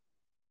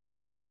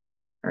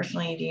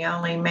 Personally, the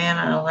only man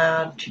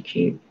allowed to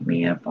keep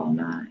me up all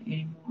night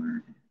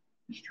anymore,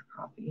 Mr.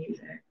 Coffee. He's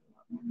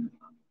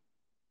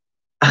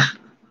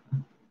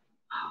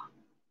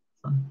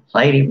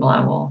Lady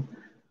Blowell.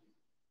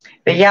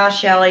 But yeah,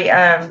 Shelly,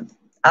 I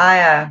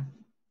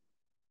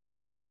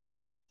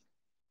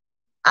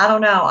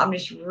don't know. I'm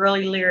just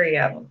really leery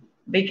of them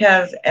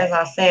because, as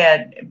I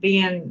said,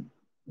 being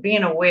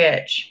a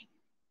witch,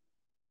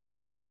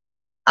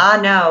 I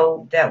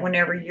know that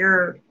whenever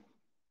you're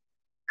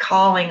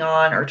calling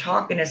on or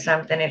talking to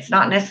something, it's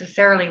not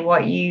necessarily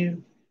what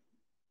you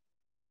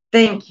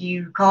think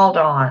you called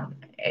on,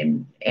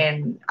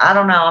 and I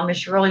don't know. I'm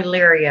just really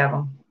leery of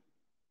them.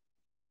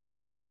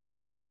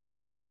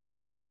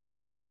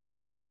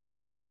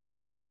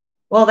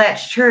 Well,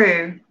 that's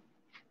true.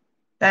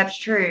 That's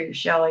true,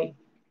 Shelley.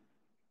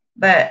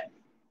 But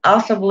I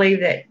also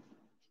believe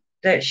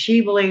that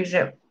she believes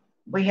that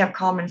we have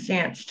common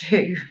sense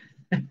too.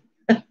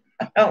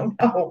 I don't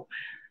know.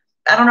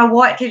 I don't know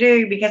what to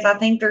do because I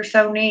think they're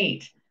so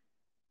neat.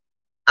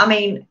 I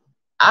mean,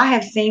 I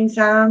have seen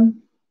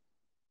some,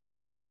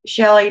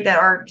 Shelley, that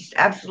are just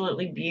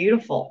absolutely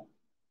beautiful.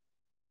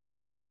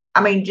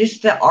 I mean,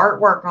 just the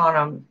artwork on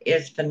them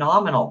is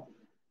phenomenal.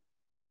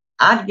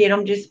 I'd get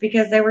them just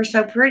because they were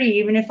so pretty,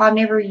 even if I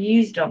never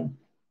used them,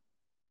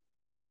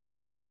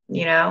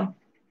 you know?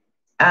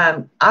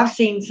 I've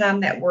seen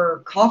some that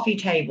were coffee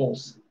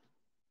tables.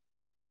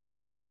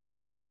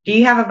 Do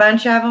you have a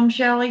bunch of them,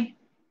 Shelley?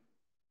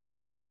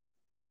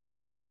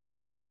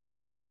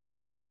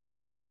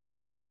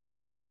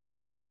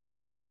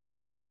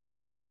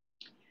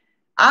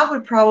 I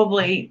would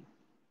probably,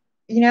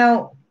 you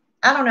know,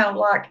 I don't know,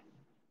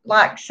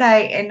 like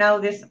say, and no,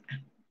 this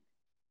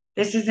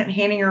isn't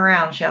hinting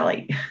around,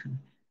 Shelley,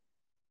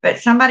 but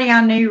somebody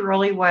I knew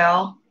really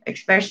well,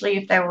 especially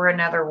if they were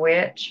another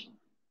witch,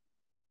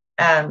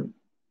 um,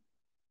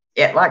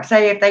 like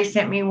say if they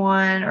sent me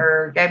one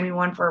or gave me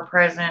one for a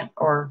present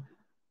or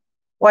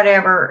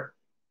whatever,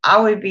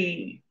 I would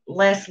be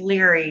less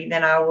leery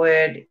than I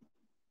would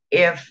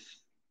if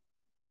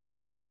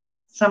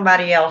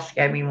somebody else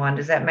gave me one.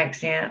 Does that make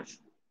sense?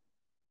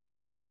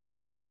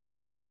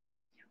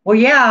 Well,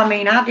 yeah, I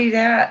mean, I do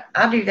that.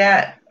 I do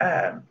that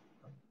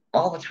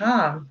all the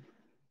time.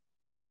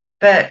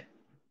 But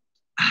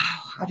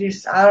I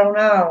don't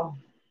know.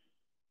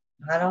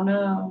 I don't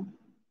know.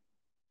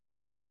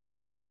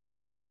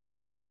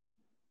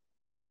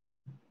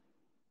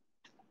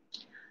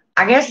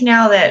 I guess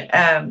now that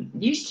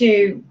used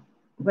to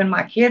when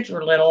my kids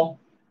were little,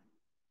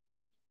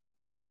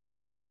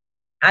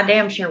 I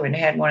damn sure wouldn't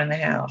have had one in the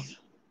house.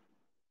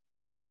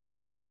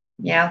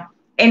 Yeah.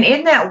 And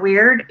isn't that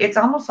weird? It's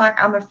almost like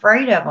I'm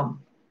afraid of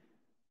them.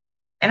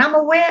 And I'm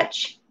a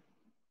witch.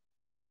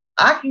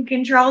 I can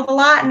control the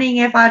lightning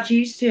if I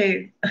choose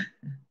to.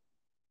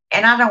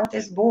 And I don't want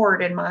this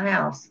board in my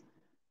house.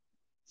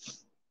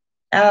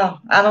 Oh,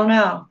 I don't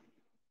know.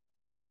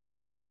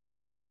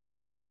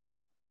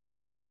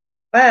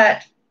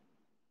 But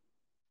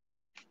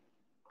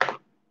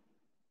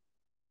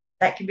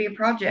that could be a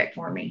project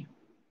for me.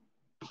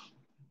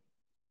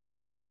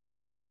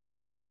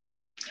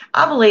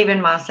 I believe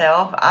in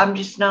myself. I'm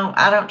just no,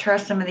 I don't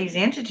trust some of these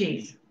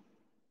entities.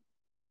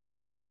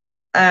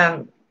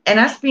 And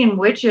us being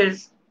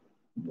witches,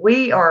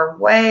 we are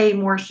way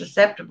more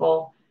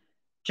susceptible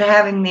to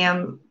having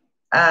them,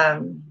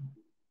 um,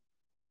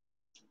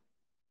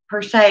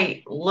 per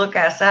se, look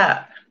us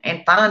up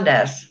and find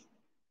us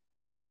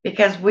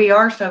because we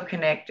are so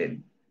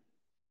connected.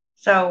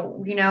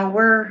 So,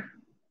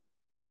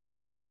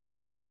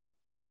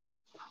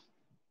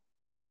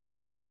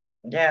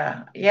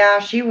 yeah,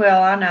 she will.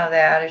 I know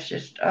that. It's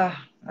just, I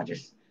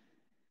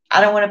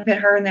don't want to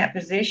put her in that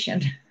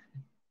position.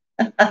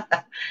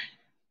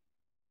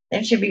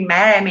 Then she'll be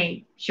mad at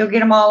me. She'll get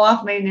them all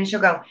off me, and then she'll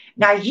go,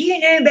 "Now you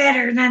knew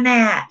better than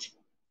that."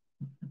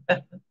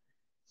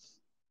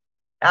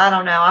 I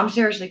don't know. I'm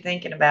seriously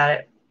thinking about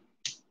it.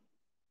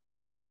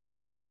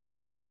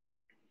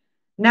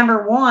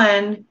 Number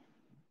one,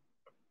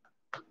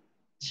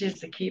 she's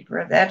the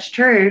keeper. That's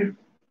true.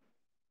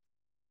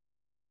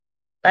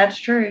 That's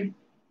true.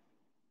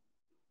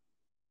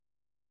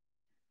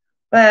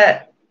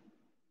 But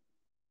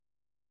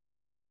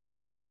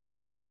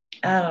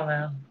I don't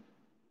know.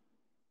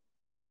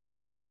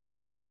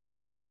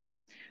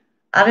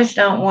 I just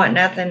don't want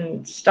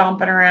nothing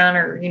stomping around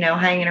or,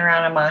 hanging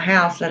around in my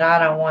house that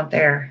I don't want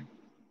there,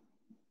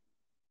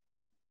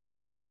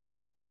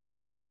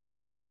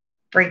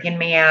 freaking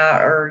me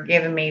out or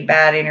giving me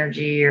bad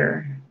energy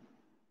or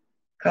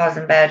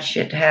causing bad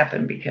shit to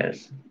happen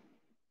because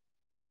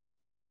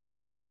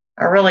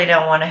I really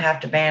don't want to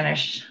have to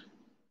banish,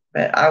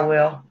 but I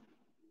will.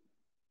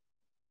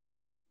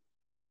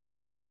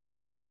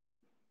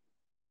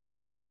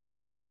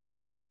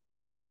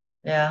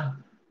 Yeah.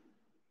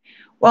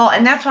 Well,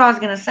 and that's what I was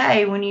going to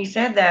say when you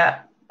said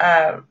that.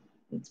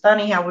 It's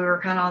funny how we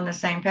were kind of on the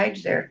same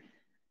page there.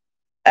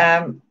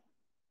 Um,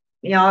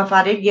 if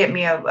I did get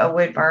me a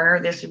wood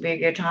burner, this would be a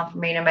good time for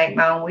me to make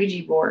my own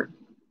Ouija board.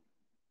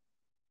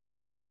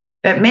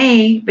 But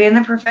me, being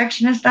the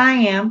perfectionist I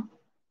am,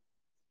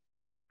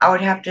 I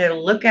would have to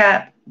look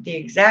up the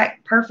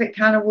exact perfect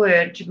kind of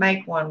wood to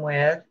make one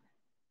with.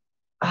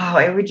 Oh,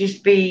 it would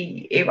just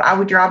be, I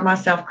would drive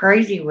myself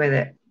crazy with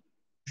it.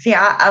 See,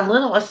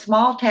 a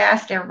small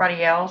task to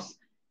everybody else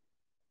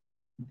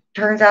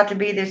turns out to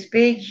be this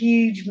big,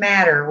 huge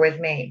matter with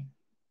me.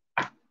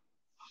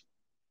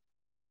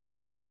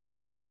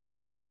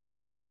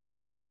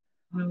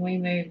 When we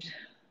moved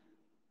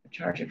the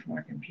charger from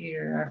our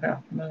computer, I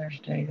got for Mother's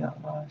Day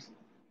got lost.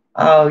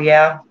 Oh,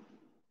 yeah.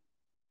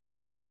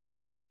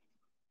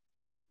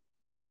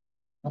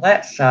 Well,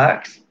 that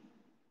sucks.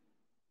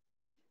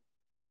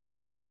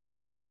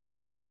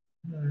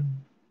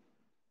 Hmm.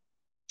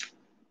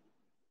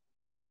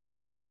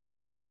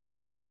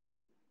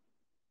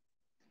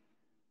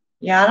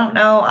 Yeah, I don't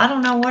know. I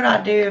don't know what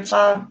I'd do if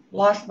I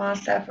lost my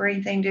stuff or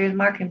anything to do with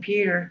my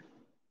computer.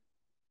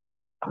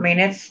 I mean,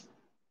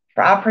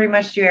 I pretty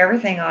much do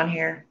everything on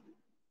here.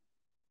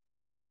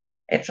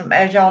 As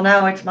y'all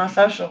know, it's my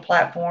social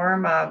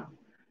platform. I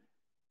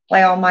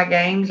play all my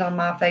games on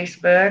my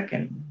Facebook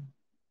and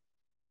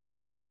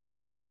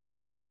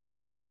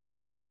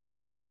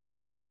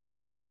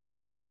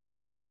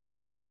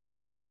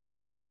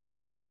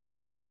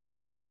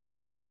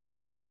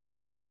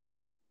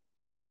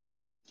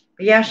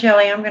but yeah,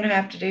 Shelly, I'm gonna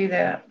have to do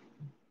that.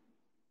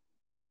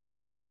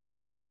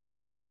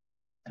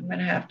 I'm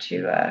gonna have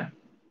to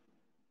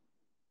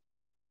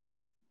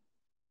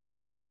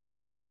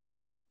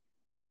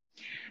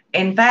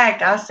in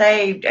fact, I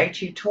saved a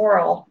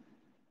tutorial.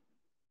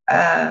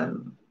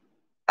 Um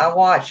I've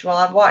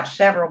watched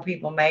several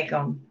people make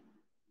them,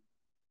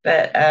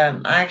 but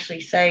I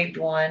actually saved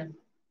one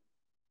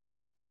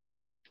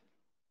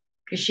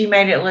because she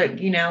made it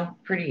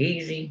look, pretty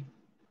easy.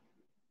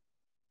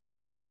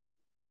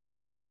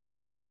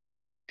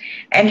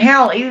 And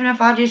hell, even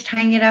if I just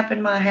hang it up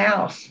in my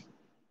house,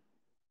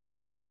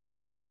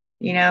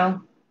 you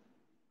know,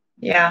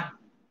 yeah,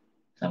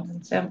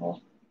 something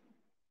simple.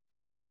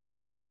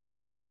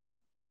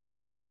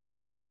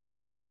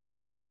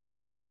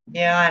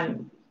 Yeah,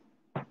 and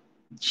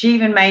she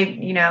even made,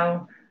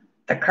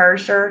 the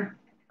cursor.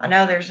 I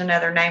know there's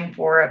another name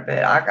for it, but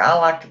I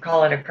like to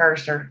call it a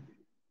cursor.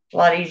 It's a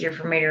lot easier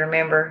for me to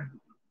remember.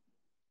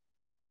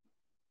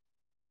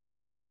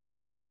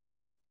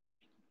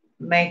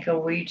 Make a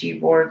Ouija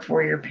board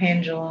for your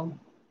pendulum.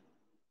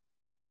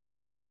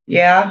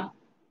 Yeah,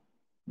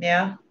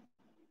 yeah.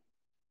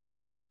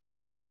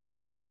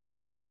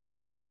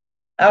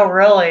 Oh,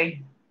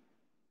 really?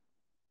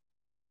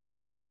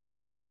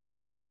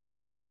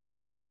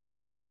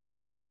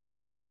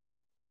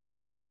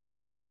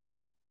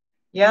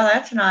 Yeah,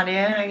 that's an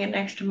idea. Hang it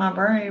next to my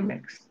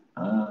broom.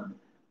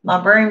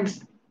 My broom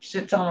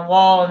sits on the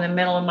wall in the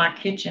middle of my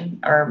kitchen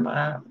or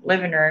my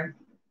living room.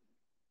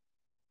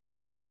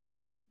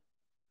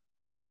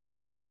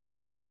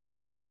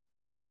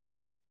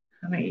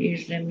 I haven't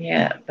used them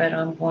yet, but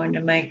I'm going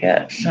to make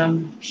up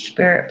some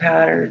spirit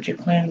powder to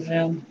cleanse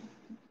them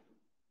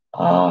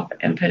off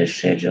and put a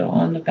sigil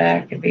on the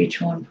back of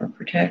each one for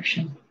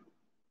protection.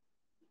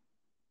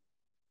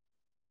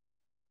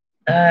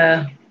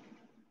 Uh,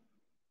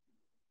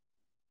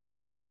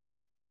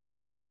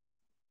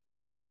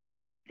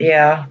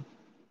 yeah.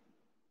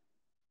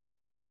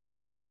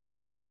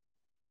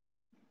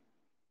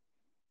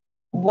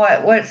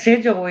 What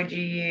sigil would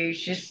you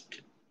use?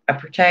 Just a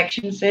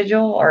protection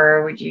sigil,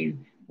 or would you?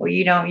 Well,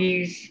 you don't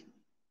use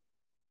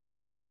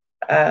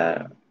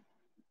uh,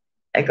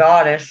 a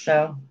goddess,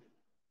 so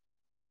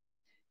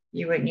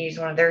you wouldn't use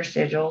one of their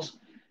sigils.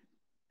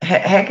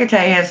 Hecate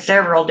has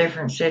several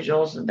different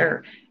sigils.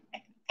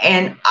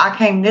 And I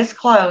came this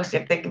close.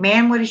 If the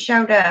man would have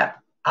showed up,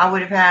 I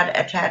would have had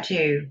a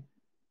tattoo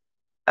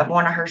of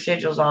one of her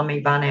sigils on me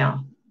by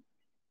now.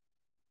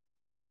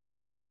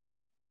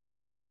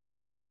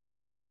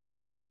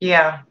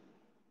 Yeah,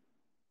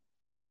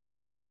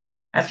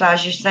 that's what I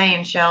was just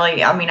saying,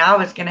 Shelly. I mean, I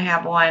was going to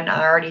have one.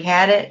 I already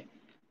had it.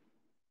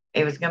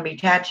 It was going to be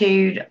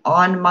tattooed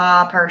on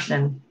my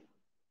person,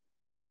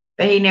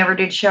 but he never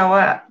did show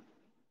up.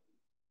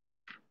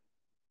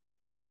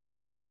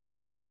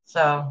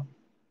 So,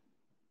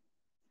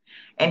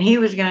 and he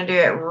was going to do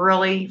it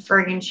really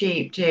friggin'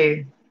 cheap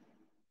too,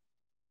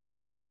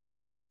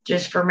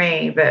 just for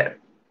me. But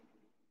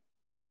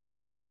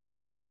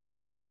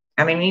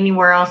I mean,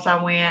 anywhere else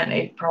I went,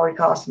 it probably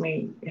cost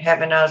me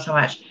heaven knows how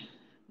much.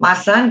 My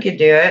son could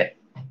do it,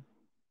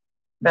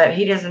 but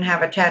he doesn't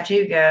have a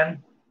tattoo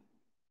gun.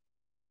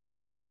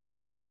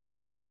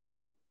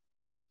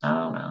 I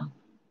don't know.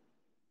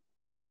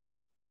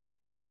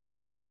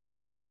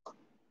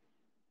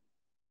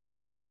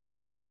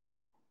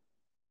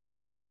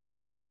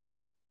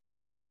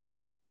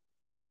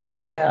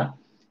 Yeah.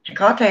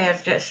 Hecate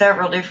has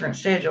several different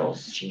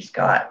sigils. She's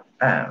got,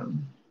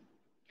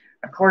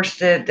 of course,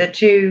 the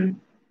two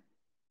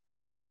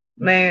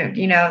moon,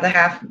 the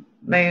half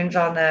moons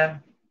on the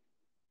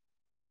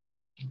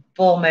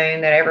full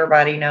moon that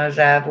everybody knows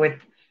of with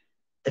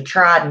the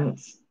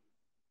tridents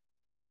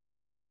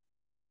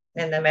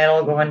in the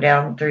middle going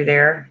down through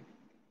there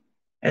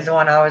is the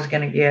one I was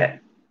going to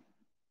get.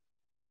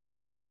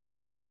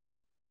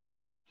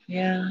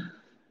 Yeah.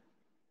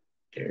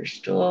 There's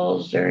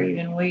stools. There are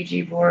even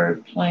Ouija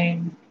board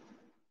playing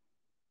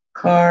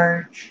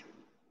cards,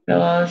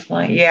 pillows.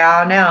 Like, yeah,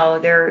 I know.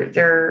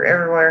 They're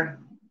everywhere.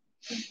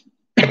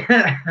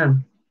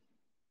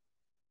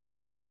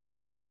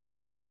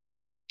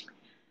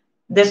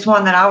 This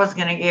one that I was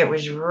going to get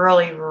was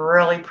really,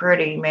 really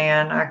pretty,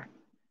 man.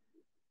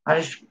 I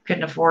just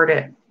couldn't afford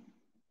it.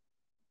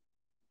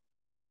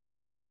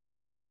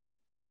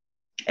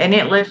 And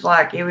it looked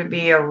like it would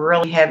be a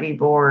really heavy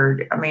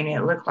board. I mean,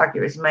 it looked like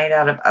it was made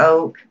out of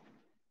oak,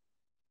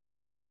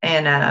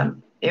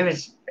 and it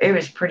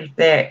was pretty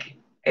thick.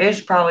 It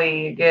was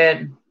probably a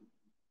good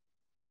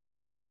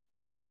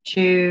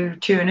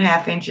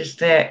 2.5 inches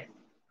thick.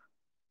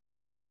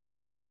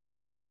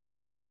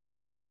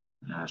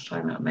 I was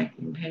talking about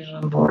making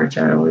pendulum boards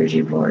out of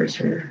Ouija boards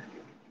here.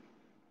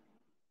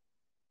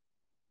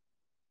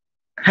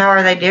 How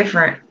are they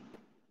different?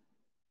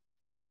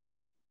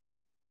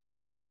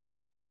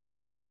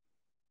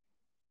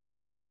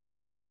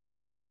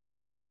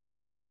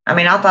 I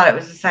mean, I thought it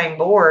was the same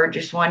board,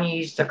 just one you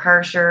used the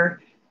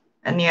cursor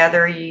and the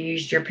other you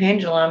used your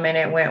pendulum and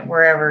it went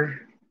wherever.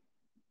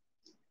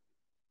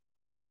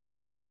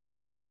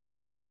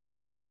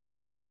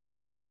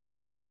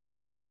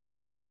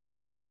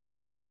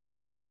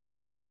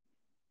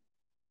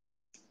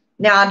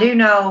 Now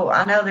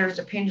I know there's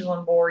a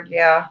pendulum board,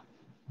 yeah,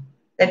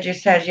 that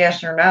just has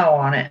yes or no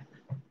on it.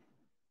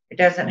 It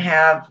doesn't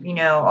have,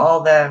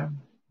 all uh,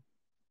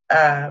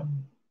 the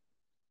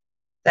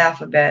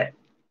alphabet.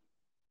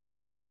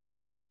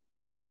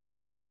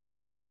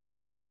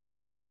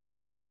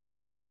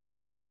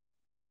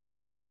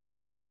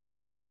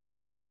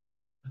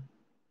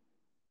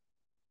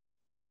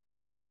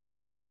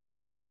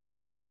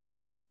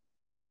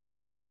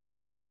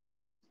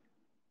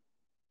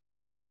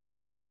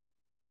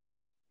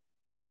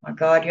 My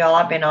God, y'all,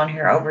 I've been on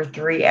here over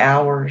 3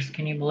 hours.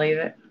 Can you believe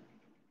it?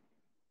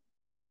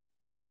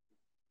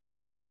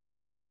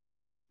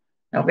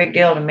 No big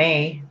deal to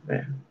me,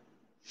 but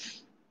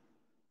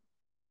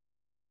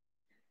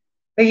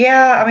But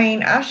yeah, I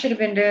mean, I should have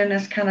been doing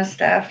this kind of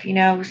stuff,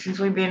 since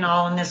we've been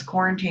all in this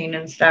quarantine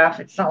and stuff.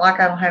 It's not like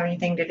I don't have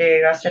anything to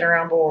do. I sit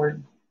around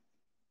bored.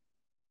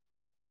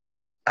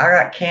 I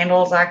got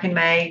candles I can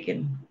make.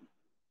 And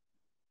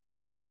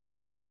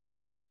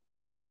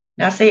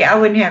now, see, I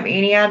wouldn't have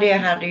any idea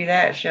how to do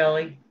that,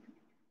 Shelley.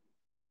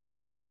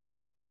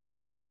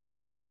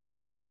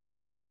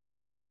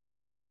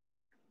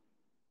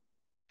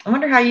 I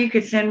wonder how you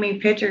could send me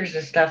pictures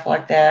of stuff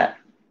like that.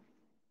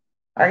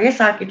 I guess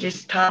I could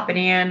just type it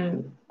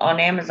in on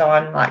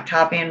Amazon, like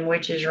type in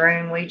witch's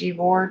rune Ouija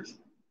boards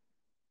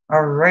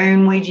or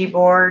rune Ouija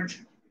boards,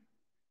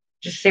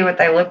 just see what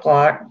they look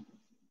like.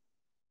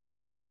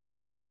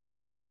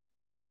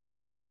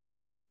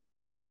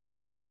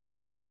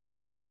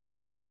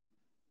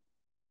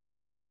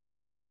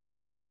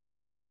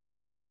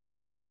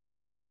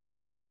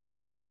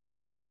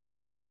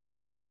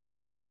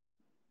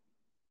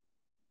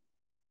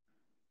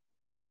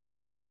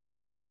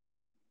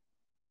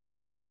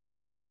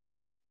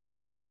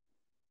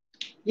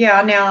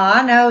 Yeah, now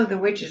I know the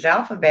witch's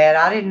alphabet.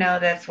 I didn't know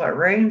that's what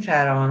runes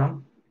had on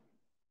them.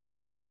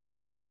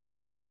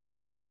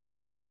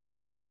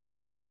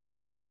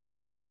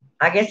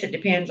 I guess it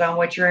depends on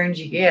which runes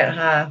you get,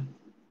 huh?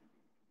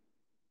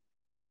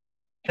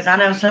 Because I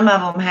know some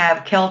of them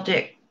have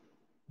Celtic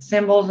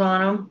symbols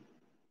on them.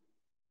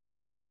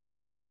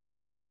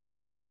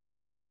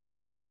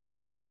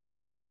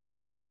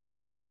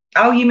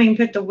 Oh, you mean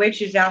put the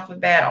witch's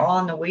alphabet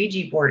on the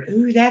Ouija board?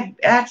 Ooh,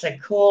 that's a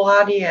cool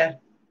idea.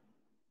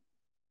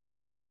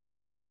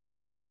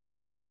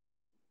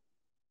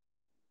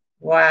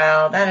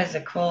 Wow, that is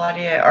a cool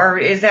idea. Or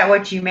is that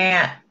what you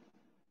meant?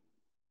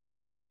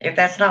 If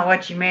that's not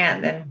what you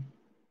meant, then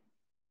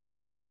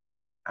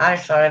I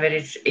just thought of it.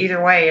 It's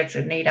either way, it's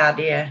a neat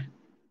idea.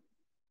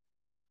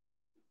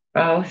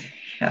 Both.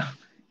 Yeah.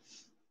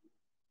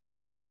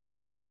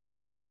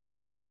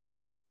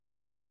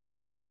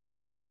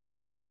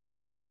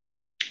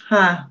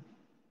 Huh.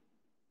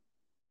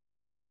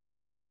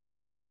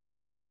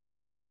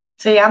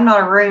 See, I'm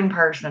not a rune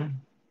person.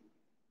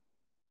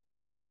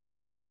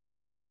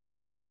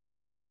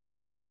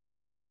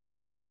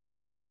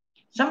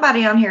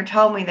 Somebody on here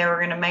told me they were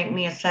going to make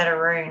me a set of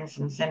runes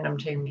and send them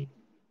to me.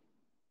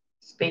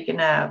 Speaking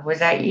of, was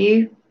that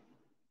you?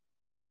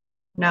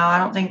 No, I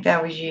don't think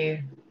that was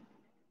you.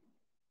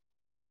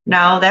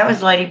 No, that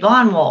was Lady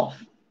Blonde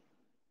Wolf.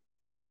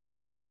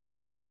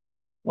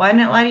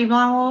 Wasn't it Lady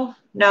Blonde Wolf?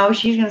 No,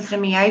 she's going to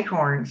send me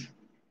acorns.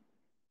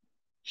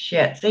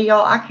 Shit. See,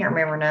 y'all, I can't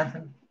remember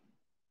nothing.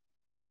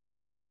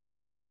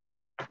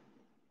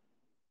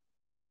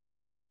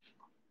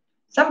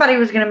 Somebody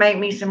was going to make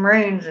me some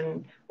runes,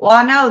 and well,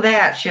 I know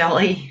that,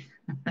 Shelley.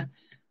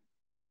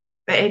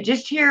 But it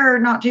just here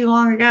not too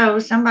long ago,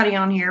 somebody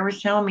on here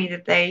was telling me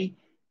that they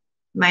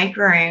make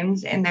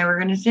runes and they were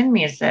going to send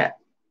me a set.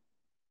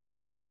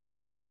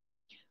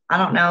 I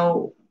don't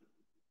know.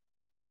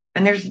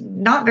 And there's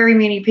not very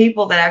many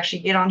people that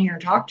actually get on here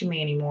and talk to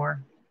me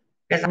anymore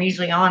because I'm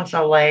usually on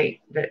so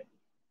late. But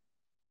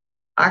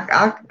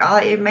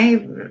it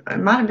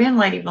might have been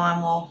Lady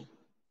Blind Wolf.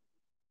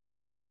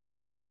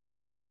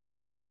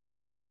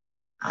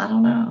 I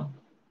don't know.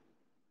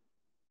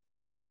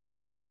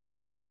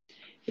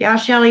 Yeah,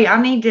 Shelly,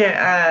 I need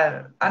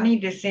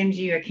to send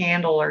you a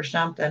candle or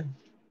something.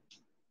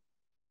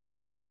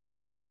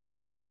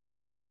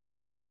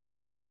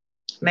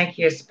 Make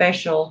you a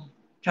special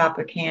type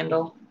of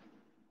candle.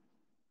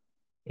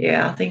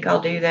 Yeah, I think I'll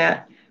do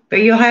that.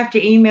 But you'll have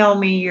to email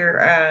me your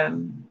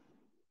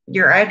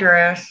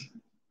address.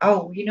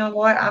 Oh, you know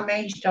what? I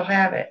may still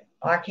have it.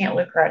 Oh, I can't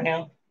look right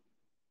now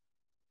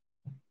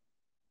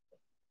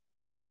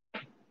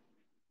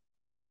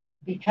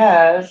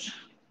because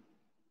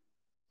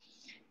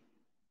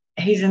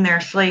he's in there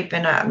asleep,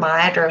 and my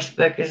address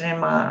book is in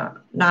my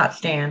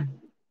nightstand.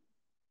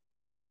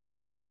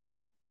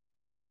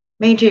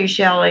 Me too,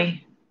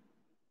 Shelley.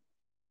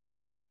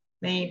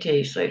 Me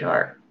too,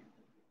 sweetheart.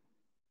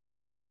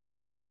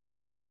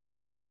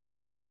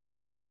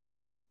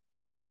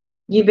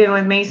 You've been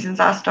with me since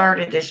I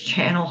started this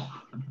channel.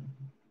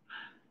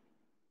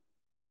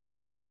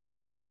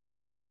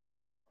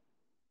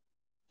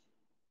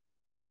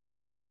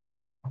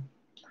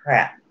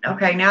 Crap.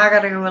 Okay, now I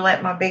gotta go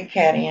let my big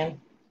cat in.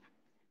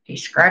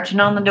 He's scratching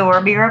on the door.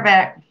 I'll be right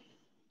back.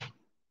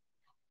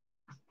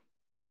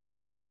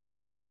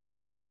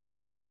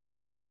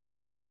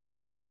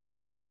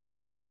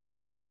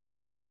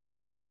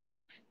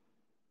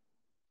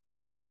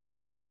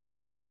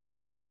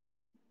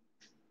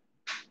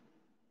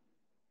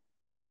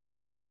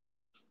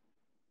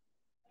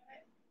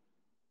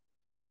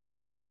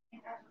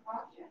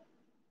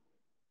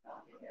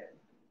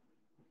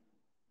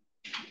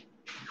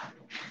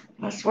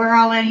 I swear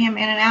I let him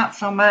in and out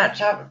so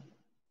much.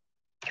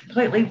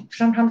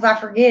 Sometimes I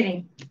forget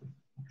him,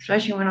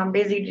 especially when I'm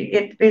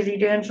get busy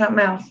doing something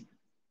else.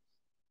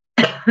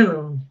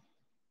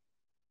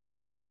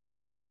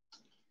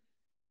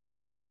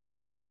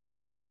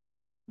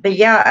 But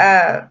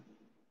yeah,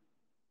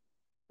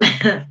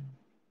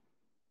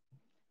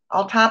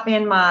 I'll type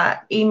in my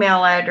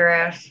email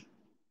address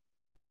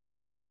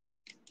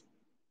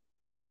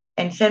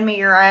and send me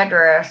your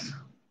address.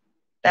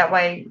 That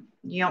way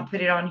you don't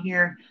put it on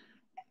here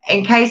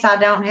in case I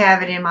don't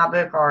have it in my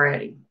book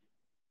already.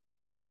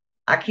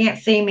 I can't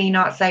see me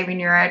not saving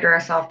your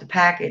address off the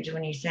package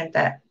when you sent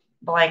that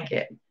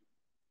blanket.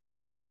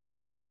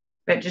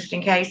 But just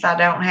in case I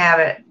don't have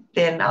it,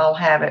 then I'll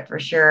have it for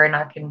sure, and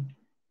I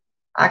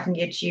can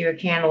get you a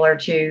candle or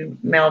two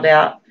mailed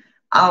out.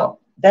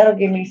 That'll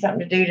give me something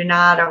to do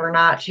tonight,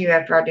 overnight too,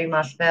 after I do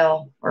my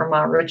spell or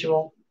my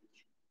ritual.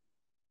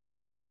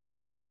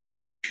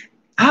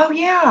 Oh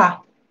yeah.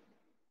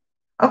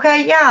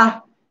 Okay,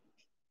 yeah.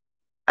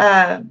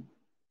 Uh,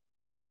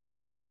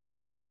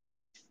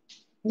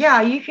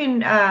 yeah, you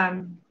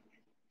can.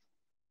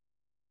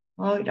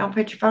 Well, don't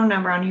put your phone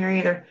number on here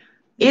either.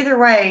 Either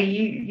way,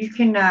 you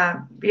can.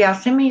 Yeah,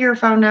 send me your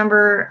phone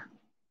number.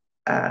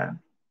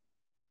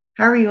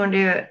 However you want to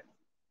do it,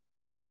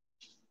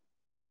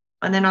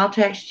 and then I'll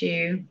text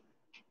you.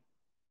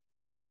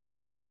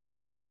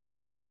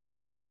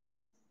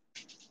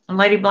 And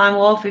Lady Blind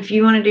Wolf, if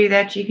you want to do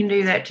that, you can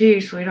do that too,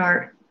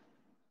 sweetheart.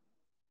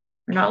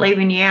 We're not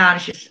leaving you out.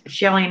 It's just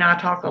Shelly and I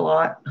talk a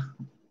lot.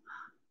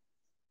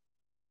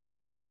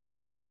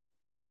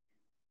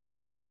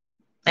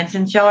 And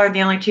since y'all are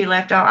the only two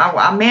left,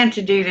 I meant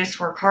to do this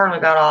before Carla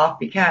got off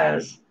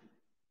because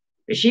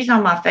she's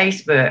on my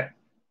Facebook,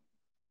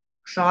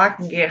 so I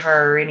can get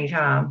her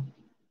anytime.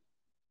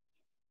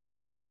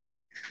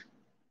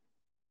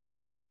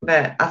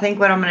 But I think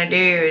what I'm going to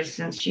do is,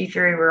 since you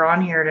three were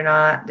on here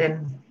tonight,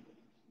 then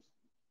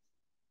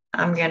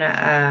I'm going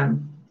to,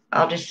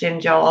 I'll just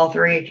send y'all all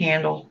three a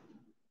candle.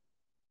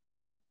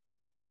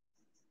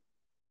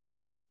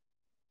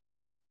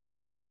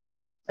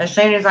 As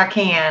soon as I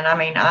can. I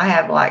mean, I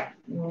have like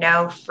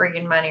no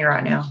friggin' money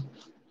right now.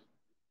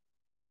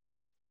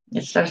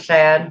 It's so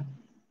sad.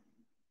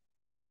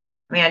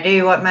 I mean, I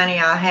do what money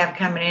I have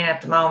coming in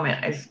at the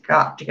moment has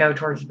got to go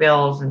towards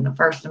bills, and the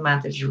first of the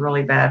month is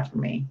really bad for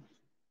me.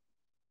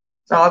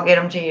 So I'll get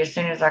them to you as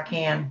soon as I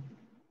can.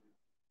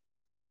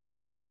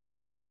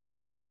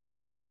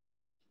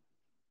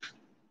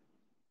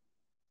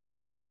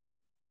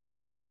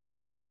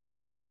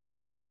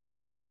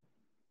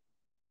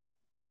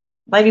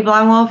 Lady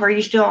Blind Wolf, are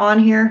you still on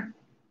here?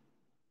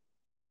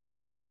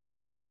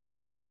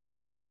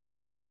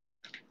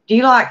 Do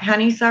you like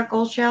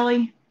honeysuckle,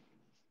 Shelly?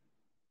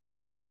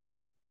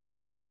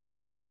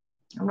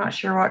 I'm not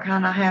sure what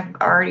kind I have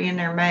already in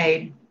there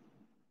made.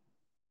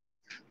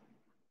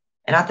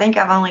 And I think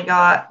I've only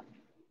got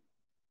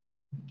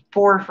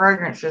 4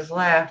 fragrances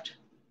left.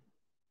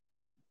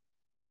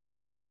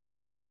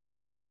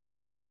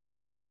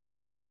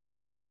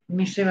 Let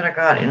me see what I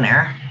got in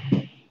there.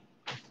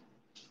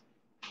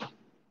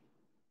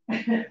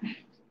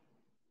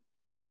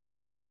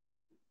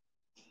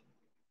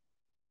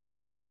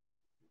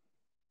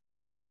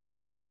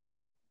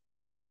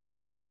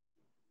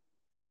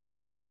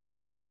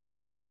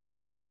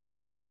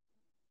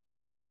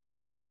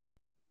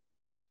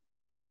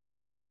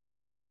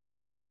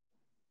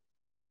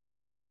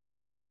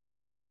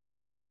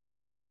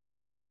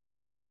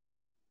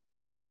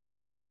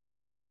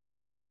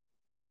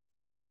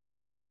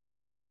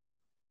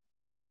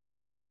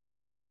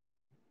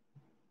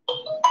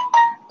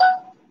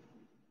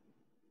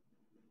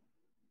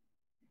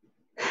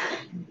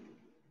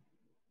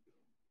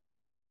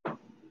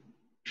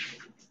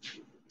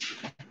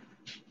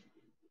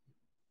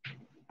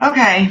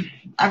 Okay,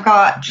 I've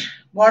got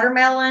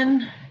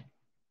watermelon,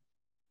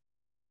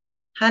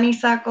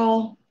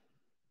 honeysuckle,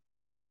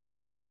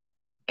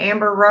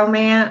 amber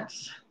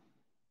romance,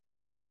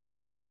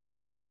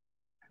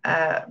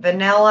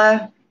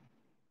 vanilla,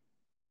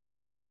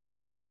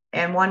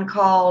 and one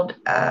called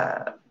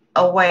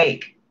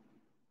awake,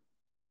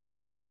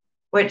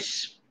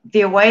 which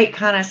the awake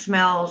kind of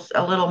smells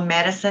a little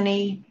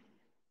medicine-y.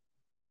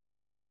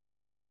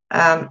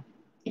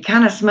 It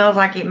kind of smells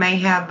like it may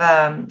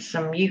have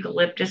some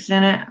eucalyptus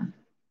in it.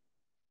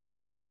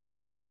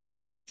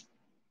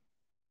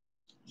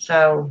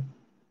 So,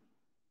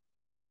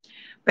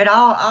 but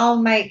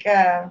I'll make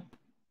your,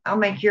 I'll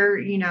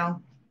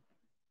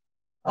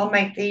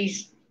make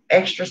these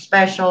extra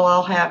special.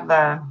 I'll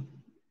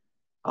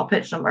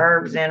put some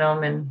herbs in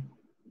them, and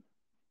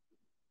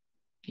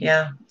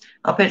yeah,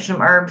 I'll put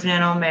some herbs in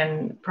them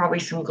and probably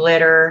some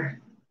glitter.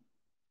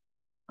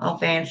 I'll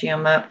fancy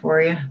them up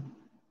for you.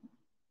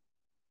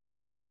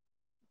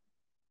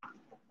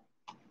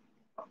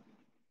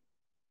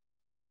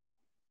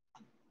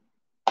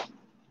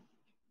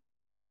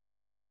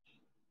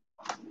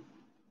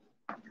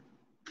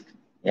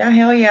 Yeah,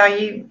 hell yeah.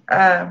 You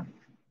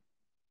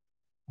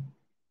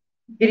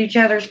get each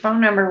other's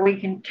phone number. We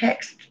can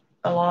text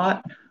a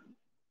lot.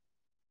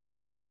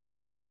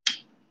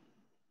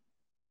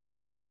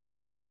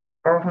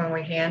 Or when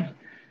we can.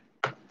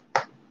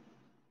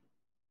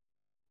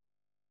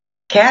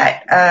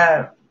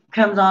 Kat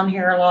comes on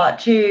here a lot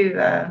too.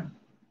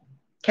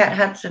 Kat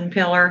Hudson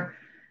Pillar.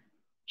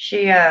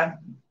 She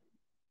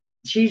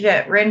She's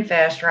at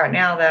Renfest right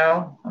now,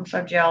 though. I'm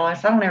so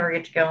jealous. I don't ever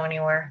get to go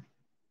anywhere.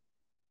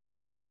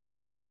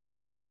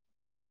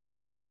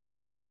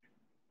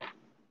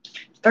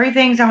 Three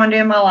things I want to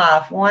do in my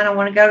life. One, I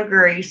want to go to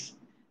Greece,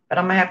 but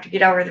I'm going to have to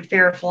get over the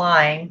fear of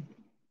flying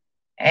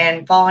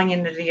and falling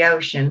into the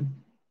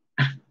ocean.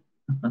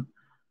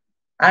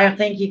 I don't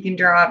think you can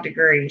drive to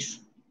Greece.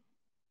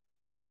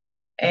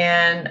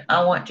 And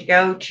I want to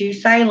go to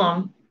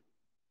Salem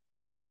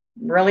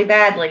really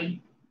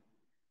badly.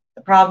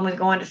 The problem with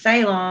going to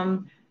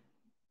Salem,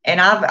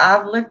 and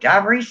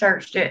I've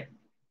researched it.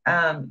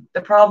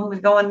 The problem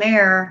with going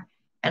there,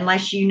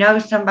 unless you know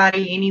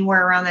somebody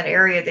anywhere around that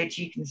area that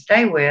you can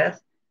stay with,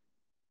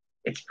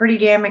 it's pretty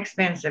damn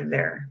expensive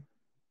there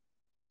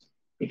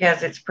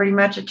because it's pretty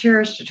much a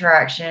tourist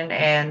attraction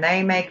and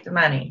they make the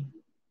money.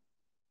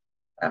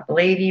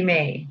 Believe you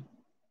me.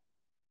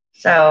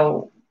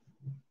 So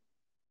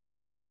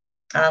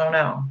I don't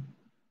know.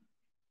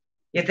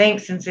 You think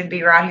since it'd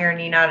be right here in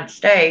the United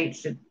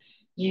States,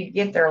 you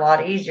get there a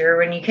lot easier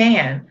when you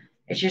can.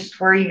 It's just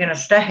where are you going to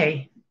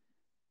stay?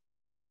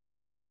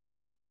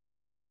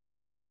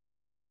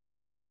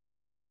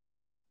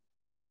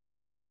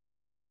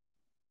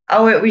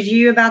 Oh, it was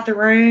you about the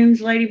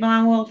rooms, Lady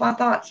Blind Wolf? I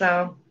thought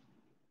so.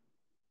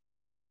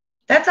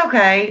 That's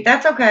okay.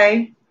 That's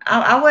okay.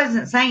 I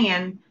wasn't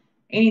saying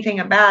anything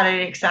about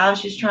it because I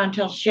was just trying to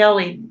tell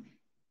Shelly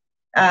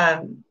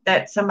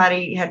that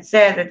somebody had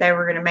said that they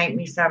were going to make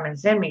me some and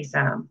send me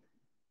some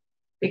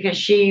because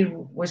she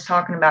was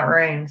talking about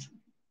rooms.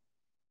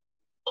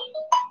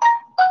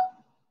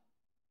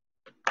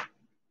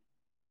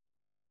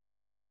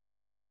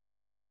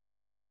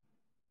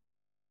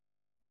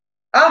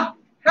 Oh,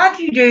 how'd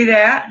you do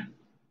that?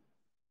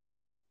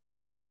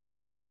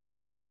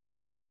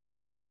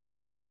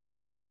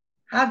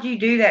 How'd you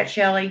do that,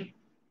 Shelly?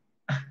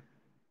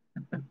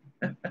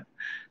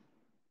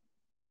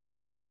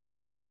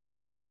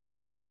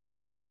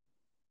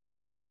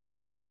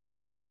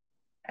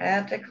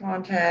 Add the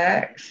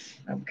contacts.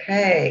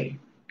 Okay.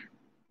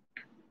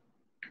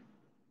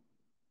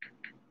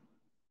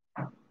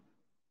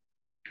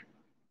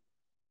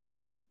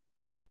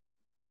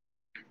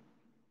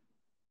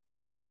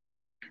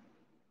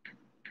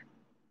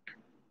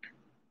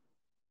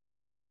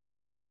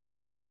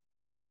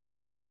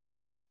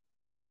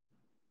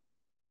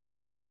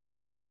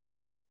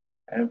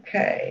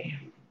 Okay.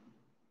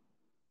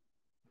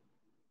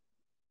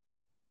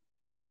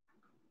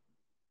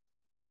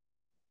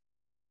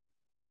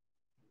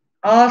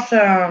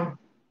 Awesome.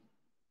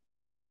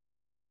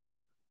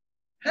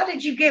 How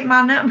did you get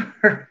my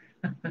number?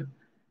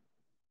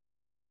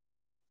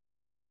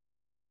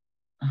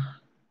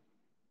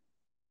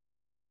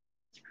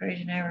 It's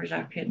crazy neighbors.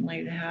 I couldn't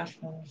leave the house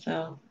by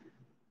myself.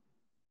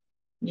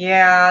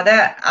 Yeah,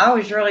 that I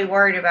was really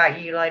worried about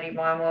you, Lady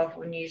Blind Wolf,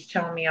 when you was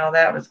telling me all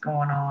that was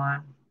going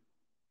on.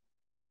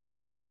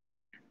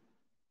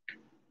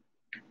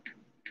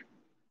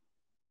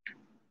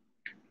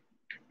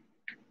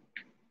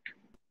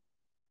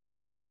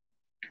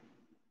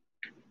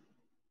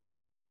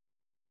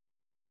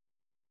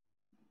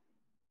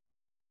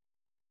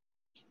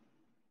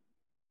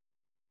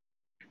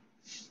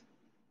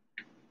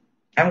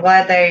 I'm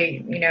glad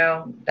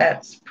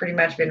that's pretty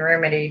much been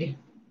remedied.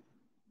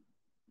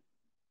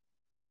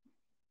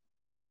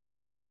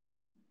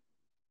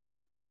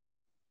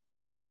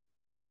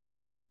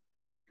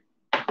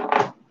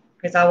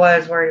 Because I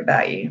was worried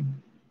about you.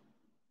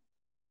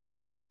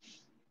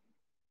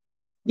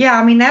 Yeah,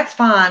 I mean that's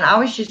fine. I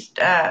was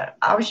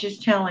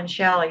just telling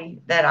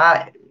Shelly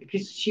that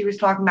because she was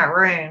talking about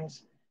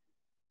rooms.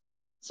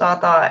 So I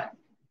thought,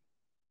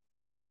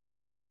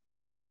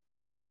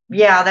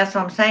 yeah, that's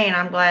what I'm saying.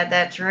 I'm glad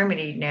that's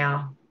remedied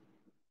now.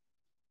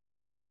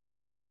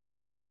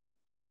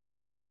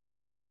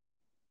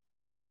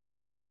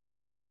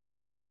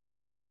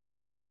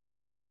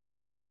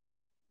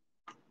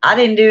 I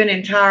didn't do an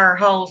entire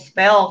whole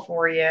spell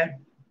for you.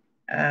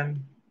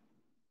 Um,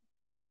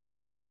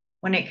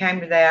 when it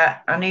came to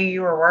that, I knew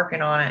you were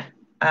working on it.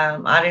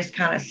 I just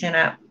kind of sent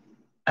out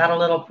a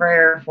little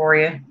prayer for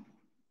you.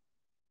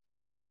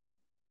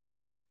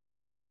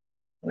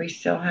 We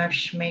still have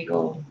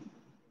Schmiegel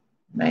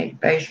make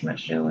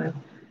basements doing.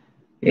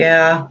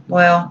 Yeah,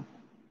 well,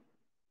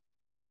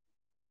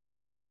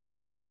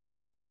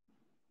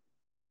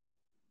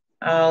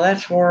 oh,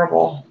 that's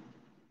horrible.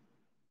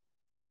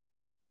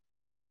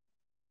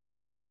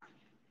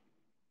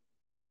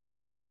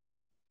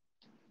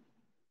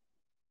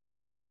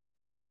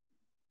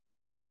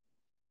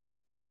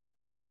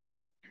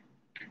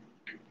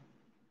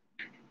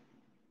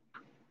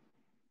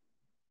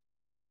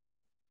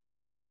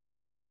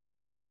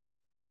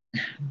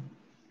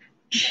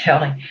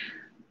 Shelly.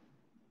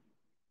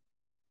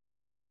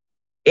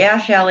 Yeah,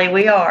 Shelly,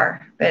 we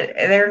are. But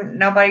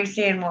nobody's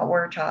seeing what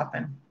we're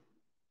topping.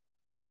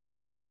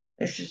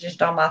 This is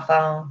just on my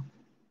phone.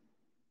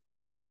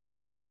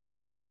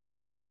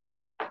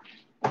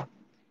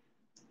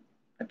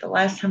 But the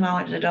last time I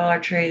went to the Dollar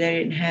Tree, they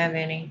didn't have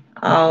any.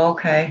 Oh,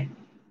 okay.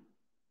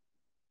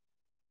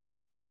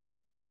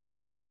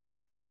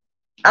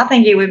 I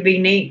think it would be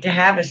neat to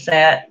have a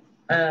set,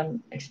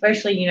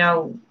 especially,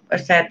 a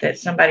set that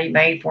somebody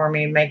made for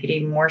me and make it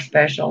even more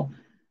special.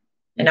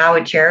 And I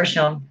would cherish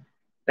them.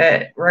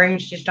 But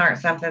rooms just aren't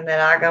something that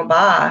I go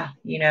by.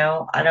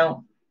 I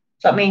don't.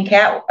 So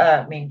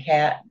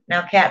cat.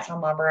 Now cat's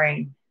on my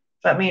brain.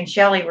 So me and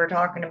Shelly were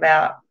talking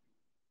about.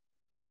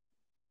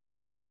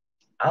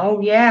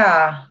 Oh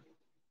yeah,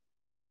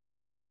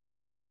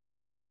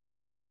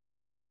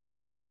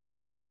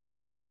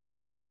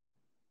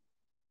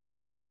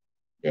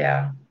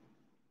 yeah.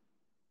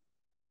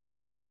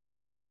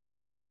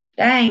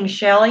 Dang,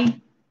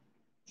 Shelly.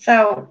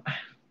 So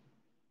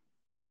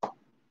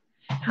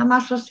how am I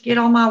supposed to get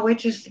all my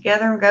witches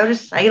together and go to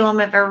Salem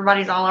if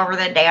everybody's all over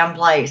that damn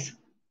place?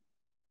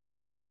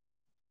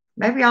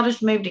 Maybe I'll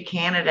just move to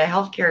Canada.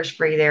 Healthcare is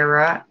free there,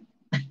 right?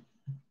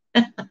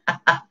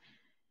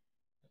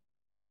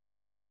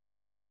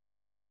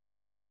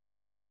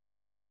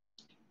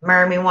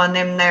 Marry me one of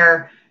them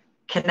there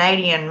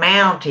Canadian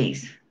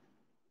Mounties.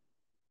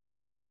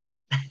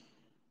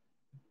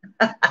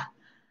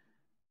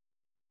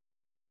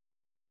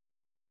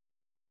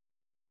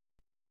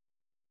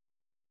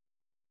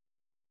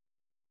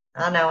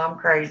 I know I'm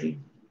crazy.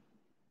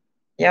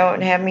 You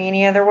don't have me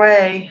any other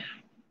way.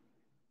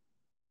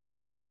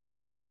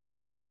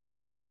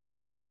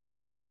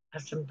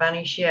 That's some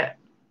funny shit.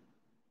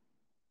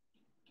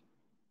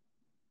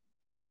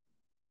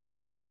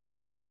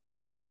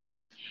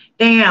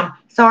 Damn.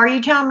 So are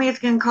you telling me it's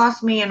going to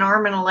cost me an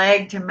arm and a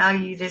leg to mail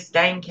you this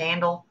dang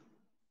candle?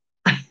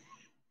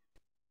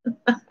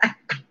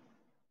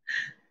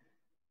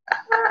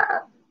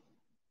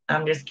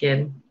 I'm just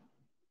kidding.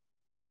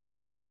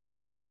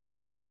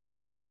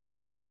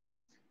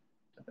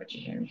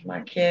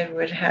 My kid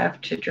would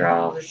have to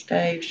draw the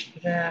stage for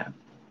that.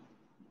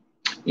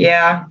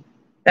 Yeah,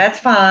 that's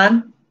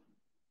fine.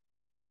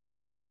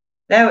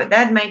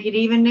 That'd make it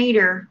even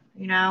neater.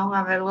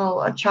 Have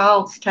a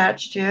child's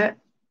touch to it.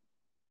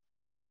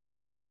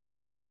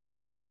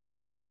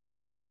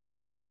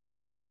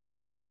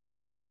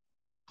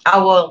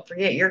 Oh well,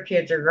 forget your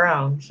kids are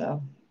grown,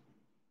 so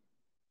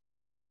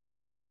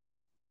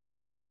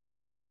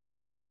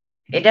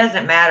it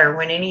doesn't matter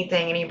when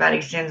anything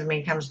anybody sends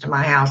me comes to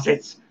my house.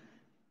 It's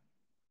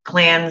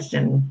cleansed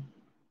and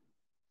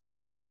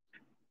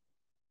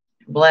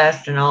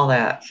blessed and all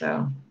that.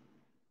 So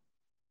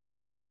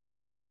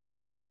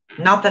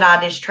not that I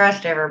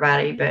distrust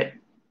everybody, but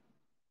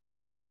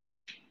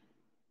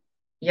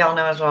y'all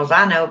know as well as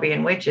I know,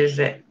 being witches,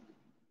 that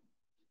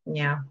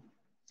yeah,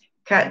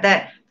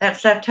 that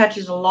stuff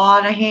touches a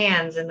lot of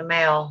hands in the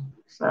mail.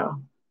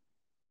 So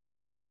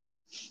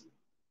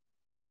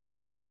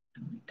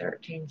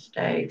 13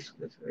 staves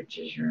with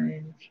witches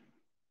rings.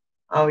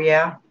 Oh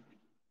yeah.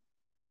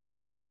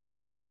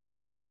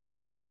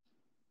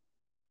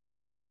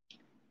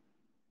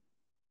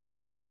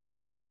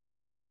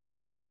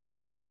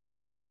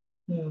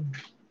 Hmm.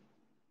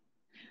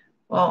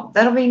 Well,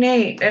 that'll be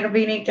neat. It'll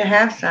be neat to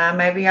have some.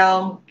 Maybe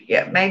I'll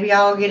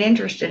get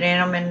interested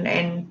in them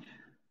and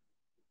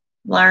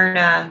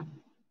learn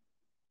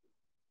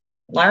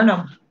learn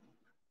them.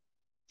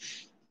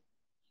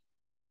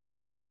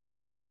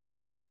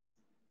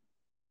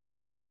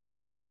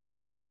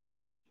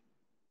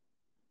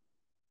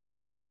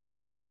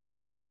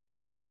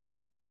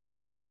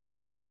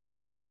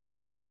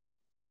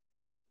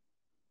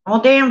 Well,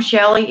 damn,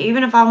 Shelly.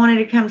 Even if I wanted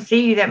to come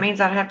see you, that means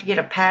I'd have to get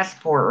a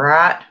passport,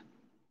 right?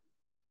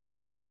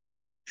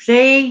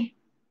 See,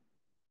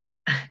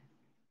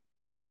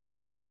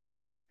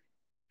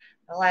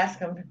 I'll ask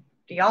them.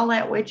 Do y'all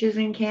let witches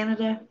in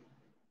Canada?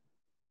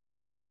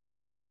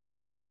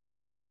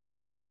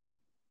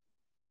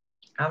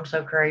 I'm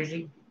so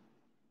crazy.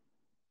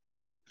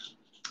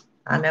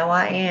 I know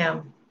I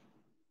am.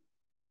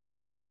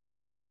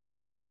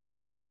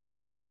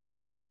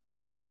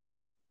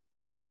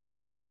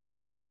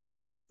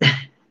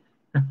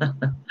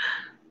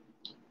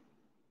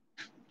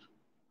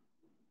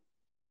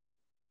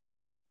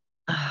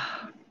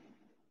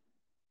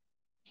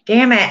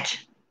 Damn it.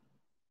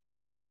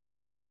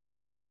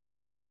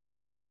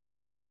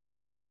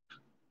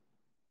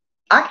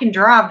 I can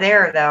drive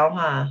there though,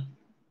 huh?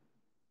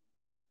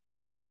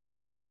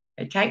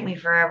 It'd take me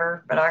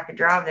forever, but I could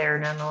drive there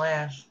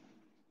nonetheless.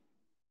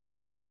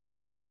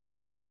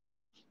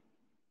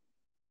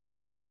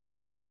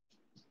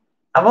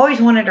 I've always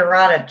wanted to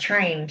ride a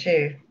train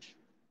too,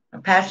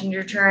 a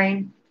passenger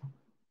train.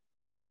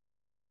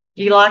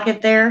 Do you like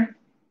it there?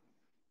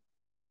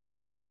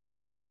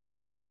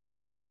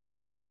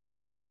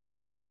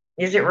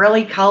 Is it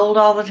really cold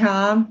all the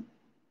time,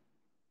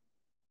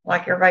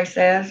 like everybody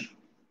says?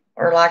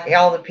 Or like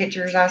all the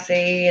pictures I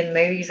see and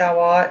movies I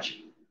watch?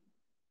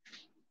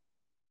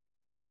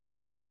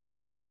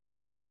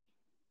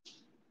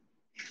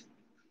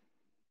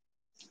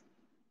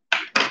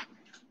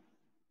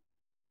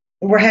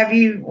 Were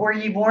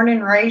you born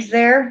and raised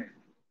there?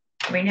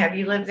 I mean, have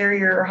you lived there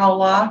your whole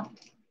life?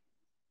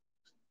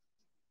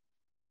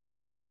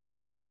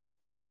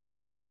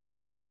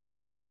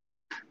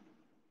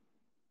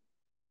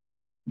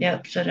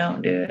 Yep, so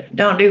don't do it.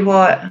 Don't do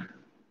what?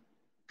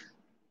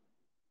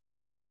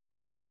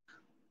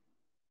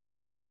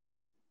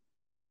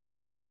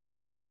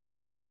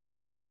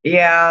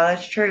 Yeah,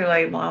 that's true,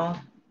 Lady Mom.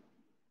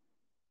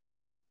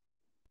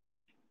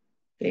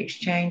 The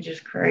exchange is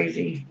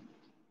crazy.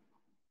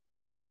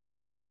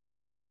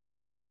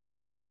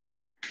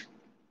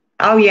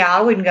 Oh yeah,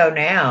 I wouldn't go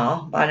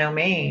now, by no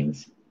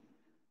means.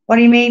 What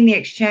do you mean the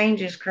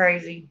exchange is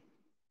crazy?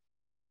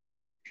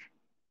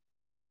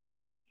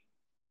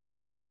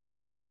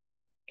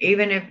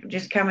 Even if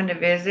just coming to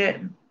visit?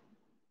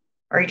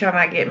 Or are you talking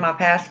about getting my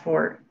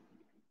passport?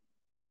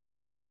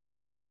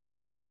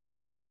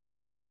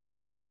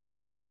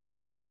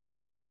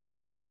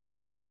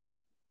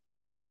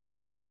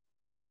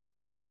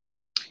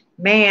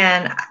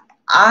 Man,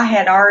 I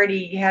had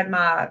already had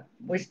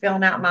was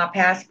filling out my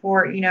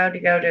passport, to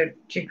go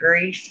to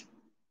Greece.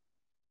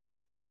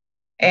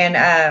 And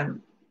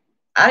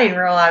I didn't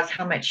realize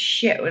how much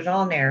shit was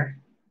on there.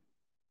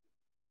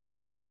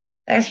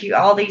 They ask you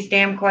all these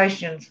damn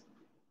questions.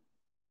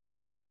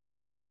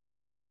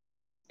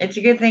 It's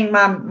a good thing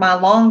my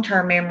long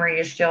term memory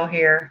is still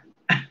here.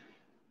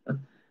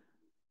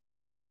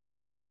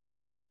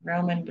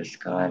 Roman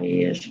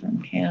Biscotti is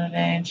from Canada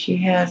and she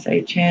has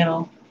a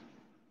channel,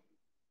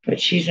 but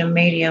she's a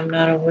medium,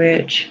 not a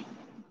witch.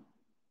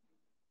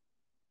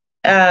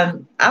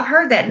 I've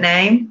heard that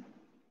name.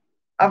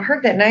 I've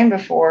heard that name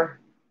before.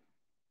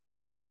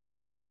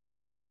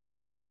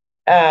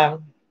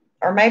 Um,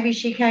 or maybe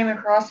she came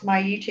across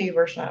my YouTube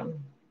or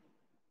something.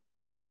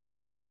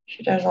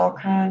 She does all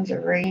kinds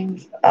of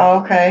readings.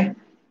 Oh, okay.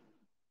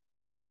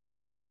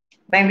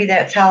 Maybe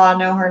that's how I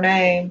know her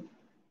name.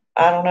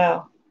 I don't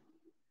know.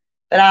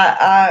 But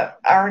I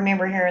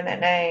remember hearing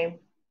that name.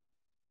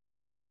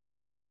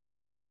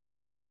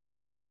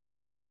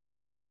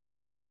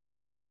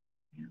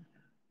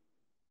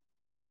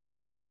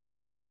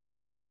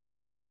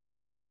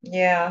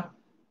 Yeah.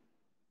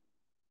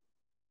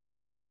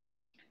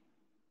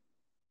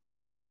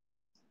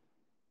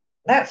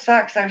 That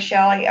sucks though,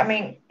 Shelly. I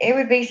mean, it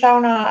would be so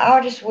nice.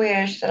 I just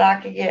wish that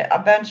I could get a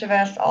bunch of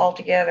us all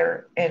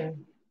together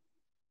and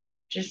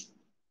just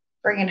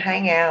freaking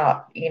hang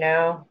out,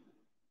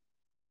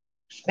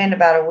 spend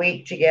about a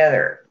week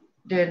together.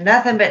 Doing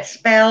nothing but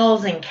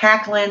spells and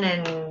cackling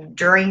and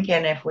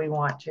drinking if we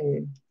want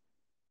to.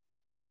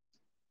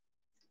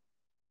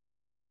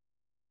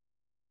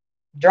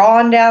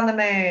 Drawing down the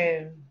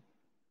moon.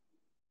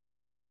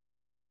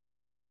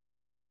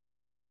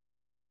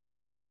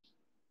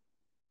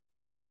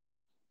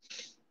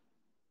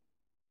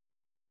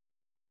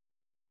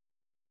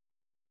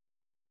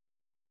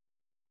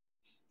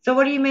 So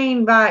what do you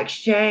mean by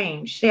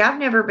exchange? See, I've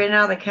never been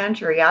out of the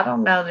country. I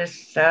don't know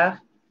this stuff.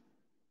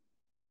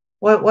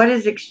 What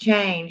is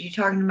exchange? You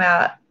talking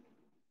about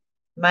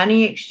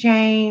money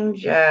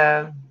exchange?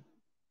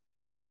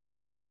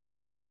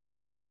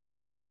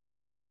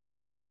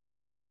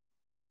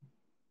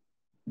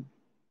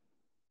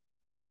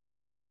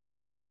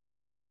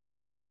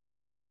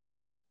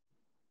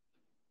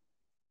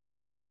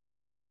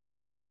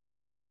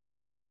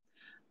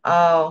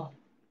 Oh,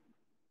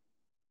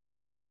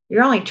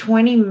 you're only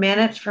 20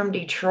 minutes from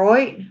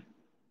Detroit?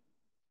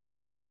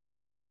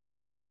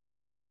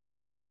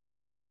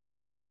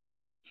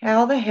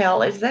 How the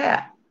hell is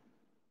that?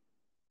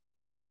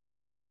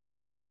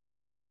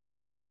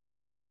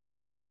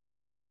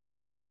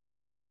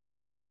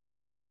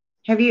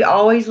 Have you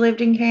always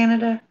lived in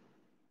Canada?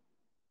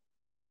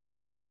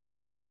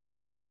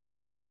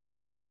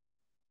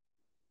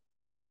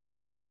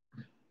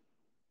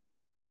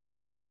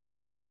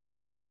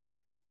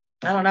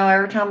 I don't know.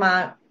 Every time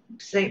I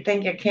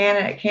think of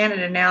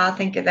Canada now, I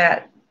think of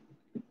that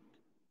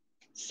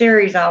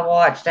series I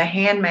watched, A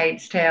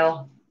Handmaid's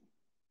Tale.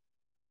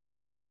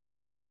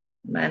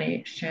 Money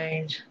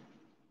exchange.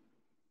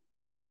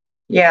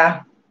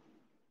 Yeah,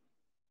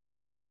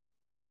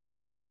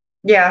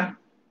 yeah.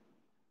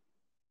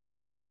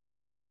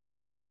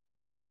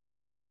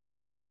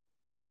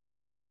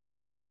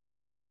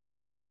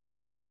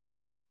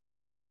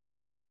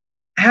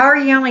 How are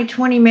you only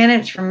 20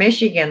 minutes from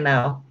Michigan,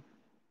 though?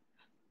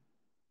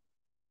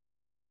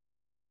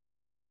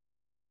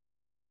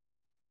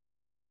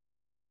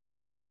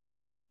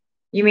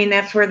 You mean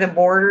that's where the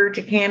border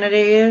to Canada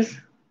is?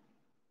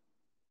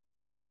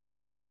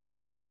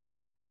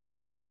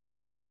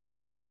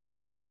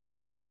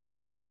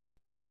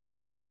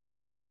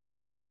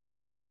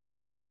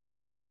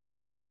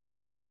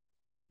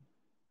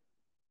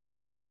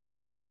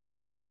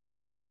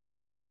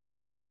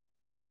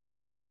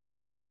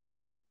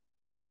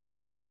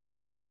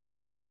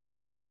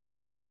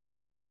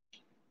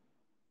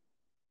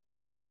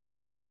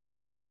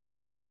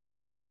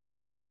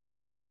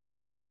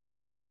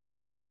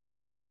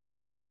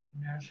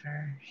 Knows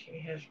her. She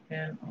has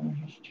been on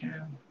his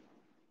channel.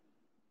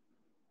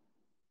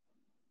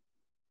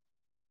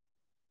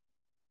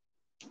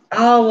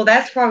 Oh, well,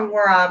 that's probably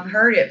where I've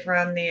heard it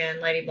from then,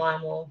 Lady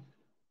Blind Wolf.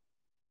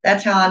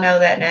 That's how I know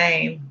that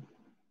name.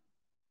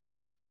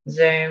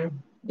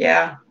 Zoom.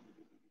 Yeah.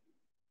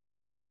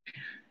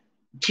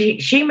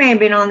 She may have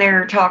been on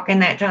there talking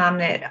that time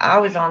that I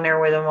was on there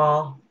with them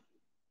all.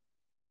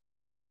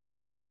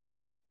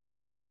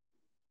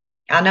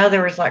 I know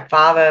there was like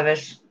five of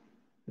us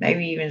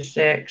maybe even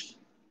 6.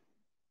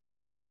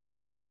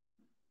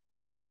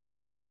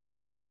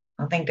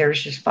 I think there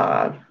was just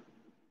 5.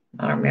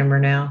 I don't remember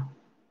now.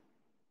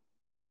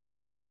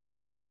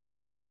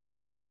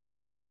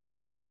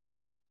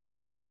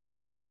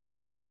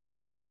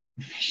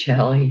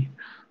 Shelly.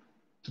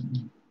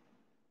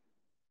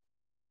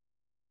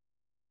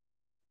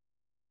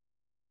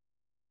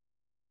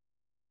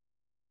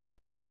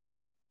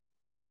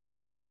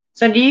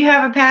 So do you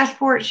have a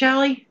passport,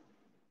 Shelly?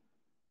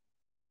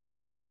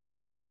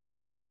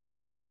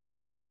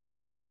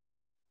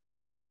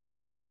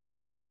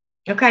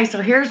 Okay,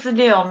 so here's the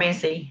deal,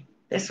 Missy.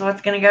 This is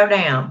what's going to go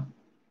down.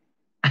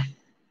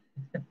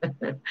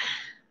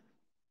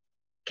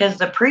 Because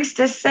the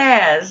priestess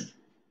says,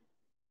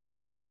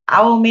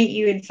 I will meet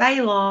you in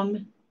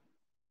Salem.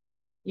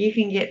 You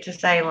can get to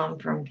Salem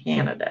from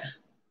Canada.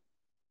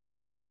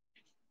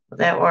 Will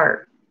that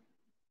work?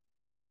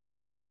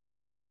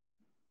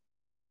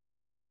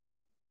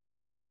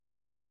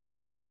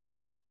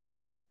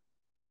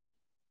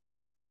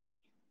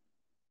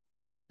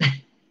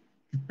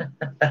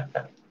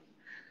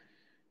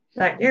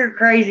 Like, you're a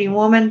crazy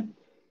woman.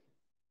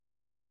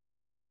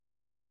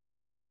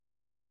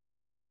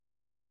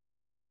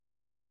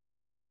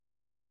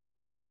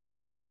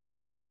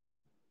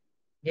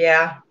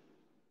 Yeah.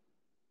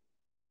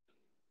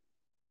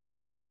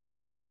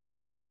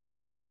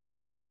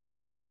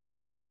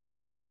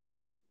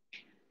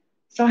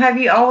 So have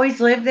you always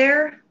lived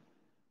there?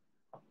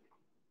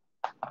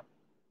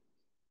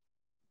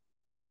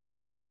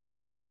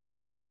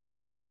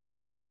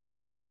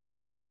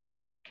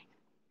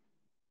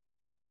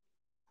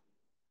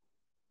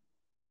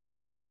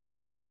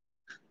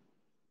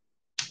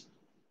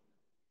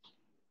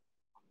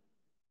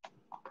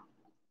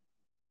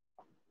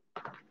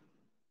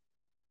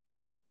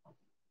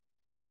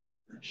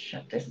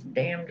 Shut this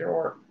damn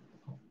drawer.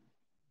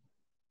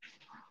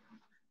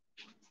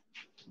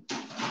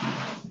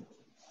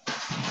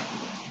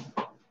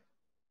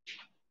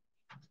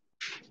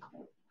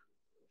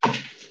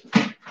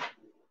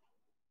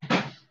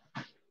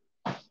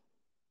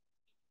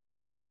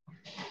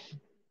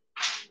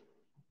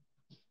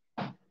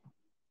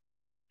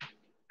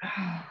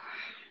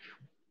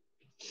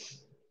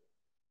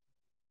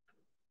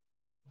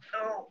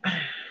 Oh.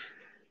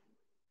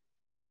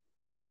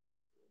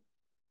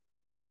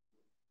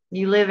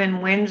 You live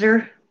in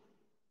Windsor?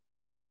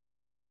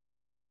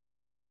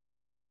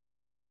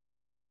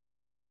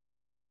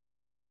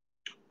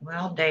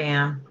 Well,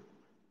 damn.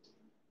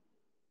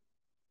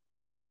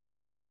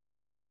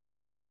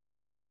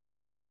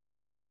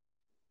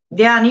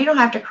 Yeah, and you don't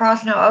have to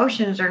cross no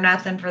oceans or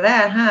nothing for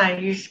that, huh?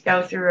 You just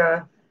go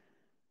through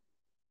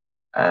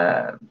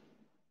a,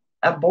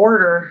 a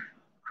border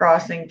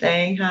crossing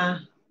thing, huh?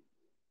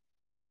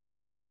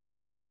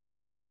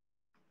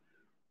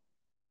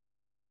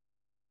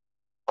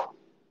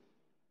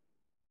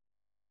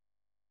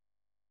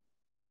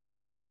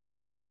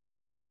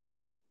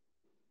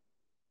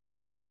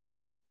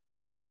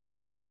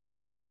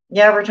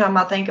 Yeah, every time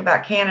I think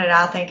about Canada,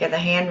 I think of The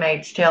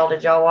Handmaid's Tale.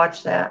 Did y'all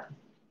watch that?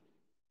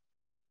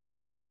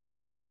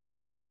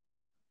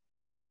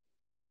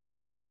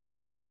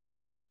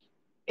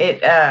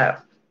 It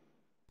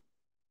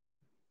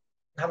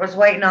I was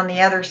waiting on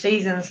the other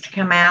seasons to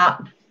come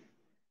out,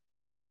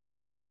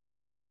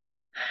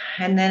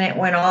 and then it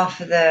went off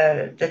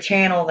the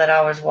channel that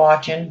I was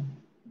watching,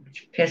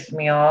 which pissed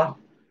me off.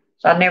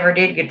 So I never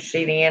did get to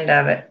see the end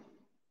of it.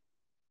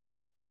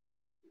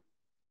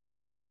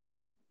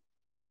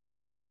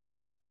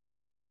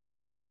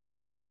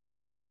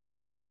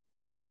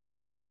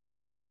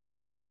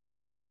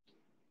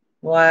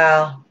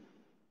 Wow,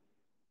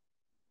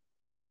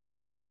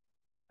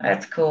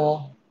 that's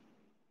cool.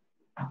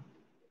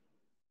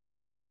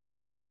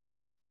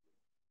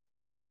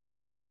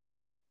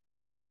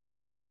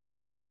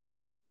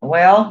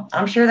 Well,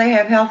 I'm sure they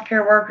have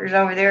healthcare workers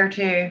over there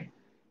too.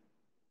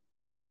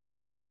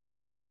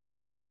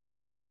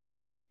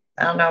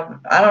 I don't know.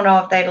 I don't know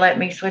if they'd let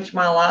me switch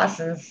my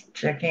license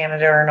to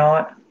Canada or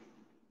not.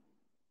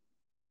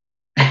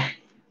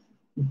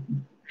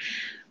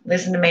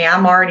 Listen to me.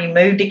 I'm already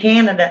moved to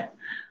Canada.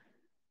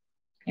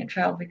 Can't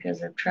travel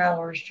because of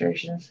travel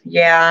restrictions.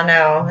 Yeah, I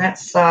know. That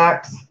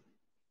sucks.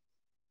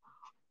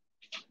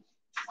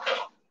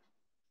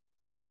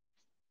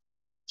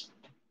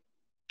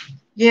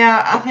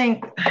 Yeah, I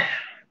think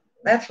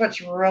that's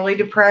what's really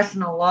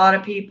depressing a lot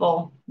of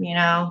people, you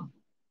know.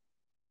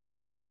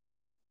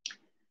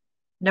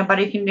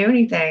 Nobody can do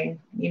anything,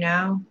 you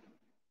know.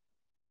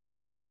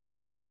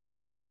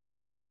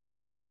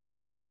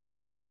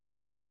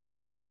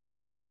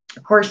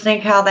 Of course,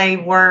 think how they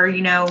were,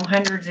 you know,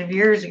 hundreds of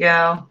years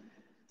ago.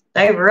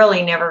 They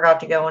really never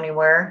got to go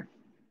anywhere.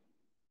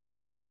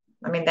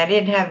 I mean, they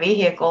didn't have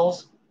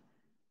vehicles.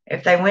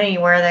 If they went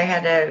anywhere, they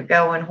had to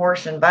go in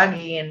horse and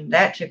buggy, and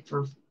that took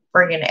for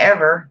friggin'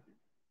 ever.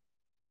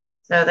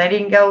 So they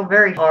didn't go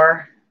very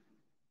far.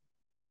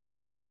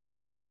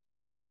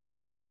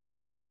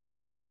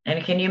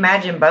 And can you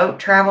imagine boat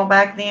travel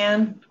back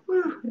then?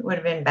 Whew, it would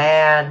have been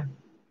bad.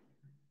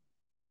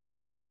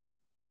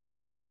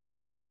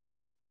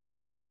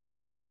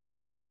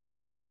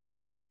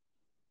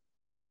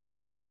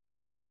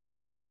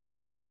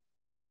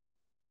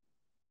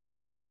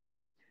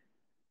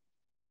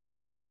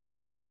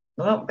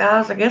 Well,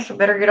 guys, I guess I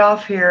better get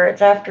off here.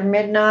 It's after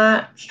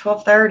midnight. It's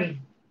 12:30.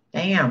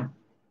 Damn.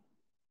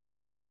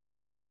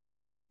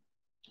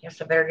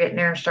 Guess I better get in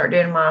there and start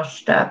doing my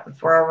stuff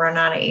before I run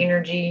out of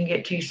energy and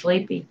get too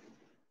sleepy.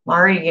 I'm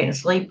already getting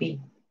sleepy,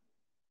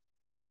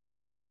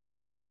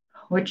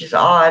 which is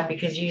odd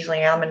because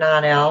usually I'm a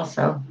night owl,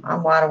 so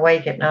I'm wide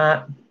awake at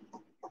night.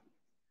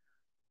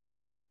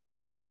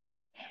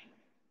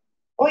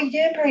 What you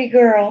doing, pretty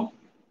girl?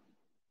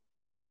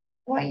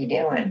 What you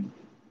doing?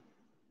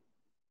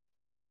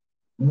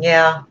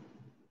 Yeah.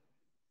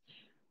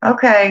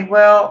 Okay,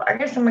 well, I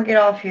guess I'm gonna get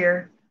off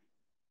here.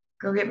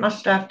 Go get my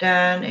stuff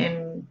done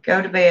and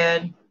go to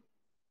bed.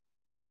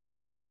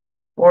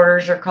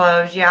 Borders are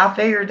closed. Yeah, I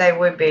figured they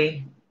would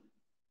be.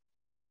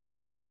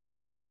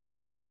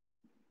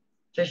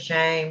 It's a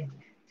shame.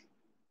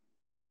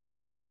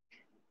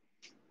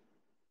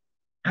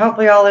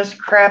 Hopefully all this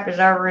crap is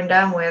over and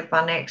done with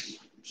by next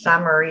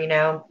summer,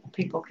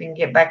 people can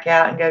get back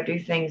out and go do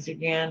things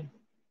again.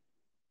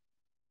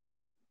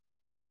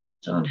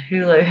 It's on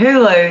Hulu.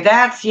 Hulu,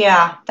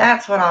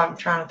 that's what I'm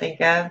trying to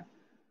think of.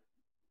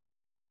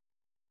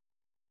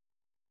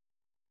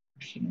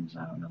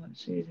 I don't know what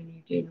Susan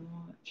you didn't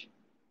watch.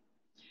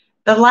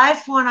 The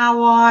last one I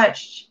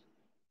watched,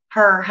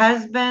 her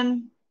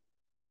husband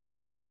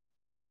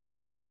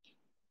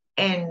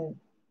and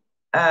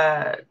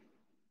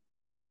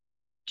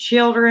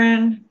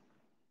children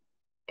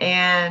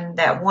and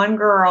that one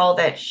girl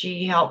that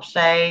she helped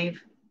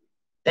save,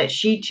 that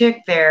she took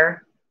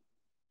there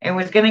and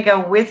was going to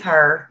go with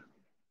her,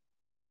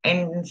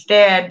 and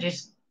instead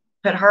just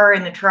put her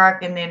in the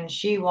truck, and then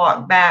she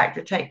walked back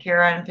to take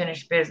care of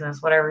unfinished business,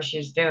 whatever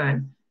she's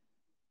doing.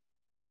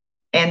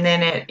 And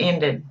then it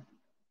ended.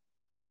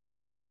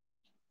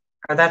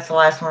 Or that's the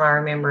last one I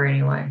remember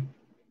anyway.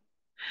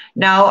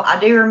 No, I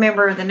do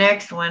remember the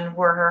next one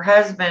where her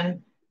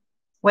husband,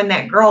 when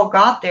that girl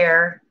got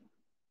there,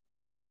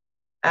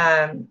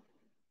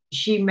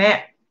 she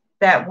met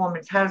that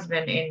woman's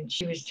husband and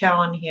she was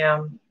telling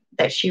him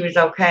that she was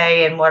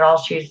okay and what all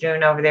she was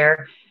doing over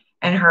there.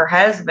 And her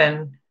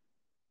husband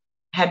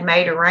had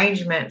made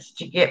arrangements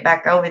to get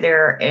back over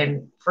there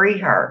and free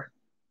her.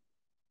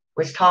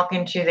 Was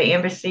talking to the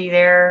embassy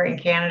there in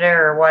Canada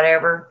or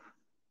whatever.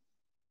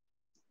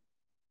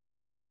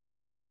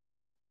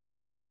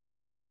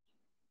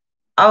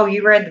 Oh,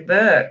 you read the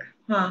book,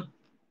 huh?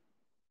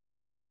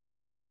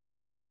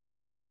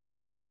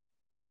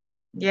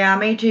 Yeah,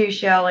 me too,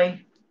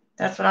 Shelley.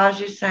 That's what I was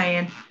just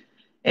saying.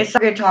 It's so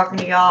good talking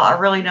to y'all. I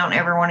really don't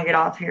ever want to get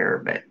off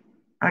here, but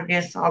I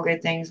guess all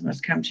good things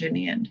must come to an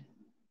end.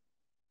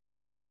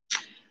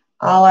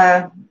 I'll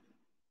uh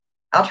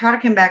I'll try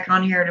to come back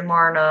on here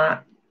tomorrow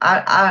night.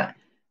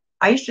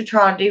 I used to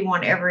try to do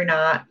one every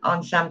night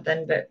on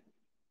something, but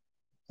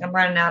I'm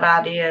running out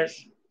of ideas.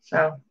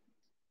 So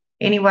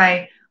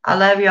anyway, I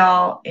love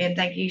y'all and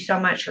thank you so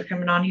much for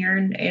coming on here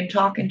and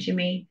talking to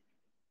me.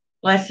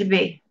 Blessed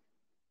be.